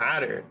 kind of doesn't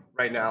matter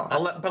right now.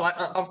 But like,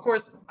 of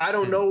course, I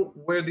don't know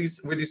where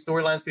these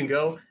storylines can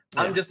go.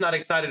 Yeah. I'm just not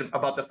excited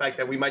about the fact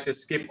that we might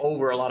just skip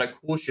over a lot of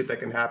cool shit that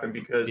can happen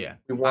because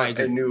we want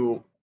a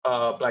new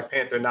Black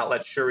Panther, not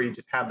let Shuri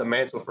just have the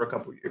mantle for a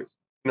couple years.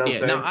 You know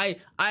what I'm saying? No,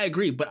 I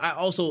agree, but I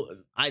also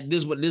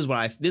this is what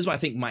I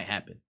think might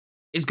happen.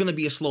 It's gonna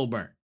be a slow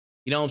burn.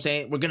 You know what I'm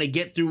saying? We're gonna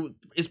get through.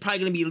 It's probably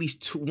gonna be at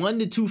least 1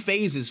 to 2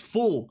 phases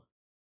full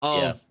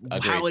of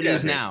how it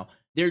is now.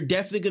 They're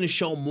definitely gonna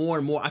show more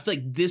and more. I feel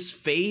like this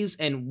phase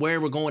and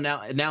where we're going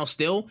now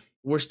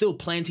we're still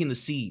planting the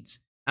seeds.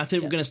 I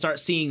think we're gonna start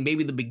seeing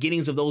maybe the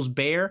beginnings of those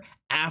bear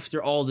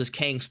after all this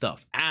Kang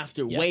stuff.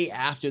 Way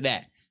after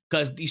that.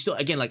 Because you still,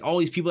 again, like all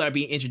these people that are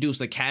being introduced,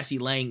 like Cassie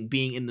Lang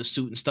being in the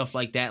suit and stuff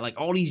like that, like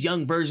all these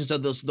young versions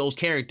of those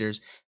characters,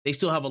 they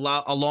still have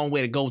a long way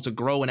to go to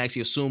grow and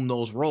actually assume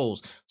those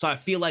roles. So I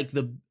feel like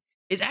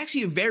it's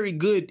actually a very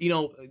good,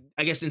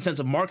 I guess in sense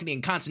of marketing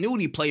and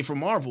continuity play for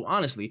Marvel,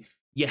 honestly.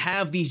 You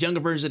have these younger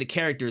versions of the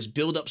characters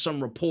build up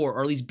some rapport,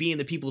 or at least be in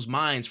the people's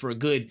minds for a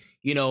good,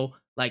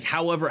 like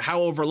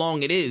however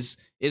long it is.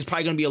 It's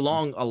probably going to be a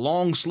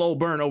long, slow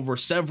burn over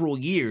several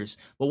years.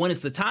 But when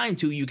it's the time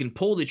to, you can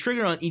pull the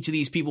trigger on each of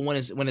these people when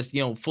it's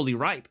fully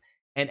ripe,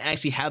 and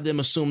actually have them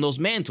assume those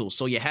mantles.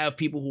 So you have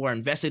people who are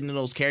invested in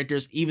those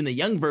characters, even the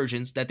young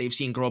versions that they've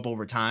seen grow up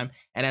over time.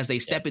 And as they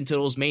step into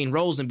those main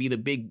roles and be the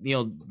big,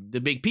 the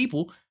big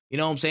people, you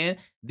know what I'm saying?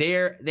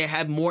 They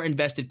have more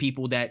invested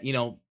people that,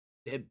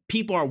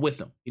 people are with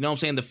them. You know what I'm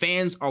saying? The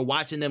fans are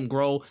watching them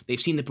grow. They've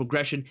seen the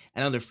progression,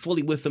 and now they're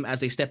fully with them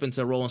as they step into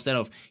the role, instead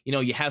of,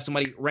 you have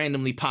somebody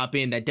randomly pop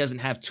in that doesn't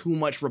have too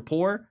much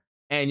rapport,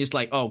 and just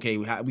like, oh, okay,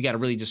 we got to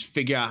really just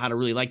figure out how to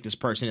really like this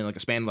person in like a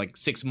span of like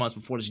 6 months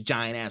before this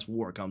giant ass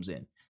war comes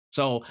in.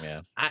 So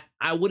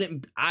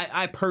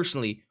I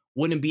personally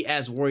wouldn't be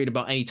as worried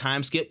about any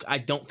time skip. I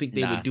don't think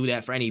they would do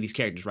that for any of these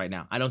characters right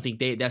now. I don't think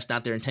that's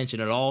not their intention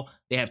at all.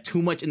 They have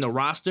too much in the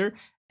roster,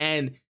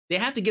 and they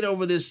have to get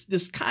over this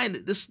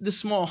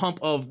small hump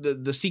of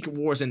the Secret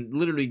Wars and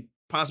literally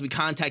possibly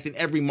contacting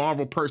every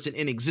Marvel person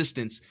in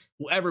existence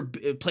who ever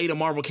played a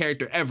Marvel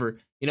character ever.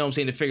 You know what I'm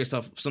saying, to figure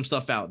some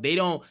stuff out. They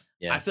don't.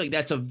 Yeah. I feel like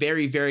that's a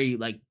very, very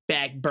like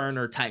back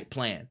burner type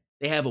plan.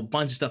 They have a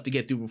bunch of stuff to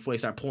get through before they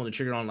start pulling the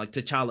trigger on like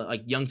T'Challa,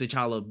 like young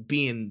T'Challa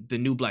being the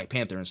new Black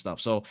Panther and stuff.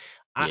 So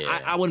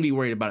I wouldn't be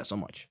worried about it so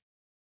much.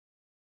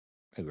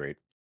 Agreed.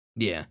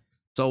 Yeah.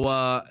 So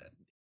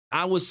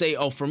I would say,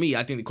 for me,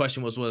 I think the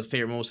question was what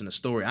favorite moments in the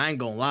story. I ain't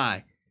gonna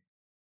lie.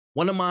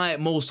 One of my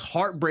most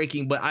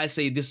heartbreaking, but I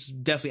say this is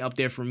definitely up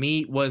there for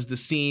me, was the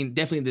scene,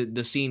 definitely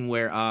the scene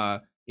where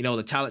the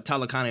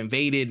Talokan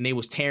invaded and they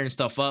was tearing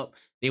stuff up.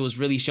 They was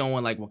really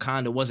showing like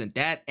Wakanda wasn't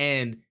that,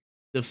 and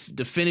the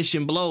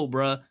finishing blow,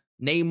 bruh.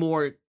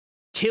 Namor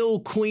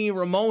killed Queen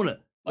Ramona.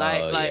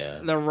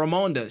 The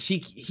Ramonda.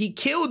 He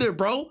killed her,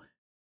 bro.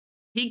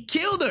 He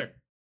killed her.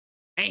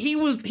 And he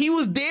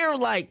was there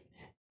like,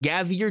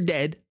 gather your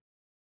dead,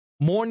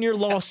 mourn your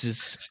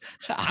losses.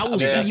 I will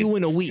see you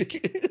in a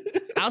week.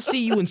 I'll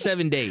see you in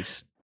 7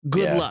 days.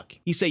 Good luck.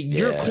 He said,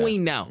 you're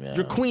queen now. Yeah.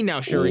 You're queen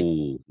now,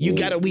 Shuri. You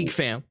got a week,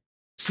 fam.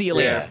 See you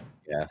later.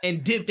 Yeah.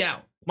 And dipped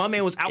out. My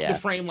man was out the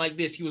frame like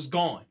this. He was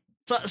gone.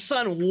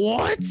 Son,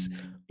 what?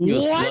 He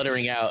was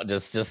fluttering out,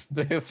 just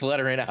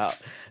fluttering out.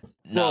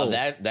 No,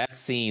 bro, that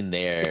scene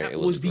there, it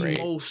was great.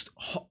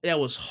 It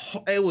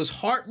was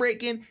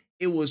heartbreaking.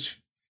 It was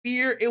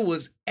fear. It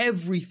was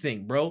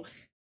everything, bro.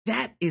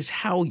 That is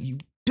how you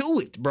do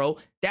it, bro.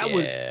 That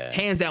was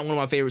hands down one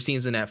of my favorite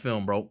scenes in that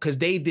film, bro. Because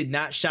they did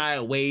not shy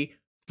away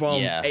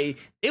from it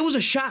was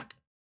a shock.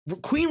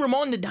 Queen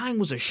Ramonda dying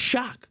was a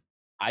shock.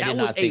 I did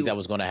not think that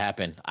was going to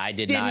happen. I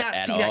did not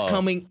see that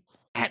coming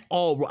at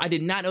all, bro. I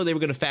did not know they were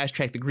going to fast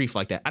track the grief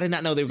like that. I did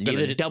not know they were going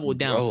to double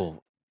down.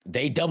 Bro,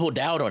 they doubled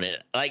down on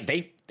it. Like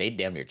they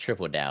damn near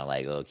tripled down,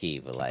 like low key.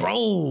 But like,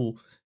 bro,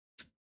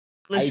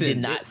 listen, I did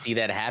not see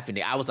that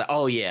happening. I was like,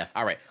 oh yeah,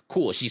 all right,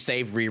 cool. She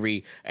saved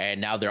Riri,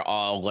 and now they're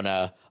all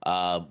gonna.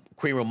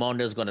 Queen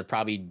Ramonda's gonna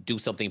probably do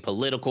something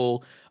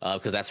political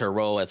because that's her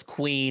role as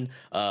queen.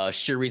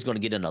 Shuri's gonna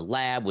get in a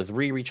lab with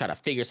Riri, try to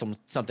figure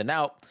something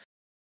out.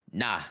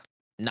 Nah.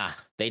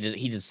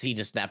 He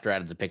just snapped her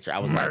out of the picture. I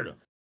was murder. Like,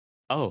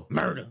 oh,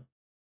 murder.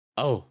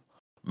 Oh,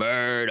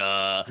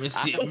 murder.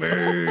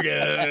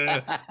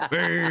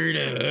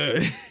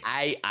 Murder.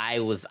 I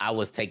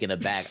was taken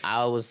aback.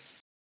 I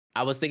was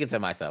thinking to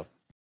myself,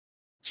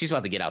 she's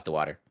about to get out the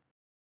water.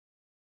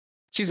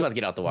 She's about to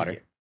get out the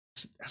water.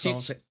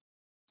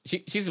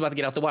 She's about to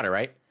get out the water,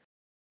 right?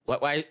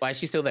 Why is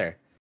she still there?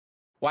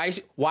 Why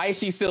is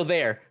she still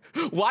there?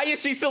 Why is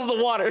she still in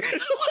the water?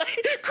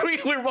 Queen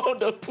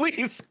Ramonda,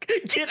 please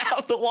get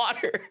out the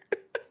water.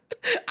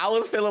 I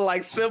was feeling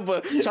like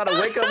Simba trying to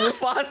wake up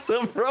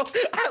Mufasa, bro.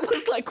 I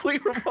was like, Queen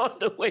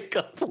Ramonda, wake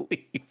up, please.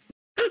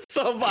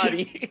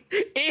 Somebody,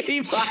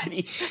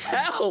 anybody,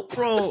 help,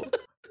 bro.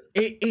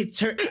 It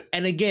turned,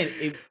 and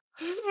again,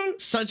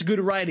 such good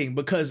writing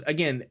because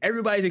again,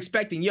 everybody's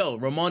expecting,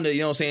 Ramonda,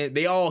 you know what I'm saying?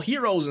 They all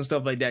heroes and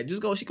stuff like that.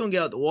 Just go, she gonna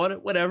get out the water,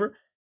 whatever.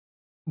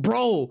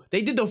 Bro,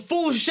 they did the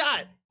full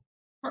shot.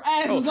 Her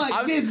ass is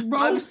like this, bro.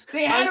 I'm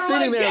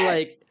sitting there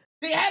like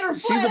they had her.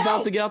 She's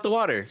about to get out the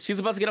water.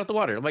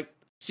 I'm like,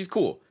 she's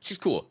cool.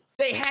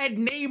 They had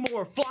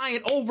Namor flying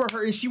over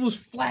her, and she was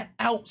flat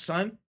out,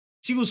 son.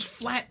 She was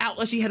flat out.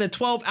 Like she had a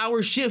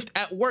 12-hour shift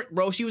at work,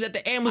 bro. She was at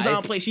the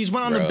Amazon place. She's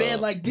went on the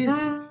bed like this.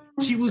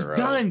 She was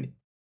done.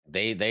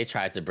 They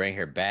tried to bring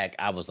her back.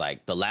 I was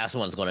like, the last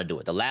one's gonna do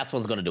it. The last one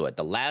is gonna do it.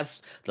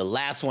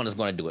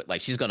 Like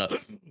she's gonna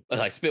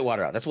like spit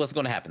water out. That's what's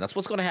gonna happen.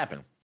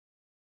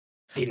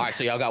 All right,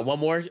 so y'all got one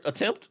more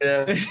attempt?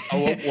 Yeah.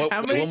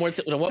 How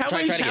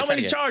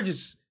many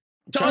charges?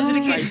 Charge it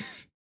again.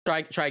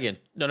 Try again.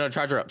 No,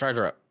 charge her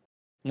up.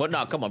 What?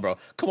 No, come on, bro.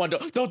 Come on,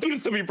 don't do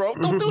this to me, bro.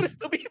 Don't do this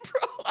to me,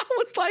 bro. I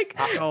was like,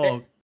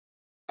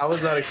 I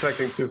was not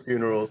expecting 2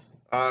 funerals.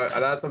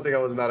 That's something I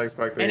was not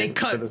expecting. And it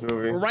cut this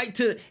movie. right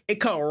to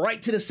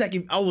the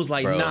second. I was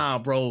like, nah,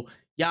 bro.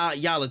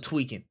 Y'all are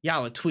tweaking.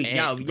 Y'all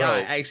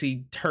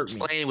actually hurt me.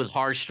 Playing with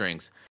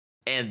heartstrings.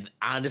 And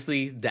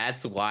honestly,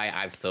 that's why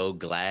I'm so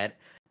glad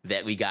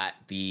that we got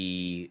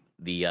the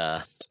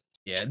reveal.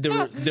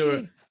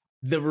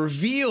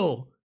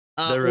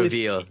 The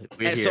reveal.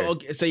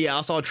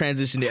 I saw a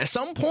transition there. At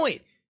some point,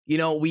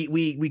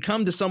 we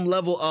come to some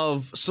level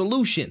of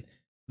solution.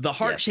 The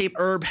heart-shaped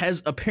herb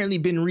has apparently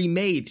been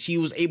remade. She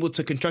was able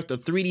to construct a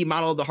 3D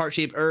model of the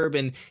heart-shaped herb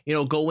and,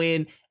 go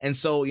in. And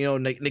so,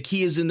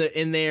 Nakia's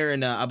in there,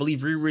 and I believe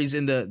Riri's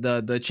in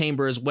the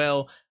chamber as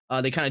well.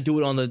 They kind of do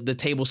it on the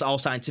table, all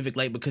scientific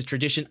like because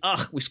tradition.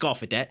 We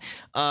scoff at that.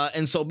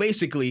 And so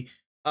basically,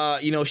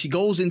 she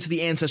goes into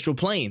the ancestral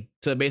plane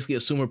to basically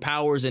assume her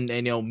powers and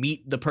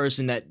meet the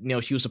person that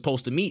she was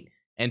supposed to meet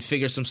and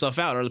figure some stuff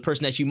out, or the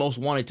person that she most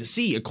wanted to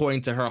see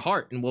according to her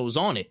heart and what was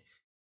on it.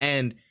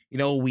 And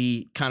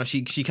we kind of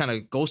she kind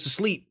of goes to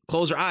sleep,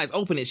 close her eyes,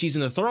 open it. She's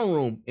in the throne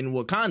room in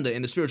Wakanda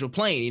in the spiritual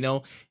plane,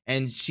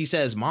 and she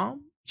says,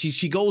 "Mom."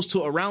 She goes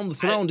to around the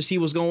throne to see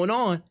what's going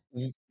on.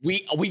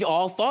 We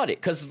all thought it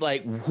because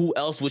like who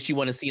else would she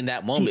want to see in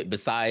that moment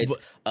besides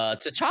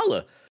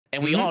T'Challa?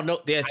 And we all know,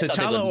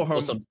 T'Challa or her.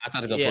 I thought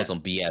they were gonna pull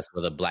some BS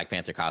with a Black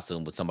Panther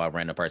costume with some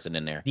random person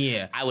in there.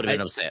 Yeah, I would have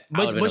been upset.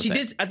 But she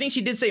did. I think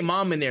she did say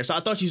mom in there, so I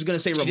thought she was gonna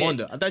say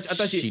Ramonda. I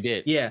thought she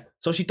did. Yeah,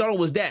 so she thought it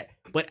was that.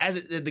 But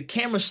as the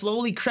camera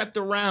slowly crept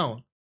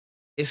around,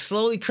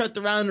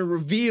 and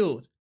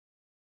revealed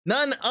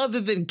none other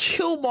than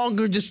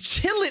Killmonger just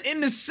chilling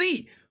in the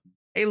seat.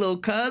 Hey, little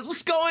cuz,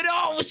 what's going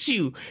on with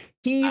you?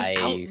 He's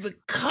out the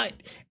cut,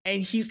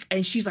 and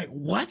she's like,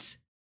 what?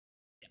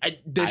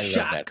 The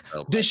shock.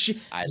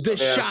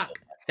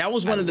 That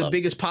was one of the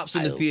biggest pops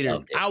in the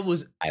theater. I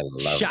was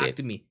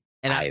shocked me.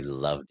 And I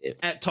loved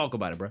it. Talk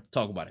about it, bro.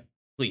 Talk about it,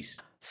 please.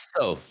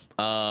 So,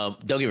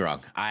 don't get me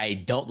wrong. I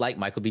don't like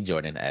Michael B.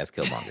 Jordan as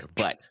Killmonger,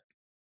 but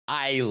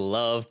I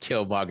love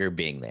Killmonger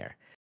being there.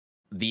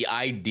 The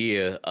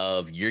idea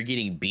of you're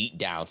getting beat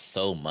down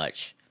so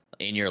much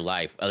in your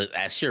life,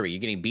 as Shuri, you're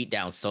getting beat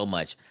down so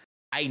much.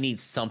 I need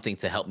something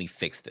to help me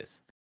fix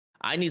this.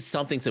 I need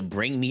something to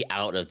bring me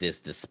out of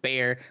this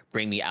despair,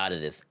 bring me out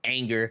of this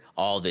anger,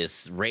 all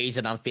this rage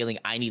that I'm feeling.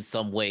 I need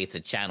some way to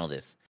channel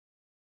this.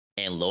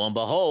 And lo and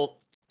behold,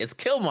 it's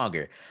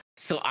Killmonger.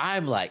 So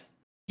I'm like,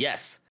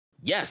 yes.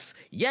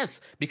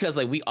 Because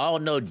like we all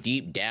know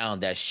deep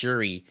down that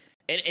Shuri,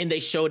 and they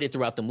showed it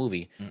throughout the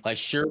movie, like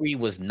Shuri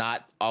was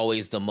not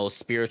always the most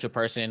spiritual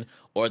person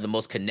or the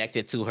most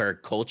connected to her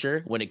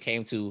culture when it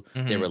came to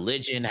their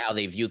religion, how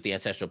they viewed the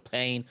ancestral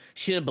plane.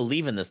 She didn't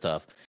believe in this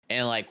stuff.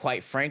 And like,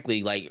 quite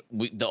frankly, like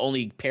the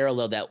only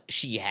parallel that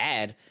she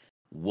had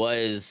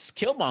was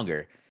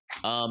Killmonger,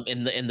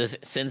 in the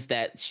sense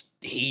that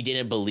he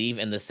didn't believe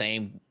in the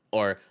same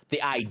or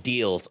the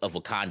ideals of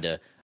Wakanda,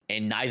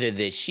 and neither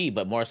did she,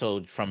 but more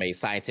so from a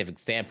scientific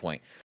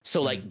standpoint.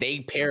 So like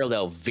they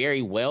parallel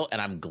very well,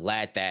 and I'm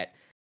glad that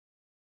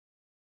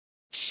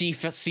she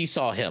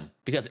saw him,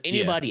 because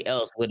anybody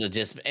else would have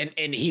just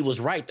and he was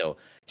right though.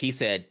 He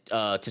said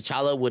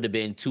T'Challa would have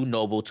been too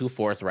noble, too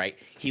forthright.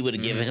 He would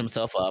have given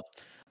himself up.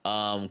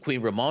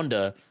 Queen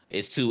Ramonda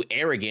is too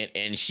arrogant,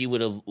 and she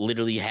would have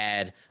literally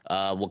had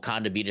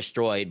Wakanda be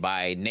destroyed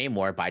by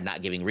Namor by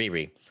not giving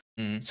Riri.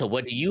 So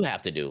what do you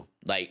have to do?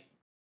 Like,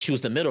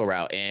 choose the middle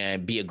route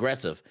and be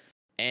aggressive.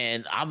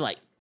 And I'm like,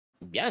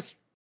 yes,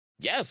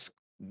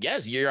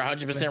 you're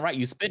 100% right.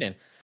 You spinning.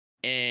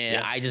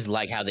 And I just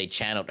like how they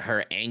channeled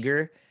her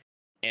anger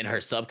and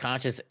her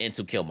subconscious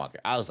into Killmonger.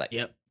 I was like,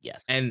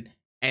 yes. And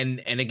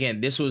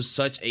again, this was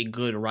such a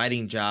good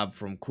writing job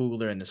from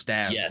Coogler and the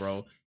staff,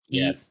 bro.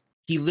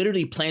 He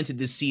literally planted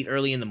this seed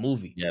early in the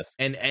movie. Yes.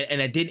 And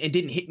it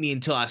didn't hit me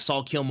until I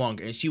saw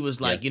Killmonger. And she was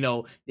like,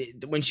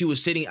 when she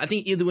was sitting, I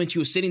think either when she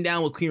was sitting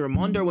down with Queen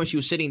Ramonda or when she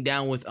was sitting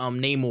down with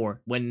Namor,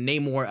 when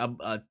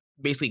Namor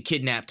basically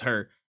kidnapped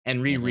her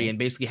and Riri and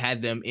basically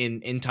had them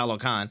in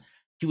Talokan.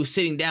 He was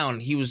sitting down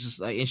and he was just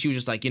like, and she was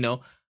just like,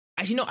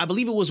 actually, no, I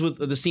believe it was with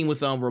the scene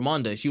with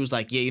Ramonda. She was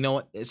like, yeah, you know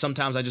what?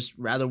 Sometimes I just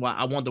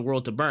I want the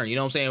world to burn. You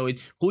know what I'm saying?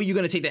 Who are you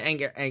going to take the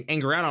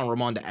anger out on?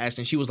 Ramonda asked.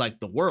 And she was like,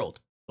 the world.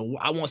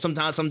 Some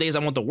days I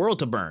want the world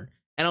to burn.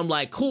 And I'm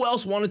like, who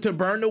else wanted to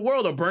burn the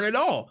world or burn it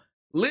all?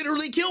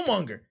 Literally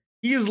Killmonger.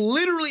 He is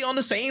literally on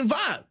the same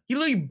vibe. He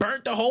literally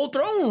burnt the whole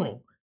throne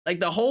room. Like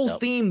the whole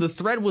theme, the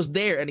thread was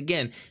there. And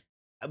again,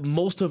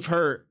 most of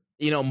her,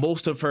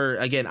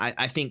 again,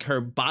 I think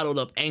her bottled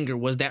up anger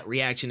was that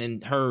reaction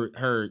and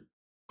her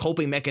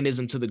coping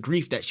mechanism to the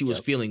grief that she was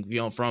feeling,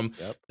 from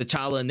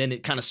T'Challa, and then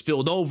it kind of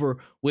spilled over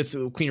with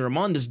Queen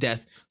Ramonda's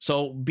death.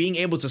 So being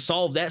able to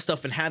solve that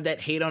stuff and have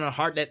that hate on her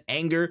heart, that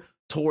anger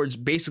towards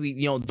basically,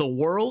 the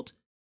world,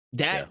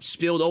 that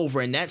spilled over,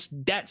 and that's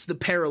the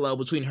parallel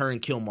between her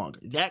and Killmonger.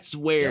 That's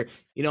where,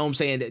 you know what I'm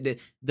saying,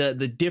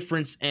 the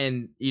difference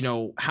and,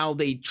 how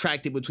they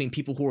tracked it between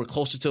people who are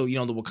closer to, the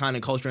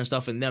Wakandan culture and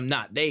stuff and them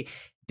not.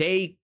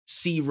 They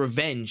see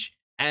revenge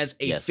as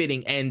a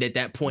fitting end at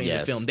that point in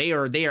the film. They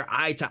are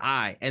eye to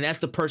eye, and that's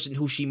the person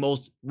who she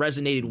most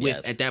resonated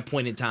with at that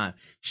point in time.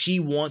 She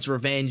wants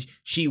revenge.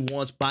 She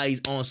wants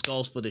bodies on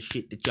skulls for the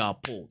shit that y'all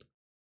pulled.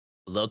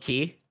 Low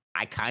key,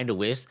 I kind of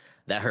wish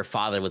that her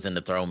father was in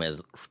the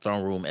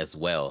throne room as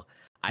well.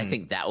 I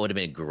think that would have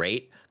been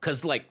great,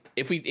 because like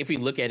if we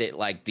look at it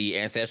like the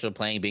ancestral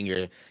plane being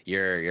your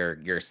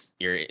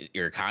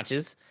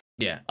conscious.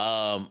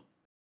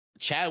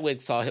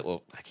 Chadwick saw it.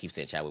 Well, I keep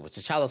saying Chadwick, but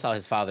T'Challa saw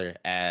his father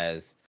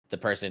as the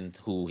person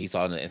who he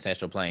saw in the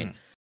ancestral plane,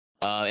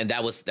 and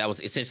that was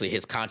essentially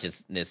his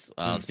consciousness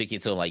speaking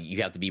to him like,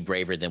 you have to be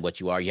braver than what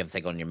you are. You have to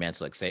take on your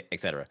mantle,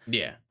 etc.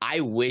 Yeah,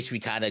 I wish we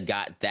kind of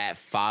got that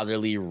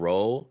fatherly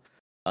role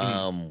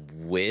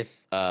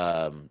with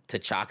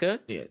T'Chaka,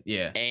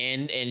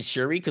 and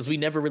Shuri, because we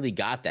never really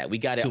got that. We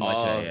got it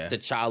all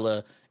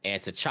T'Challa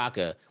and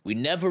T'Chaka. We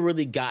never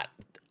really got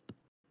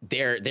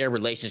their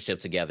relationship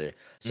together.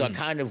 So I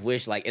kind of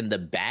wish, like, in the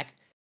back,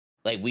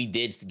 like we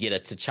did get a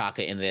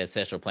T'Chaka in the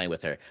ancestral plane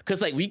with her,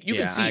 because like you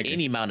can see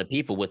any amount of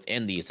people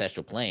within the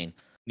ancestral plane.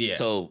 Yeah.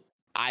 So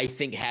I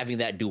think having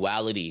that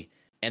duality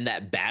and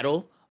that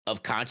battle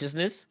of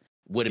consciousness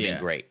would have been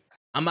great.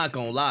 I'm not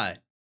gonna lie,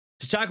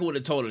 T'Chaka would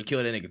have told her to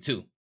kill that nigga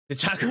too.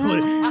 T'Chaka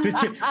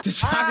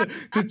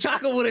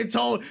would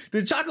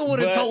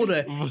have told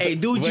her, "Hey,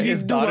 do what you need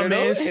to do, my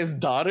man." His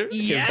daughter,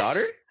 yes. his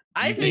daughter.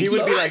 I think he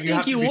would be like, I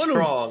think he would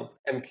have.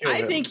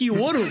 I think he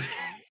would have.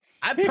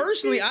 I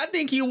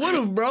think he would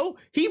have, bro.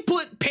 He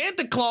put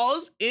Panther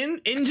claws in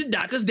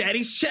Jadaka's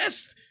daddy's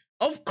chest.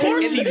 Of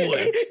course he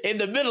would. In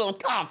the middle of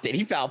Compton,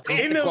 he found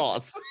Panther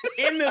claws.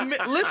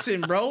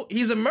 Listen, bro,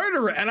 he's a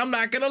murderer, and I'm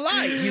not gonna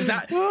lie, he's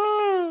not.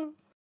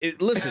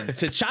 Listen,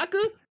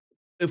 T'Chaka,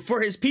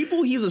 for his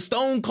people, he's a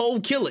stone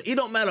cold killer. It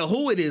don't matter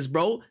who it is,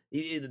 bro.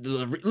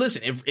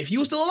 Listen, if he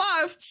was still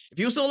alive,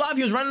 he was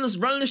running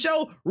the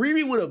show,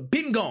 Riri would have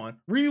been gone.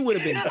 Riri would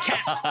have been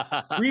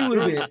capped. Riri would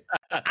have been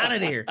out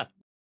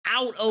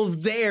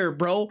of there,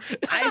 bro.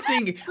 I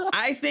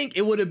think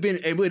it would have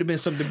been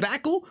some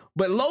debacle,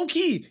 but low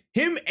key,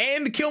 him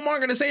and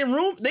Killmonger in the same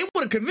room, they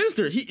would have convinced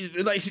her.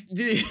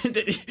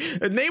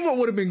 Namor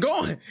would have been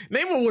gone.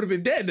 Namor would have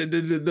been dead.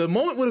 The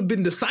moment would have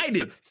been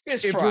decided.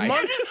 Fish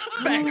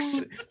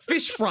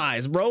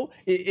fries, bro.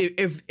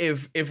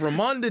 If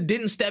Ramonda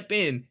didn't step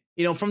in,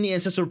 from the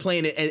ancestral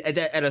plane at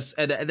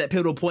that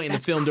pivotal point in the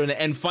film during the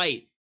end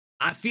fight,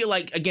 I feel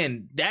like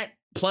again that.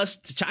 Plus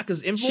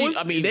T'Chaka's influence,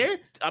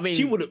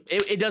 she would have.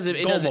 It doesn't.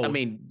 I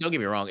mean, don't get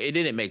me wrong. It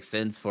didn't make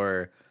sense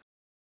for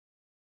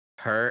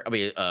her.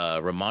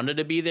 Ramonda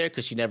to be there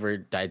because she never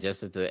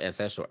digested the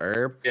ancestral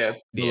herb. Yeah.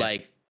 But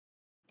like,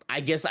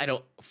 I guess I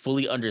don't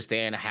fully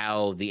understand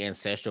how the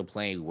ancestral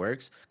plane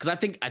works because I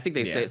think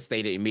they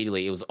stated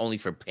immediately it was only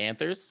for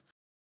Panthers.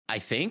 I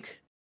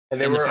think.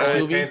 And they were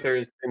only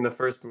Panthers in the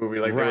first movie.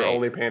 Like they were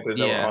only Panthers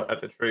that were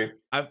at the tree.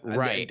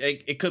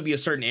 It could be a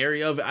certain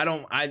area of it.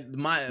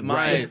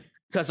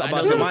 Because I know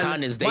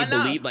Wakandans, they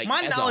believe like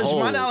my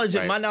knowledge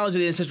of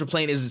the ancestral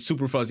plane is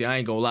super fuzzy. I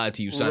ain't gonna lie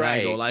to you, son. I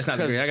ain't gonna lie. It's not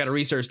great. I gotta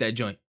research that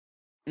joint.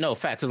 No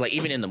facts. Because like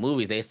even in the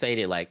movies, they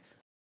stated like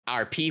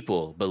our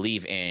people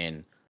believe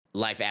in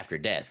life after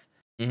death.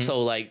 Mm-hmm.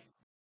 So like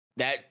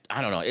that,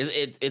 I don't know.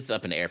 It's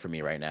up in the air for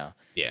me right now.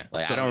 Yeah,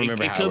 like so I don't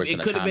remember how it works.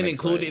 It could have been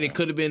included. It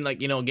could have been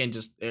like again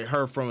just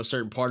her from a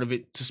certain part of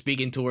it to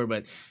speaking to her,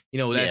 but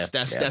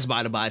that's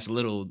by the by. It's a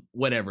little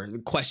whatever the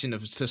question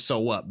of to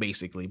sew up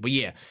basically. But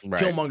yeah,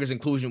 Killmonger's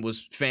inclusion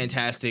was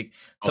fantastic.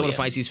 Some of the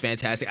fights he's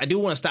fantastic. I do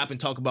want to stop and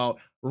talk about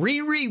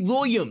Riri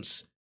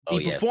Williams.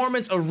 The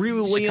performance of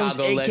Riri Williams,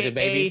 Chicago aka legend,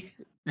 baby.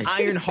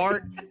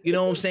 Ironheart, you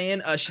know what I'm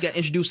saying? She got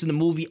introduced in the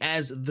movie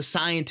as the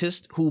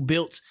scientist who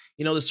built,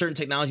 the certain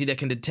technology that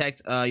can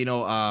detect,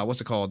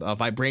 what's it called?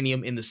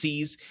 Vibranium in the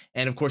seas.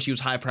 And of course, she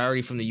was high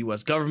priority from the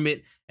U.S.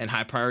 government and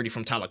high priority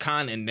from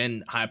Talokan and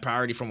then high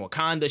priority from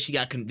Wakanda. She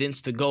got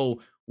convinced to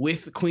go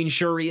with Queen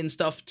Shuri and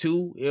stuff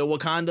too,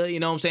 Wakanda, you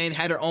know what I'm saying?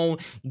 Had her own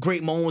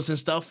great moments and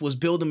stuff, was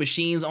building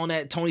machines on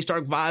that Tony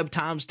Stark vibe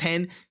times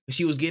 10.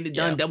 She was getting it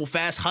done double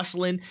fast,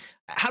 hustling.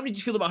 How did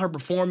you feel about her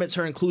performance,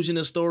 her inclusion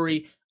in the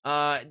story?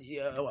 What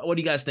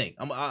do you guys think?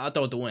 I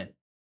thought it to win.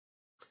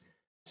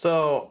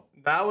 So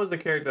that was the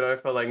character that I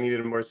felt like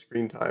needed more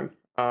screen time.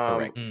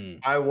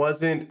 I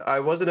wasn't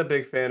a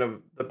big fan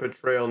of the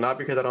portrayal, not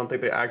because I don't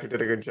think the actor did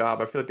a good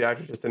job. I feel like the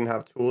actor just didn't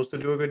have tools to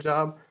do a good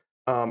job.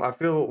 I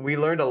feel we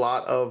learned a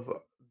lot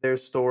of their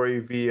story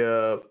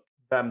via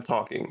them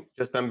talking,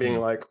 just them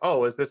being like,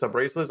 "Oh, is this a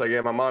bracelet?" Like,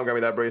 yeah, my mom got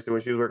me that bracelet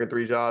when she was working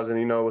 3 jobs,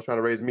 and was trying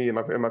to raise me and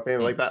my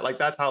family like that. Like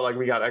that's how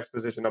we got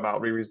exposition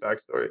about Riri's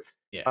backstory.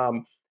 Yeah.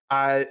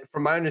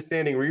 From my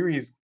understanding,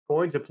 Riri's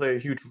going to play a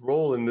huge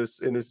role in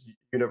this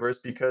universe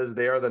because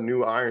they are the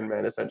new Iron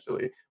Man,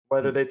 essentially.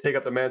 Whether they take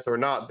up the mantle or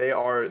not, they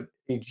are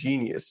a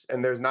genius,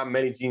 and there's not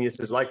many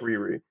geniuses like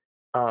Riri.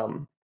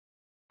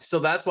 So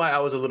that's why I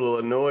was a little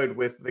annoyed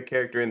with the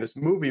character in this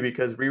movie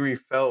because Riri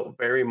felt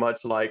very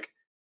much like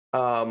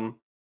a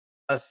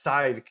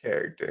side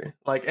character,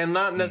 and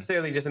not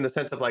necessarily just in the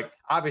sense of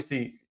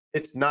obviously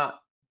it's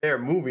not their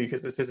movie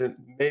because this isn't.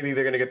 Maybe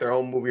they're gonna get their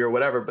own movie or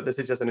whatever, but this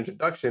is just an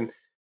introduction.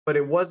 But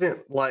it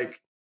wasn't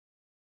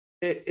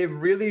it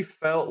really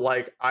felt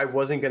like I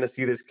wasn't going to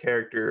see this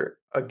character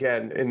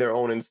again in their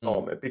own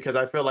installment because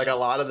I feel like a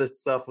lot of this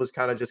stuff was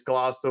kind of just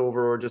glossed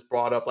over or just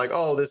brought up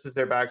oh, this is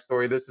their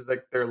backstory. This is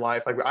their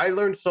life. I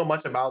learned so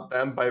much about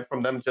them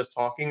from them just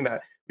talking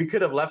that we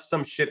could have left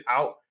some shit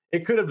out.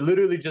 It could have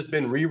literally just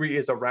been Riri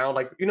is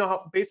around,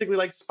 how basically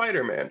like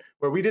Spider-Man,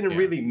 where we didn't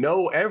really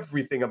know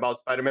everything about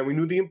Spider-Man. We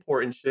knew the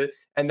important shit.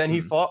 And then he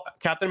fought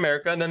Captain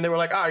America. And then they were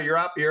like, you're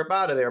out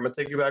of there. I'm going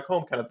to take you back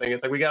home kind of thing.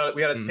 It's we got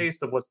a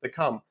taste of what's to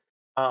come.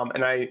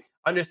 And I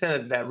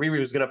understand that Riri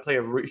was going to play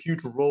a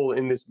huge role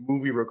in this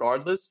movie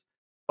regardless.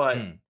 But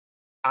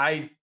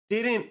I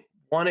didn't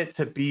want it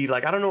to be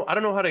I don't know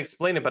how to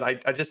explain it, but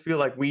I just feel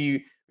like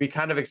we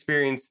kind of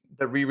experienced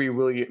the Riri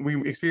Williams.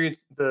 We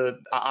experienced the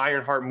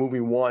Ironheart movie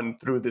 1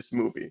 through this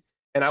movie,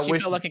 and I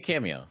wish felt like a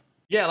cameo.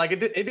 Yeah,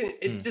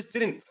 it just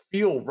didn't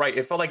feel right.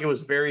 It felt like it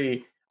was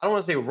very. I don't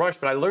want to say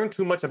rushed, but I learned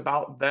too much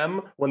about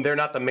them when they're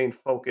not the main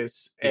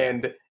focus,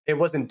 and it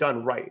wasn't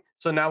done right.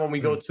 So now when we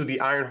go to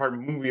the Ironheart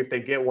movie, if they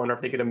get one or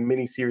if they get a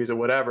mini series or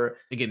whatever,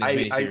 They get this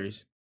mini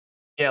series.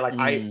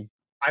 like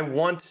I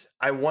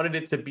wanted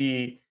it to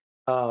be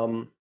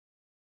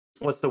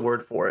what's the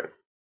word for it?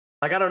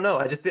 Like I don't know.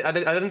 I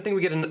didn't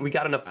think we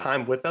got enough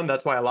time with them.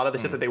 That's why a lot of the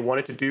shit that they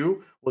wanted to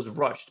do was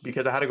rushed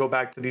because I had to go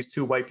back to these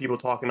two white people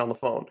talking on the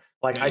phone.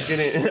 Like I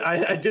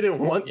didn't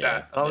want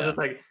that. I was just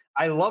like,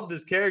 I love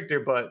this character,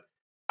 but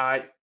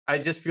I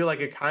just feel like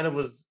it kind of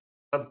was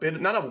a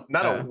bit not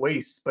a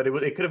waste, but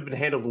it could have been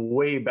handled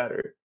way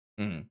better.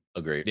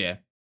 Agreed. Yeah.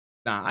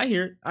 Nah, I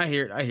hear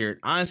it.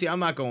 Honestly, I'm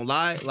not gonna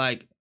lie.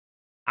 Like,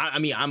 I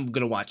mean, I'm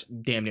gonna watch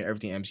damn near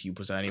everything MCU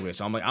puts out anyway.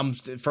 So I'm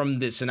from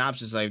the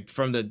synopsis, like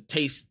from the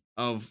taste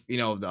of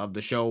of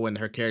the show and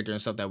her character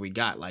and stuff that we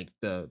got, like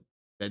that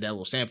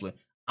little sampling.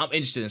 I'm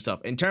interested in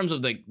stuff. In terms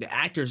of the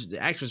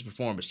actress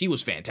performance, she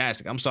was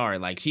fantastic. I'm sorry,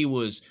 like she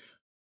was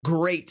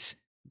great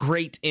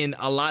in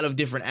a lot of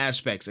different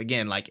aspects.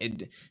 Again, like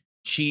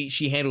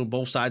she handled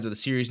both sides of the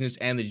seriousness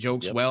and the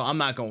jokes well. I'm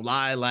not gonna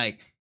lie, like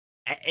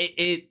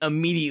it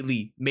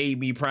immediately made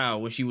me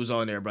proud when she was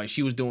on there. But like,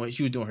 she was doing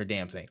her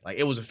damn thing. Like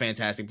it was a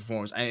fantastic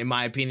performance. In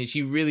my opinion,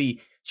 she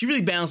really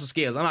balanced the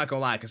scales. I'm not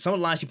gonna lie, because some of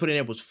the lines she put in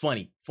there was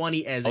funny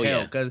as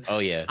hell. Because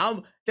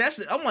I'm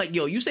like,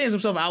 yo, you saying some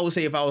stuff I would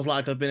say if I was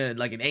locked up in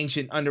an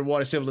ancient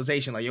underwater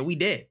civilization. Like, yo, we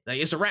dead.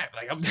 Like it's a wrap.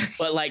 Like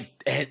but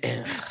like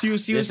she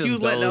was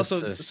letting out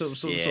some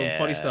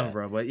funny stuff,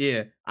 bro. But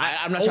yeah,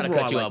 I'm not trying to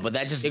cut you off, but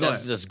that's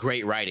just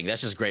great writing.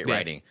 That's just great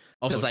writing.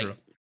 Also like true.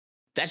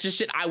 That's just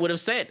shit I would have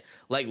said.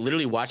 Like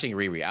literally watching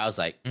Riri, I was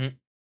like,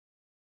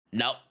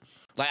 nope.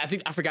 Like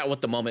I forgot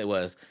what the moment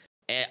was.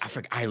 And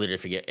I literally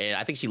forget. And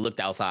I think she looked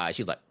outside.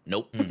 She was like,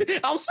 nope.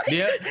 I was like,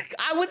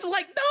 I was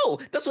like, no.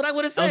 That's what I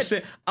would have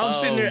said. I'm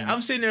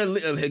sitting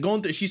there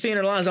going through. She's saying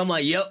her lines. I'm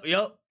like, yep.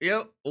 I'm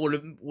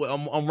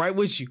right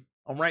with you.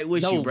 I'm right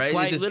with you, right?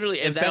 Quite literally,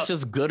 and that's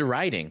just good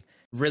writing.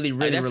 Really,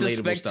 that's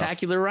relatable just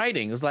spectacular stuff.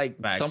 writing. It's like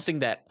something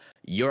that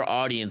your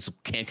audience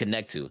can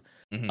connect to.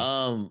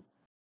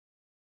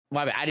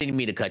 My bad. I didn't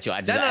mean to cut you.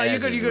 You're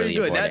good.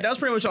 You're good. That's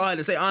pretty much all I had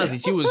to say. Honestly,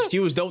 she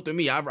was dope to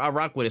me. I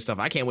rock with this stuff.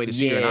 I can't wait to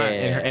see her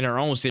in her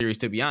own series,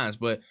 to be honest.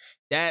 But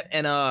that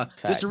and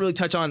just to really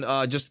touch on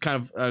just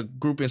kind of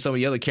grouping some of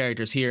the other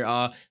characters here.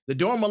 The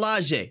Dora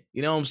Milaje.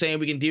 You know what I'm saying?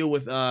 We can deal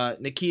with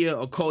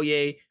Nakia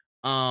Okoye.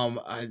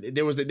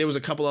 There was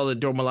a couple other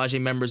Dora Milaje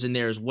members in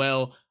there as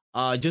well.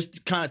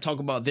 Just kind of talk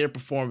about their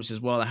performance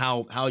as well and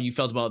how you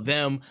felt about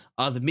them.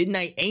 The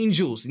Midnight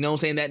Angels. You know what I'm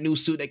saying? That new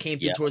suit that came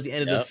through towards the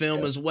end of the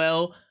film as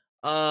well.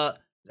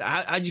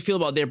 How'd you feel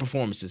about their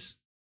performances?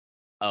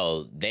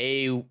 Oh,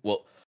 they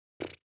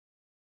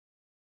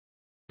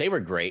were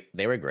great.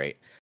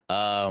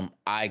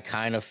 I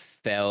kind of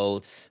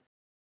felt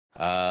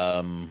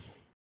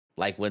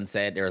like Wynn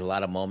said, there was a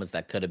lot of moments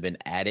that could have been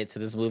added to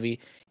this movie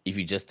if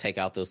you just take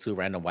out those two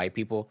random white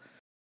people.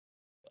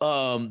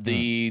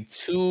 The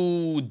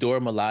two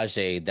Dora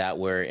Milaje that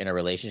were in a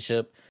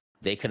relationship,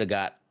 they could have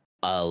got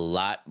a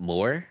lot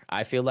more.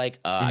 I feel like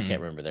I can't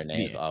remember their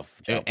names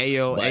off.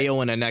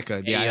 Ayo and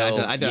Aneka. Yeah,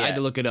 I had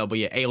to look it up, but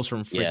Ayo's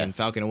from freaking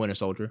Falcon and Winter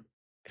Soldier.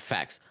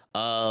 Facts.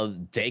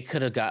 They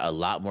could have got a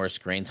lot more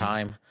screen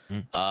time.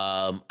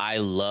 I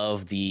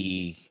love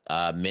the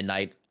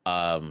Midnight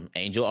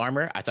Angel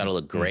armor. I thought it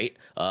looked great.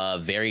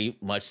 Very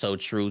much so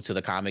true to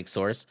the comic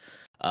source.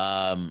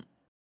 Okoye.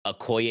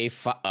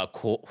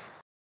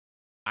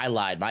 I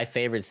lied. My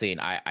favorite scene,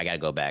 I gotta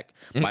go back.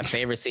 My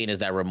favorite scene is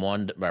that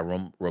Ramonda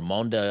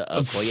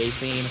Okoye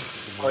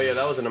scene. Oh yeah,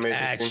 that was an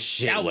amazing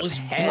scene. That was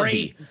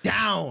heavy.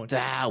 Breakdown.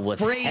 That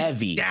was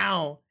heavy.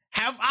 Down.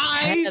 Have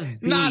I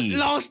not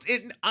lost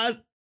it?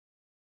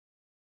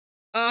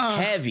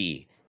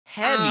 Heavy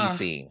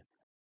scene.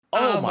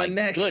 Oh my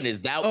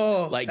goodness, that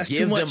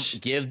give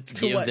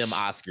them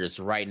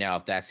Oscars right now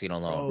if that scene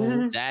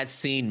alone. That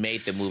scene made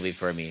the movie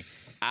for me.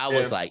 I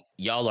was like,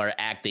 y'all are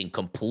acting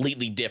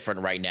completely different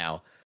right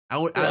now.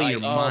 Out of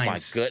your minds.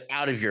 Oh my good,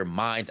 out of your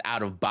minds,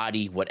 out of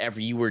body,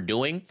 whatever you were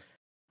doing,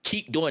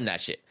 keep doing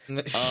that shit.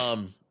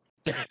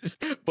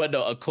 But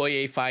no,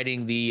 Okoye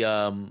fighting the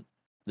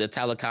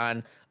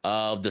Talokan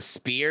the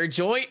spear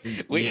joint.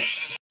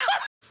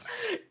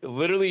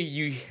 Literally,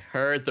 you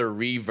heard the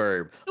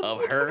reverb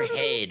of her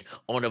head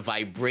on a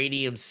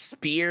vibranium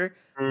spear.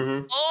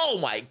 Oh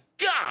my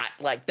god,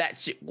 like that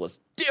shit was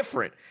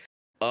different.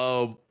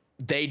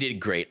 They did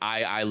great.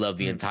 I love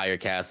the entire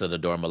cast of the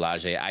Dora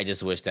Milaje. I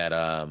just wish that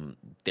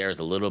there's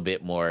a little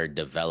bit more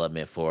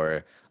development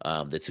for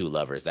the two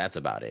lovers. That's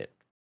about it.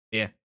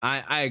 Yeah,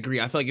 I agree.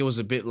 I feel like it was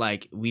a bit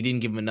like we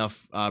didn't give them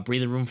enough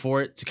breathing room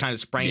for it to kind of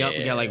spring up.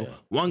 We got like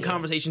one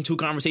conversation, two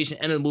conversation,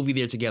 and a movie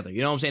there together.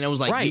 You know what I'm saying? It was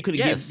like you could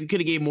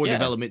have gave more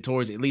development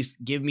towards at least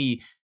give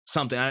me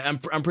something. I'm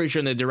pretty sure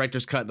in the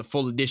director's cut, the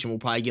full edition, will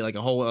probably get like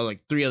a whole like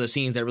 3 other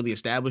scenes that really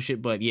establish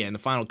it. But yeah, in the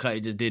final cut,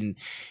 it just didn't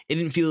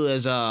feel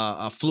as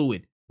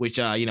fluid. Which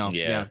could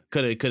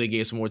have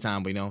gave some more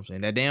time, but you know what I'm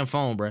saying? That damn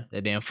phone, bro.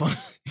 That damn phone.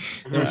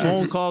 Them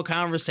phone call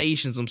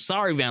conversations. I'm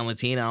sorry,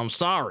 Valentina. I'm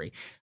sorry.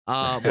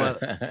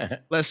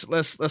 But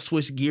let's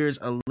switch gears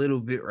a little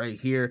bit right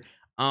here.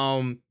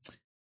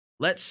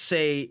 Let's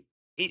say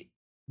it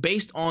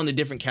based on the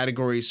different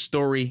categories: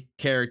 story,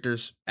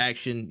 characters,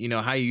 action. You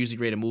know how you usually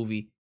rate a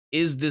movie.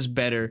 Is this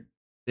better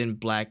than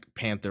Black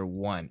Panther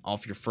 1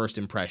 off your first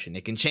impression?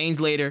 It can change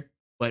later,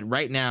 but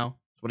right now,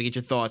 I want to get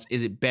your thoughts.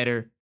 Is it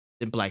better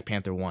than Black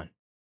Panther 1?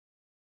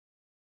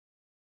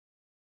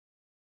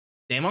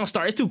 Damn, I'll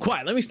start. It's too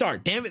quiet. Let me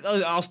start. Damn it,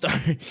 I'll start.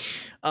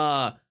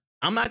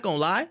 I'm not gonna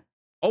lie.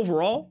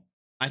 Overall,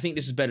 I think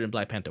this is better than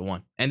Black Panther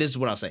 1. And this is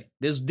what I'll say.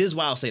 This is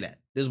why I'll say that.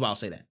 This is why I'll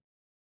say that.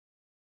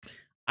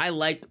 I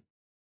like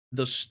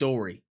the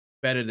story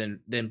better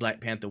than Black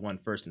Panther 1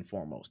 first and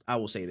foremost. I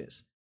will say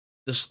this.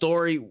 The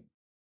story,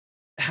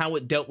 how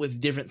it dealt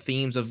with different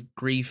themes of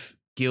grief,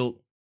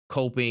 guilt,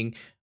 coping,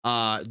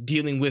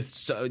 dealing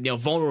with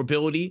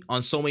vulnerability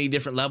on so many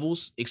different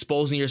levels,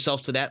 exposing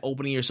yourself to that,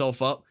 opening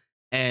yourself up,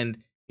 and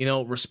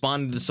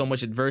responding to so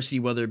much adversity,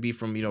 whether it be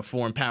from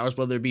foreign powers,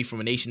 whether it be from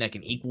a nation that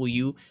can equal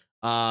you,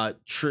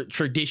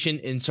 tradition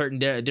in certain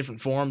different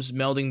forms,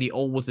 melding the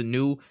old with the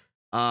new,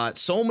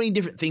 so many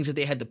different things that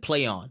they had to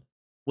play on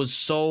was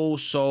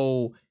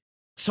so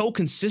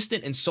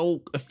consistent and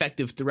so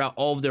effective throughout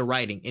all of their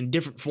writing in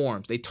different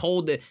forms. They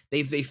told that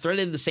they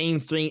threaded the same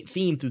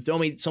theme through so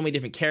many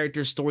different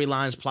characters,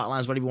 storylines, plot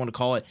lines, whatever you want to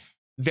call it,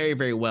 very,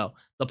 very well.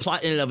 The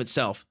plot in and of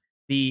itself,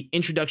 the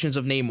introductions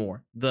of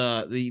Namor,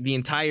 the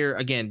entire,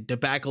 again,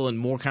 debacle and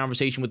more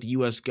conversation with the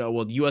U.S.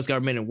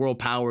 government and world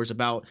powers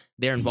about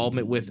their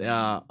involvement with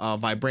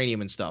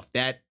vibranium and stuff.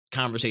 That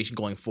conversation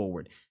going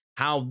forward,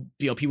 how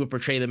people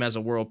portray them as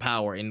a world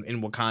power in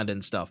Wakanda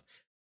and stuff.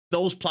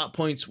 Those plot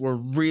points were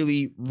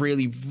really,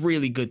 really,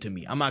 really good to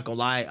me. I'm not gonna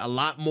lie, a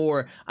lot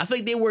more. I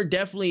think they were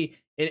definitely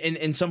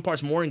in some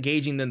parts more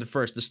engaging than the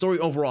first. The story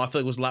overall, I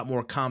feel like was a lot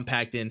more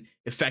compact and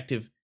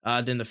effective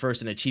than the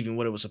first in achieving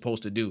what it was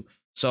supposed to do.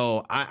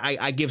 So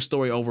I give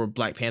story over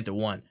Black Panther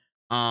 1.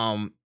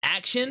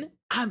 Action,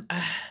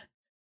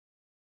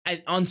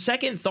 on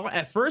second thought,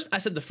 at first I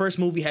said the first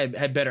movie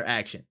had better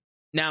action.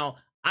 Now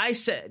I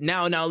said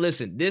now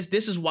listen,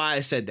 this is why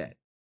I said that.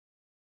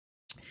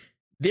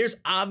 There's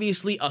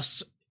obviously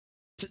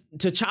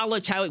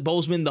T'Challa, Chadwick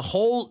Boseman, the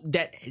whole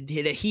that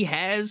he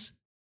has,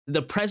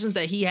 the presence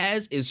that he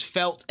has is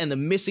felt, and the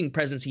missing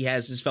presence he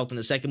has is felt in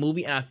the second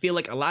movie. And I feel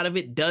like a lot of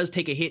it does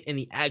take a hit in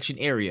the action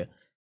area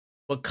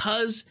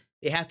because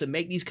they have to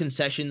make these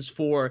concessions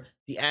for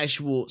the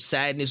actual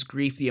sadness,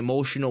 grief, the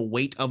emotional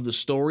weight of the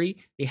story.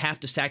 They have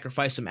to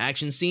sacrifice some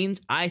action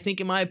scenes. I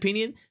think, in my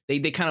opinion, they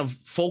kind of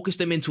focus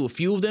them into a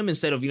few of them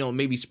instead of,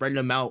 maybe spreading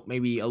them out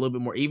maybe a little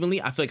bit more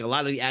evenly. I feel like a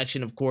lot of the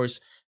action, of course,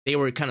 they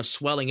were kind of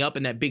swelling up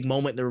in that big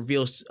moment that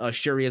reveals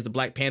Shuri as the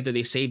Black Panther.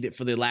 They saved it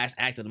for the last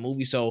act of the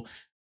movie. So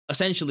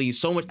essentially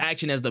so much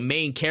action as the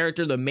main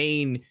character, the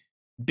main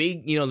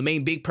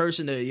big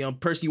person, the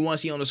person you want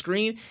to see on the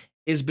screen,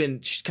 has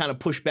been kind of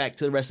pushed back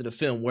to the rest of the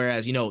film.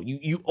 Whereas,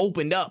 you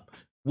opened up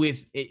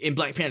with, in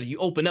Black Panther, you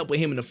open up with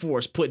him in the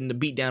forest, putting the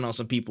beat down on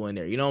some people in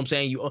there. You know what I'm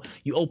saying?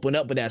 You open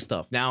up with that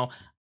stuff. Now,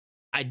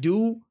 I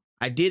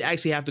did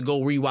actually have to go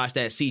rewatch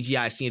that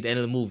CGI scene at the end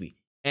of the movie.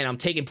 And I'm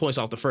taking points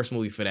off the first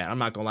movie for that. I'm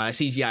not gonna lie. That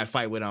CGI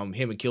fight with him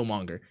and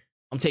Killmonger,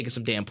 I'm taking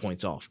some damn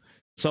points off.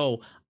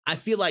 So I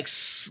feel like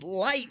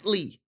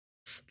slightly,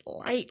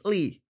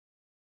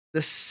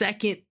 the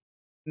second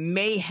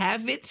may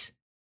have it,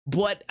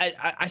 but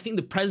I think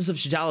the presence of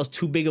T'Challa is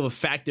too big of a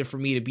factor for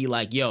me to be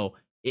like, yo,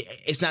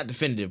 it's not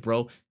definitive,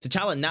 bro.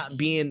 T'Challa not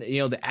being,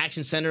 the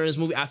action center in this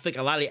movie, I think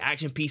a lot of the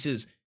action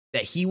pieces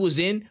that he was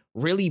in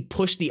really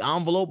pushed the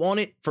envelope on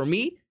it for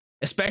me.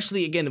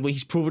 Especially, again, when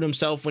he's proven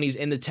himself, when he's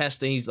in the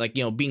test and he's like,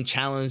 being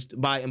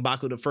challenged by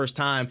M'Baku the first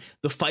time,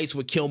 the fights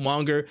with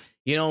Killmonger,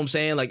 you know what I'm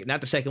saying? Like,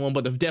 not the second one,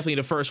 but definitely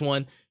the first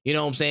one, you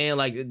know what I'm saying?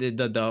 Like,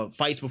 the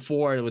fights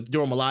before with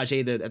Dora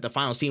Milaje at the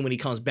final scene when he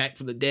comes back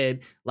from the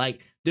dead.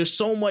 Like, there's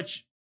so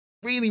much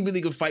really,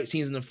 really good fight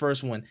scenes in the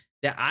first one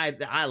that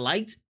I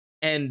liked.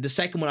 And the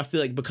second one, I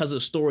feel like because of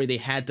the story, they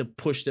had to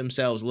push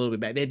themselves a little bit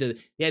back. They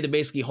had to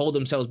basically hold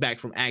themselves back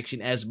from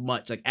action as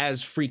much, like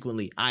as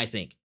frequently, I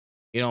think.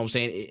 You know what I'm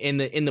saying?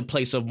 In the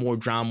place of more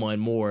drama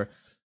and more,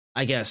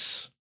 I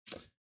guess,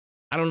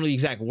 I don't know the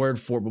exact word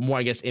for it, but more,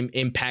 I guess,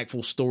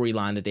 impactful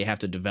storyline that they have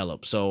to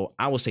develop. So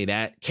I would say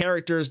that.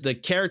 Characters, the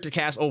character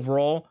cast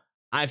overall,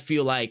 I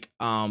feel like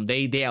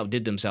they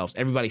outdid themselves.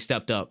 Everybody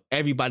stepped up.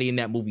 Everybody in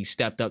that movie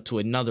stepped up to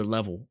another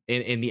level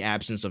in the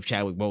absence of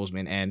Chadwick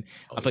Boseman. And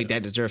I feel like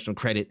that deserves some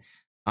credit.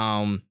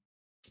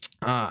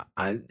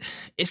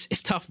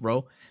 It's tough,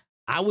 bro.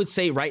 I would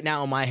say right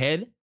now in my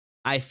head,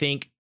 I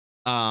think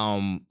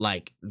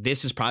like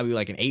this is probably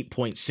like an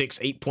 8.6,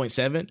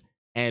 8.7,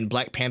 and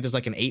Black Panther's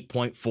like an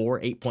 8.4,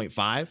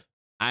 8.5.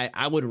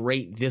 I would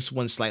rate this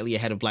one slightly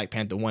ahead of Black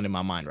Panther 1 in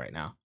my mind right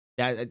now.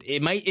 That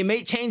it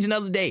might change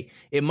another day.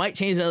 It might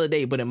change another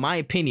day, but in my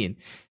opinion,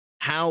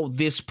 how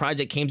this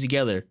project came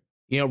together,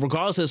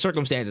 regardless of the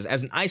circumstances,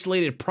 as an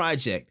isolated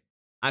project,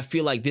 I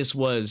feel like this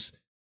was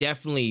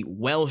definitely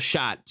well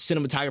shot.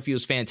 Cinematography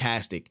was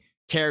fantastic.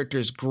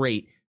 Characters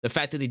great. The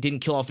fact that they didn't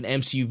kill off an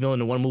MCU villain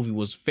in one movie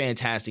was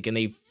fantastic, and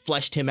they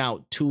fleshed him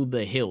out to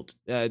the hilt.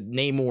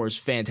 Namor is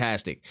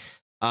fantastic.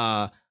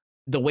 The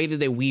way that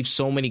they weave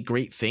so many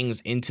great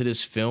things into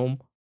this film,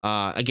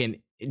 again,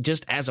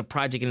 just as a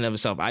project in and of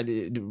itself,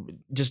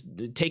 just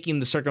taking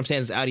the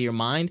circumstances out of your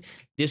mind,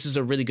 this is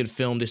a really good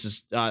film. This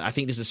is, I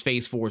think this is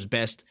Phase 4's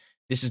best.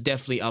 This is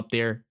definitely up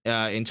there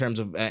in terms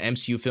of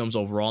MCU films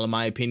overall, in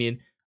my opinion.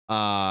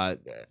 I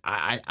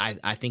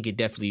think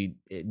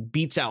it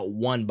beats out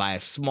 1 by a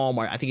small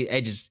margin. I think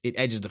it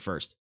edges the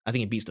first. I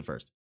think it beats the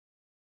first.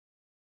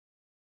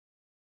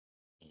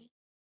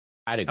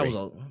 I'd agree.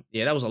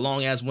 That was a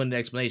long ass winded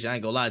explanation. I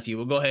ain't gonna lie to you,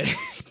 but go ahead.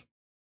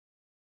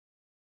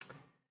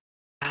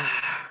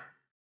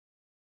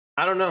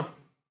 I don't know.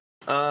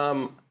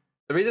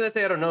 The reason I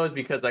say I don't know is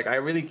because like I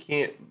really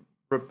can't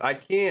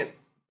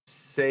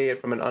say it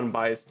from an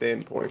unbiased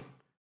standpoint.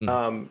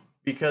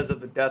 Because of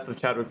the death of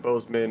Chadwick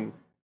Boseman.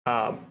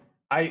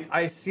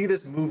 I see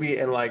this movie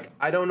and like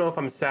I don't know if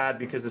I'm sad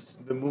because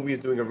the movie is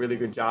doing a really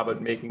good job at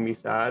making me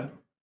sad,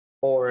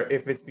 or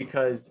if it's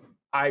because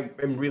I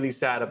am really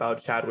sad about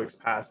Chadwick's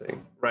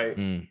passing, right?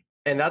 And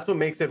that's what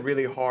makes it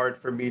really hard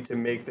for me to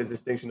make the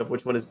distinction of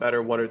which one is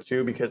better, 1 or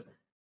 2, because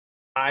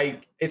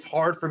it's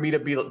hard for me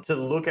to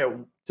look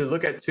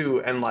at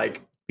 2 and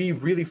like be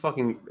really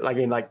fucking like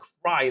and like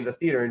cry in the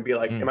theater and be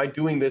like, am I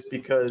doing this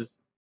because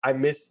I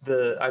miss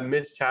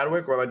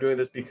Chadwick, or am I doing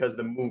this because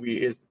the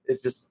movie is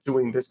just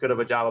doing this good of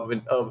a job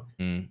of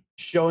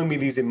showing me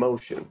these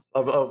emotions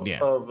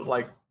of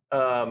like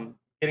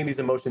getting these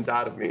emotions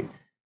out of me.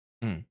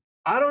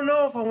 I don't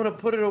know if I want to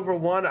put it over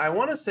 1. I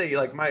want to say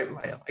like my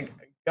like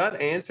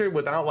gut answer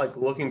without like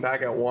looking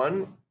back at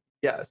 1,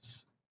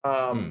 yes,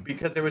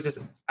 because there was just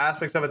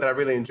aspects of it that I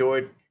really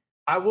enjoyed.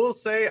 I will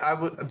say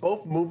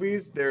both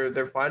movies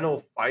their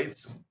final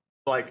fights.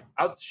 Like,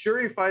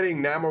 Shuri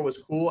fighting Namor was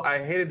cool. I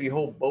hated the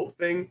whole boat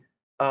thing,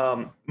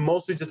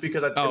 mostly just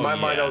because in my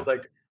mind I was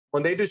like,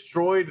 when they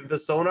destroyed the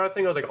sonar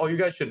thing, I was like, oh, you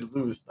guys should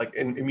lose like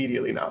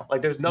immediately now.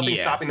 Like, there's nothing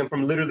stopping them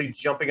from literally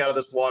jumping out of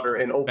this water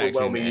and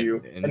overwhelming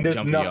you. And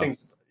there's nothing.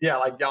 Yeah,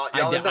 like y'all.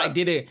 I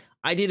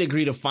did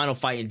agree. The final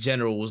fight in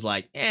general was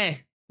like, eh.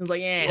 It was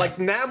like, eh. Like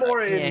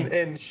Namor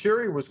and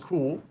Shuri was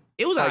cool.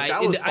 It was like,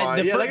 that was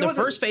fine. The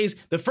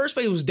first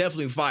phase was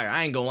definitely fire.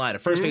 I ain't gonna lie. The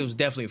first phase was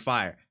definitely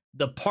fire.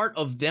 The part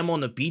of them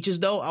on the beaches,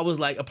 though, I was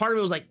like, a part of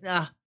it was like,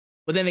 nah,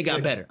 but then it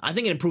got better. I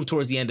think it improved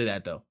towards the end of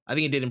that, though. I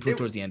think it did improve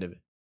towards the end of it.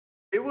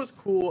 It was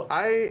cool.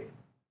 I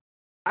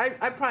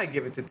probably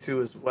give it to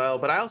 2 as well,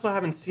 but I also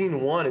haven't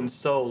seen 1 in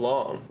so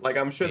long. Like,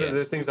 I'm sure that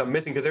there's things I'm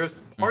missing because there's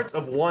parts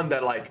of 1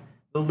 that like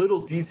the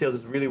little details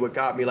is really what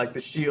got me. Like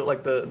the shield,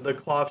 like the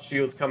cloth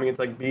shields coming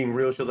into like being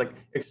real shields, like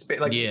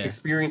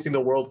experiencing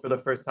the world for the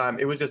first time.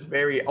 It was just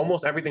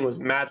almost everything was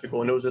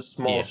magical, and it was just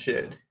small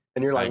shit.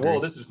 And you're like, whoa,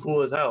 this is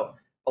cool as hell.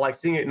 But like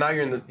seeing it now,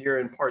 you're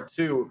in part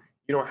 2. You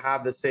don't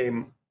have the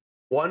same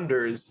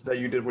wonders that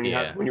you did when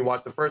you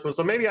watched the first one.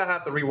 So maybe I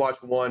have to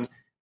rewatch 1.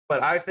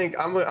 But I think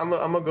I'm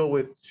gonna go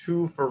with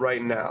 2 for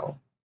right now.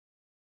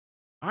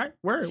 All right,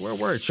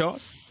 word,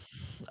 Charles.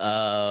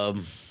 I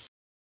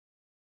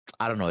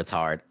don't know. It's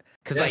hard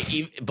because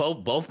like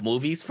both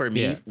movies for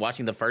me,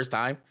 watching the first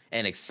time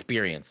and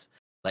experience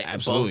like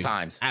both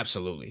times.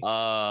 Absolutely.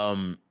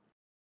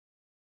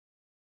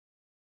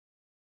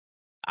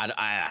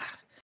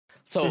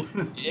 So,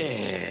 bro,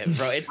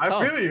 it's tough.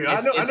 I feel you.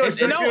 I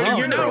know.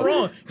 You're not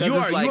wrong.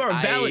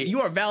 You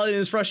are valid in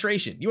this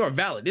frustration. You are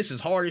valid. This is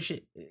hard as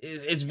shit.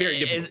 It's very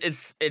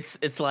difficult.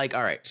 It's like,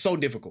 all right, so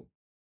difficult.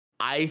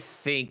 I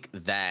think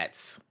that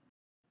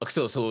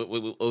so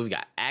what we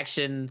got?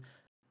 Action,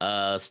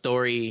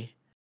 story.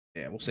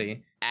 Yeah, we'll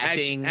see.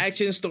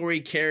 Action, story,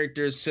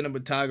 characters,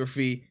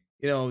 cinematography.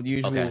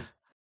 Usual. Okay.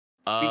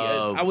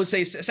 I would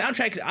say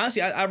soundtrack.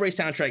 Honestly, I rate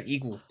soundtrack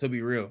equal. To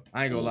be real,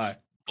 I ain't gonna lie.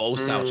 Both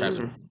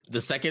soundtracks. The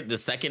second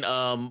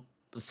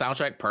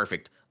soundtrack,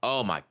 perfect.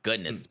 Oh my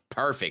goodness,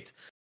 perfect.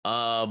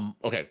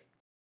 Okay.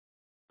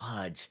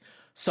 Fudge.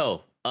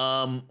 So,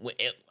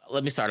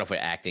 let me start off with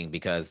acting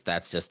because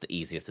that's just the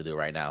easiest to do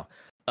right now.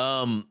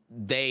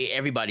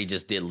 Everybody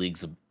just did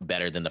leagues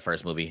better than the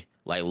first movie.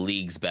 Like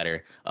leagues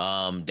better.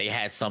 They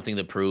had something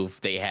to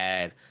prove. They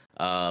had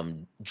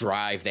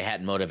drive. They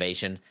had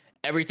motivation.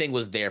 Everything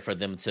was there for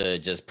them to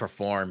just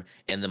perform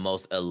in the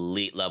most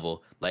elite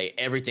level. Like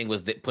everything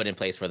was put in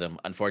place for them.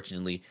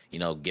 Unfortunately,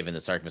 given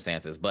the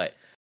circumstances, but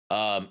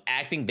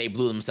acting, they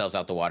blew themselves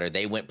out the water.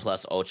 They went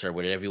plus ultra,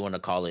 whatever you want to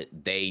call it.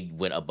 They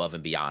went above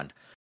and beyond.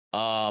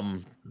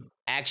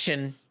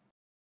 Action,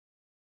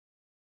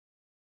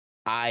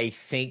 I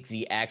think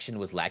the action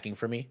was lacking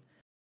for me.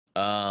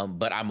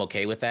 But I'm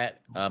okay with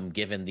that.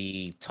 Given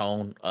the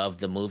tone of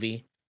the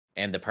movie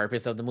and the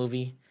purpose of the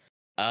movie.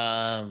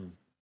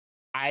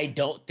 I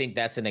don't think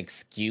that's an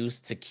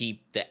excuse to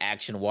keep the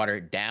action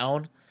watered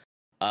down.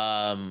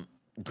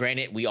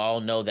 Granted, we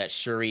all know that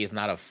Shuri is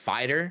not a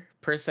fighter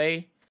per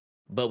se,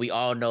 but we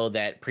all know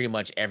that pretty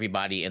much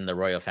everybody in the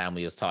royal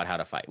family is taught how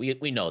to fight.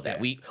 We know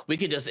that. Yeah. We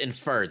could just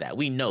infer that.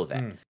 We know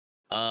that.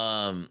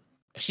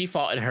 She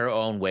fought in her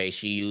own way.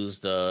 She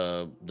used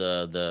the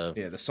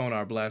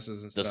sonar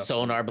blasters and the stuff.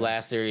 Sonar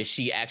blasters.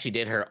 She actually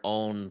did her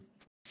own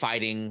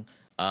fighting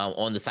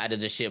on the side of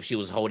the ship. She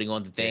was holding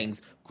on to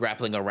things,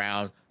 grappling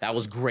around. That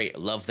was great.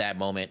 Love that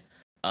moment.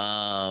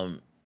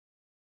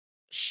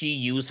 She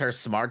used her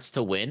smarts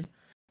to win.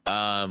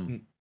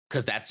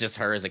 Because that's just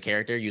her as a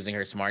character, using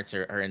her smarts,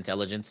 her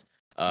intelligence.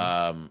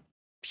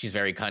 She's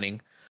very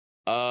cunning.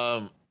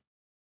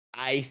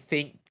 I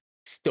think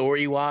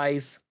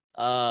story-wise,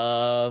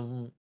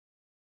 oh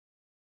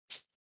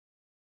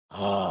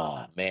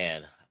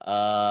man.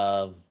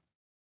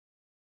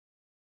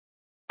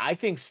 I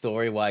think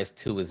story-wise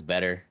 2 is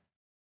better.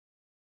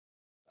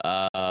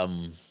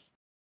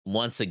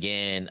 Once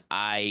again,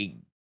 I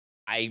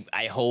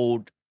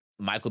hold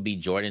Michael B.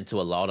 Jordan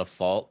to a lot of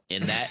fault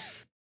in that.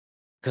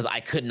 Because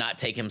I could not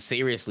take him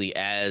seriously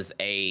as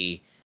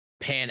a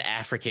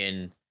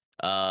Pan-African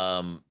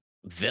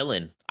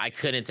villain. I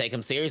couldn't take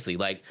him seriously.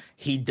 Like,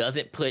 he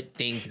doesn't put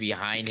things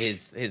behind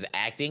his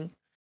acting.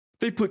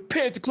 They put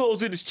panther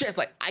clothes in his chest.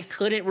 Like, I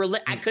couldn't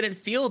relate. I couldn't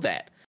feel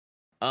that.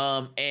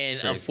 And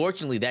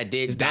unfortunately, that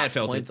did his dad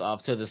knock points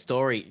off to the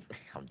story.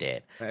 I'm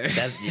dead.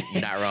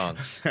 You're not wrong.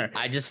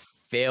 I just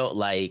felt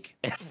like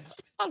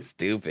I'm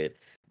stupid.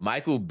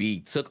 Michael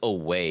B. took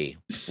away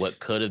what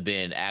could have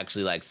been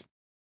actually like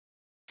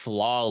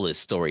flawless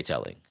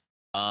storytelling.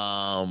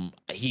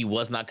 He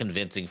was not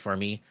convincing for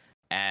me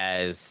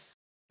as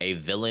a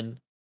villain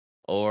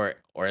or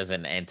as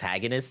an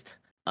antagonist.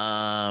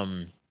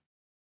 Namor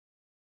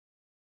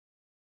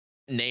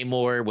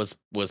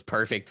was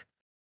perfect.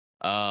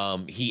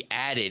 He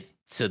added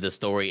to the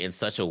story in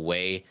such a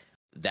way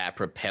that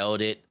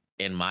propelled it,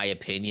 in my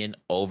opinion,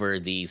 over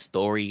the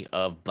story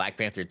of Black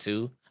Panther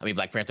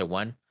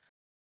 1.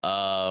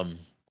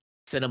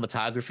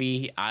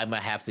 Cinematography, I'm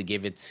gonna have to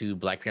give it to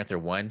Black Panther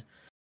 1.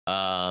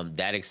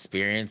 That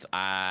experience,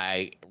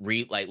 I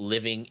like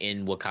living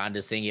in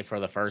Wakanda, seeing it for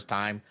the first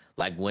time,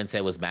 like Gwen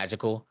said, was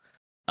magical.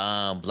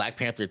 Black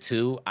Panther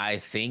 2, I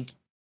think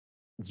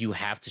you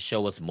have to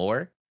show us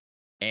more,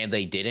 and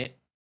they didn't.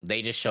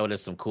 They just showed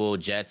us some cool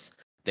jets.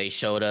 They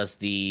showed us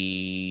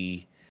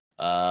the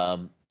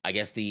I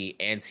guess the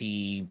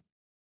anti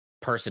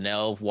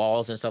personnel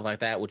walls and stuff like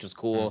that, which was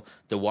cool.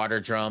 The water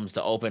drums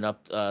to open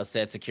up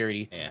said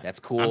security. Yeah. That's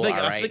cool.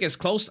 I think it's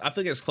close. I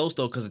think it's close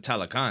though because of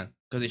Talakan.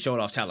 Because they showed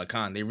off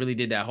Talakan. They really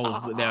did that whole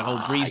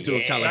breeze through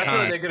of Talakan. I feel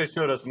like they could have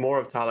showed us more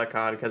of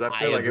Talakan because I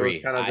feel like it was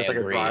kind of just like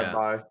a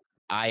drive-by.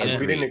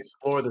 We didn't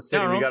explore the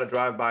city. We got to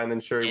drive by, and then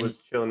Shuri was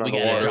chilling on the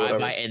water. We got to drive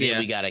by, and then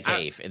we got a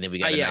cave, and then we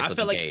got a nice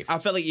looking cave. I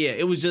felt like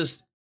it was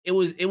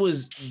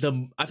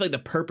the. I feel like the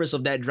purpose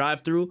of that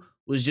drive-through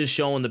was just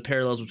showing the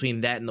parallels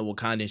between that and the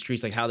Wakandan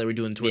streets, like how they were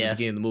doing towards the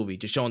beginning of the movie,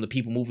 just showing the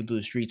people moving through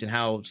the streets and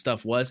how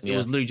stuff was. It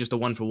was literally just a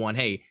 1-for-1.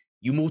 Hey,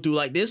 you move through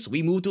like this,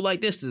 we move through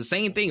like this. It's the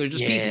same thing, or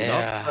just people.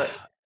 But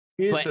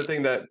here's the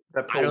thing that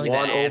I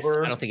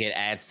don't think it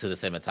adds to the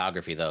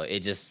cinematography though. It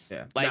just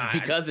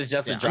because it's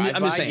just a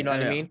drive-by. You know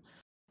what I mean?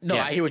 No,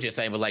 I hear what you're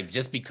saying, but like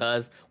just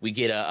because we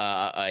get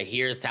a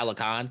here's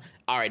Talakan,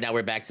 all right, now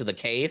we're back to the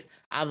cave.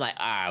 I'm like,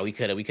 we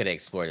could have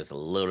explored this a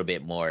little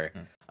bit more.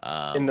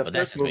 In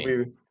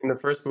the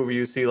first movie,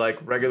 you see like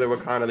regular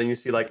Wakanda, then you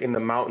see like in the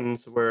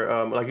mountains where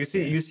like you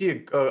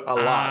see a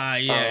lot.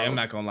 I'm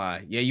not gonna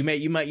lie. Yeah, you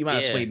might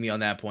have swayed me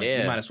on that point.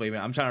 You might have swayed me.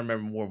 I'm trying to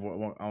remember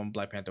more on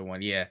Black Panther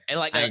 1. Yeah, and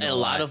like a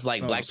lot of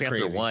like Black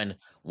Panther 1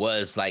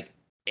 was like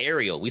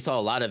aerial. We saw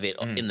a lot of it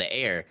in the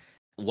air.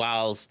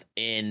 Whilst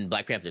in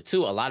Black Panther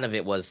 2, a lot of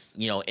it was,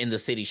 in the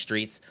city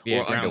streets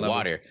or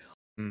underwater.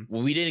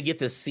 We didn't get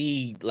to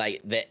see like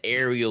the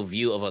aerial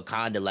view of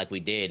Wakanda like we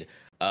did,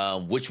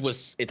 which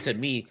was, to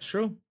me,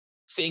 true.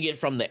 Seeing it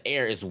from the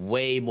air is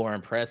way more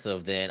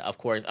impressive than, of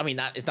course, I mean,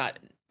 it's not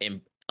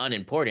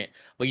unimportant,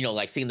 but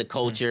like seeing the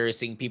culture,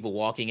 seeing people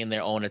walking in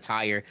their own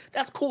attire,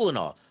 that's cool and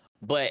all.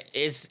 But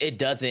it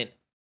doesn't,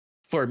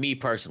 for me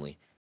personally,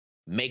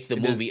 make the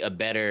movie a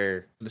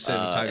better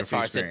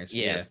cinematography experience.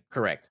 Yes,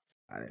 correct.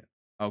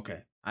 Okay,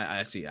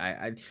 I see.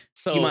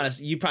 So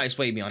you probably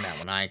swayed me on that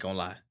one. I ain't gonna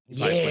lie.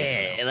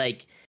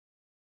 Like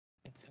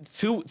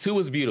two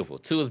was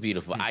beautiful.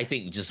 I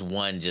think just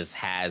one just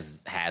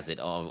has it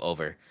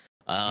over.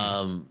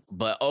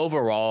 But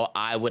overall,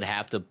 I would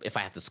have to, if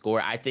I have to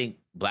score, I think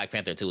Black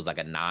Panther 2 is like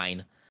a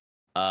 9.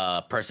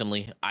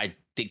 Personally, I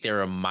think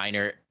there are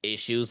minor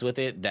issues with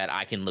it that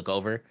I can look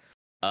over.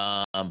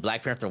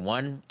 Black Panther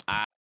 1,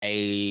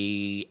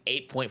 a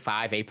 8.5,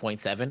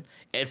 8.7.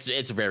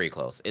 It's very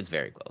close. It's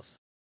very close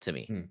to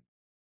me.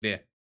 Yeah.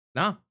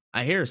 No,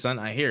 I hear it, son.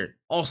 I hear it.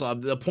 Also,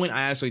 the point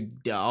I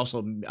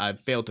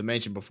failed to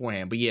mention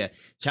beforehand, but yeah,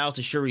 shout out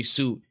to Shuri's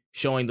suit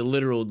showing the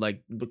literal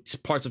like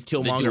parts of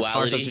Killmonger,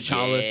 parts of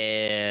T'Challa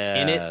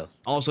in it.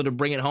 Also to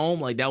bring it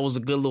home, like that was a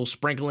good little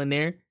sprinkle in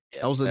there.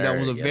 That was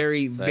a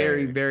very,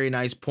 very, very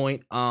nice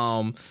point.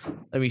 Let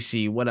me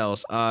see what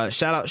else.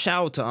 Shout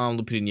out to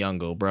Lupita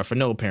Nyong'o, bro, for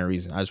no apparent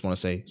reason. I just want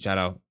to say shout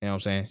out. You know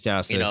what I'm saying? Shout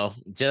out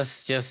to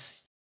just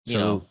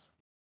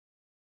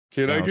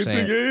Can I get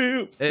the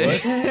games?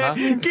 Huh?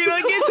 Can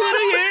I get to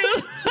the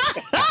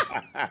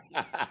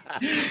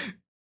games?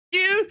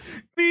 Give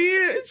me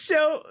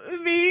show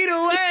me the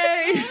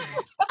way.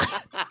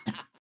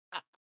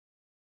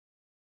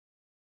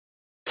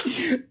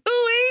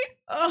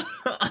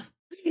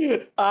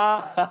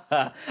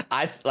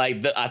 I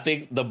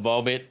think the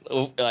moment,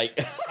 like,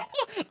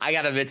 I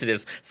gotta mention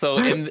this. So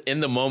in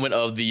the moment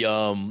of the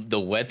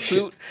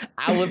wetsuit,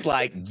 I was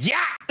like,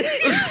 yeah, and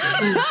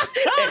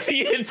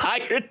the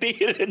entire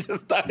theater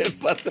just started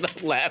busting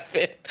up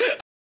laughing.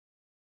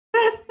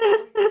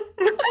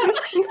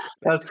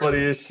 That's funny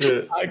as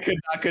shit. I could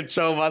not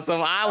control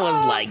myself. I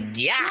was like,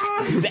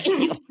 yeah,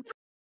 damn.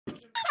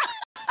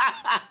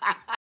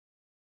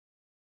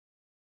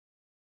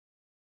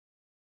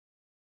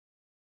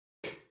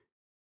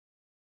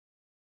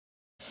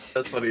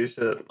 That's funny as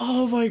shit.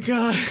 Oh my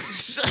god!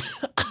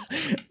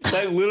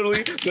 Like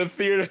literally the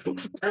theater.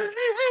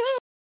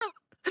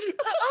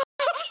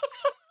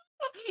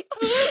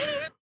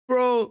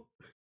 Bro,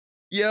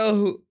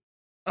 yo,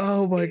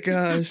 oh my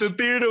gosh. The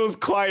theater was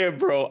quiet,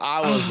 bro.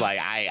 I was like,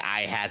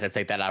 I had to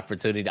take that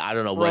opportunity. I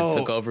don't know what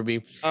took over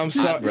me. I'm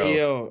sorry, bro.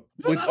 yo.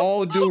 With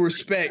all due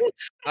respect,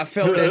 I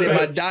felt that in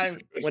my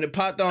when it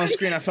popped on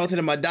screen. I felt it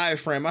in my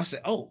diaphragm. I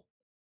said, "Oh,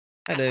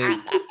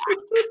 I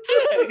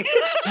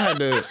had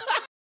to."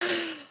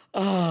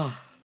 Oh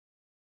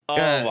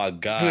my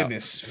god!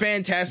 Goodness,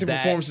 fantastic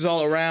performances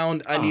all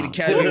around. I need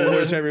Academy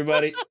Awards for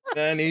everybody.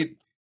 I need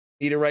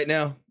it right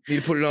now.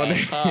 Need to put it on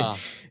there.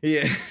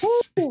 Yeah.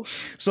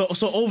 So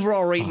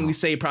overall rating, we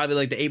say probably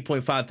like the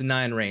 8.5 to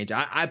 9 range.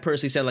 I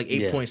personally said like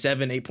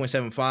 8.7,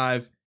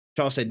 8.75.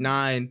 Charles said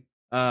 9.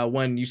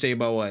 When you say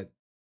about what?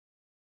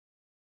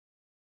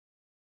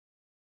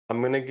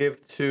 I'm gonna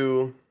give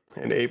 2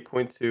 an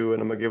 8.2,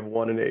 and I'm gonna give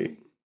 1 an 8.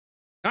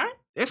 All right,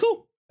 that's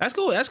cool. That's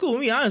cool. That's cool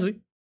with me, honestly.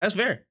 That's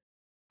fair.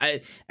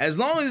 As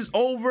long as it's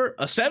over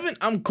a 7,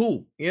 I'm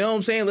cool. You know what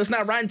I'm saying? Let's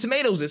not Rotten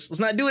Tomatoes this. Let's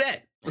not do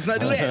that. Let's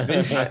not do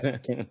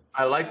that.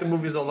 I like the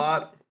movies a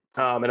lot,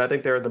 and I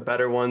think they're the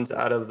better ones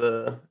out of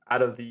the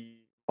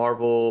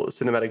Marvel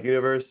Cinematic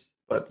Universe.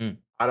 But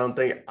I don't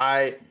think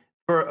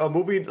for a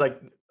movie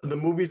like the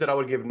movies that I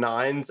would give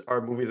 9s are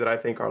movies that I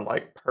think are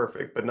like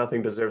perfect, but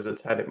nothing deserves a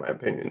 10 in my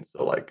opinion.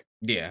 So like,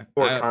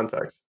 for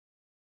context.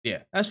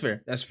 Yeah, that's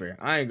fair. That's fair.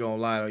 I ain't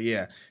gonna lie though.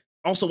 Yeah.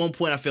 Also, one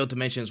point I failed to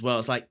mention as well.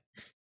 It's like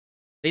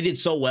they did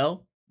so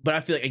well, but I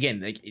feel like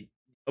again,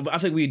 I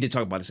think we did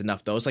talk about this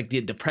enough though. It's like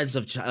the presence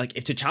of like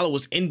if T'Challa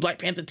was in Black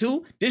Panther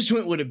 2, this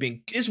joint would have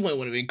been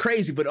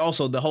crazy, but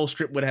also the whole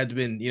script would have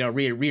been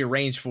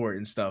rearranged for it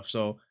and stuff.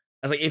 So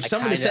I was like, if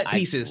some of the set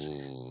pieces,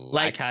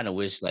 I kind of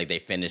wish like they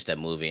finished that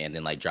movie and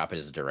then like drop it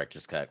as a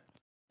director's cut.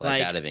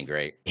 Like that'd have been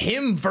great.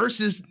 Him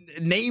versus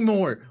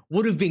Namor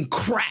would have been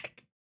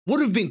crack.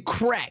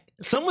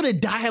 Some of the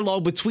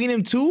dialogue between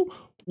them two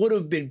would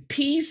have been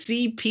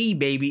PCP,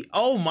 baby.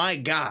 Oh my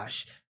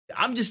gosh.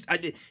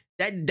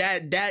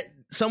 That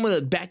some of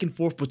the back and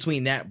forth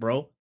between that,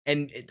 bro.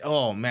 And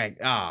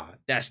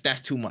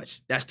that's too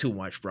much. That's too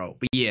much, bro.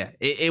 But yeah,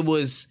 it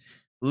was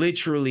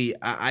literally,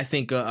 I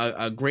think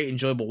a great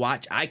enjoyable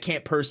watch. I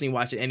can't personally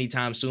watch it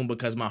anytime soon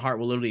because my heart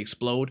will literally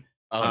explode.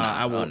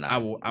 I will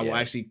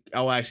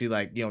actually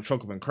like,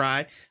 choke up and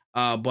cry.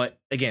 But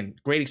again,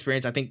 great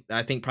experience. I think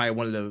probably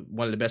one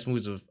of the best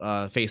movies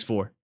of Phase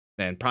 4.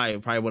 Man, probably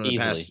one of the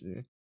past,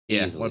 one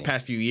of the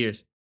past few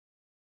years.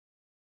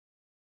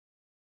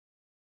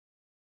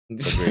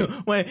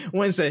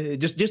 When say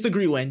just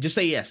agree, when just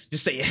say yes,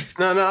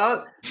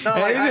 No.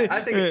 Like,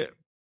 I think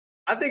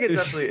it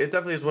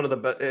definitely is one of the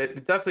best.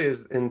 It definitely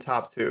is in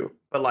top 2.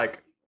 But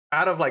like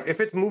out of like if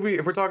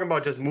we're talking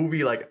about just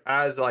movie like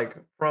as like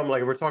from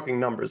like if we're talking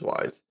numbers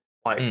wise,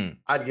 like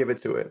I'd give it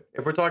to it.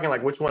 If we're talking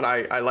like which one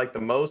I like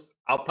the most,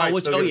 I'll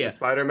probably still give it to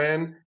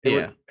Spider-Man.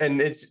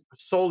 And it's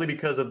solely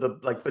because of the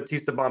like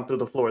Batista bomb through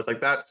the floors.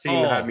 Like that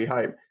scene had me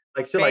hyped.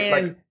 Like shit,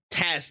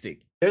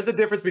 fantastic. There's a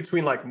difference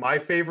between like my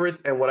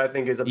favorites and what I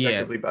think is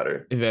objectively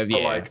better. So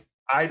like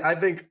I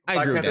think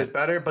Black Panther's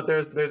better, but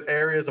there's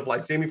areas of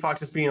like Jamie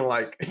Foxx just being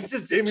like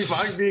just Jamie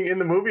Foxx being in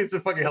the movie. It's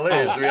just fucking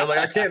hilarious to me. I'm like,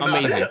 I can't.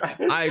 Amazing.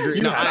 I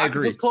agree. I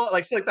agree.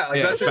 Like shit like that.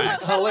 Like that's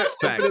facts.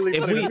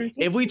 Hilarious.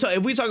 If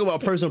we talk about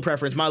personal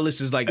preference, my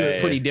list is like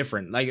pretty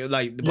different. Like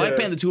Black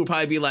Panther 2 will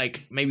probably be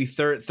like maybe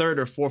third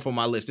or fourth on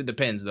my list. It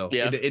depends though.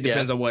 It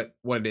depends on what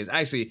it is.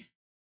 Actually,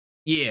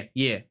 yeah.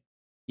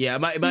 It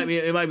might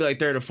be like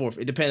third or fourth.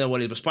 It depends on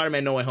what it is. But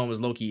Spider-Man No Way Home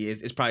is low key.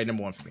 It's probably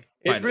number 1 for me.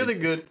 It's really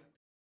good.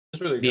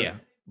 It's really good. Yeah.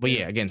 But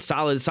yeah, again,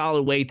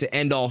 solid way to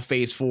end off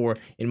Phase 4,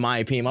 in my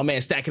opinion. My man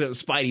stacking up the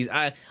Spideys.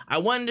 I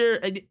wonder,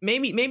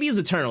 maybe it's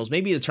Eternals.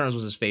 Maybe Eternals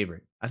was his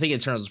favorite. I think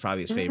Eternals was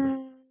probably his favorite.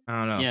 I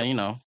don't know. Yeah, you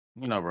know,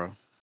 bro.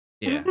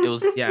 Yeah, it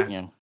was. Yeah,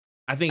 you know,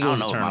 I think it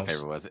was Eternals. What my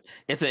favorite was.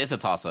 It's a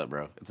toss up,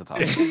 bro. It's a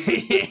toss up.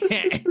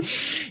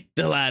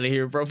 The out of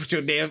here, bro. Put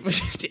your damn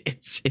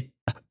shit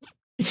up.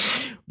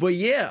 But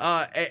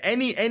yeah,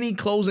 any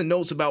closing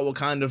notes about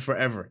Wakanda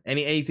Forever?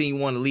 Anything you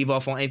want to leave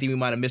off on? Anything we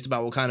might have missed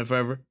about Wakanda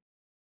Forever?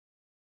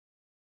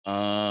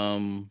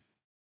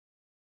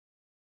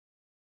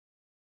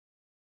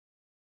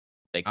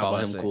 They call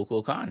him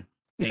Cool Khan.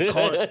 They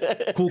call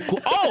it Cool.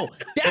 Oh,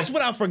 that's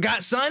what I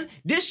forgot, son.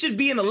 This should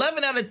be an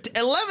 11 out of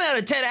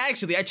 10.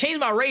 Actually, I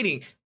changed my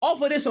rating.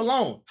 Off of this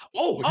alone.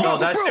 Oh no,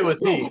 that shit was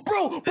heat.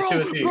 bro.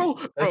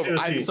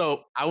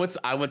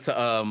 I went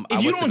to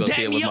If you don't go dap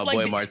see it me with up my boy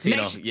like Martino.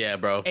 next- Yeah,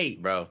 bro. Hey,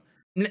 bro.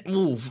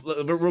 Move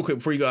real quick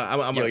before you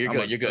go.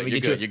 You're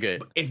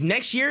good. If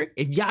next year,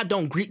 if y'all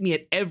don't greet me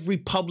at every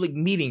public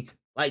meeting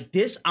like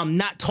this, I'm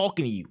not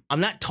talking to you.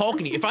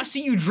 If I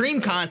see you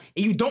DreamCon and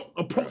you don't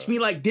approach me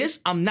like this,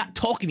 I'm not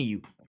talking to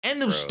you.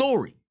 End of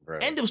story. Bro.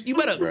 You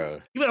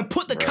better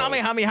put the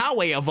Kamehameha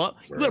wave up.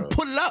 You better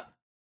put it up.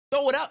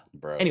 Throw it up.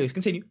 Bro. Anyways,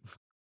 continue.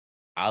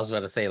 I was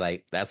about to say,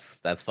 like, that's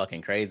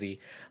fucking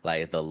crazy.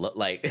 Like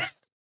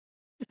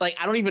like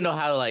I don't even know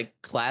how to like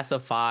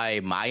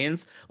classify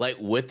Mayans. Like,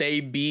 would they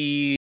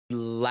be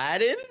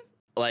Latin?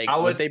 Like, I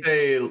would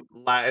say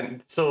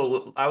Latin.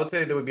 So I would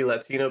say they would be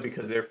Latino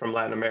because they're from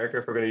Latin America.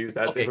 If we're going to use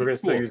that, Okay, if we're going to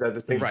still use that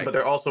distinction, Right. but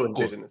they're also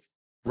indigenous.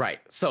 Right.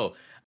 So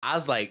I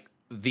was like,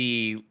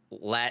 the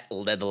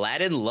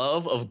Latin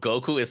love of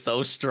Goku is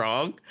so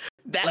strong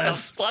that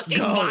Let's the fucking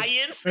go.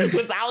 Mayans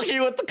was out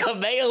here with the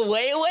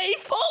Kamehameha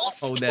folks.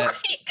 Oh, that.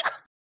 Like,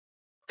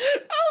 I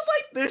was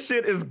like, this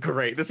shit is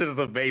great. This shit is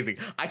amazing.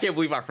 I can't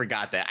believe I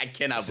forgot that. I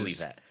cannot believe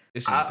that.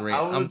 This is great.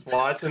 I was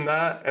watching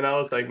that and I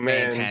was like,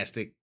 man,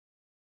 fantastic.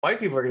 white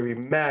people are gonna be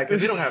mad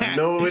because they don't have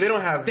nothing. They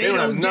don't have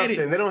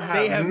nothing. They don't have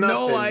They have nothing,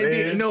 no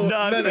idea. man. No,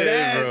 none of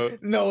that. bro.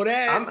 No,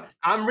 that.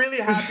 I'm really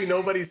happy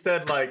nobody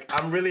said like.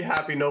 I'm really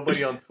happy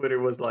nobody on Twitter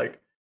was like.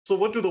 So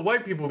what do the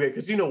white people get?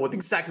 Because you know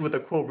exactly what the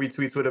quote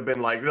retweets would have been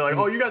like. They're like,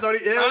 oh, you guys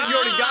already, you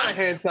already got a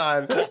hand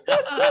sign.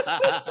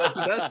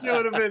 That shit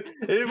would have been.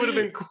 It would have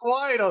been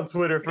quiet on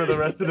Twitter for the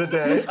rest of the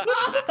day.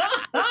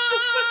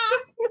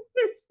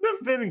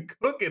 I've been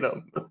cooking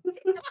them.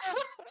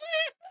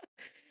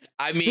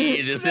 I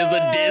mean, this is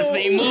a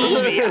Disney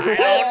movie.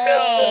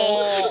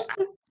 I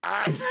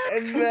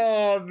don't know.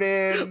 No,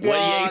 man. What do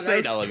you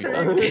say? No, let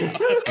me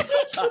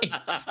stop.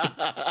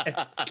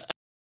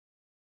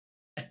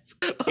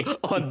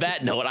 On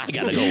that note, I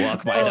gotta go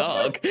walk my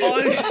dog.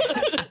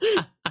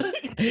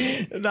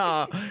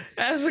 Nah,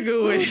 that's a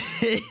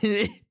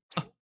good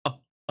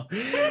one.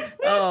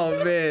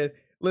 Oh man.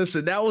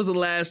 Listen, that was the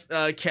last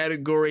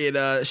category and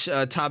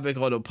topic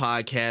on the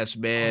podcast,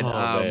 man.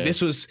 Man.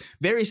 This was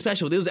very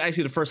special. This was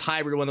actually the first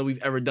hybrid one that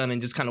we've ever done,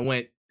 and just kind of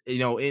went,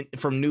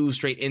 from news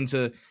straight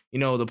into,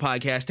 the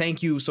podcast.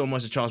 Thank you so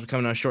much to Charles for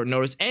coming on short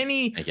notice.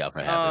 Thank y'all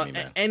for having me,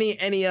 man.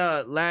 Any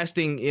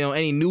lasting,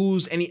 any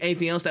news,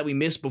 anything else that we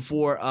missed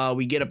before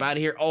we get up out of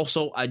here?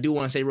 Also, I do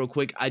want to say real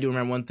quick, I do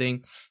remember one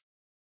thing.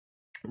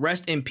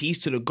 Rest in peace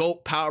to the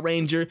GOAT Power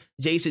Ranger,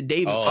 Jason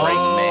David Frank.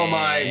 Oh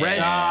my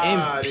Rest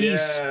God, in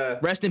peace. yeah.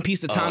 Rest in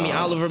peace to Tommy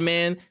Oliver,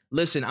 man.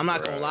 Listen, I'm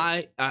not gonna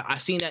lie. I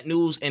seen that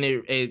news and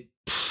I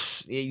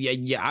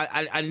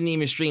didn't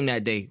even stream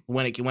that day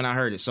when I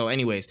heard it. So,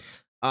 anyways,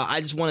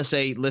 I just want to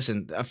say,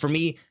 listen, for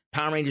me,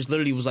 Power Rangers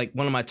literally was like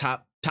one of my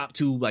top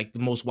two, like the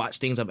most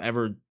watched things I've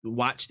ever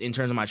watched in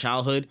terms of my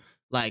childhood.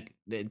 Like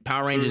the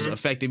Power Rangers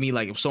affected me.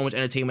 Like so much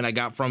entertainment I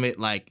got from it.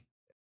 Like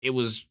it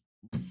was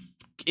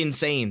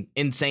insane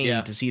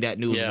to see that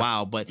news.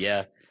 Wow. But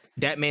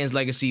that man's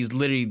legacy is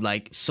literally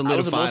like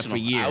solidified for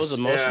years. I was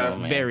emotional,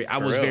 man.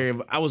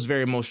 I was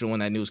very emotional when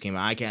that news came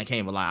out. I can't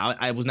even lie.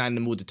 I was not in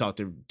the mood to talk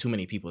to too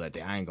many people that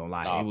day. I ain't gonna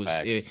lie.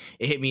 It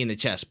hit me in the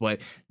chest.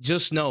 But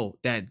just know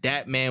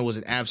that man was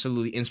an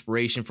absolutely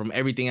inspiration from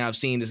everything I've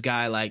seen. This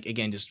guy, like,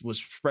 again, just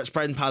was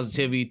spreading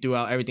positivity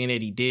throughout everything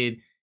that he did.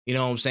 You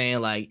know what I'm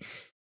saying? Like,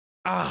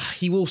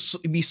 he will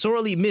be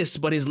sorely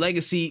missed, but his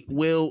legacy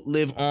will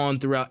live on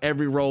throughout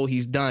every role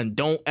he's done.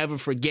 Don't ever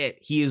forget,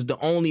 he is the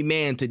only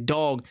man to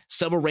dog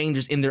several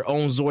Rangers in their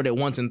own Zord at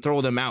once and throw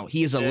them out.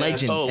 He is a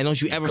legend, and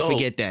don't you ever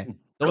forget that.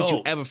 Don't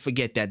you ever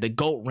forget that. The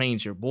GOAT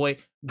Ranger, boy.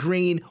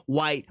 Green,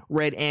 white,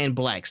 red, and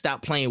black.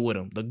 Stop playing with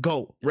him. The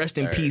GOAT. Rest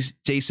in peace,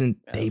 Jason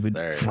David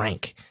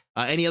Frank.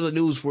 Any other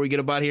news before we get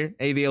up out of here?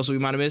 Anything else we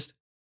might have missed?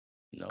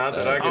 No, not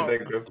that I can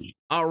think of.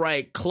 All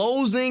right,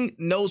 closing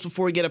notes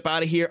before we get up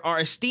out of here. Our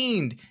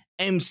esteemed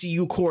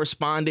MCU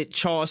correspondent,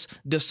 Charles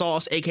the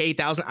Sauce, aka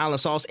Thousand Island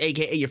Sauce,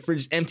 aka Your Fridge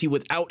is Empty.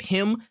 Without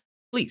him,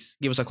 please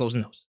give us our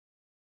closing notes.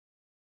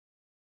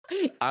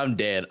 I'm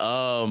dead.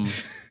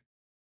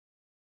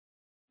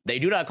 They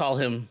do not call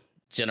him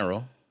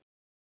General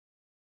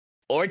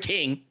or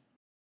King.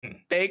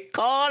 They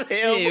call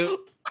him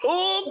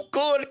Cool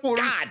Good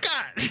God.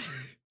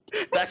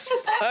 The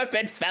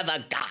Serpent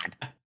Feather God.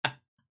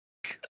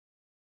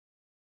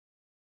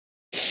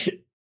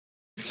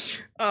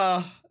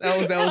 That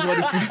was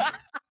wonderful.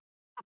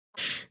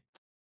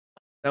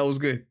 That was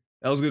good.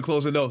 That was good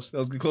closing notes.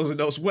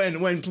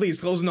 When please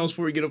closing notes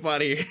before we get up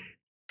out of here.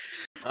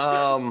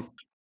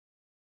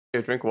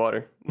 Here, drink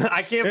water.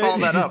 I can't follow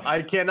that up.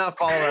 I cannot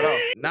follow that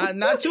up.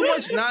 Not too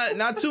much.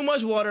 Not too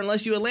much water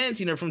unless you're a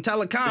Lansiner from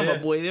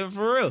Telecom, boy.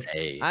 For real.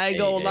 I ain't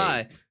gonna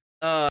lie.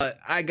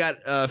 I got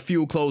a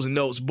few closing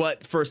notes,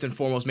 but first and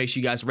foremost, make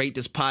sure you guys rate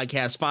this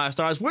podcast 5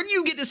 stars. Where do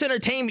you get this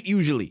entertainment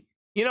usually?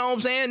 You know what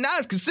I'm saying? Not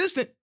as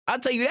consistent. I'll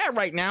tell you that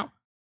right now.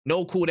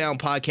 No Cooldown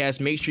Podcast.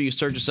 Make sure you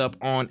search us up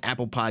on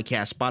Apple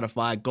Podcasts,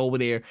 Spotify. Go over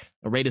there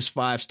and rate us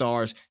 5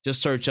 stars.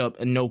 Just search up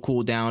a No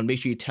Cooldown. Make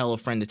sure you tell a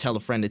friend to tell a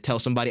friend to tell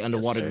somebody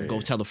underwater to go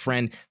tell a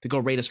friend to go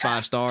rate us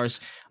 5 stars.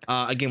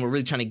 Again, we're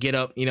really trying to get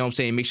up. You know what I'm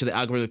saying? Make sure the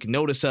algorithm can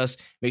notice us.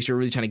 Make sure we're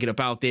really trying to get up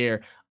out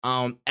there.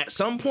 At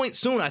some point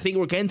soon, I think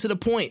we're getting to the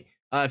point.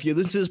 If you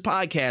listen to this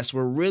podcast,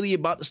 we're really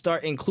about to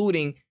start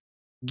including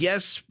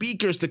guest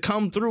speakers to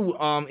come through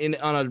on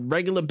a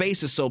regular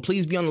basis. So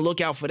please be on the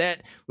lookout for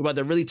that. We're about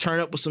to really turn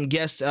up with some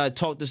guests,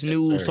 talk this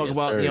news, talk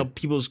about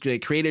people's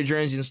creator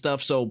journeys and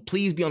stuff. So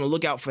please be on the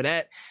lookout for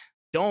that.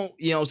 Don't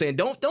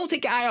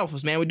take your eye off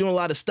us, man. We're doing a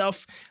lot of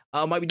stuff.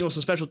 Might be doing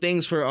some special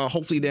things for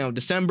hopefully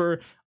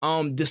December.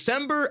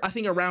 December, I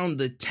think around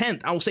the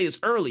 10th. I will say it's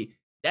early.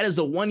 That is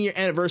the 1-year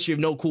anniversary of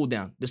No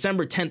Cooldown.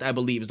 December 10th, I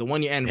believe, is the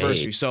 1-year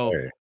anniversary.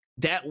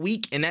 That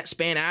week and that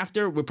span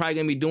after, we're probably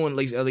gonna be doing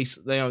at least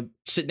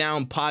sit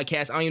down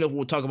podcasts. I don't even know if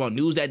we'll talk about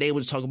news that day. We'll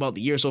just talk about the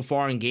year so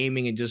far in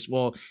gaming and just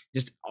all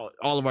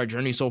of our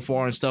journey so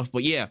far and stuff.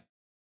 But yeah,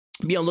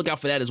 be on the lookout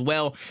for that as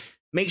well.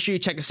 Make sure you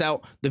check us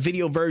out. The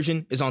video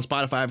version is on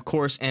Spotify, of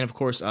course, and of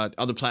course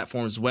other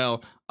platforms as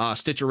well,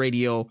 Stitcher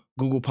Radio,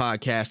 Google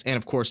Podcasts, and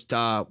of course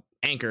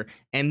Anchor.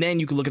 And then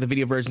you can look at the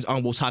video versions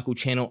on Wotaku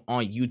channel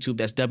on YouTube.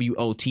 That's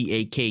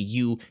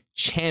WOTAKU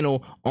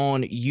channel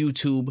on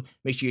YouTube.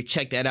 Make sure you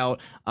check that out.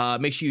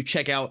 Make sure you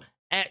check out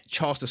at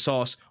Charles the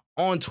Sauce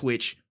on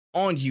Twitch,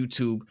 on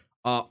YouTube,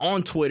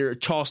 on Twitter,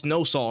 Charles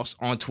No Sauce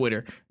on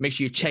Twitter. Make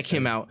sure you check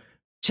him out.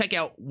 Check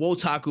out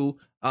Wotaku.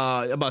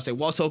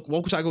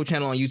 Wotaku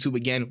channel on YouTube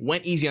again.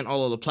 Went easy on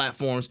all of the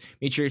platforms.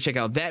 Make sure you check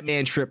out That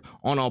Man Trip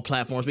on all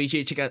platforms. Make sure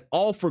you check out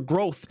All for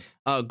Growth.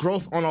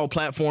 Growth on all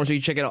platforms. You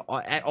check it out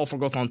at All for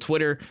Growth on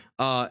Twitter.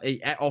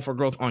 At All for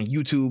Growth on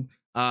YouTube.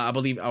 I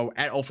believe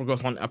at All for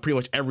Growth on pretty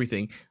much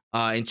everything.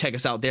 And check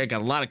us out there.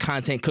 Got a lot of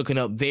content cooking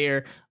up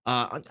there.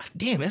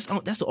 Damn,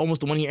 that's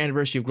almost the 1-year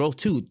anniversary of Growth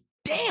too.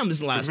 Damn,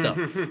 there's a lot of stuff.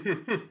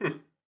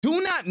 Do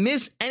not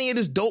miss any of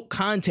this dope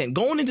content.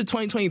 Going into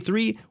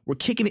 2023, we're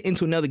kicking it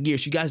into another gear.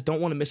 So you guys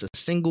don't want to miss a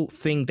single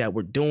thing that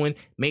we're doing.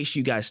 Make sure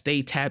you guys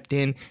stay tapped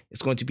in.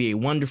 It's going to be a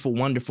wonderful,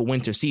 wonderful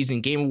winter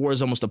season. Game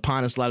Awards almost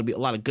upon us. A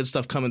lot of good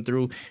stuff coming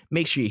through.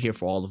 Make sure you're here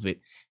for all of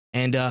it.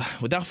 And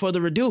without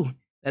further ado,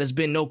 that has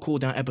been No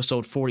Cooldown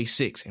episode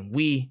 46. And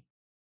we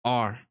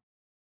are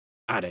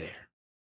out of there.